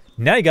base out.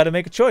 Now you got to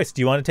make a choice.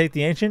 Do you want to take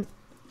the Ancient?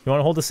 You want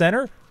to hold the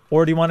center?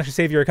 Or do you want to actually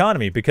save your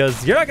economy?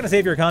 Because you're not going to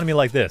save your economy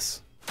like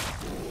this.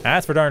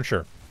 That's for darn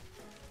sure.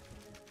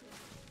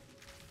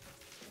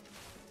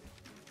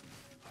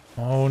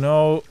 Oh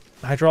no.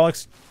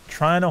 Hydraulix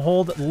trying to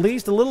hold at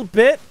least a little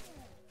bit.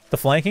 The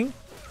flanking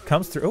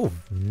comes through. Oh,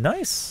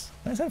 nice.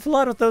 Nice and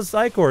flood with those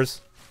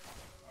Icors.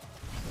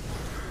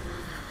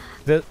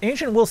 The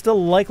Ancient will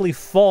still likely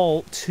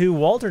fall to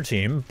Walter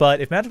team,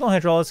 but if Magicall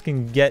and Hydraulix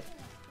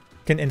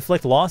can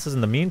inflict losses in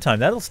the meantime,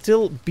 that'll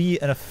still be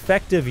an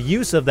effective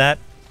use of that.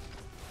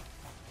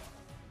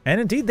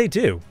 And indeed they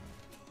do.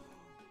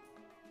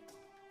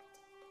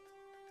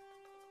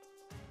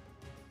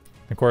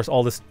 Of course,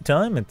 all this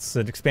time, it's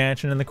an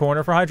expansion in the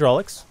corner for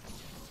Hydraulix.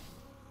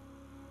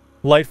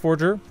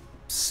 Lightforger,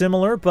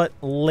 similar, but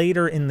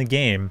later in the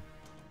game.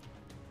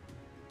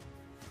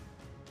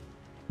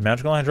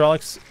 Magicall and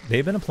Hydraulix,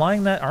 they've been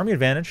applying that army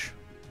advantage.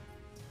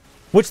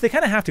 Which they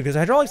kind of have to, because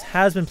Hydraulix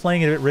has been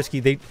playing it a bit risky.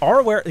 They are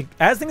aware,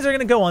 as things are going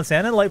to go on,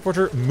 Santa and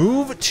Lightforger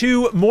move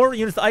to more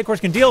units the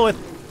Icors can deal with.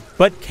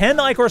 But can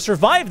the Icors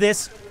survive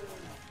this?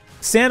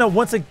 Santa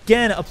once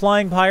again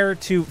applying Pyre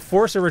to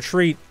force a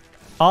retreat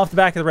off the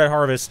back of the Red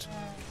Harvest.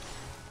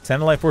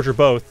 Santa and Lightforger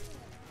both.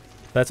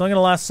 That's only going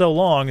to last so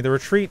long. The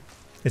retreat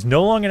is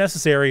no longer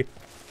necessary.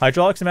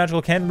 Hydraulix and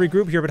Magicall can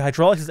regroup here, but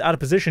Hydraulix is out of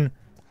position.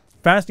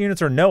 Fast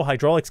units or no,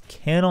 Hydraulix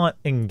cannot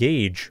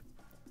engage.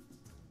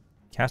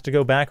 Has to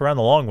go back around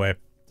the long way.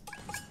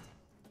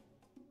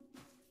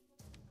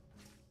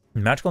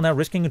 Magicall now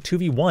risking a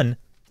 2v1.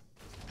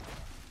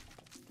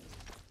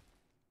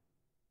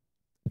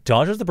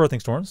 Dodges the Birthing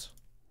Storms.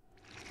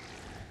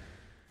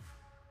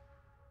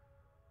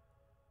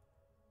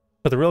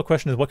 But the real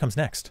question is what comes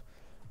next.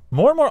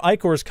 More and more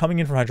Icors coming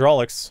in from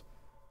Hydraulix.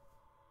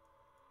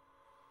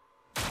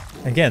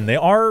 Again, they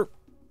are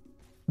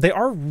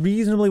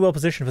reasonably well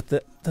positioned,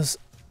 but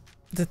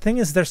the thing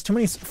is there's too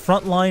many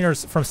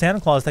frontliners from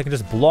Santa Claus that can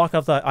just block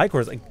up the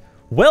Icors. Like,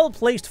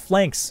 well-placed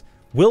flanks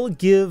will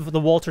give the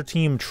Walter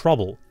team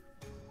trouble.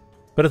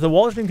 But if the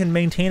Walter team can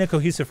maintain a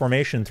cohesive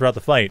formation throughout the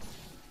fight,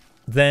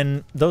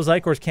 then those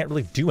Icors can't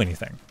really do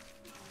anything.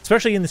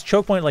 Especially in this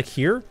choke point like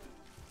here.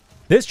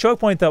 This choke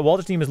point that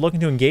Walter team is looking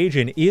to engage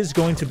in is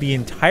going to be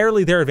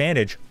entirely their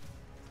advantage.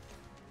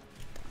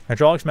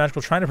 Hydraulix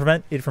Magicall trying to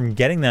prevent it from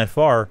getting that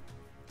far.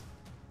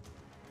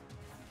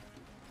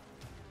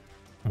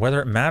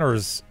 Whether it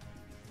matters,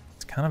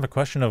 it's kind of a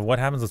question of what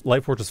happens with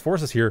Lightforger's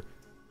forces here.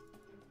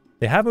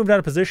 They have moved out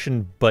of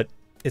position, but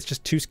it's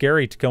just too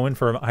scary to go in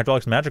for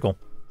Hydraulix Magicall.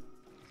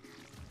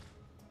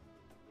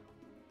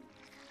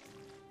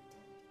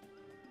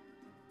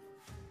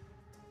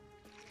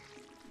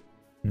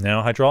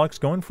 Now Hydraulix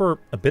going for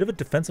a bit of a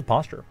defensive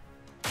posture.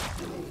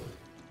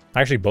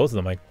 Actually, both of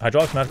them, like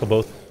Hydraulix Magicall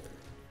both.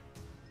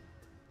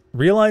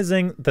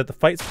 Realizing that the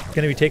fight's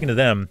going to be taken to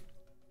them.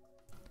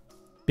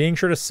 Being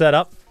sure to set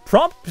up.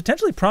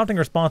 Potentially prompting a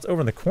response over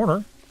in the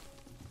corner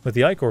with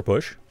the Icor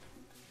push.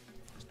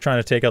 Trying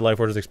to take out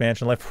Lightforger's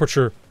expansion.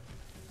 Lightforger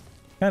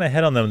kind of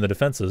head on them in the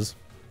defenses.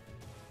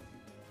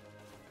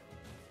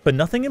 But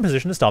nothing in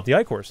position to stop the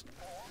Icors.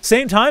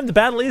 Same time, the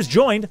battle is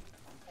joined.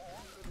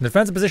 The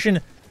defensive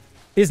position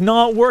is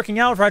not working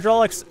out for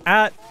Hydraulix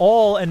at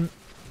all, and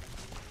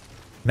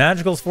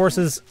Magicall's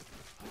forces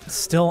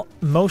still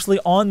mostly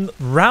en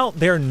route.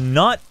 They're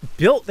not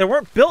built. They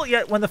weren't built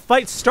yet when the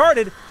fight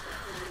started.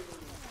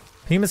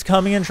 Pima's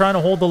coming in, trying to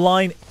hold the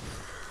line.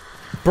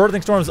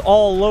 Birthing Storms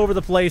all over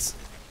the place.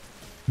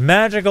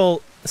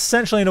 Magicall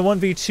essentially in a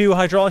 1v2.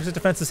 Hydraulix's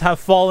defenses have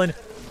fallen.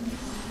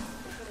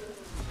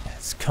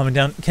 It's coming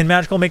down. Can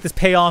Magicall make this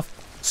pay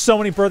off? So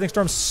many Birthing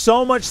Storms,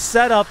 so much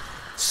setup,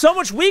 so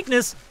much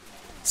weakness.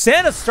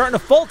 Santa's starting to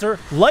falter.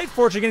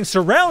 Lightforger getting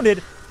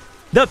surrounded.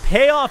 The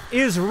payoff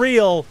is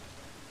real.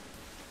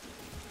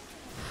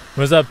 It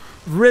was a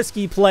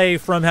risky play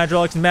from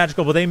Hydraulix and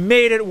Magicall, but they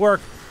made it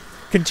work.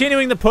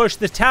 Continuing the push,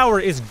 the tower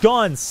is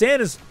gone.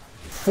 Santa's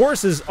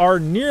forces are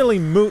nearly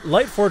moot.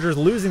 Lightforger's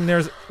losing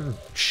theirs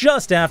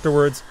just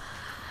afterwards.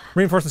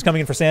 Reinforcements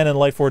coming in for Santa and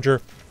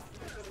Lightforger.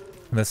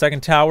 And the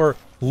second tower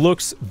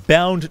looks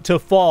bound to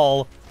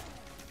fall.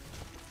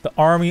 The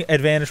army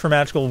advantage for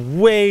Magicall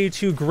way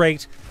too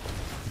great.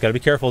 Gotta be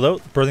careful though.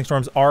 Birthing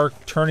Storms are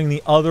turning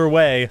the other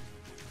way.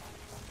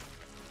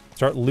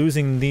 Start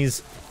losing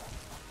these.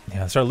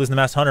 Yeah, start losing the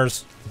Masked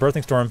Hunters.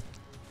 Birthing Storm.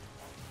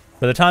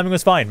 But the timing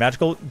was fine.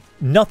 Magicall,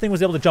 nothing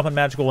was able to jump on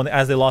Magicall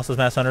as they lost those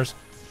Masked Hunters.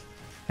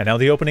 And now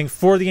the opening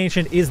for the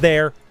Ancient is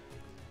there.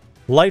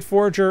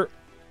 Lightforger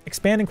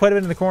expanding quite a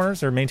bit in the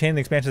corners, or maintaining the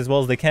expansion as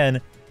well as they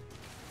can.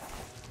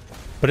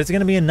 But it's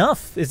going to be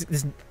enough.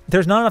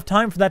 There's not enough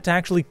time for that to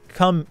actually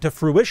come to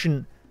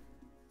fruition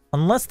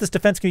unless this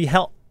defense can be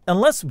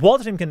unless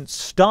Walter Team can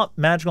stop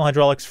Magical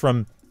Hydraulix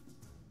from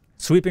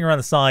sweeping around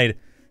the side,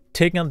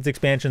 taking out the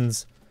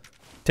expansions,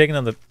 taking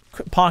out the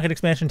pocket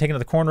expansion, taking out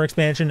the corner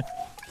expansion,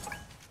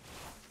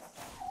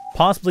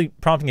 possibly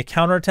prompting a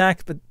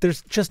counterattack, but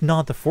there's just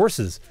not the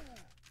forces.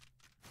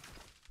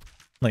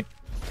 Like,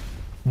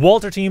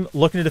 Walter Team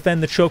looking to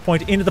defend the choke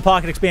point into the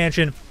pocket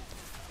expansion.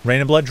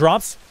 Rain of Blood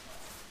drops.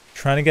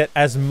 Trying to get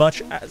as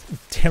much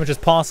damage as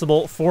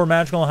possible for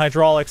Magical and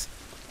Hydraulix.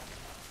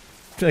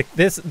 Like,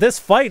 this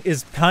fight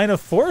is kind of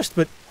forced,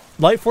 but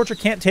Lightforger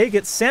can't take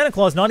it. Santa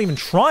Claus not even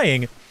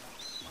trying.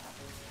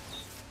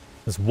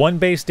 There's one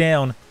base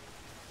down.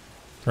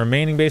 The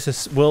remaining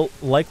bases will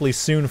likely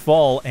soon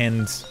fall,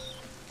 and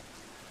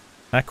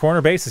that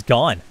corner base is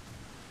gone.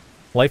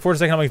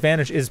 Lightforger's economic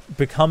advantage is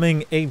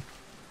becoming a...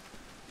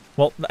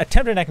 Well,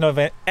 attempt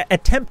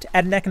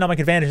at an economic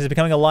advantage is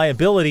becoming a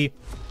liability.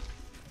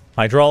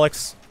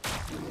 Hydraulix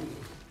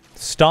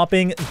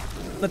stopping...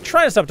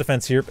 Trying to stop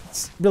defense here,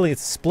 but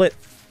it's split.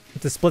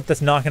 It's a split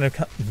that's not going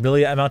to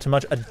really amount to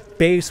much. A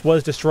base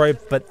was destroyed,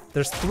 but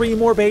there's 3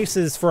 more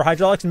bases for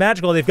Hydraulix and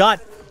Magical they've got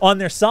on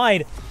their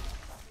side.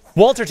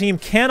 Walter Team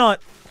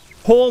cannot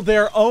hold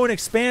their own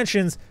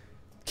expansions,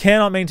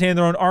 cannot maintain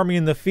their own army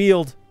in the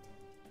field.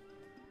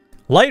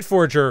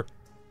 Lightforger,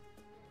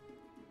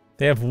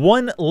 they have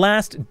one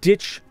last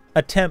ditch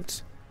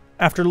attempt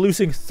after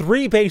losing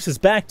 3 bases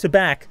back to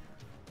back.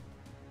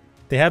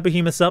 They have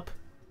Behemoths up.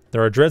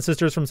 There are Dread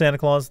Sisters from Santa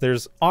Claus.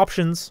 There's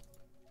options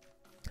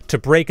to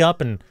break up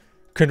and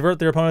convert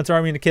their opponent's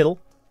army into Kittle.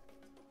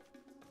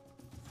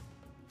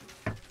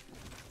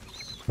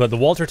 But the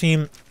Walter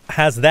Team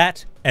has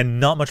that and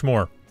not much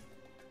more.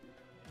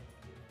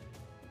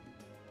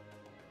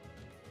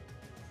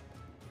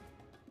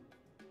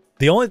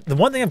 The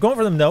one thing I'm going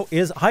for them, though,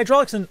 is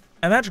Hydraulix and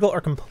Magical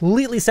are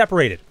completely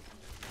separated.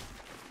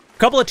 A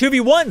couple of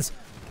 2v1s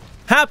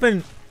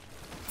happen.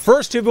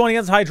 First 2v1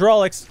 against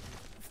Hydraulix,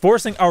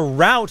 forcing a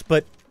rout,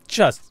 but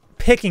just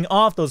picking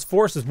off those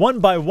forces one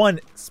by one.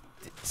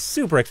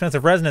 Super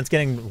expensive resonance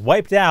getting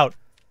wiped out.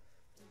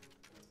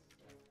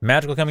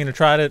 Magical coming to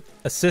try to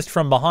assist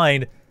from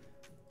behind.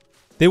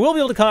 They will be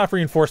able to cut off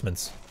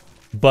reinforcements,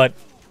 but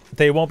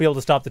they won't be able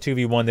to stop the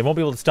 2v1. They won't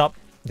be able to stop...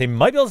 They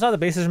might be able to stop the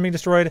bases from being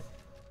destroyed.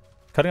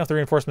 Cutting off the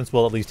reinforcements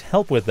will at least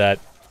help with that.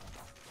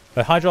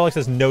 But Hydraulix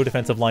has no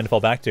defensive line to fall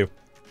back to.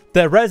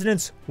 The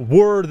Resonants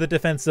were the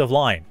defensive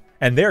line,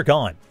 and they're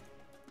gone.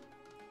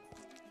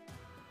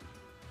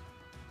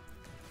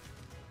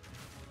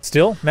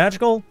 Still,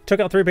 Magical took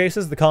out 3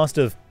 bases at the cost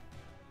of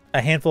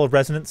a handful of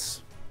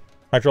Resonants.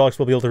 Hydraulix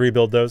will be able to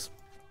rebuild those.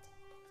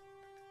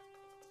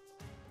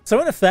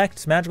 So in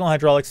effect, Magical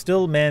and Hydraulix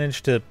still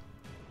managed to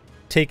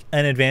take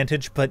an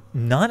advantage, but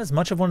not as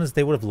much of one as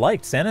they would have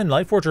liked. Santa and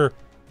Lightforger,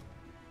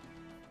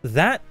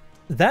 that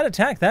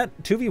attack,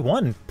 that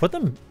 2v1, put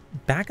them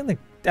back in the...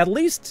 At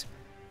least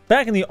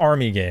back in the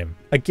army game.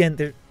 Again,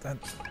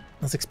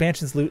 those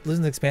expansions,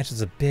 losing the expansions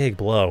is a big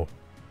blow.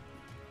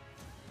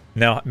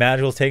 Now,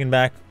 Magical's taken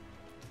back...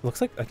 Looks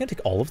like I can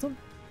take all of them?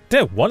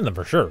 Take one of them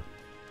for sure.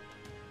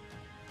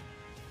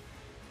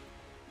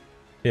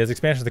 He has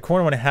expansions. The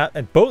corner one,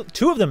 and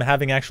two of them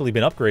having actually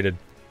been upgraded.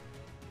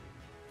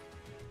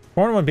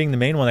 Corner one being the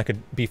main one that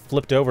could be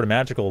flipped over to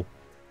Magical.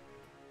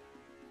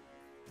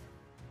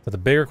 But the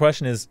bigger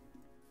question is,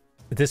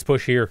 this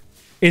push here.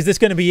 Is this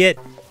going to be it?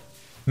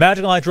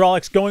 Magical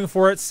Hydraulix going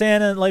for it.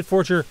 Santa and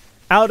Lightforger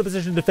out of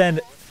position to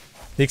defend.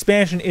 The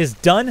expansion is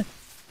done.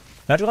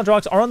 Magical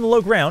Hydraulix are on the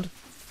low ground.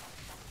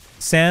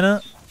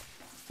 Santa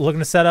looking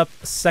to set up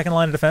a second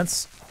line of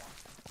defense.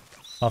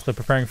 Also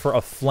preparing for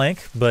a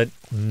flank, but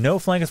no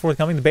flank is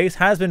forthcoming. The base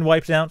has been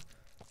wiped out.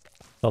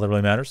 That's all that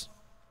really matters.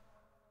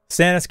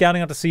 Santa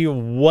scouting out to see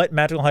what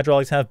Magical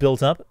Hydraulix have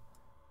built up.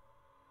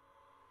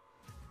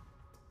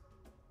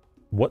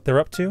 What they're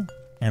up to.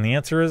 And the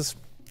answer is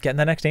getting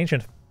that next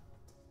Ancient.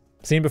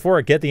 Seen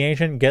before, get the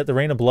Ancient, get the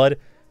Rain of Blood.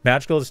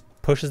 Magical just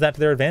pushes that to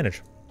their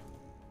advantage.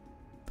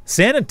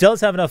 Santa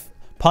does have enough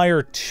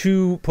Pyre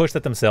to push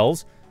that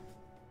themselves.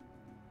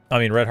 I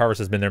mean, Red Harvest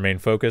has been their main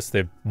focus.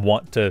 They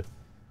want to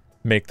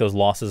make those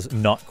losses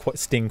not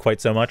sting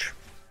quite so much.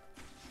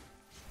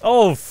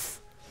 Oh!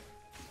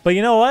 But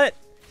you know what?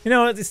 You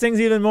know what stings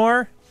even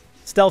more?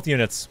 Stealth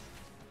units.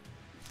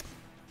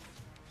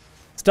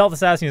 Stealth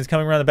assassin units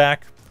coming around the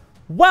back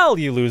while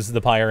you lose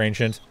the Pyre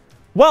Ancient.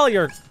 While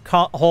you're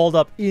holed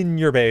up in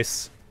your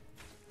base.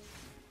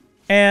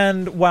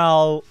 And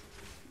while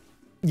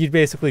you'd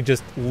basically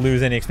just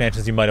lose any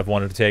expansions you might have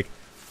wanted to take.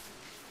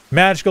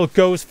 Magical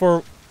goes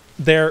for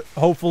their,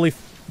 hopefully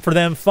for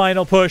them,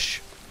 final push.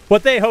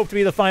 What they hope to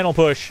be the final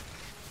push.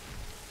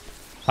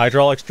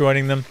 Hydraulix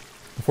joining them.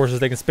 The forces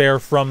they can spare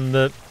from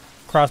the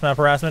cross-map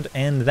harassment.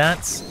 And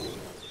that's...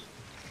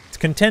 It's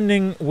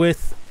contending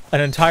with an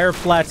entire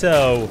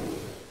plateau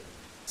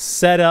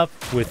set up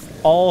with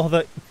all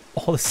the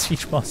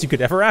siege mods you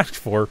could ever ask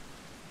for.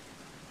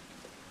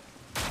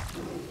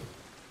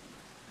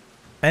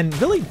 And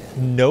really,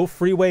 no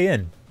free way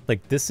in.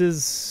 Like, this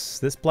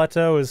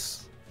plateau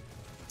is...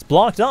 It's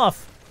blocked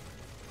off.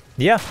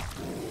 Yeah.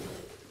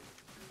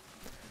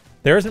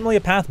 There isn't really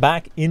a path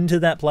back into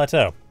that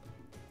plateau.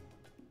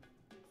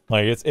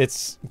 Like,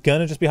 it's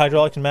gonna just be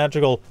Hydraulix and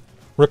Magicall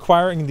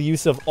requiring the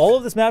use of all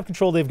of this map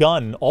control they've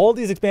gotten, all of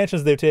these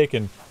expansions they've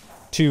taken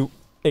to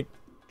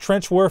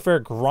trench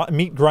warfare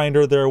meat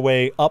grinder their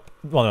way up.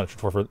 Well, not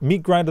trench warfare,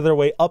 meat grinder their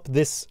way up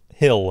this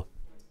hill.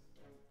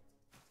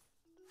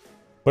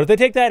 But if they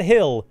take that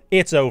hill,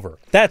 it's over.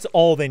 That's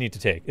all they need to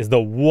take, is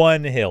the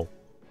one hill.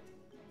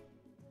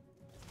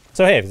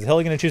 So hey, if it's the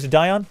hill you're going to choose to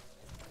die on,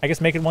 I guess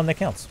make it one that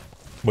counts.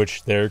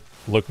 Which they're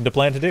looking to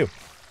plan to do.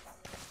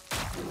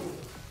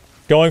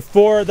 Going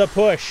for the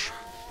push.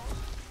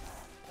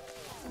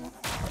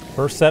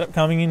 First setup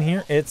coming in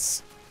here.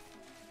 It's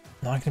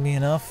not going to be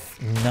enough.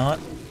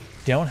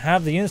 Don't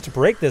have the units to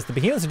break this. The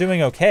behemoths are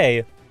doing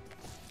okay.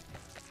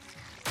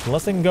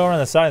 Unless they can go around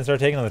the side and start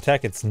taking on the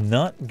tech, it's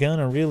not going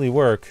to really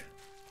work.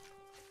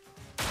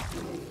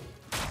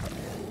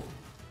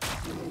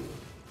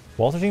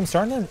 Walter team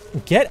starting to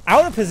get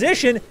out of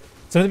position.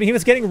 Some of the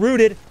behemoths getting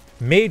rooted.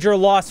 Major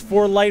loss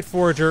for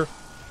Lightforger.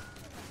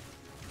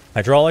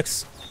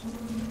 Hydraulix,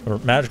 or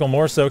Magicall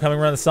more so, coming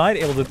around the side,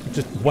 able to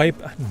just wipe,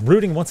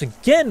 rooting once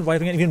again,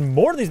 wiping out even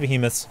more of these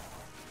behemoths.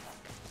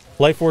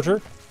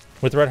 Lightforger,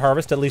 with the Red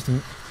Harvest, at least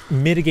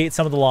mitigate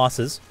some of the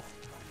losses.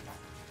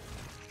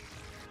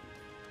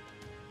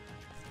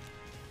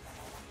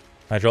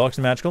 Hydraulix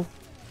and Magicall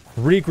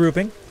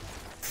regrouping,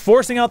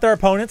 forcing out their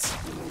opponents.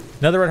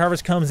 Another Red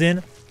Harvest comes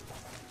in.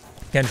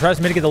 Again, tries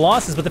to mitigate the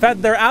losses, but the fact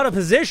that they're out of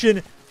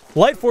position,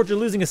 Lightforger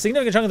losing a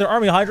significant chunk of their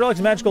army. Hydraulix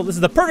and Magicall, this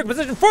is the perfect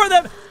position for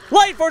them.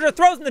 Lightforger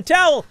throws in the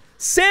towel.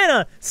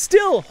 Santa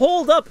still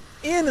holed up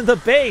in the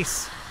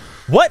base.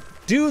 What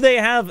do they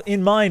have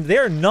in mind?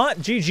 They're not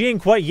GGing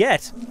quite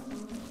yet.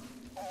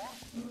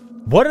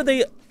 What are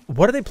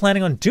they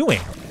planning on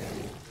doing?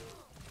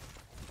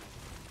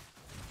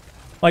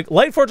 Like,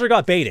 Lightforger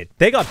got baited.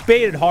 They got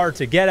baited hard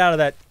to get out of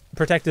that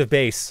protective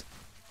base.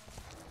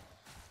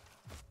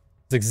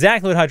 It's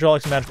exactly what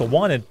Hydraulix and Magicall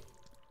wanted.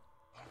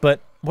 But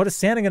what is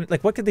Santa gonna,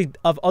 like, what could they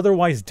have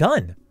otherwise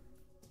done?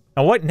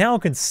 And what now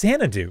can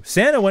Santa do?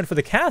 Santa went for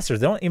the casters.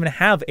 They don't even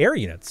have air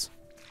units.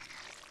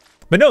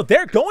 But no,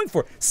 they're going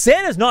for it.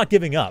 Santa's not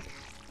giving up.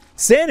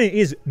 Santa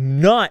is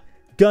not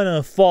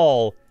gonna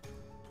fall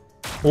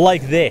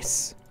like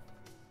this.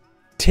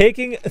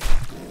 Taking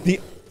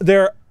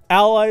their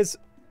allies,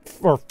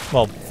 or,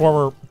 well,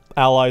 former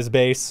allies'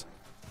 base.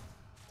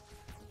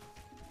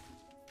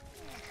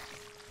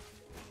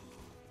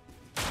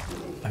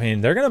 I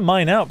mean, they're gonna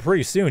mine out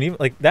pretty soon. Even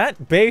like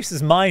that base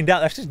is mined out.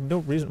 There's just no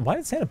reason. Why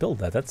did Santa build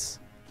that? That's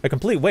a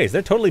complete waste.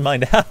 They're totally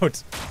mined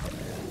out.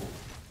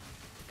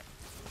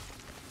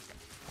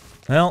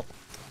 Well,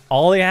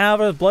 all they have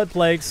are blood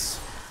plagues.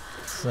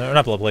 So,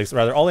 not blood plagues,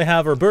 rather. All they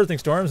have are birthing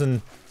storms,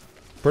 and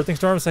birthing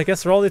storms, I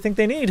guess, are all they think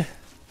they need. I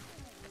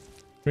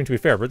mean, to be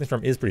fair, birthing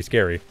storm is pretty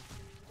scary.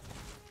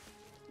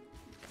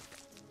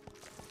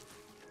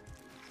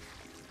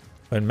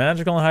 But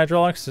Magicall and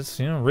Hydraulix, just,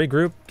 you know,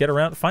 regroup, get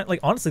around, find, like,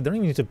 honestly, they don't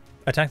even need to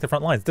attack the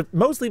front lines. They're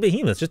mostly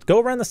behemoths. Just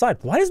go around the side.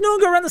 Why does no one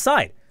go around the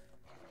side?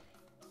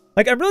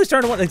 Like, I'm really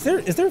starting to wonder,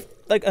 like, is there,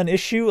 like, an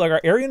issue? Like,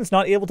 are Aryans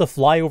not able to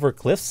fly over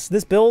cliffs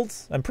this build?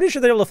 I'm pretty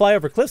sure they're able to fly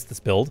over cliffs this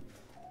build.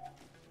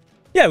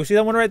 Yeah, we see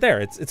that one right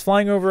there. It's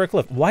flying over a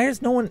cliff. Why is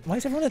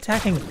everyone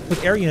attacking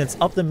with air units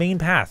up the main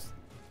path?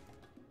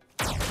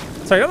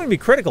 Sorry, I don't mean to be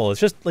critical. It's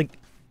just, like,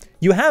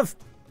 you have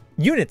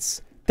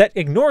units that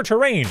ignore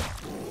terrain.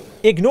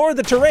 Ignore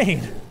the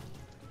terrain.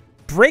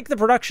 Break the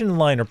production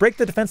line or break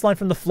the defense line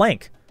from the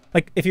flank.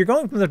 Like, if you're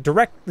going from the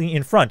directly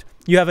in front,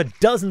 you have a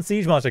dozen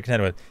siege monsters to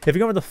contend with. If you're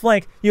going to the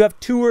flank, you have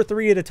 2 or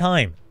 3 at a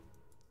time.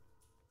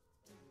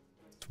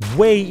 It's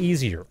way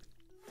easier.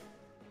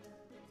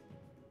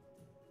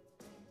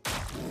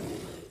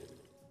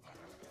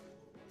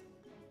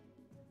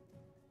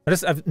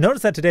 I've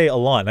noticed that today a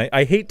lot.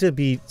 I hate to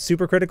be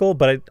super critical,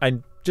 but I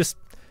just...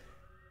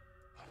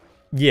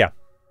 Yeah.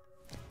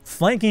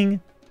 Flanking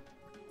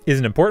is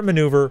an important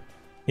maneuver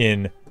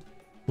in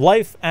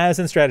life as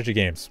in strategy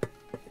games.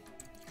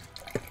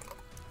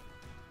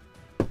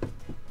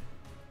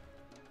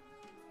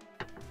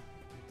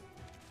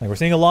 Like, we're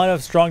seeing a lot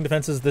of strong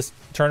defenses this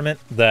tournament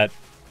that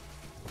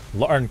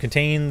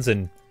contains,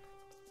 and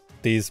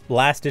these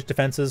last-ditch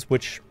defenses,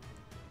 which,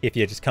 if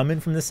you just come in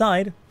from the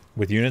side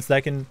with units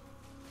that can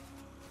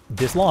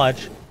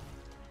dislodge,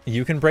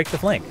 you can break the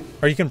flank,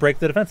 or you can break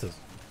the defenses.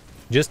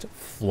 Just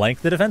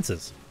flank the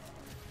defenses.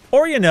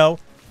 Or, you know,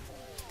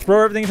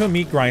 throw everything into a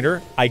meat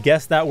grinder. I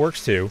guess that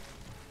works too.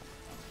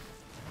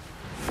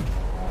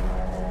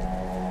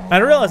 And I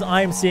realize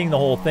I'm seeing the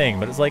whole thing,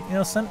 but it's like, you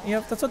know,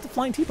 that's what the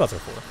flying teapots are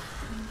for.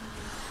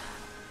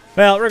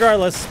 Well,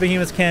 regardless,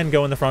 behemoths can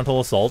go in the frontal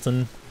assault,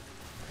 and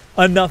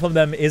enough of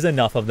them is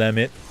enough of them.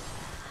 It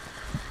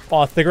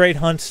fought the Great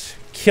Hunt,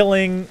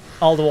 killing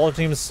all the Walter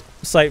team's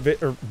sight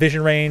or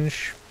vision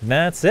range. And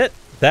that's it.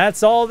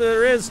 That's all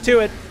there is to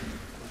it.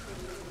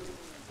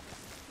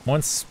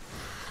 Once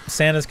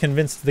Santa's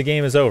convinced the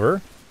game is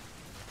over,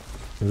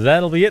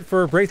 that'll be it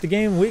for Break the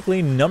Game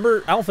Weekly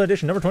Alpha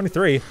Edition number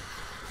 23.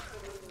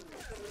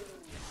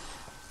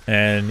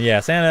 And yeah,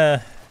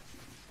 Santa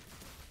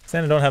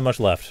Santa don't have much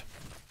left.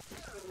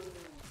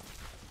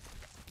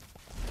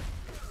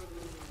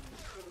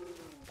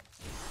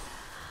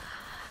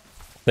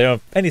 They don't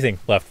have anything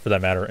left, for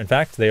that matter. In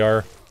fact, they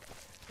are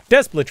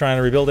desperately trying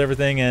to rebuild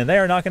everything, and they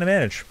are not going to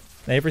manage.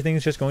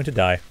 Everything's just going to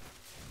die.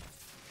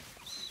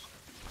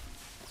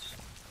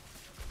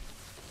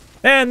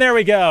 And there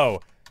we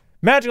go!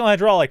 Magicall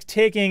Hydraulix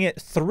taking it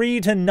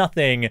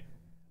 3-0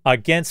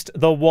 against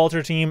the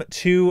Walter team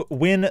to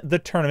win the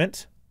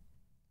tournament.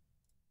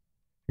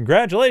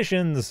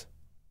 Congratulations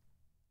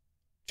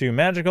to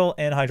Magicall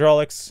and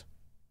Hydraulix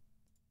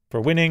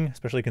for winning,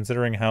 especially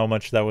considering how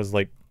much that was,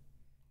 like,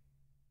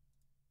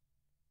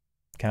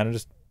 kind of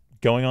just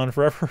going on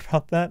forever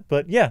about that.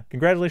 But yeah,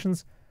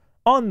 congratulations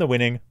on the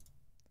winning.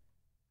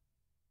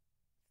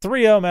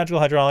 3-0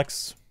 Magicall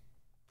Hydraulix.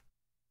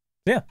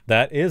 Yeah,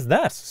 that is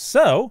that.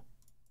 So,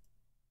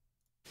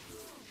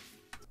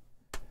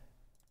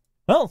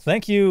 well,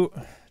 thank you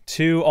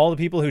to all the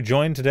people who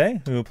joined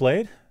today, who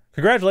played.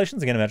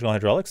 Congratulations again to Magicall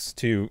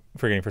Hydraulix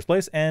for getting first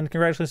place, and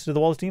congratulations to the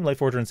Waltz team,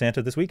 Lightforger and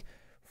Santa this week,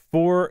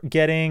 for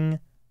getting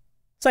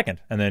second,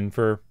 and then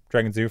for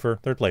Dragon for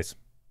third place.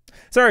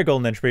 Sorry,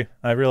 Golden Entropy.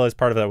 I realized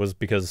part of that was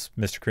because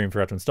Mr. Cream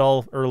forgot to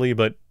install early,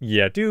 but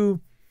yeah,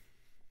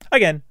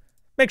 again,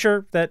 make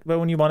sure that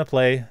when you want to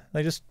play,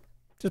 like just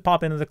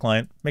pop into the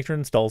client, make sure it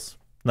installs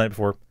the night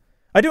before.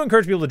 I do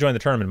encourage people to join the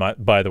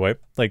tournament, by the way.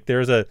 Like,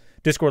 there's a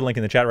Discord link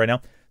in the chat right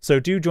now, so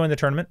do join the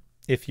tournament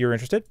if you're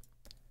interested,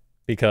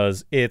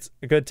 because it's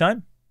a good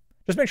time.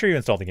 Just make sure you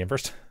install the game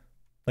first.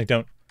 Like,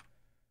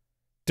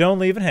 don't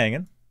leave it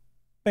hanging.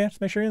 But yeah,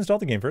 just make sure you install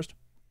the game first.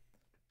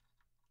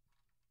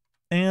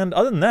 And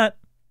other than that,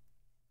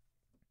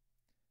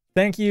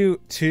 thank you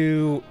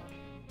to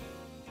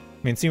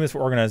Seamus for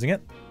organizing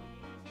it.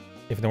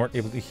 If they weren't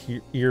able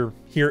to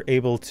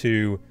able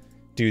to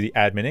do the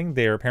adminning,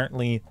 they are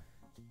apparently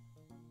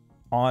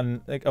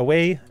on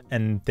away,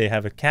 and they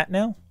have a cat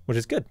now, which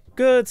is good.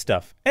 Good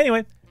stuff.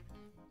 Anyway,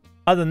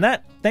 other than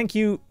that, thank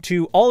you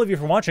to all of you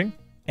for watching,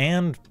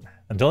 and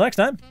until next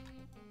time,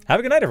 have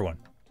a good night, everyone.